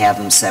ask to have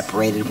them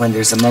separated when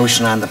there's a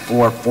motion on the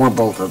floor for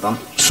both of them.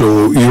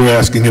 So you're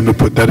asking him to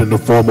put that in the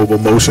form of a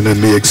motion and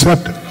me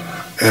accept it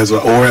as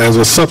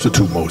a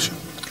substitute motion?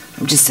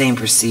 I'm just saying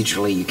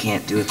procedurally you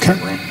can't do it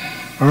that way.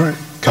 All right,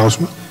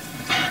 Councilman.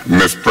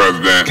 Mr.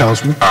 President,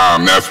 Councilman?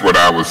 That's what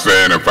I was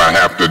saying. If I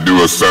have to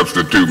do a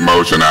substitute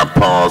motion, I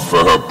pause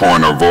for her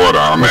point of order.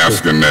 I'm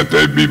asking that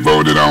they be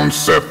voted on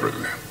separately.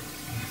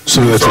 So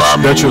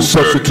that's your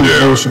substitute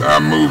motion? I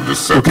move to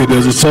separate. Okay,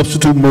 there's a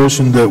substitute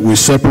motion that we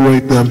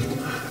separate them.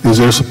 Is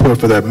there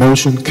support for that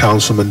motion?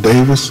 Councilman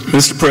Davis?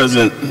 Mr.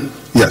 President.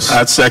 Yes.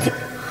 I'd second.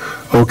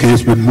 Okay,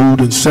 it's been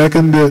moved and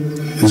seconded.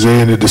 Is there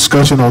any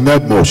discussion on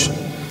that motion?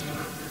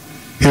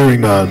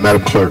 Hearing none,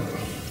 Madam Clerk.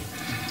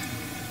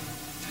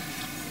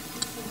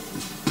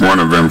 Point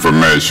of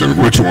information.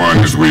 Which one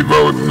is we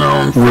voting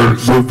on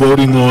first? We're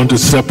voting on to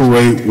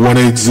separate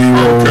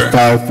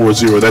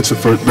 180-540. That's the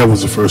first. That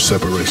was the first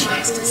separation.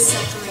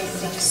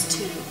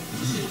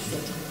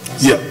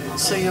 Yeah.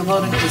 So you're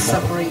voting to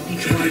separate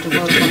each one, to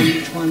vote on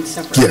each one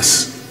separately?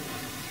 Yes.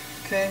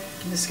 Okay.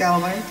 Ms.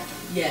 Galloway?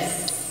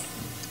 Yes.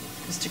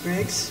 Mr.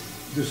 Griggs?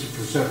 This is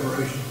for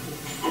separation?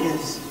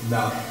 Yes.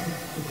 No.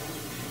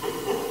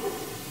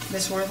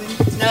 Ms. Worthing?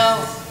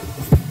 No.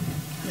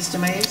 Mr.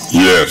 Mays?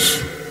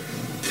 Yes.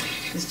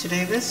 Mr.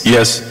 Davis?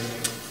 Yes.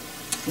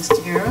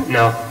 Mr. Guerra?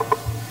 No.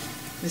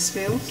 Ms.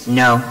 Fields?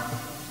 No.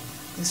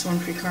 Ms.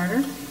 Winfrey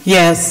Carter?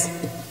 Yes.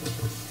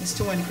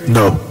 Mr. Winfrey?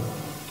 No.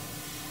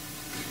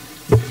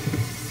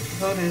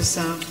 Vote is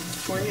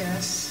 4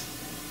 yes,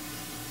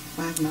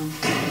 5 no.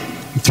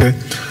 Okay.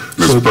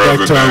 So Mr.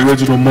 back to our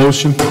original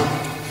motion.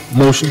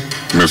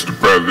 Mr.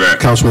 President,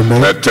 Councilman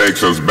Mays. that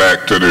takes us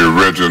back to the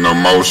original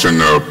motion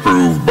to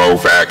approve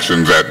both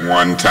actions at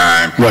one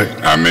time. Right.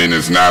 I mean,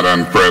 it's not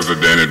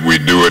unprecedented. We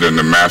do it in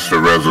the master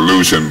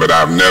resolution, but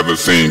I've never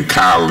seen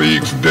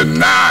colleagues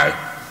deny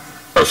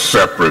a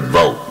separate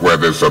vote,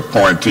 whether it's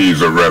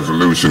appointees or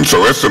resolution.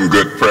 So it's some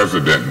good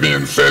precedent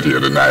being set here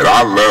tonight.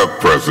 I love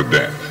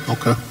precedent.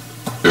 Okay.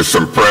 It's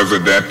some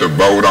precedent to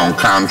vote on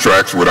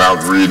contracts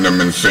without reading them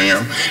and seeing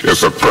them.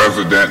 It's a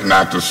precedent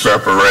not to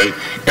separate,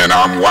 and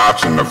I'm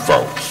watching the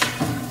folks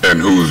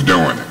and who's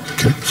doing it.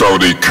 Okay. So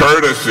the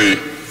courtesy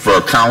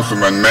for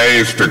Councilman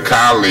Mays to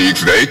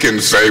colleagues, they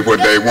can say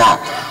what they want.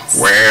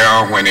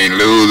 Well, when he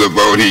lose a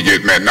vote, he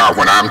get mad. No,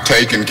 when I'm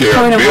taking care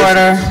Point of of business.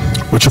 order.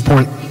 What's your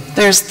point?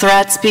 There's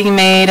threats being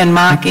made and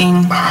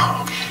mocking.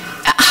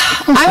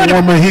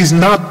 Woman, he's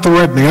not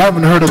threatening. I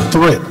haven't heard a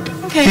threat.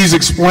 Okay. He's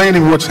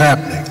explaining what's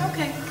happening.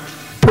 Okay.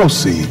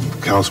 Proceed,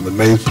 Councilman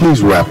Mays.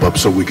 Please wrap up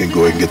so we can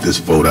go ahead and get this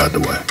vote out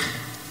of the way.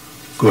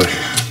 Go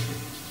ahead.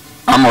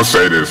 I'm going to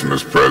say this,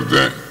 Mr.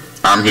 President.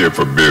 I'm here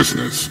for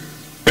business,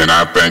 and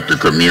I think the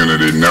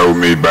community know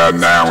me by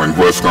now, and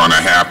what's going to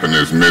happen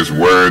is Ms.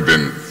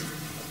 Worthing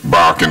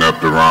barking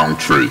up the wrong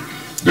tree.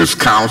 This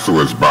council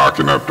is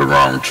barking up the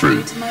wrong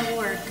tree.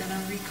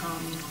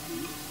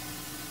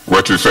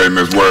 What you say,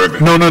 Ms.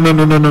 Worthing? No. No,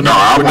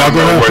 I want to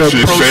know what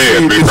she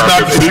said, because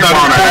if she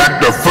want to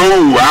act a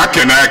fool, I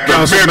can act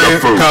a bigger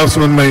fool.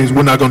 Councilman Mays,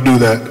 we're not going to do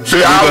that.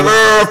 See, I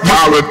love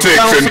politics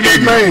and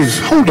ignorance.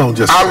 Hold on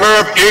just a I second.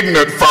 love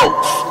ignorant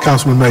folks.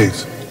 Councilman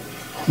Mays.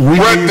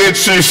 What did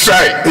she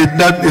say?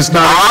 It's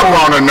not. I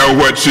want to know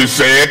what she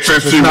said,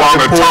 since she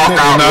want to talk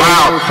out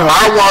loud.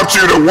 I want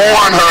you to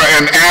warn her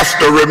and ask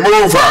to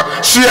remove her.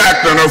 She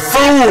acting a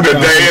fool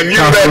today, and you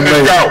letting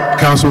it go.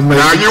 Councilman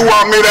Mays. Now you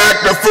want me to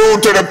act a fool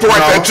to the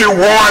point that you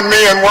warn me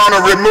and want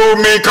to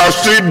remove me because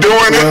she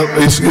doing it?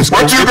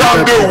 What you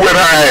gonna do with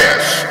her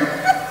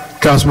ass?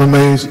 Councilman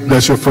Mays,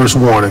 that's your first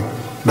warning.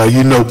 Now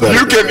you know better.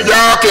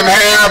 Y'all can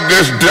have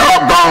this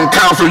doggone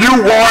council. You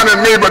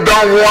warning me, but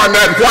don't warn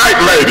that white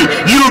lady.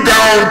 You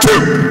gone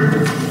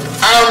too.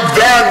 I'm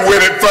done with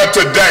it for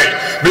today.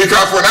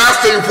 Because when I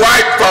see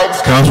white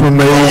folks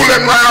Councilman Mays,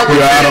 fooling around with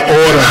you're out of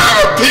order. and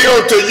I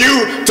appeal to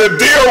you to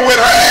deal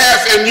with her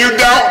ass and you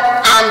don't,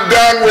 I'm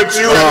done with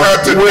you and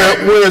her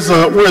today.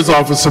 Where's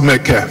Officer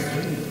Metcalf?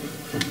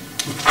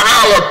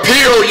 I'll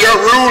appeal your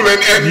ruling,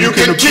 and you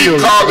can keep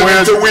calling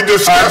until we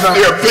discuss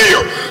the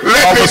appeal.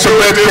 Let me do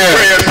it this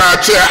way in my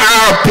chair.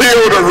 I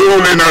appeal the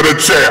ruling of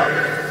the chair.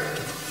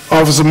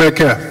 Officer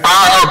Metcalf.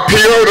 I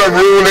appeal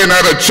the ruling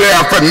of the chair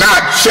for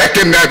not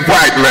checking that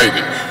white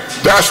lady.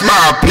 That's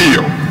my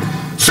appeal.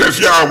 Since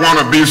y'all want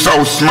to be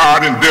so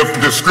smart and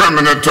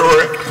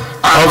discriminatory,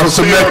 I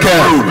Officer appeal the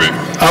Metcalf, ruling.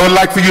 I would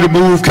like for you to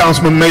move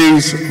Councilman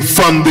Mays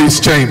from these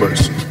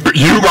chambers.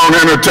 You gonna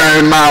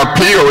entertain my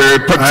appeal,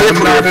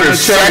 particularly if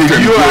it's second to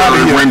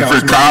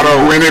Winfrey Carter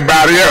or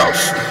anybody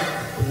else.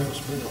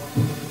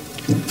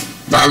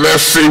 Now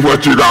let's see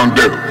what you're gonna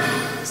do.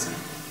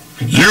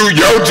 Your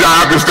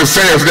job is to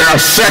say is there a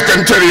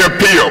second to the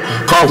appeal,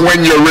 because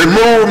when you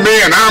remove me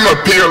and I'm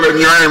appealing,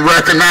 you ain't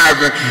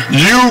recognizing,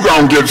 you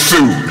gonna get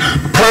sued,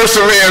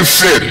 personally and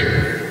city.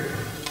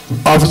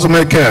 Officer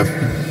Metcalf,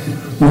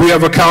 we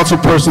have a council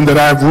person that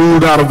I've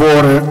ruled out of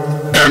order.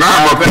 And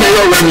I'm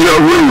appealing your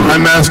ruling.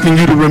 I'm asking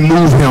you to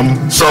remove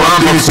him. So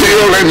I'm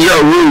appealing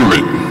your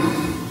ruling.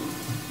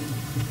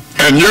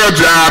 And your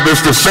job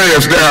is to say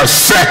is there a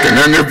second,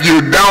 and if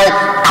you don't,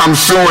 I'm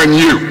suing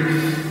you.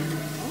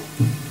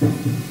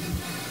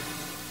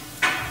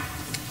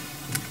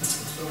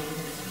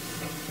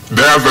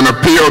 There's an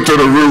appeal to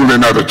the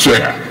ruling of the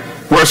chair.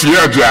 What's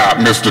your job,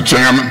 Mr.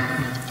 Chairman?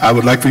 I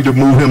would like for you to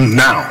move him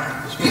now.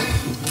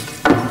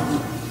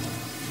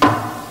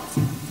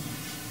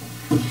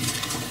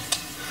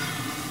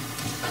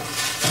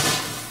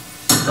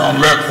 Don't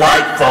let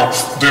white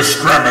folks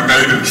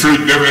discriminate and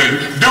treat them.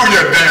 Do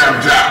your damn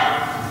job.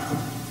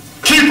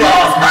 Keep her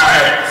off my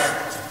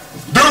ass.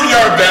 Do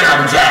your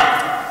damn job.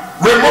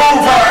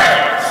 Remove her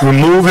ass.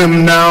 Remove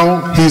him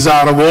now. He's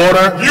out of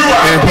order. He's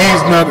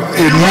not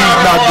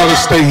going to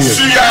stay here.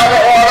 She out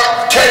of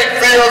order. Kate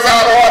Fields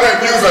out of order,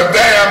 and you's a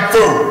damn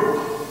fool.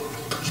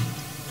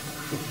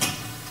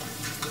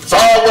 It's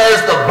always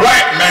the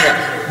black man.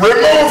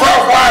 Remove her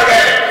white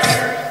ass.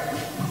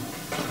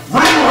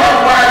 Remove her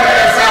white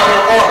ass out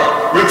of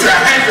order with your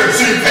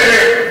handkerchief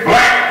head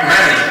black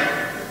man.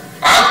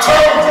 I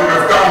told you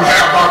to don't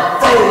have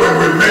her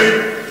fooling with me.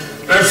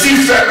 And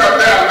she's sitting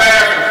up there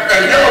laughing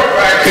and you're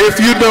black.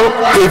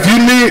 If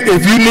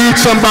you need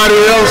somebody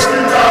else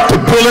to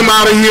pull him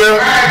out of here,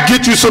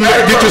 get you some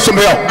help.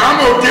 I'm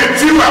gonna get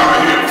you out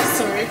of here.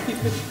 Sorry.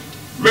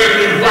 Let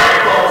these white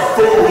folks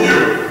fool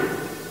you.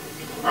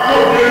 I'm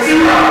gonna get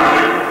you out of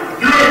here.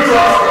 You done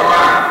crossed the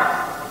line.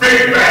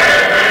 Big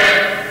bad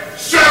man.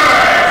 Shut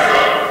her ass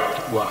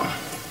up. Wow.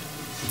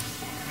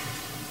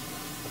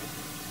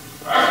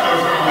 That's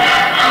what's gonna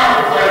happen. I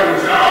don't play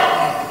with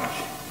y'all.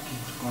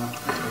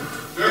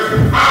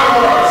 There's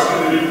power I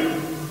see.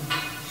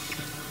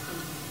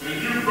 And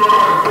you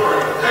brought for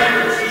it.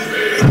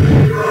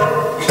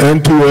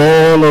 And to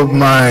all of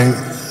my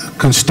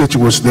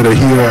constituents that are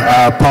here,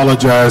 I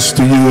apologize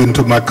to you, and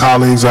to my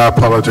colleagues, I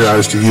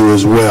apologize to you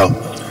as well.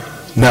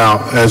 Now,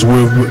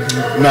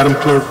 Madam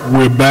Clerk,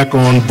 we're back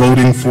on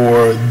voting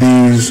for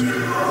these.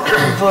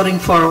 Voting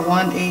for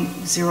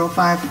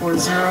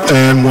 180540.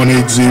 And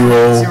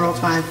 180.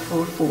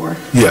 0544.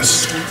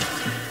 Yes.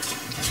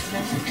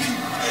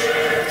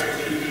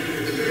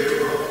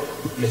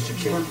 Mr.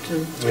 Chair,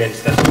 we had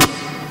discussion.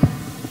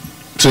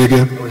 Say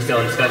again? Are we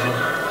still in discussion?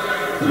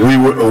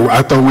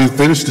 I thought we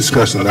finished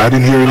discussing. I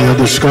didn't hear any other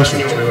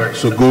discussion.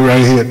 So go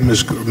right ahead,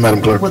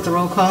 Madam Clerk. With the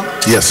roll call?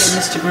 Yes.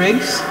 Okay, Mr.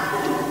 Griggs?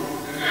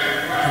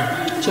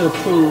 To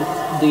approve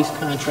these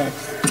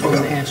contracts, I'm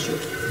going to ask you.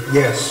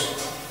 Yes.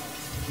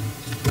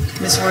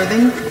 Ms.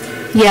 Worthing?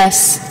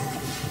 Yes.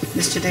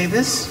 Mr.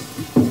 Davis?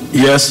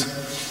 Yes.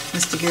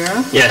 Mr.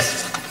 Guerra?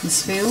 Yes.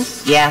 Ms.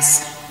 Fields?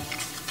 Yes.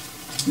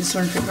 Ms.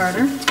 Winfrey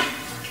Carter?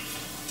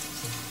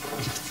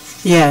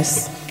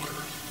 Yes.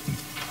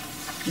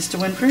 Mr.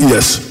 Winfrey?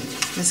 Yes.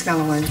 Ms.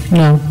 Galloway?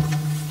 No.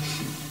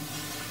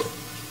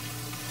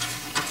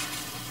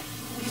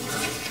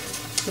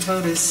 The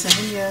vote is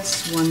 7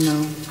 yes, 1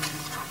 no.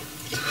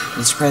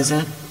 Mr.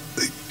 President?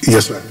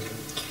 Yes, ma'am.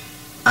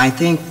 I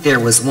think there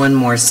was one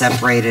more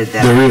separated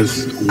that There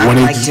is. I'd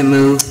like to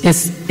move.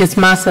 It's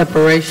my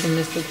separation,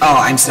 Mr. Oh,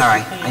 I'm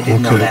sorry. I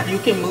didn't know that. You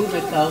can move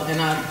it though,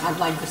 and I'd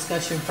like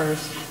discussion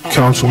first.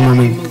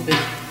 Councilwoman.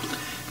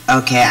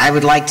 Okay, I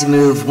would like to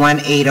move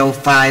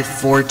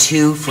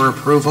 180542 for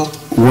approval.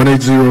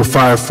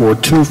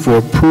 180542 for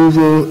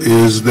approval.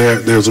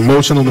 There's a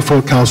motion on the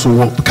floor,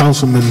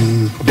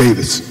 Councilman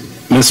Davis.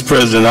 Mr.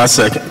 President, I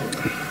second.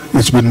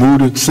 It's been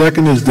moved and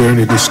second. Is there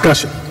any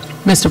discussion?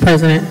 Mr.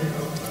 President,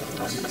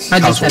 I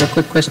just had a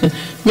quick question.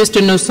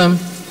 Mr. Newsom,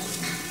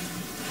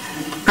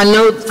 I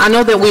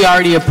know that we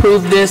already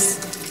approved this,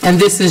 and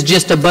this is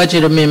just a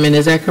budget amendment,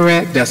 is that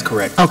correct? That's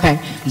correct. Okay,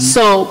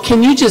 so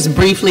can you just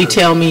briefly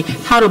tell me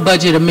how do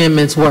budget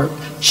amendments work?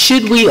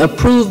 Should we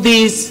approve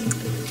these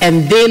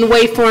and then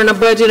wait for a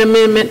budget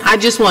amendment? I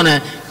just want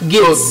to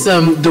get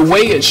some... The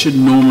way it should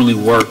normally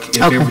work,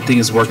 if everything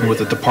is working with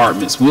the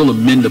departments, we'll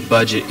amend the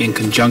budget in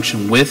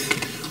conjunction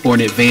with or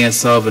in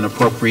advance of an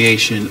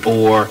appropriation,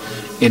 or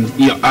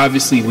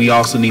obviously we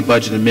also need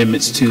budget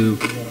amendments to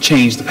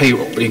change the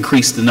payroll,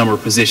 increase the number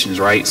of positions,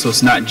 right? So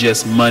it's not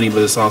just money,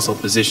 but it's also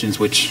positions,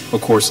 which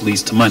of course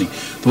leads to money.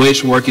 The way it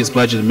should work is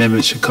budget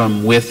amendments should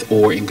come with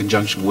or in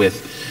conjunction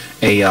with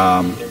a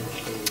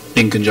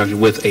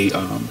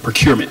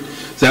procurement.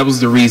 So that was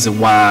the reason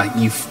why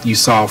you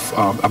saw,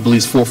 I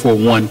believe,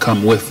 441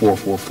 come with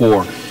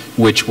 444,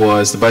 which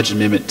was the budget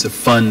amendment to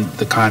fund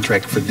the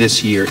contract for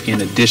this year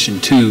in addition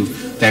to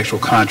the actual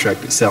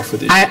contract itself for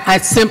this year. I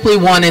simply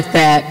wanted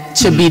that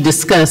to be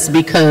discussed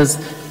because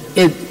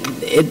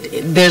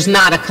there's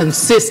not a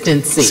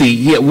consistency. See,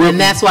 yeah, and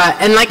that's why,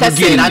 and like I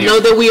said, I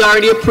know that we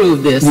already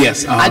approved this.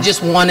 Yes. I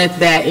just wanted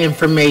that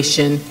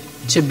information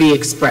to be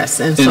expressed,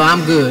 and so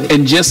I'm good.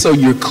 And just so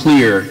you're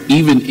clear,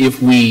 even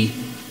if we,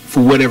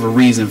 for whatever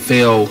reason,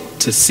 fail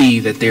to see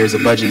that there's a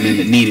budget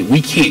amendment needed,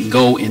 we can't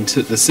go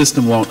into, the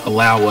system won't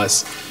allow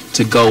us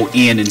to go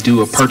in and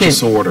do a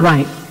purchase order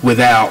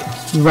without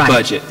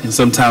budget. And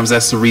sometimes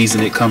that's the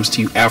reason it comes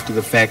to you after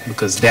the fact,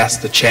 because that's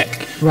the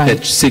check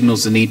that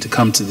signals the need to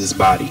come to this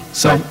body.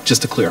 So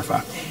just to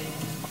clarify.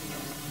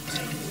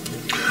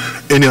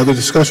 Any other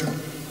discussion?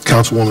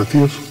 Councilwoman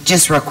Fields?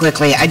 Just real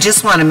quickly, I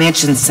just want to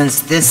mention,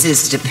 since this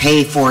is to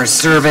pay for a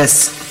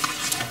service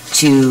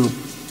to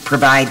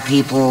provide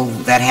people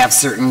that have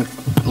certain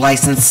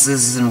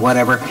licenses and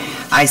whatever,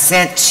 I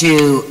sent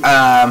to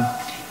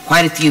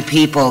quite a few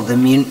people the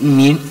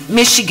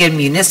Michigan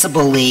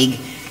Municipal League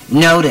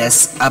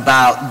notice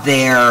about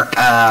their,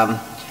 I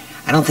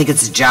don't think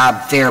it's a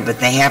job fair, but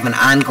they have an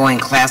ongoing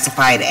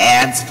classified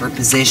ads for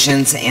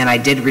positions, and I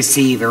did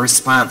receive a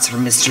response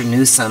from Mr.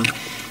 Newsom,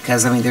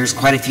 because, I mean, there's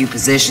quite a few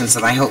positions,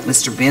 and I hope,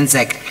 Mr.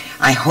 Binzek,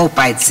 I hope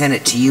I'd sent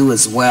it to you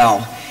as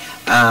well,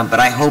 but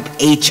I hope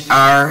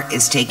HR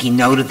is taking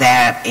note of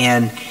that,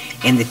 and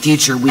in the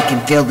future we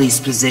can fill these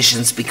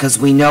positions, because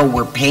we know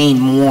we're paying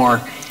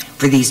more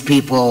for these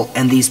people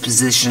and these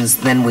positions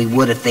than we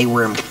would if they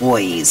were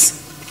employees.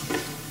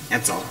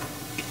 That's all.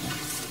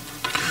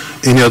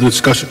 Any other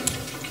discussion?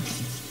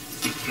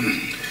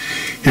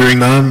 Hearing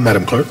none,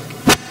 Madam Clerk.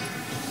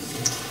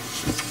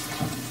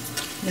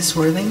 Ms.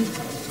 Worthing?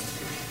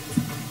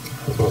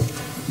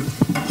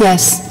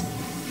 Yes.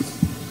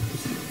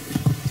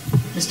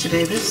 Mr.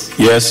 Davis?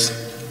 Yes.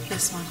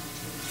 This one.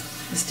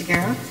 Mr.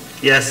 Guerra?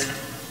 Yes.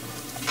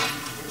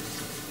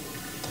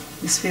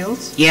 Ms.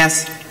 Fields?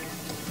 Yes.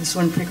 Ms.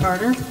 Winfrey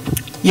Carter?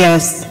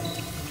 Yes.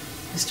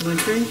 Mr.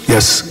 Winfrey?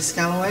 Yes. Ms.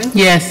 Galloway?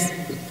 Yes.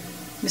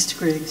 Mr.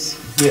 Griggs?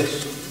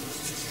 Yes.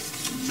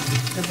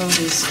 The vote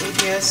is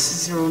 8 yes,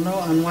 0 no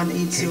on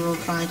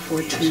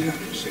 180542.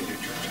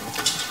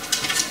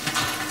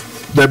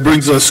 That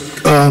brings us,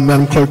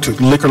 Madam Clerk, to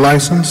liquor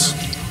license.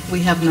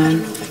 We have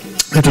none.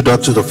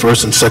 Introduction of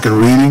first and second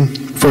reading.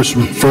 First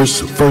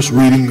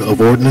reading of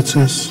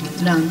ordinances.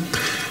 None.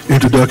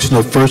 Introduction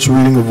of first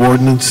reading of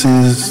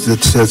ordinances.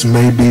 It says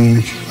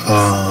maybe.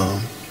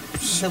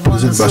 The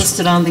one that's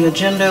listed on the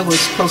agenda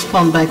was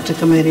postponed back to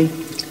committee.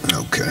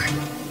 Okay.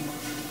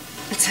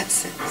 It's at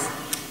 6.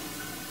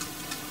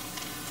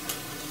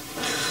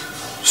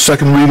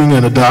 Second reading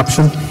and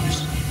adoption.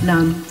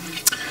 None.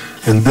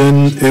 And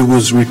then it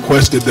was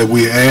requested that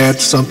we add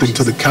something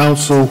to the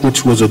council,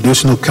 which was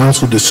additional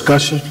council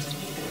discussion.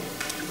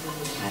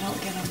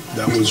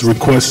 That was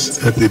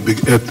requested at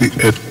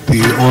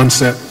the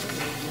onset.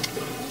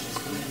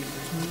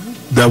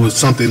 That was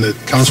something that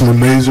Councilman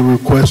Mazer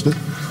requested.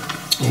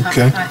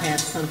 Okay. I had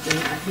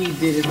something. He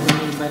did it for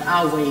me, but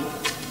I'll wait.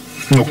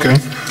 Okay.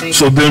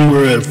 So then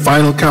we're at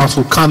final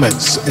council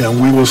comments,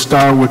 and we will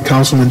start with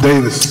Councilman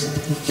Davis.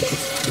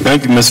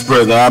 Thank you, Mr.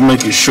 President. I'll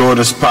make it short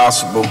as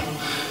possible.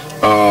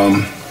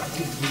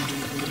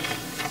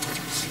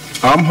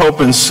 I'm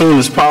hoping soon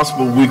as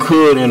possible we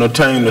could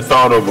entertain the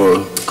thought of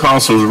a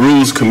council's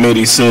rules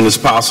committee soon as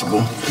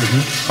possible.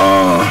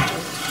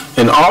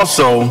 And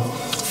also,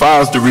 as far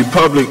as the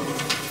Republic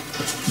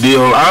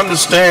deal, I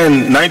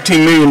understand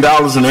 $19 million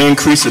in the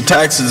increase of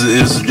taxes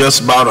is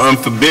just about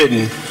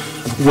unforbidden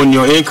when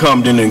your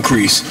income didn't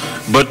increase.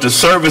 But the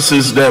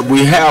services that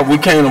we have, we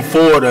can't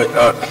afford.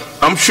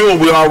 I'm sure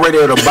we're already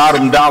at a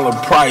bottom dollar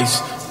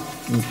price.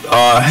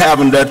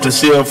 Having that to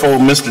CFO,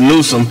 Mr.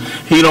 Newsom,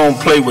 he don't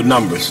play with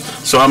numbers.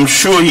 So I'm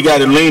sure he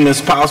got it lean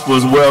as possible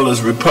as well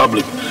as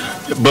Republic.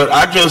 But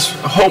I just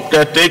hope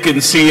that they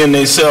can see in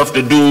themselves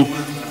to do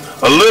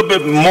a little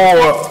bit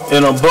more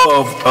and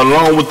above,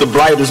 along with the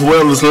blight as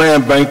well as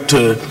land bank,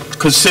 to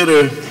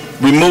consider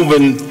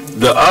removing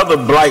the other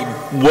blight,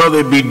 whether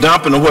it be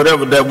dumping or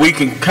whatever, that we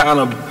can kind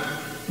of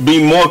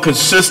be more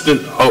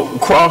consistent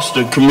across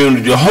the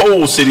community, the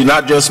whole city,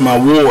 not just my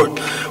ward,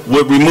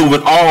 with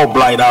removing all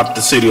blight out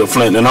the city of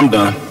Flint. And I'm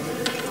done.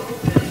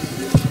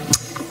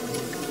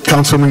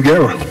 Councilman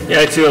Guerra.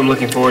 Yeah, too, I'm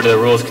looking forward to the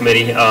Rules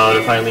Committee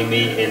to finally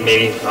meet and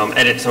maybe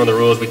edit some of the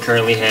rules we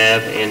currently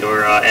have and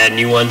or add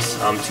new ones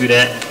to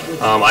that.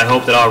 I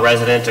hope that all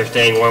residents are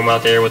staying warm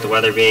out there with the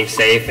weather being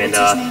safe. And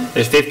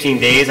there's 15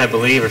 days, I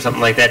believe, or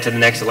something like that to the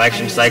next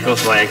election cycle.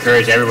 So I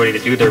encourage everybody to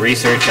do their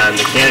research on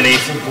the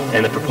candidates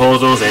and the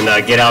proposals and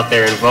get out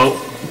there and vote.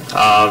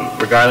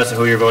 Regardless of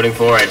who you're voting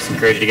for, I just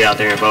encourage you to get out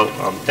there and vote.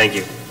 Thank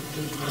you.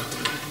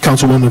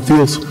 Councilwoman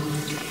Fields.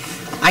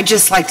 I'd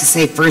just like to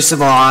say, first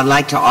of all, I'd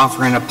like to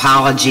offer an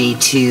apology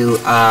to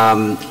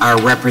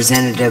our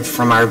representative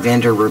from our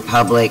vendor,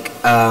 Republic.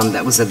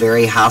 That was a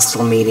very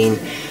hostile meeting.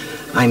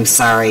 I'm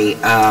sorry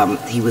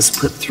he was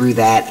put through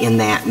that in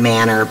that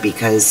manner,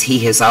 because he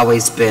has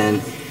always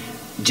been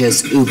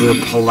just uber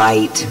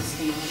polite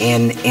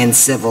and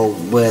civil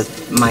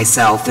with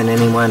myself and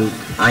anyone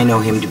I know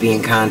him to be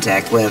in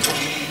contact with.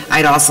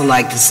 I'd also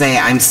like to say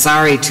I'm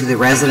sorry to the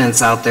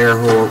residents out there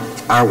who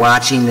are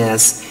watching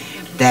this,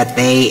 that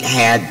they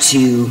had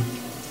to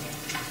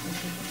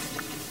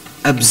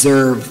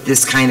observe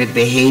this kind of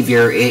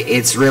behavior.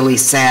 It's really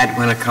sad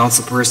when a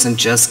council person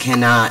just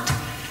cannot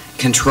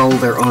control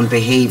their own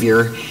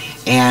behavior,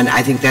 and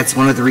I think that's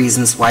one of the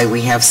reasons why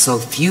we have so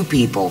few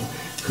people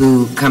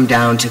who come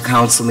down to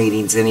council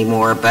meetings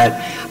anymore. But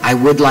I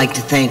would like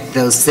to thank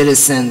those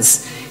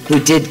citizens who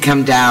did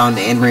come down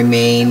and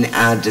remain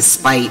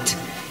despite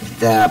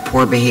the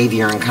poor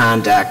behavior and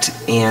conduct,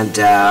 and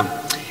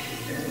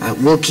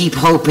we'll keep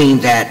hoping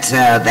that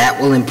that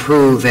will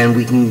improve and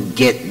we can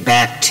get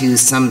back to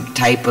some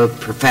type of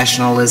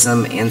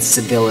professionalism and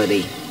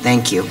civility.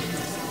 Thank you.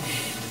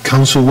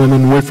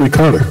 Councilwoman Winfrey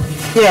Carter.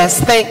 Yes,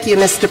 thank you,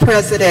 Mr.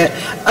 President.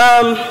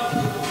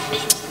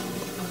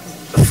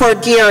 For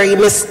Gary,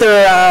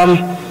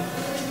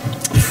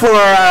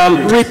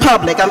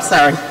 Republic, I'm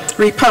sorry,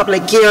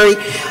 Republic, Gary,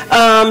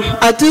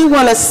 I do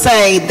want to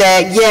say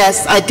that,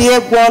 yes, I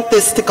did want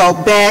this to go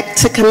back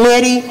to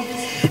committee,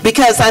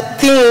 because I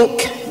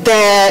think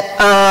that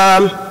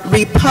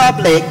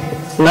Republic,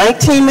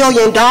 $19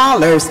 million,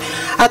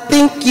 I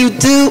think you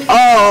do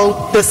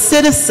owe the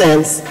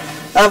citizens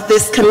of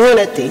this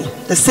community,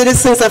 the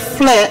citizens of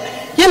Flint,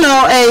 you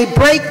know, a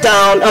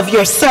breakdown of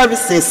your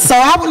services. So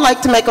I would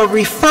like to make a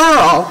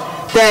referral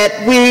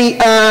that we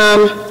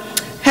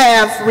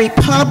have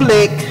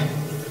Republic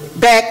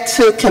back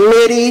to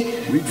committee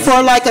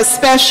for like a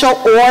special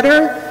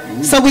order,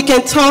 so we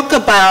can talk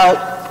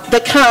about the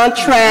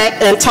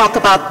contract and talk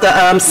about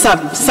the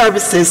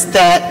services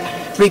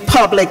that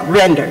Republic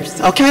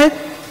renders, okay?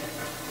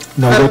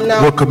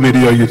 Now, what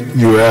committee are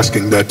you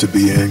asking that to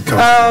be in,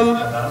 Council?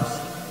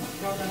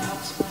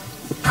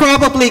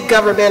 Probably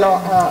governmental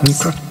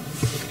ops. Okay.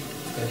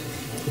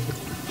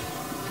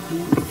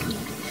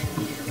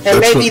 And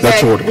maybe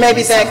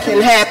that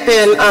can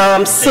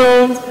happen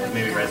soon,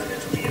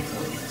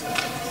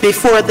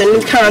 before the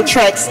new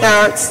contract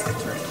starts.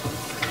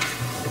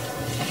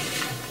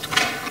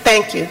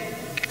 Thank you.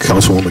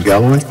 Councilwoman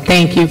Galloway?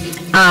 Thank you.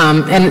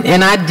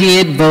 And I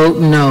did vote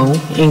no,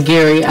 and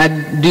Gary, I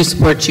do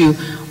support you.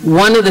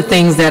 One of the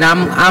things that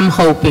I'm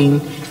hoping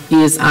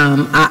is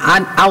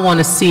I want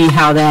to see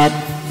how that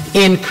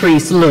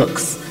increase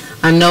looks.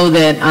 I know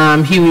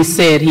that Huey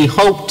said he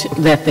hoped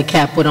that the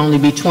cap would only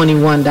be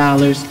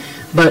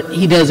 $21, but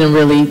he doesn't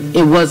really,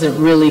 it wasn't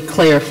really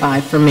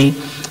clarified for me.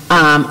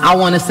 I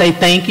want to say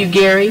thank you,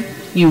 Gary.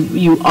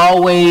 You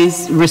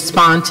always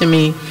respond to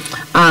me.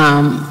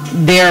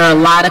 There are a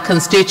lot of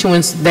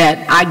constituents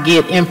that I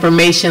get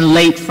information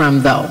late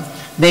from, though.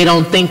 They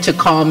don't think to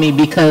call me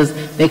because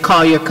they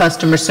call your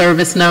customer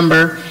service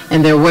number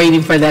and they're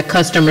waiting for that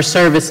customer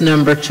service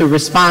number to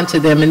respond to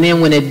them. And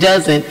then when it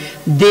doesn't,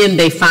 then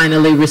they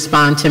finally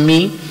respond to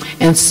me.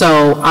 And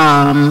so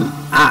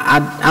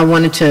I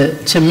wanted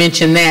to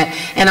mention that.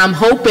 And I'm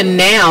hoping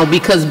now,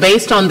 because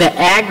based on the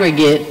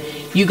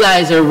aggregate, you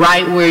guys are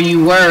right where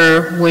you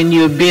were when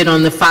you bid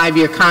on the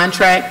 5-year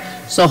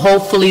contract. So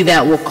hopefully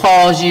that will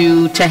cause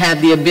you to have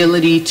the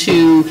ability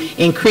to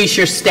increase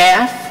your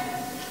staff.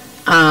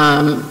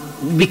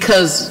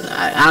 Because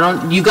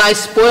you guys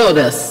spoiled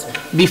us.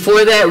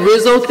 Before that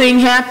Rizzo thing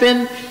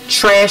happened,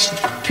 trash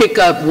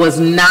pickup was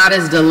not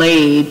as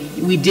delayed.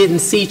 We didn't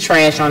see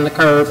trash on the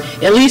curb,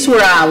 at least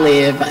where I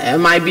live. It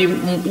might be,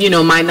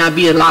 might not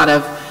be a lot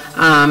of,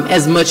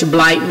 as much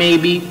blight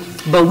maybe,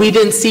 but we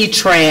didn't see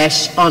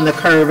trash on the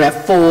curb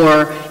at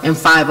 4 and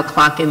 5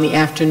 o'clock in the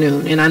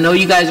afternoon. And I know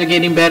you guys are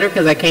getting better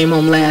because I came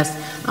home last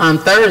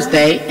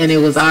Thursday and it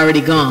was already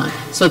gone.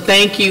 So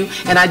thank you.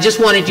 And I just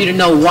wanted you to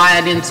know why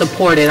I didn't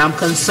support it. I'm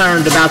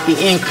concerned about the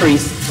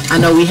increase. I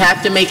know we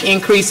have to make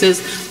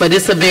increases, but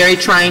it's a very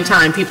trying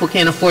time. People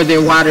can't afford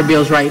their water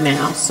bills right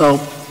now. So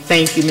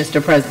thank you,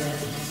 Mr. President.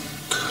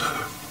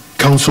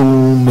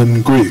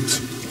 Councilman Griggs.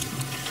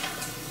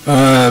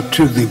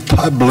 To the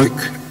public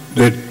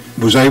that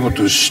was able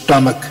to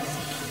stomach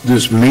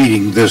this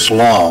meeting this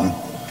long,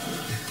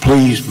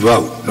 please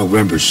vote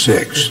November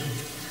 6th.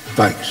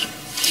 Thanks.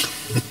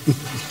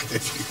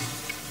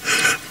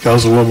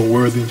 Councilwoman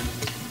Worthy.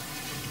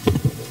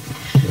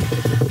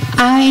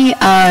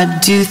 I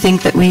do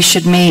think that we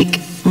should make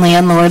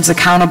landlords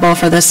accountable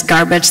for this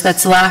garbage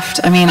that's left.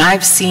 I mean,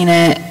 I've seen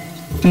it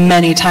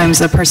many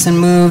times. A person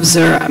moves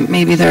or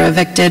maybe they're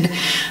evicted.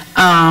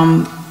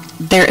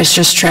 There is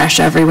just trash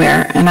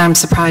everywhere, and I'm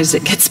surprised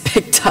it gets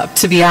picked up,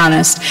 to be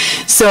honest.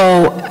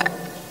 So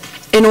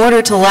in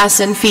order to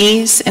lessen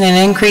fees and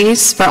an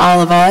increase for all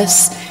of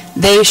us,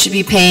 they should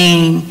be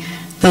paying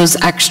those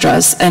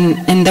extras.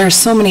 And there's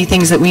so many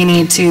things that we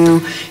need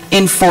to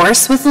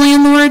enforce with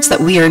landlords that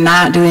we are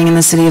not doing in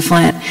the city of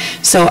Flint.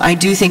 So I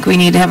do think we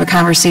need to have a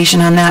conversation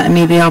on that, and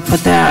maybe I'll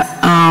put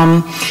that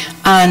on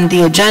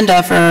the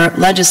agenda for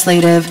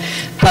legislative.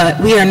 But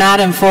we are not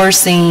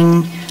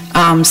enforcing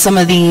some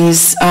of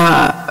these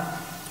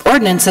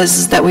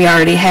ordinances that we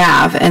already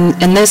have.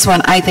 And this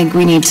one, I think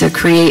we need to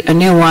create a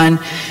new one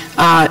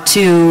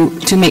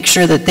to make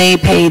sure that they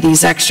pay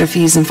these extra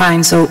fees and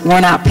fines, so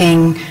we're not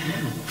paying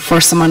for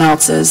someone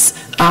else's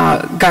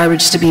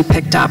garbage to be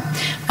picked up.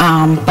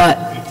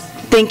 But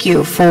thank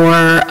you for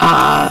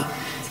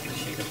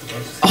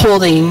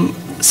holding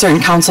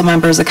certain council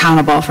members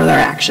accountable for their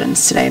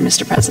actions today,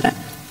 Mr. President.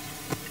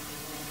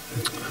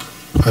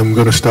 I'm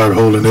going to start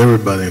holding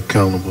everybody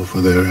accountable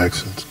for their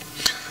actions.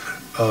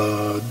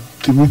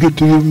 Did we get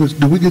to you,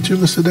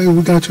 Mr. Day?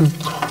 We got you?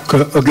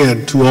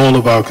 Again, to all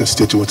of our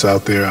constituents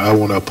out there, I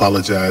want to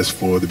apologize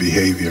for the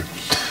behavior.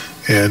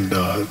 And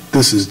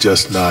this is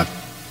just not,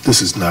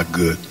 this is not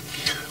good.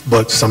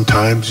 But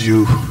sometimes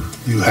you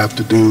have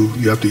to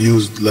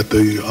let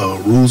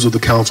the rules of the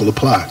council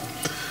apply.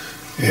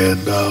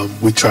 And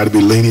we try to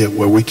be lenient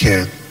where we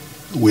can.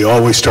 We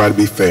always try to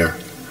be fair.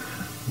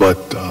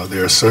 But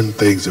there are certain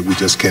things that we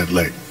just can't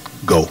let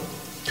go.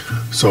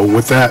 So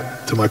with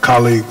that, to my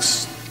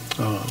colleagues,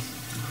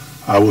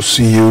 I will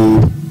see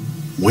you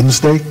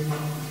Wednesday.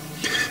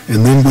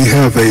 And then we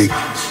have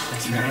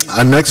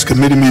our next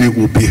committee meeting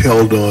will be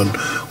held on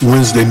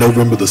Wednesday,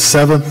 November the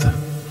 7th.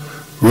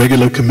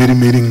 Regular committee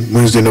meeting,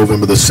 Wednesday,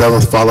 November the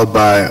 7th, followed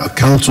by a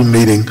council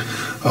meeting,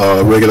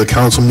 regular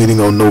council meeting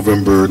on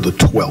November the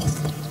 12th.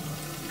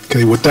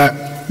 Okay, with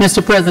that.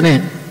 Mr.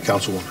 President.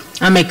 Councilwoman.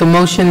 I make a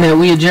motion that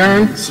we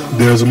adjourn.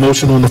 There's a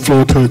motion on the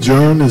floor to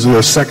adjourn. Is there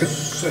a second?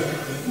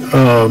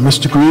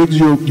 Mr. Griggs,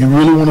 you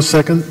really want to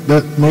second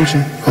that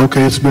motion?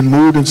 Okay, it's been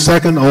moved and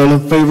second. All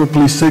in favor,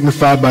 please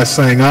signify by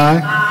saying aye.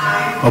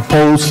 Aye.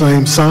 Opposed,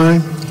 same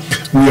sign.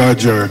 We are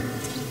adjourned.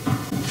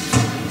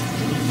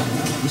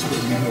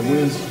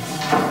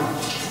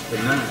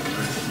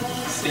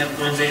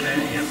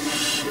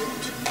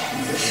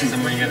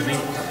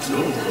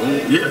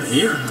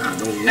 Yeah, I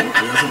don't want to.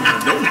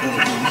 I don't want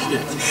to do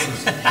shit.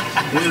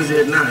 Wednesday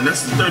at 9,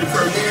 that's the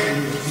 31st?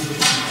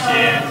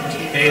 Yeah.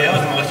 Hey, that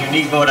was the most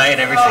unique vote I had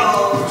ever seen.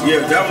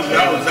 Yeah, that was a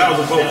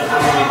vote.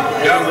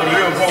 That was a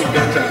real vote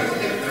that time.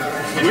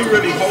 We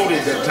really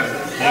voted that time.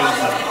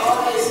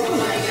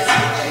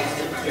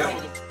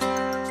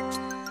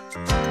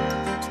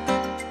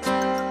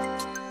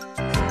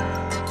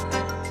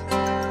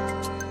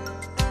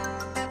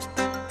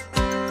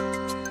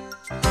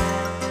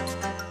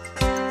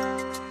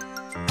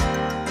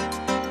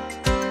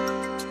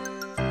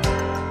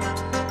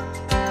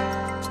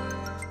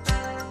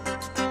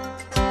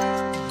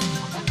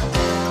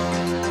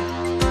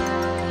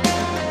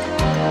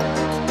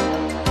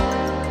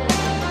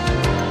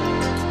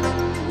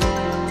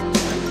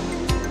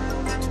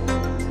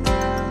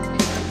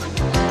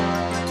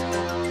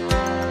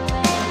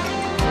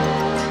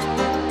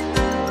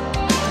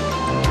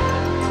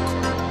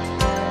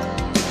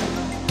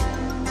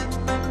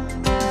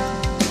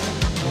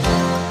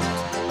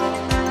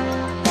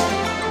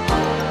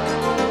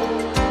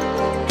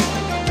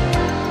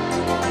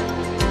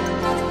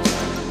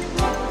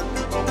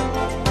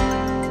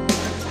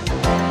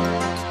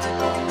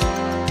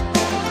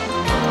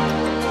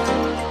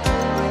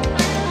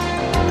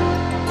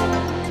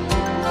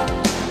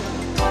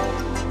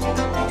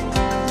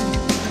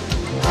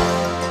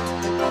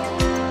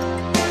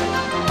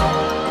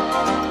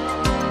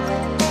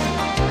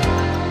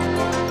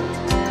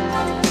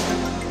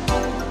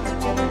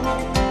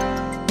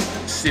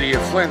 City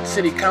of Flint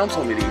City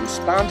Council meeting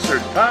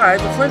sponsored by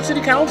the Flint City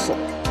Council.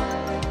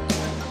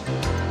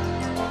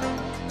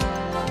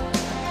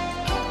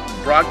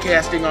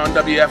 Broadcasting on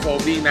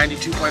WFOV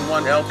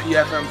 92.1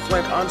 lpfm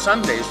Flint on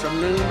Sundays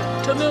from noon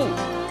to noon.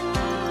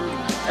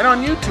 And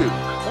on YouTube,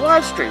 a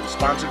live stream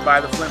sponsored by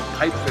the Flint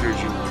Pipe Fitters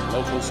Union,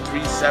 Locals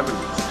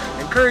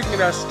 370s,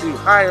 encouraging us to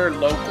hire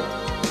local.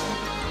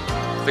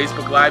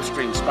 Facebook live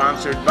stream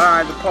sponsored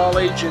by the Paul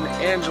H. and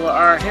Angela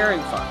R.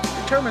 Herring Fund,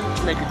 determined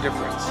to make a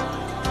difference.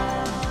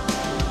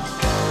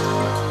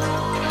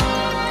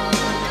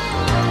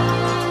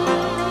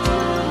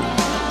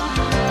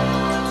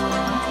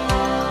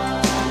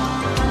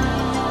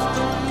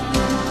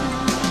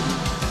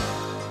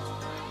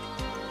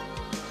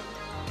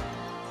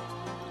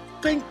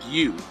 Thank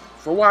you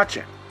for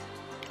watching.